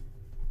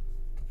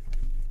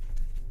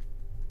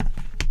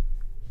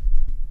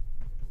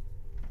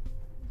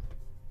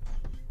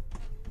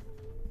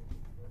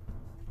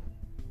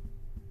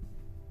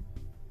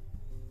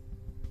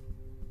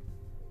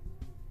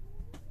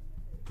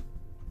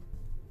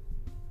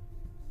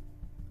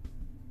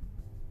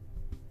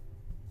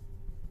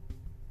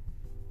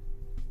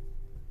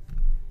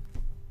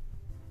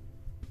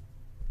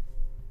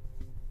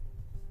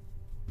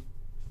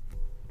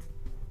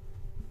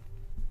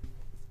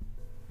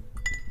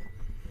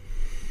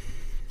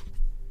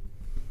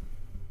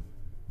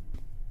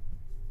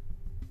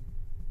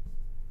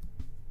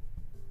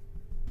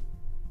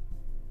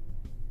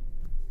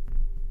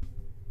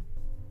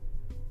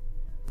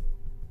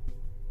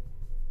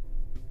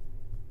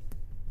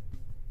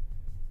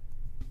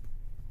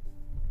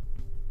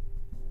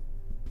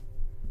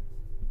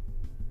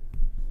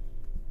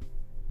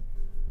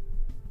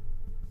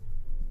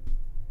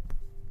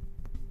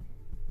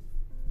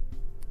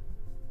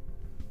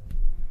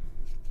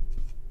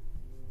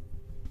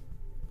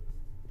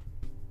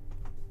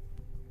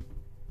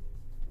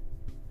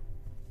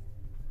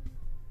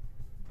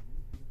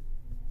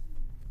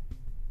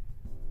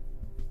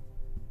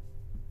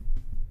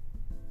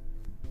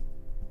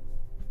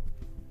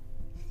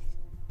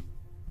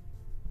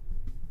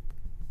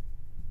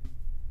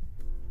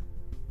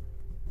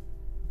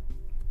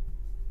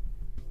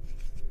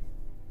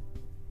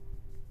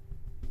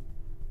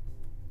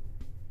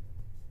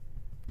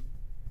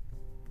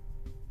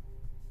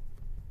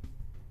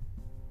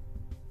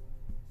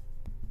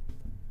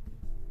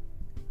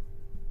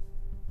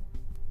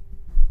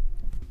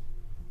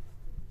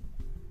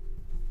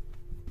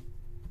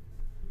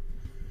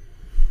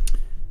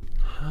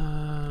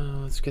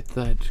 let's get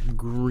that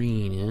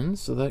green in.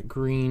 So that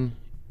green,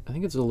 I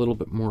think it's a little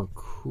bit more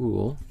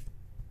cool.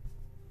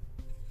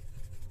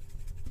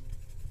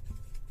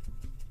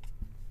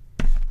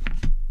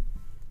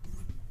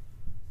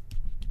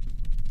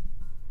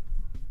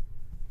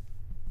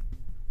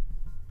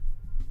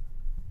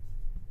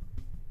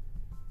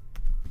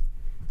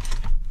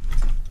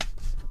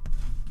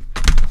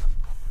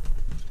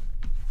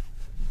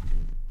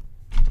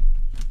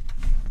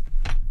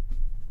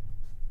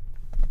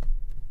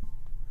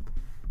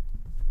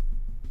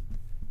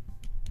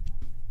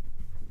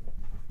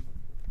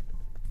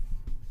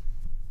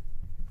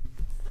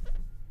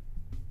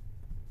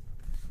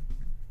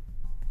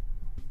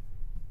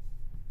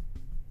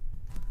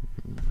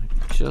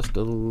 Just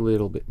a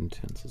little bit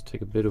intense. Let's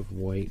take a bit of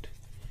white,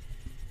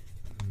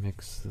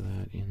 mix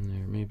that in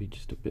there, maybe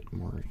just a bit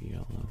more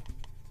yellow.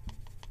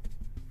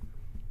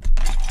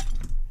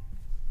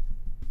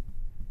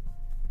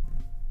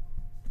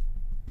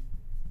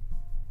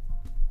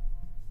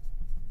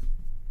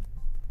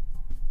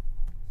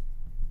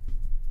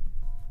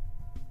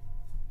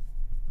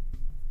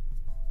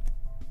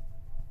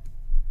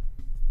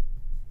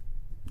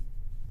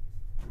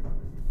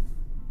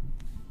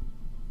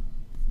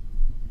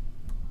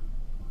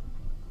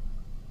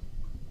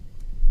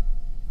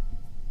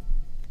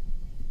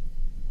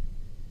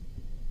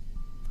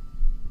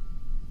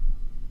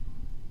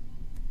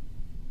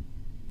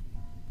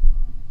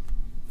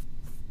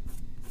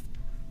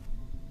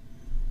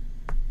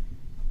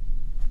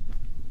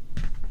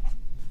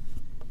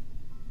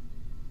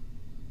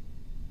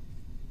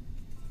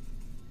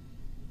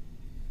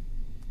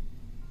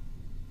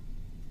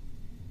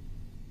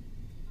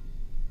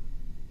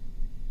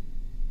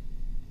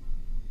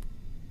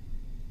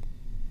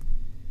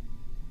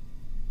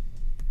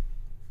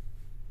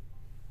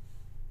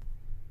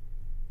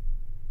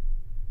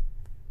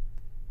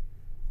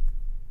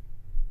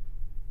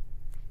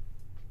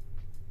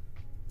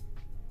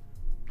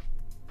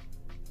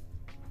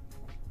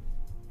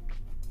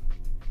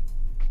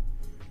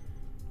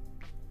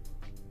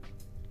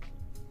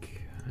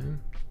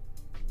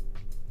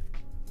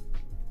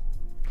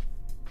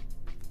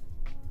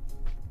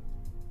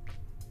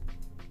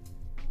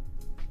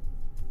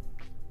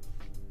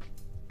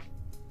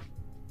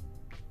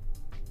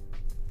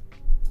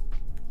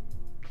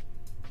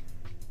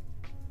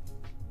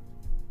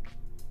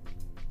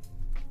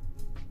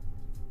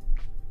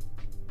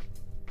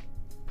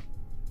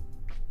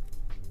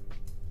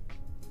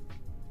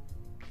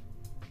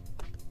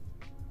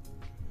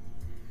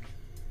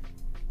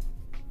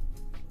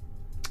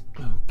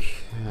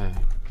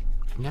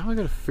 Now I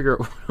gotta figure out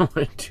what I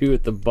want to do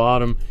at the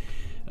bottom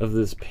of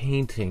this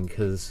painting,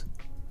 because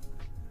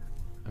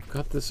I've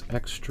got this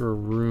extra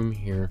room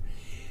here.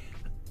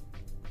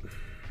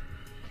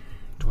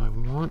 Do I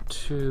want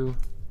to...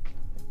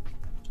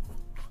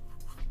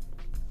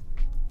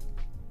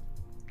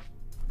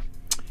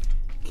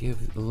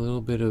 give a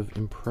little bit of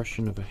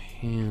impression of a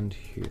hand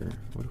here?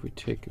 What if we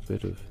take a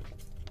little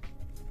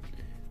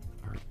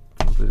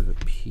bit of a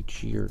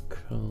peachier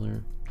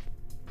color?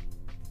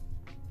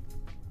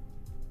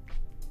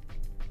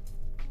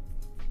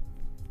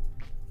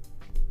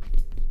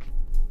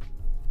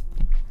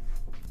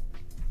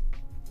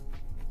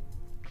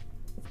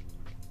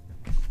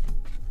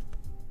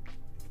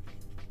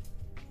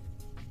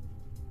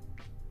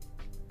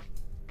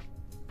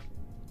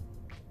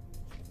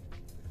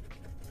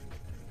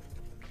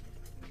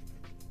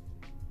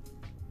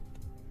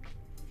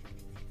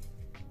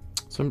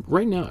 So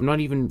right now, I'm not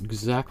even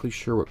exactly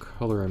sure what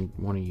color I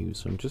want to use.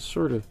 So I'm just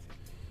sort of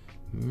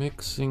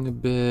mixing a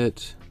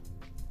bit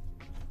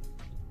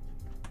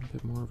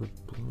more of a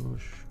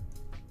bluish.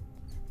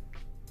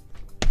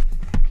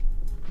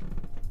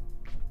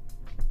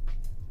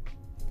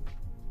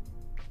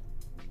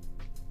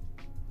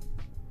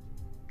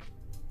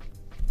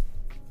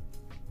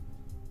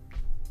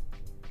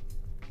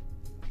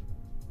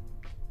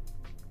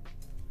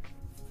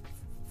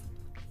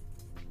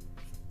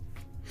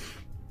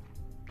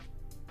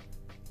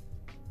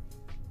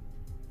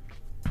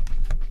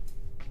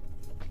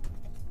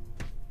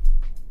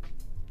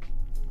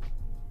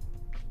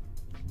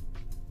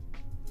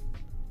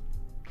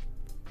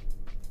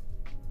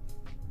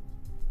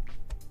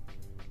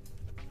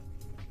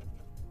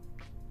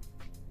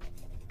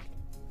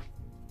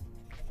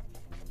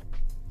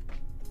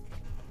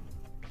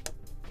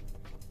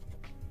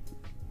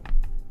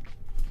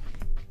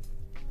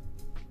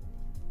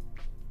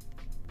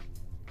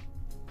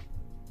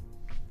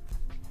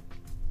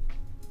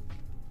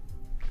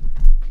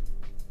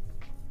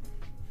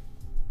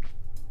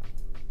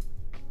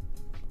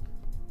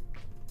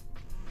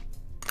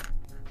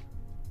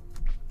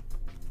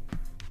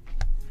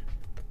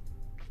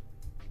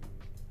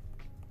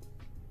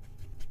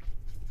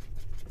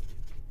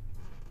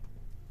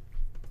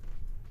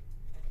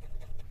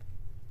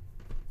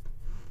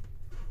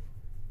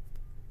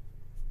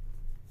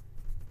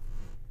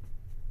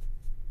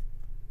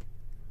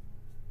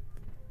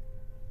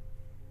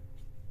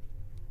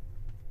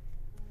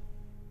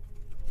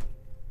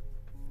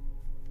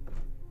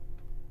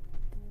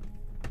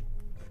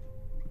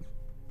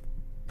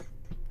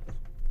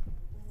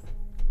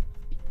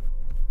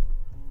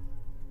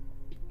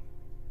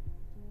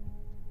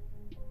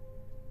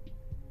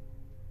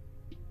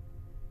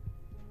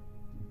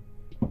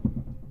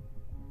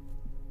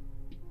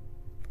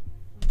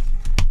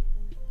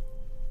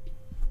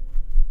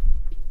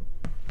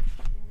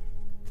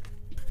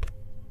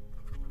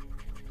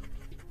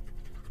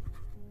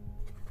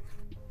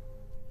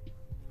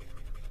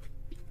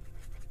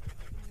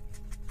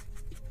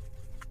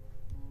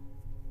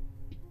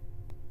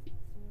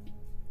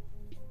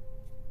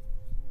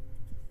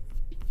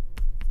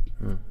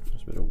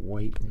 There's a bit of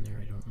white in there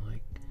I don't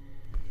like.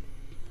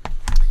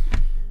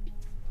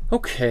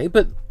 Okay,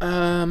 but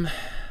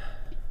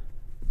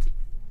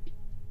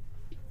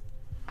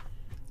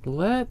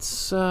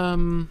let's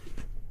I'm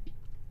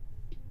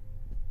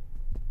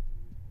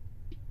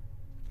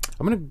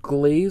gonna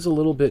glaze a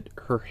little bit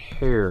her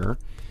hair,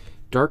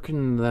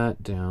 darken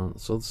that down.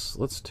 So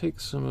let's take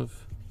some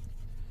of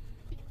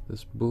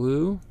this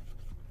blue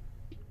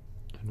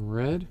and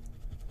red,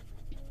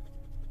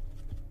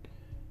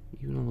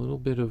 even a little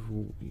bit of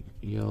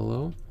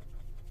yellow.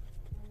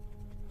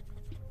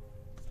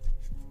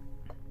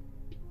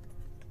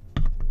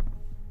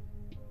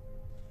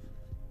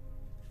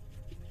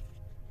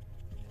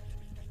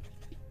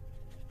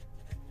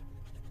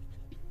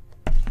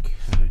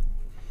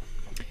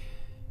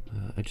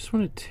 I just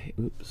want to take,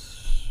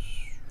 oops.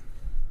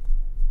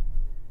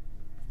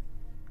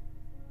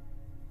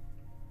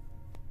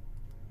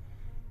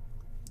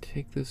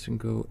 Take this and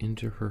go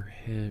into her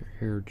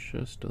hair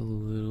just a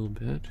little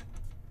bit.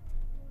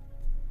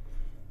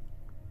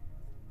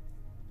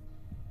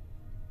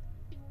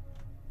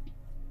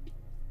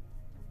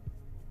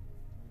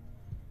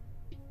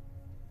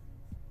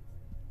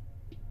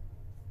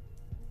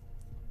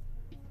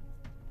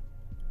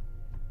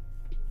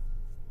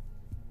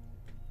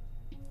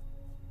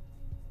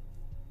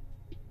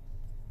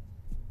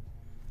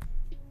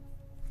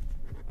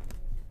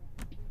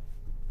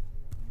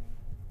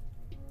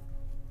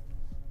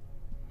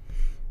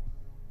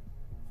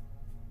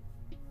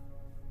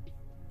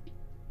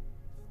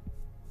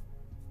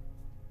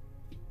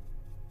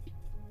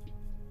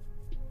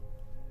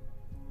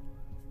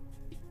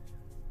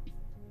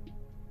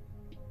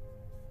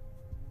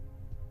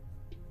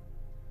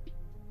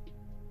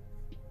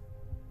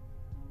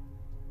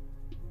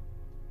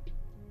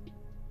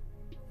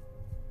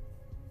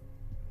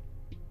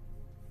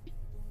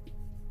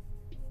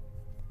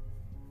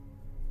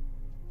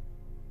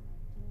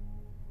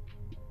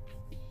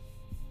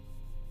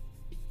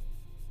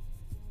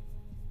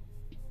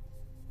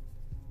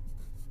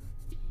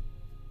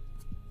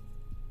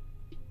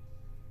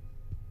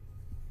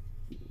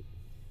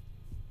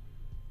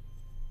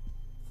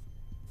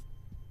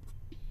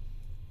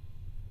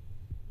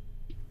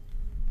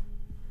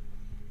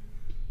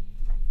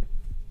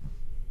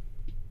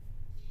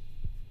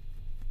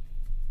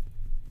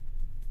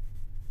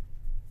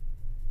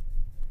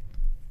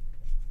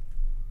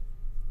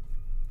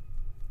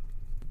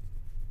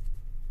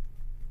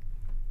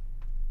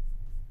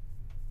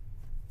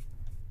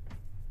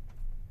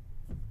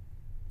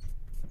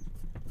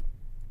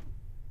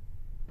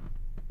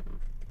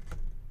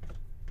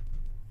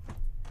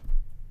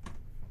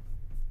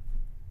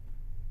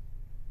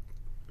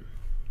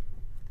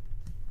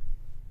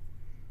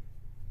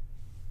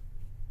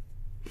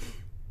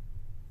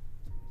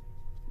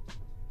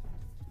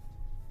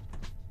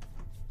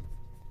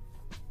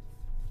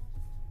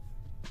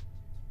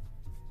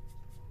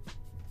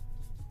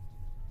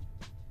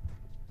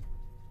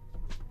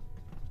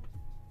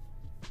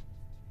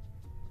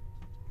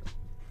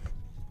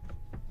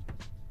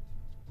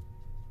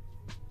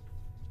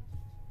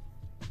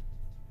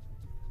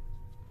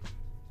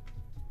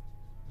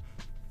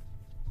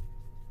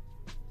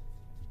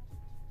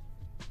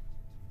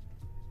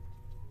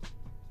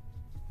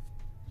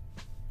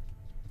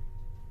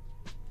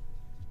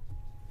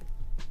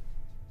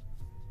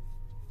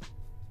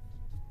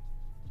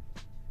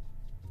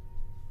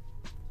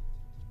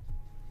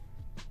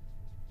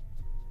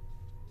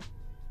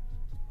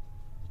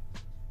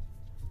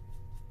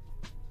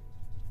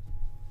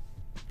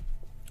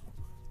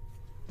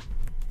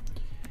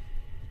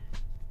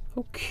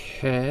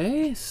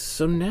 Okay,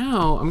 so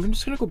now I'm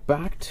just going to go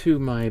back to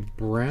my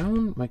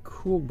brown, my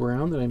cool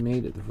brown that I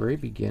made at the very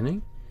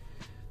beginning.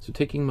 So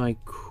taking my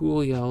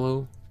cool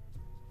yellow,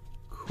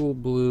 cool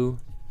blue,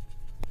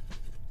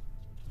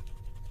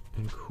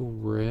 and cool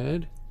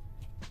red.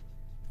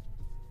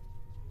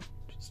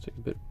 Just take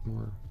a bit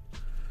more,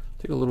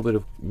 take a little bit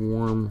of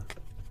warm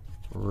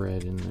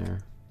red in there.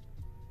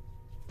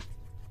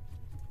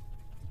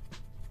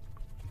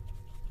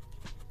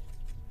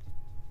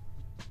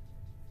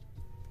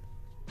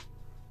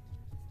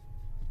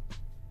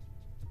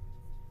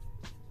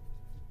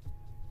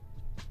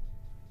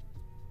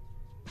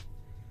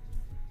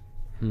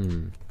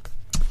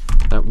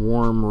 That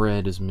warm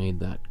red has made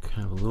that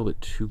kind of a little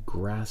bit too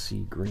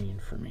grassy green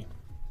for me.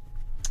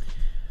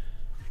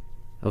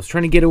 I was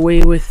trying to get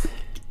away with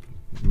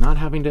not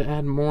having to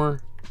add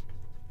more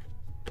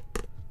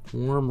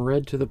warm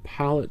red to the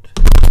palette.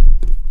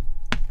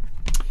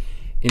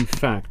 In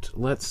fact,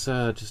 let's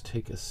just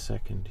take a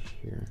second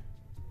here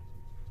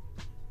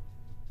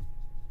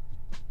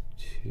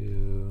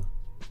to...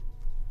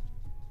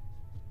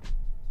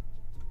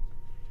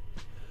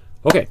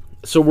 Okay,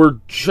 so we're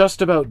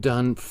just about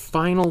done.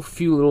 Final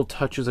few little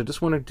touches. I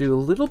just want to do a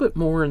little bit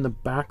more in the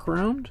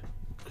background,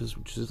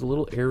 which is a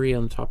little area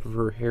on the top of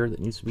her hair that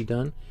needs to be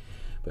done.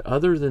 But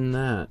other than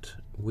that,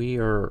 we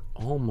are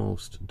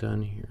almost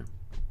done here.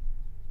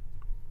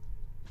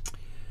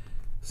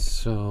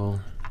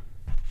 So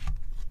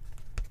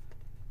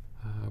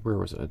where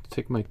was it? I'd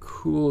take my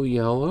cool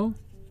yellow,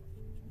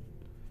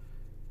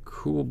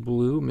 cool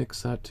blue,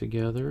 mix that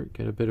together,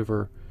 get a bit of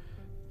our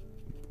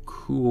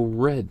cool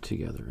red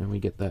together, and we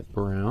get that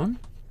brown.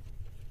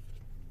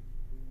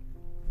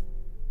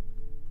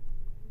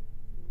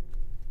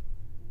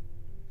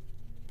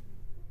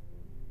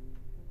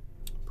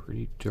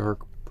 Pretty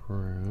dark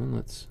brown.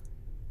 Let's,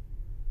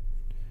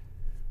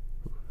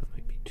 that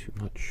might be too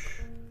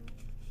much.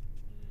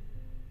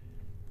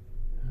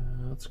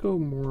 Let's go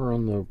more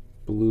on the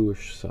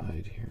bluish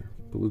side here,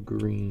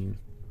 blue-green.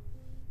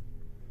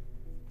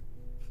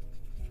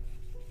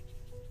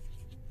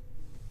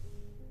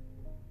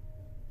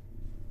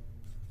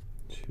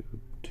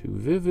 Too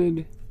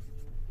vivid.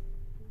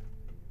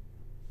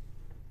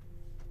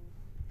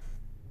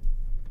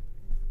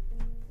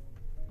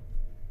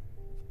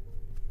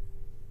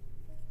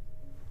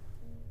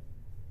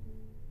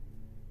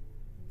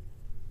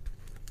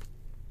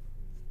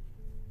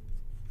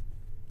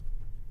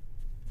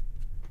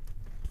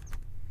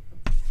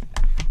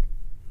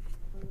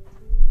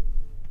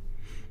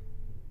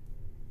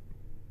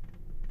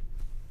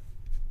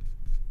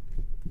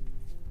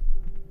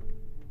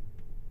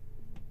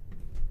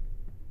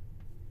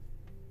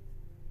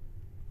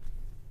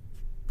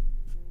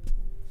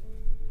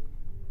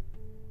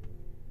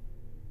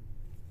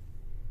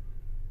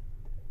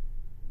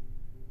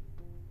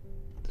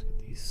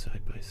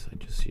 Side by side,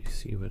 just so you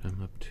see what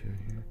I'm up to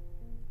here.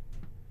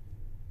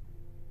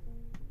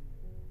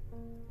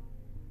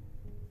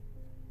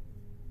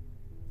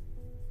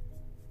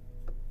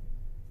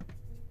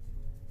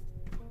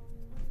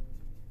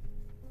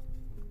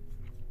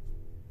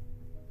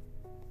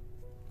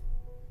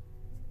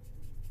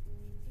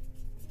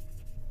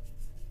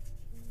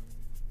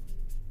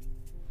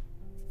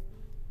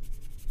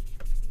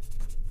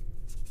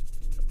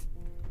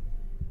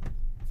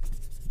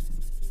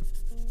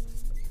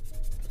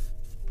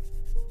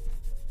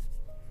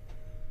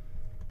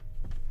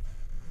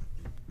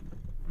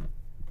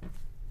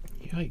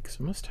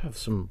 Yikes, I must have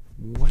some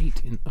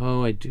white in.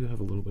 Oh, I do have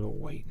a little bit of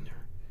white in there.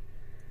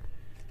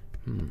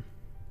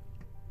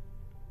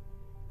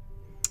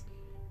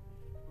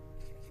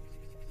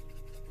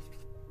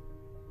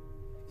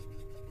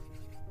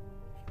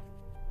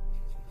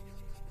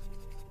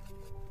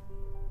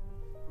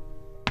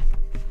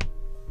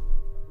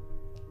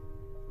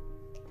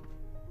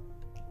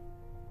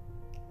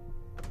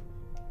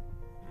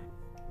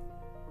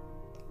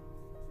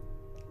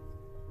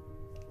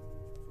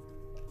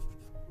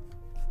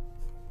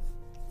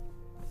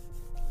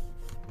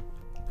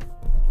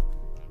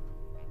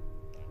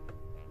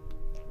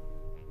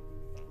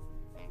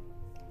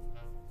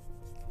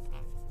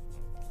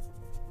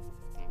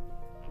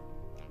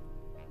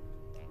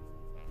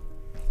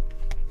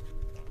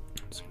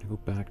 Just gonna go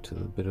back to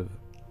the bit of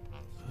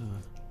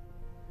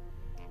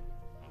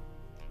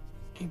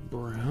a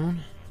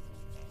brown.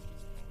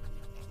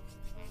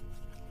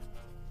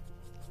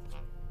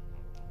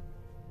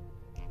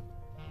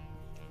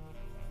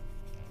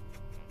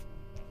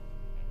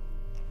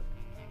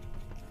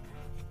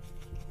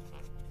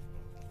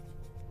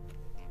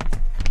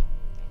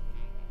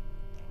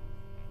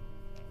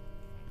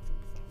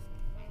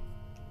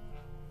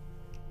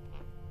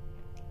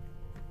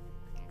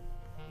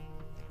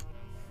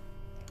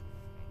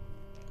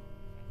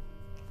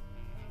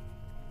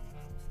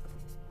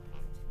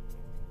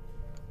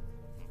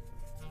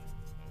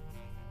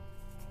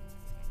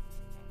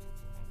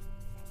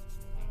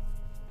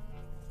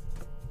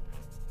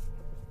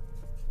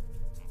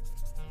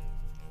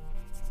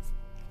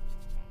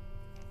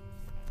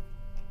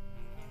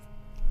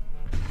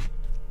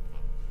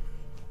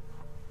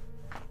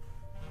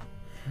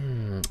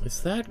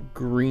 Is that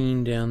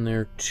green down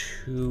there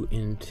too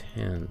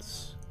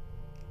intense?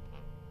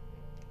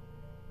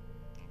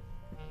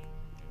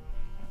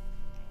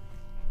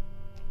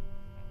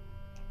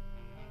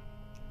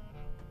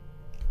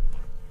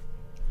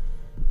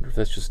 I wonder if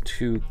that's just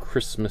too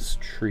Christmas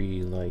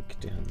tree-like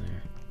down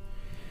there.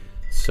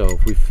 So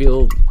if we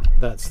feel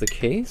that's the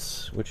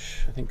case, which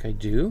I think I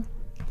do,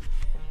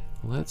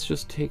 let's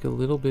just take a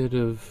little bit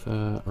of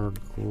our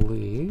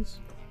glaze.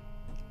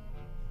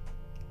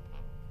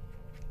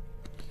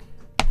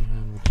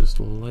 Just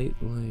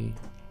lightly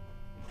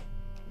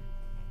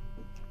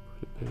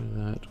put a bit of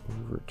that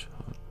over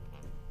top.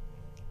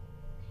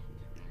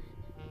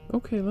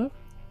 Okay, love.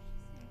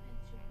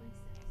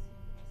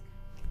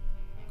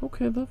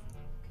 Okay, love.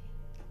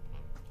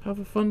 Have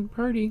a fun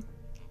party.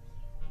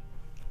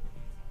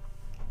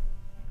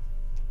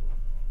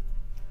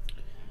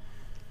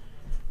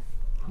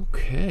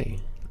 Okay,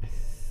 I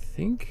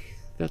think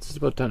that's just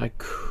about done. I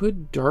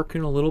could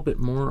darken a little bit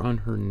more on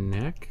her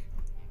neck.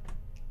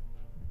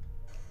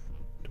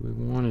 Do we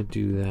want to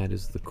do that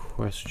is the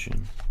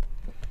question.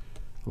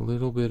 A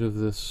little bit of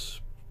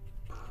this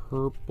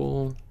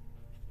purple.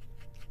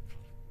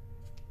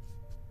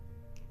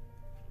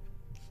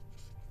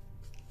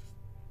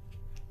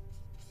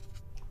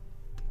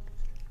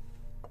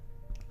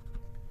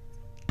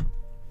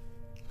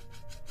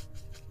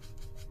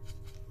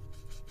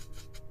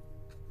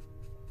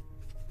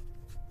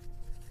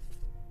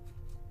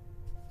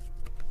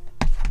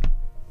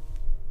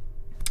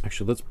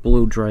 Actually, let's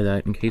blow dry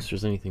that in case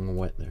there's anything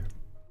wet there.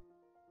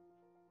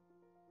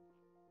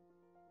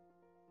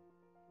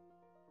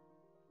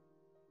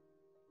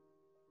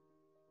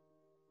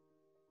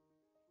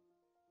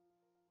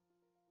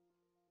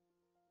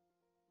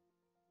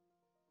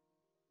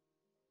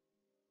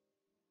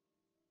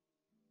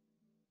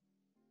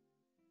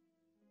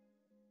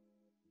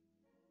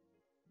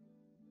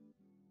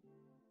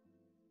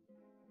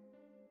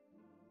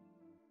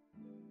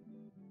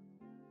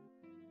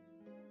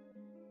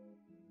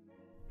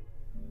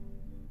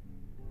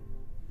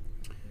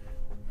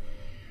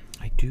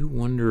 I do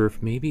wonder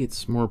if maybe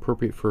it's more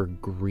appropriate for a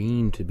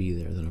green to be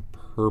there than a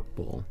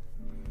purple.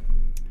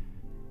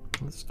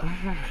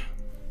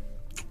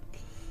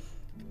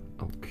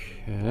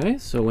 Okay,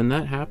 so when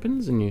that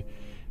happens and you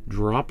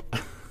drop...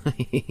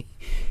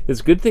 It's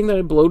a good thing that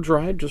I blow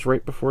dried just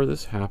right before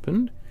this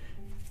happened.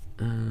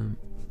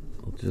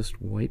 I'll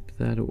just wipe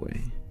that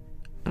away.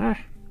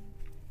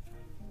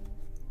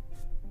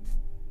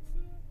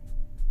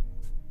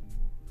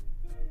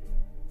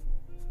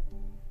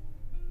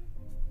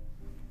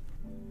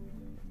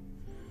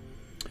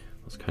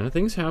 Those kind of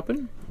things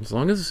happen. As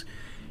long as,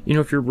 you know,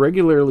 if you're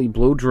regularly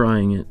blow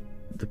drying it,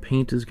 the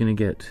paint is going to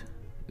get...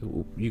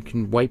 You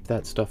can wipe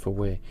that stuff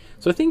away.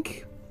 So I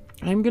think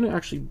I'm going to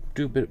actually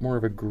do a bit more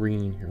of a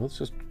green here. Let's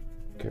just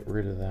get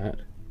rid of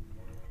that.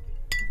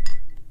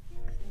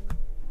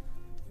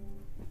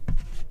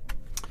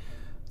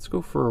 Let's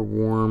go for a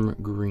warm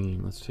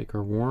green. Let's take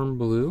our warm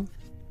blue.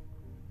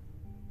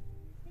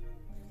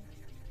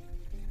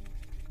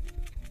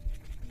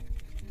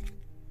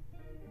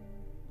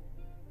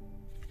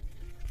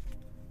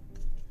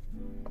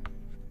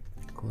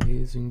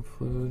 Glazing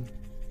fluid.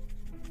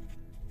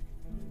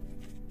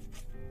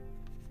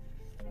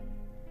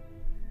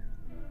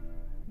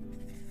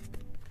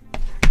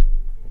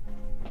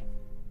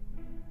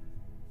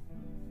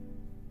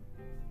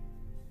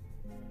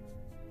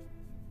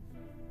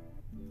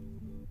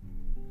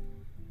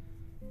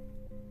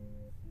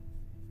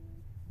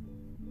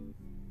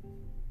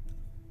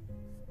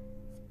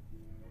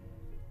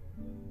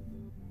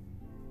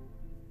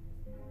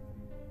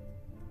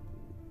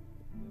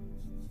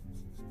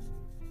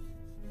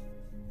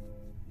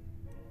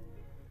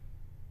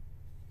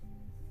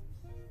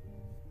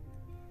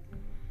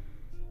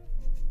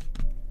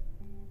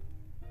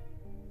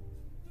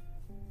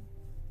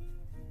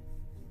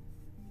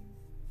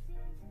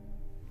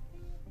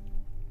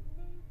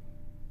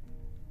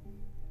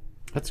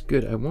 That's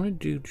good. I want to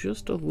do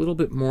just a little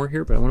bit more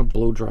here, but I want to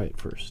blow dry it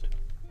first.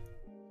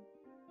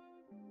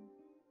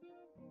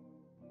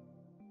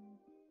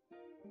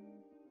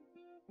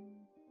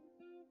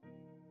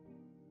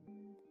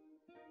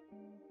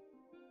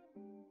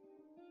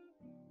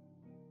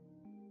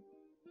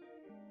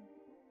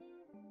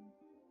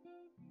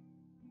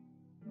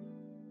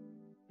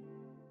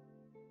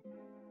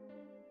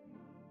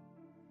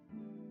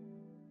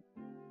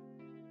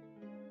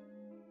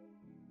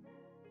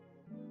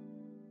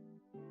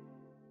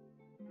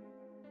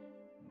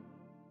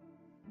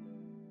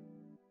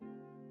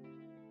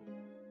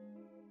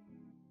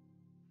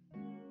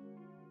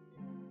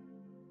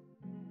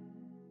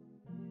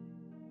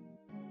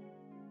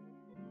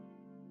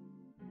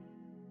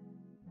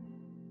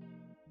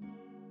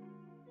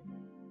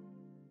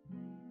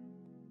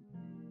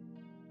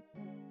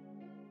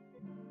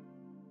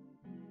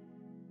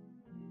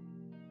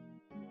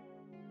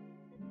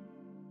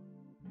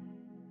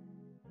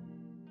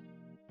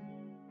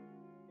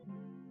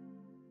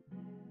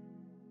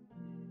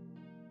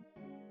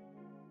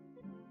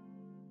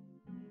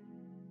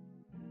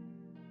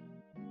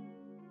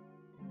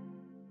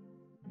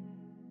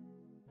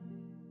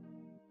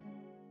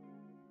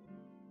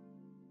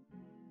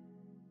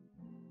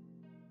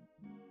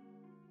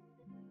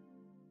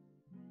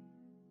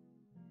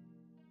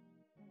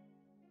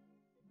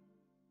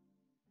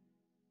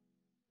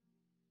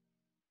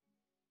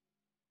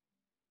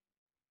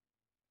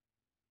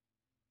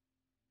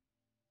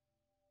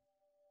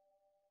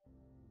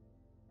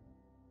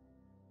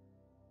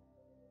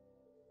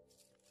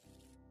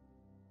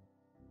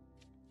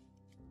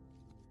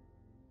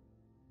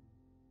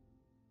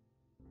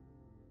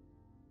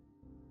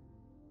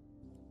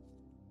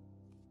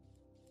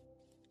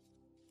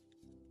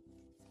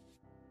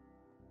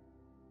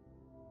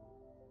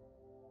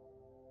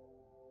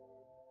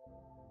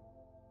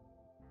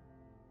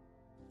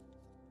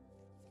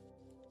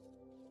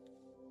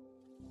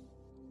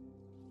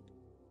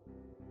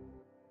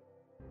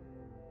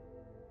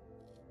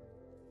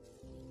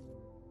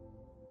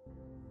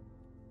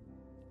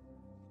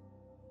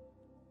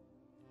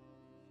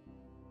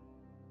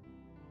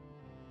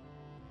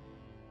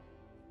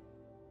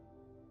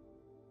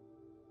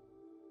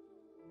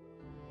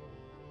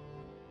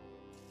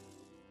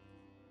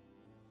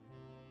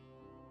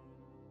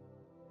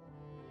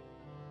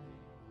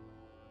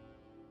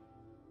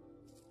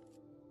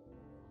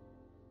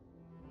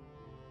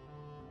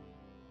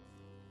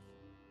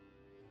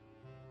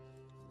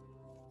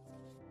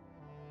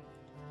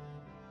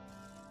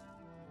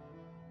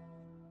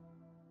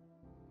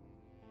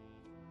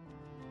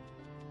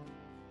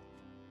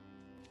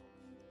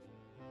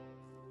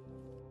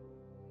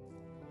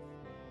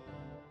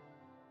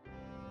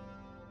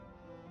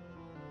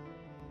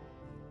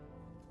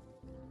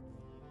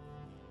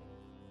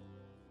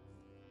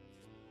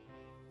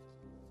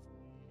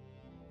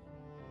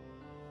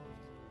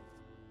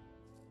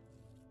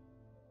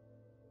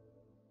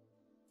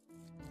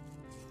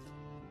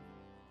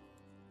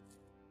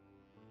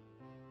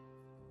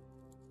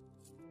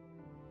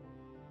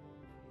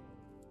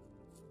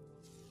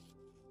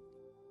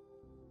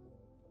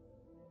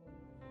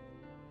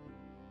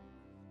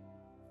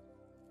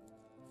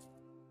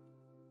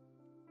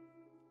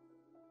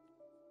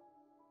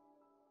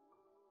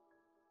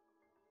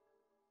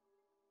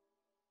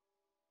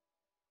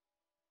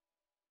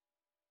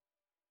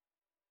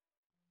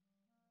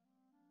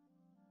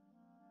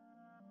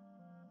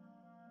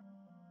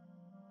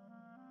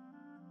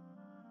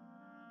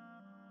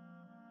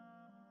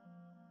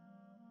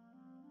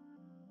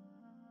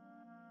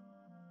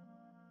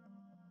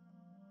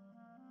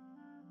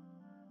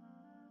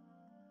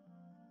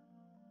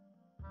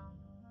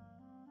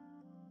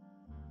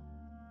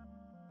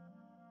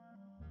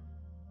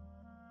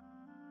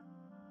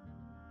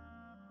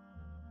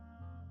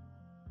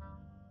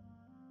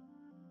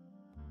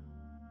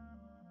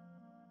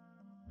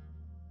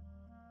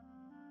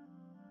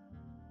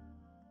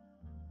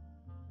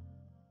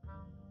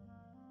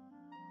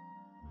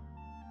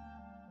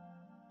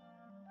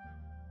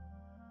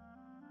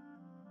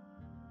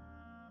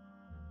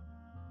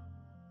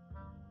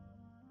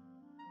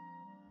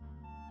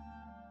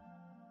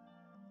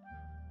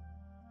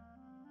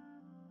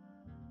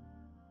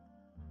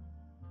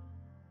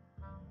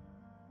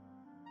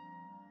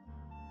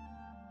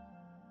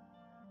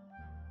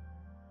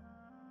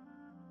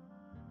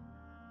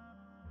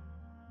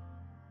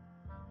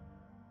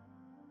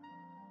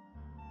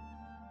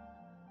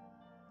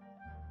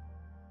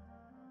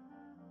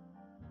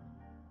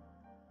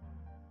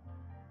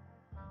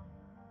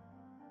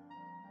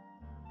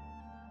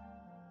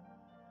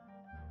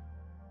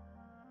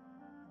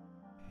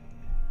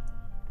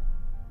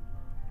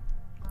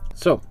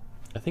 So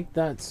I think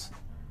that's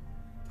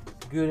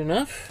good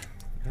enough.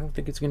 I don't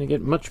think it's going to get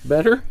much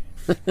better.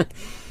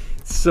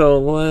 So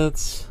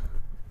let's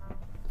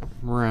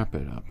wrap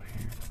it up here.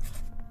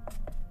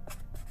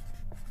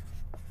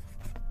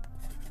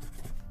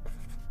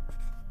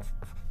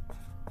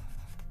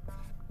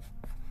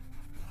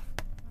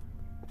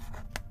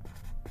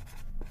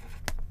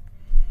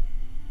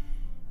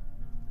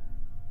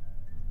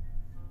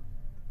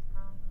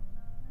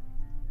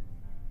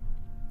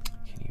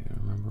 Can't even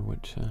remember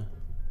what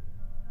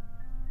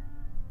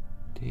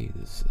day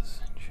this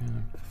is.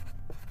 June.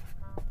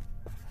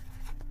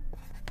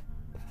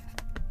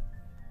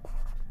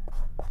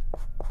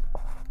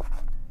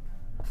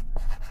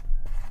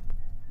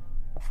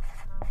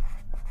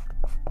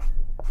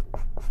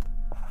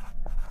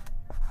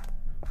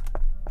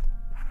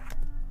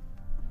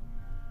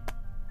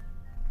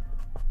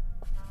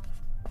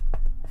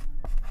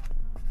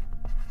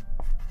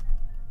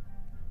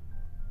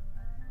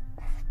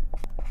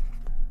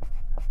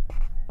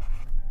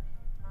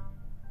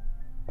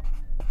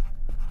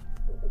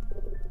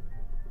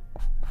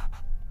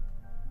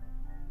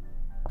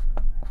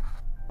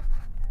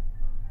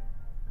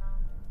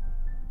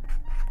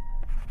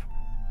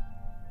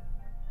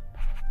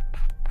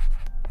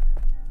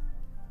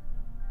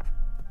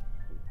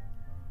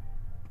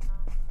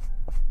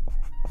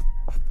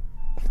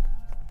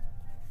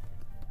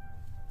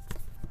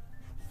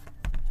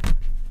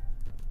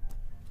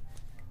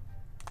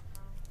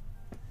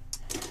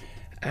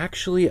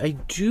 Actually, I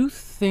do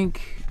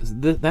think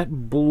that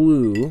that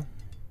blue,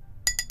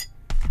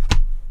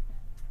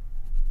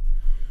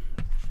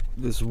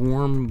 this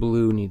warm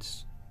blue,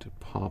 needs to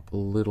pop a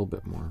little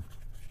bit more.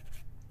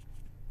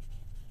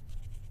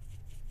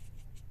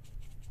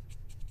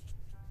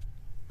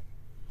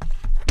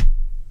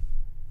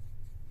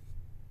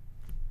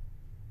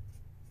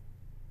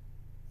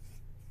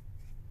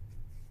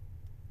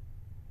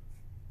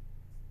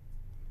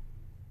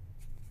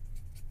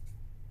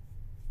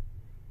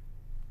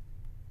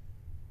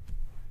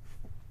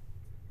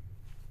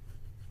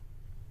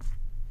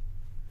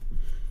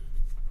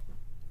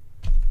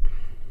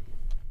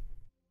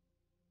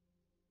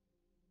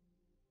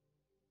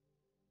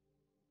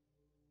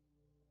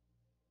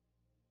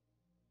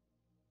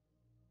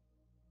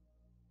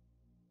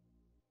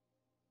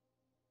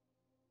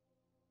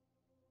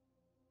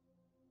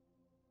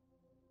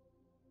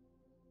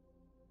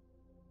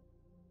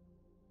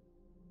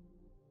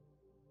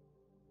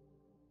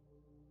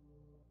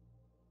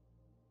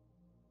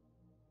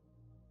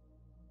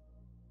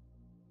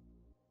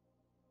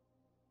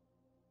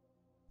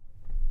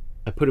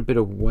 I put a bit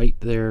of white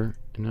there,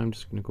 and I'm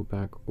just going to go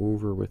back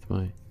over with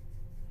my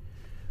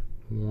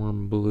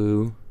warm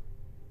blue.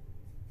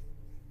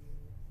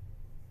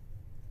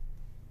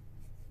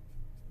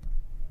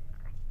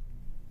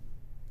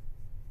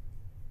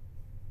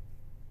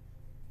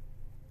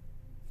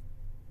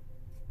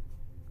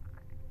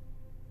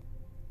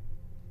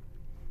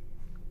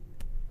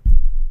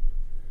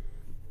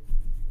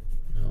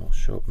 That'll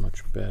show up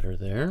much better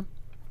there.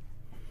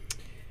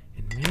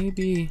 And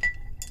maybe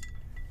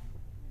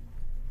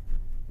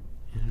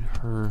in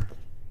her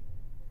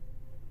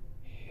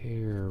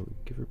hair,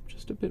 give her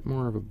just a bit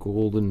more of a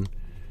golden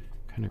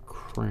kind of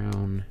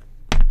crown.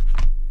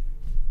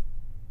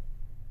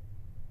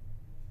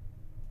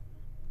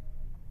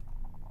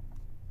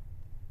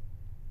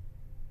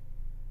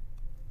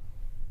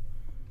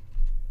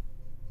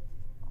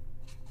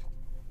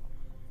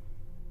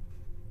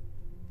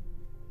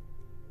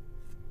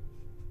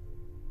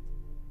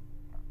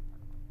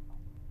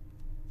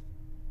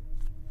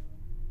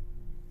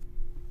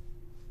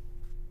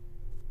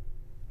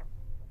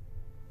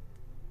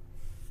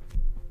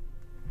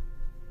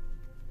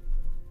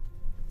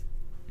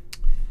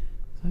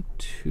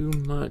 Too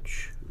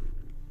much.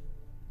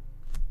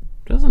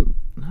 Doesn't,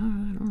 I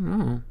don't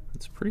know.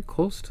 It's pretty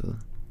close to the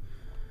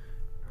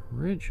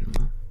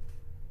original.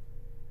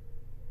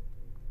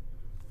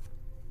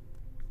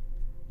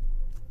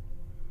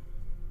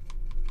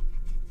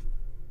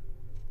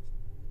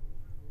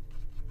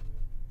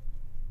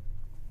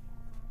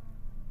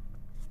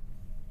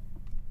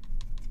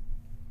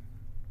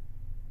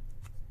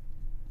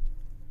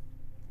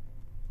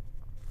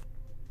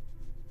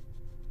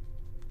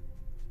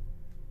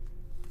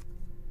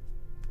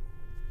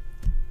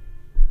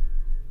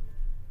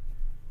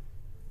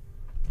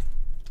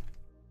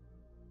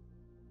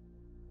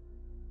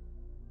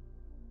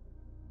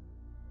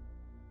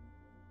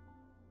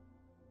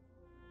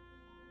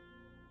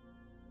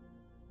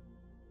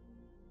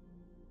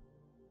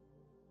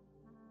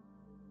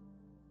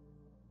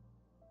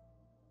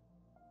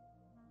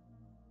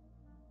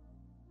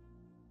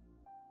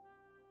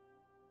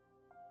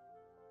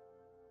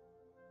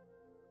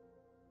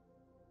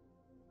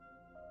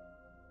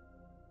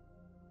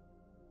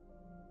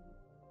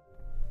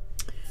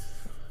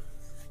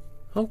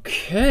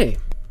 Okay,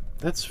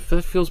 that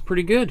feels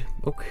pretty good.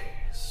 Okay,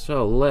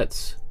 so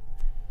let's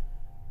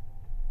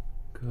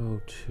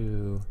go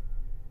to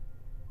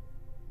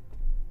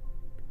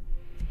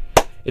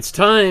It's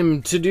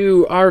time to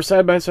do our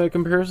side-by-side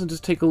comparison.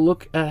 Just take a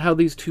look at how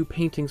these two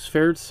paintings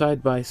fared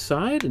side by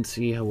side and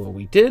see how well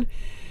we did.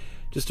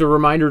 Just a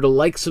reminder to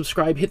like,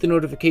 subscribe, hit the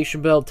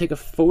notification bell, take a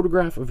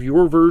photograph of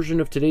your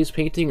version of today's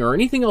painting or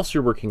anything else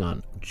you're working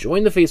on.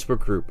 Join the Facebook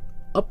group.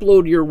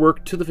 Upload your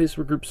work to the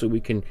Facebook group so we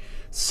can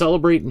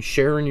celebrate and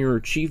share in your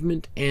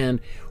achievement. And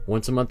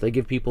once a month I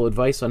give people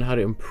advice on how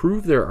to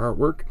improve their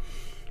artwork.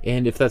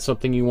 And if that's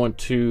something you want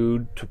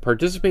to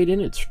participate in,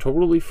 it's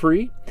totally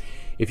free.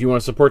 If you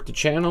want to support the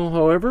channel,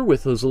 however,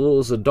 with as little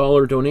as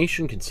 $1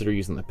 donation, consider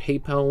using the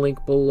PayPal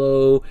link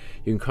below.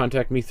 You can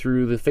contact me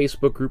through the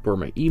Facebook group or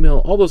my email.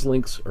 All those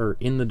links are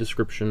in the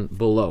description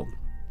below.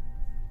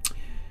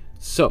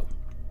 So,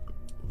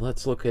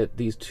 let's look at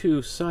these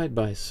two side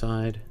by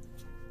side.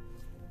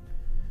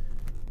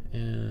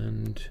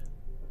 And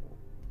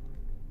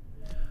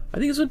I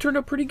think this one turned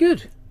out pretty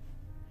good.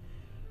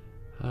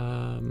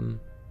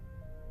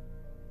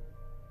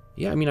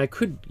 Yeah, I mean, I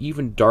could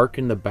even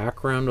darken the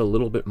background a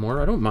little bit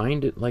more. I don't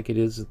mind it like it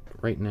is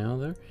right now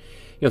there.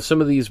 You know,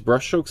 some of these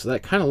brush strokes,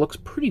 that kind of looks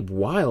pretty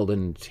wild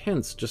and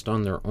intense just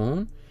on their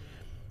own.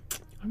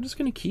 I'm just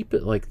going to keep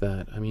it like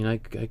that. I mean, I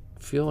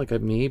feel like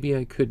maybe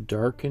I could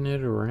darken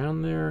it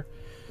around there.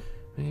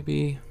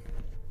 Maybe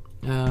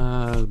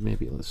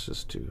let's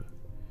just do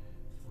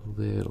a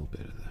little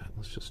bit of that.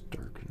 Let's just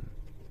darken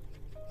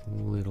a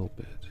little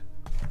bit.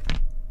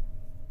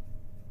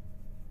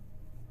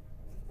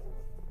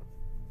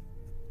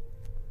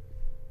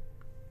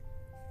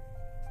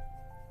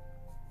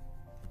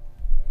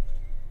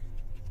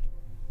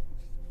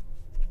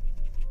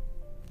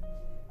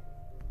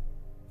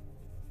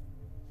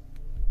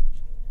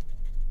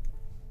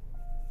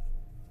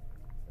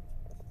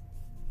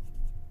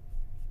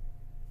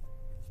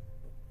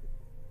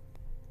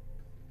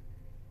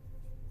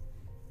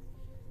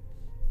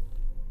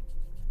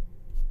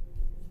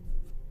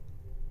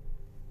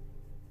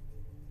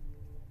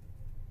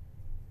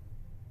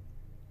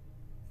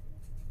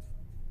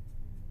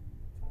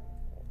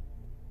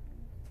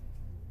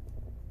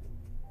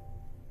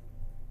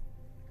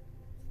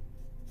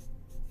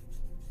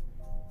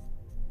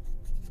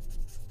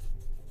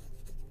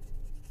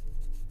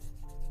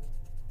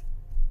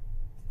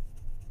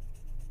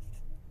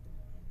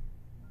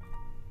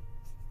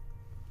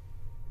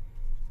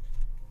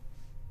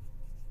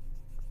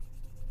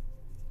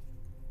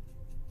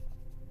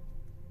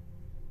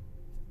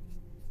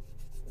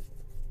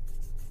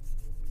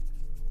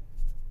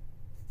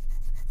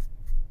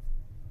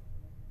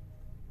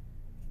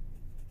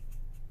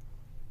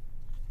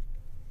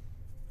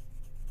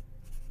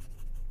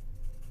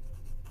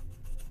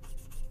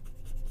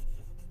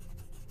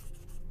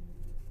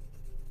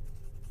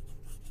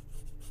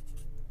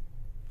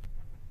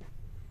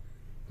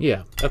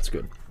 Yeah, that's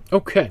good.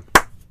 Okay,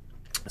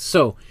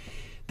 so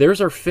there's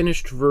our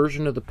finished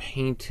version of the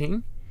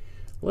painting.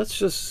 Let's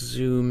just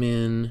zoom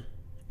in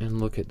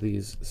and look at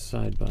these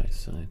side by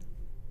side.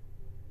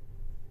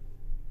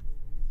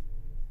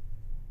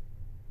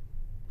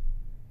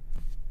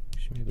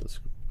 Actually, maybe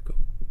let's go,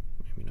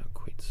 maybe not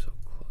quite so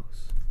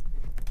close.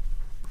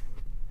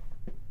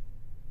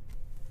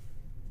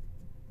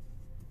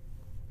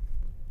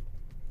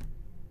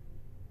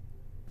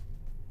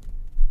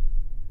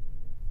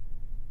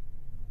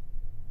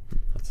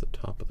 That's the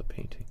top of the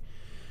painting.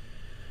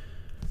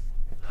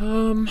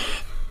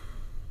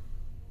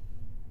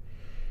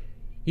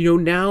 You know,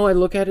 now I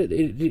look at it,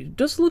 it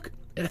does look,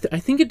 I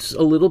think it's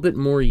a little bit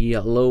more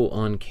yellow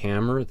on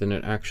camera than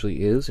it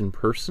actually is in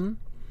person.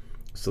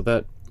 So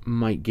that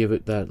might give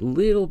it that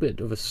little bit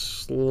of a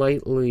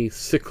slightly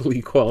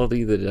sickly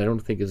quality that I don't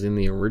think is in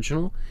the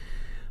original.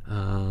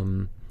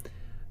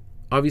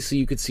 Obviously,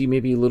 you could see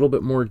maybe a little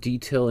bit more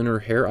detail in her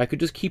hair. I could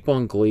just keep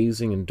on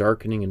glazing and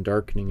darkening and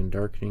darkening and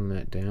darkening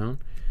that down.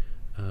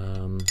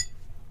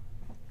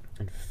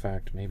 In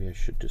fact, maybe I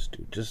should just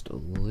do just a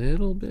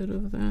little bit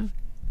of that.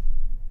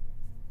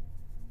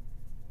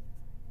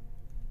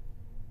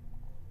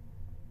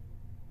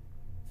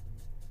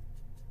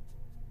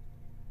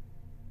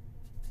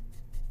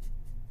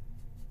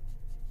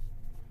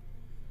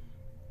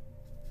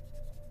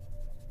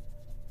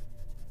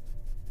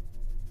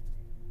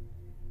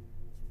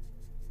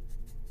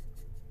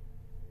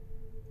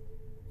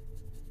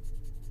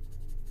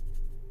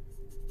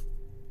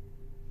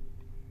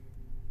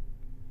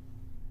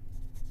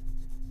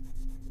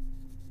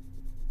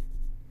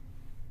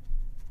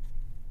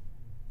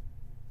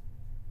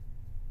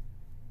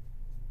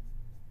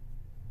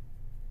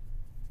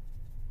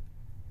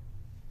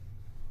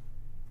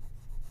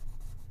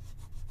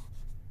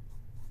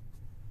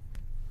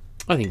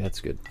 I think that's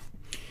good.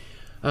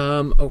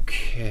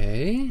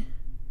 Okay.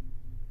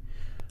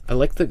 I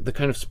like the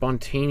kind of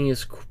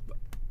spontaneous,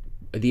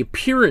 the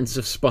appearance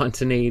of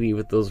spontaneity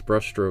with those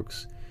brush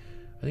strokes.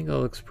 I think that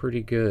looks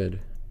pretty good.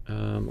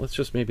 Let's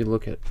just maybe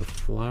look at the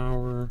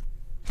flower.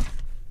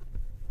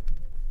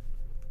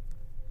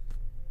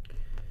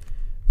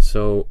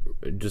 So,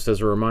 just as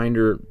a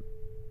reminder,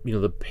 you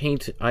know, the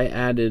paint, I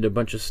added a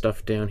bunch of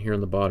stuff down here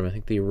on the bottom. I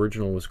think the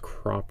original was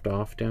cropped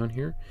off down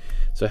here.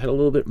 So I had a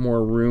little bit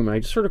more room. I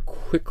just sort of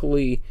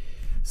quickly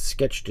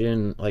sketched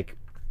in like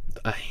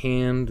a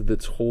hand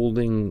that's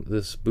holding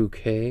this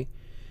bouquet.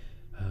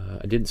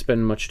 I didn't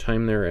spend much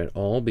time there at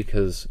all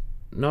because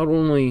not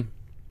only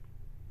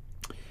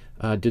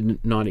did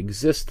it not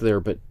exist there,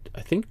 but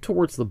I think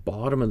towards the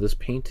bottom of this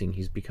painting,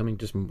 he's becoming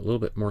just a little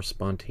bit more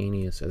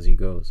spontaneous as he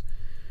goes.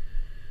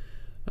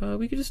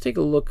 We could just take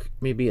a look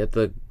maybe at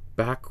the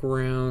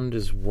background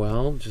as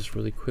well, just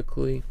really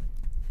quickly.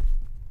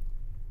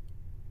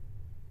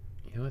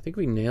 You know, I think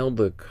we nailed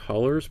the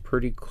colors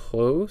pretty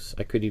close.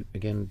 I could,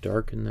 again,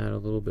 darken that a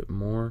little bit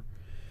more.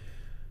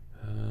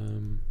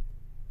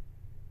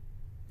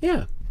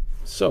 Yeah,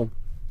 so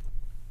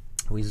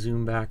we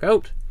zoom back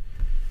out.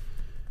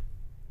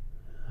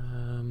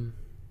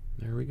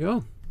 There we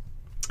go.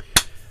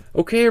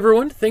 Okay,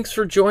 everyone, thanks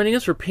for joining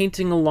us, for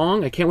painting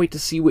along. I can't wait to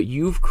see what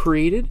you've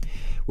created.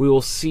 We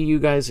will see you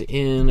guys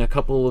in a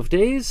couple of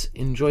days.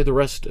 Enjoy the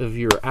rest of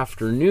your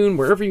afternoon,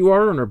 wherever you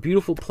are on our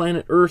beautiful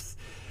planet Earth.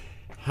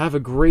 Have a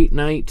great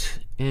night,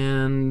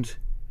 and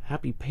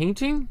happy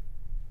painting.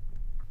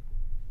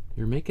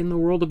 You're making the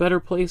world a better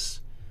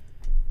place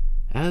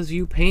as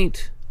you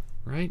paint,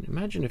 right?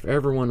 Imagine if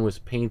everyone was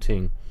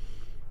painting.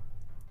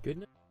 Good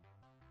night.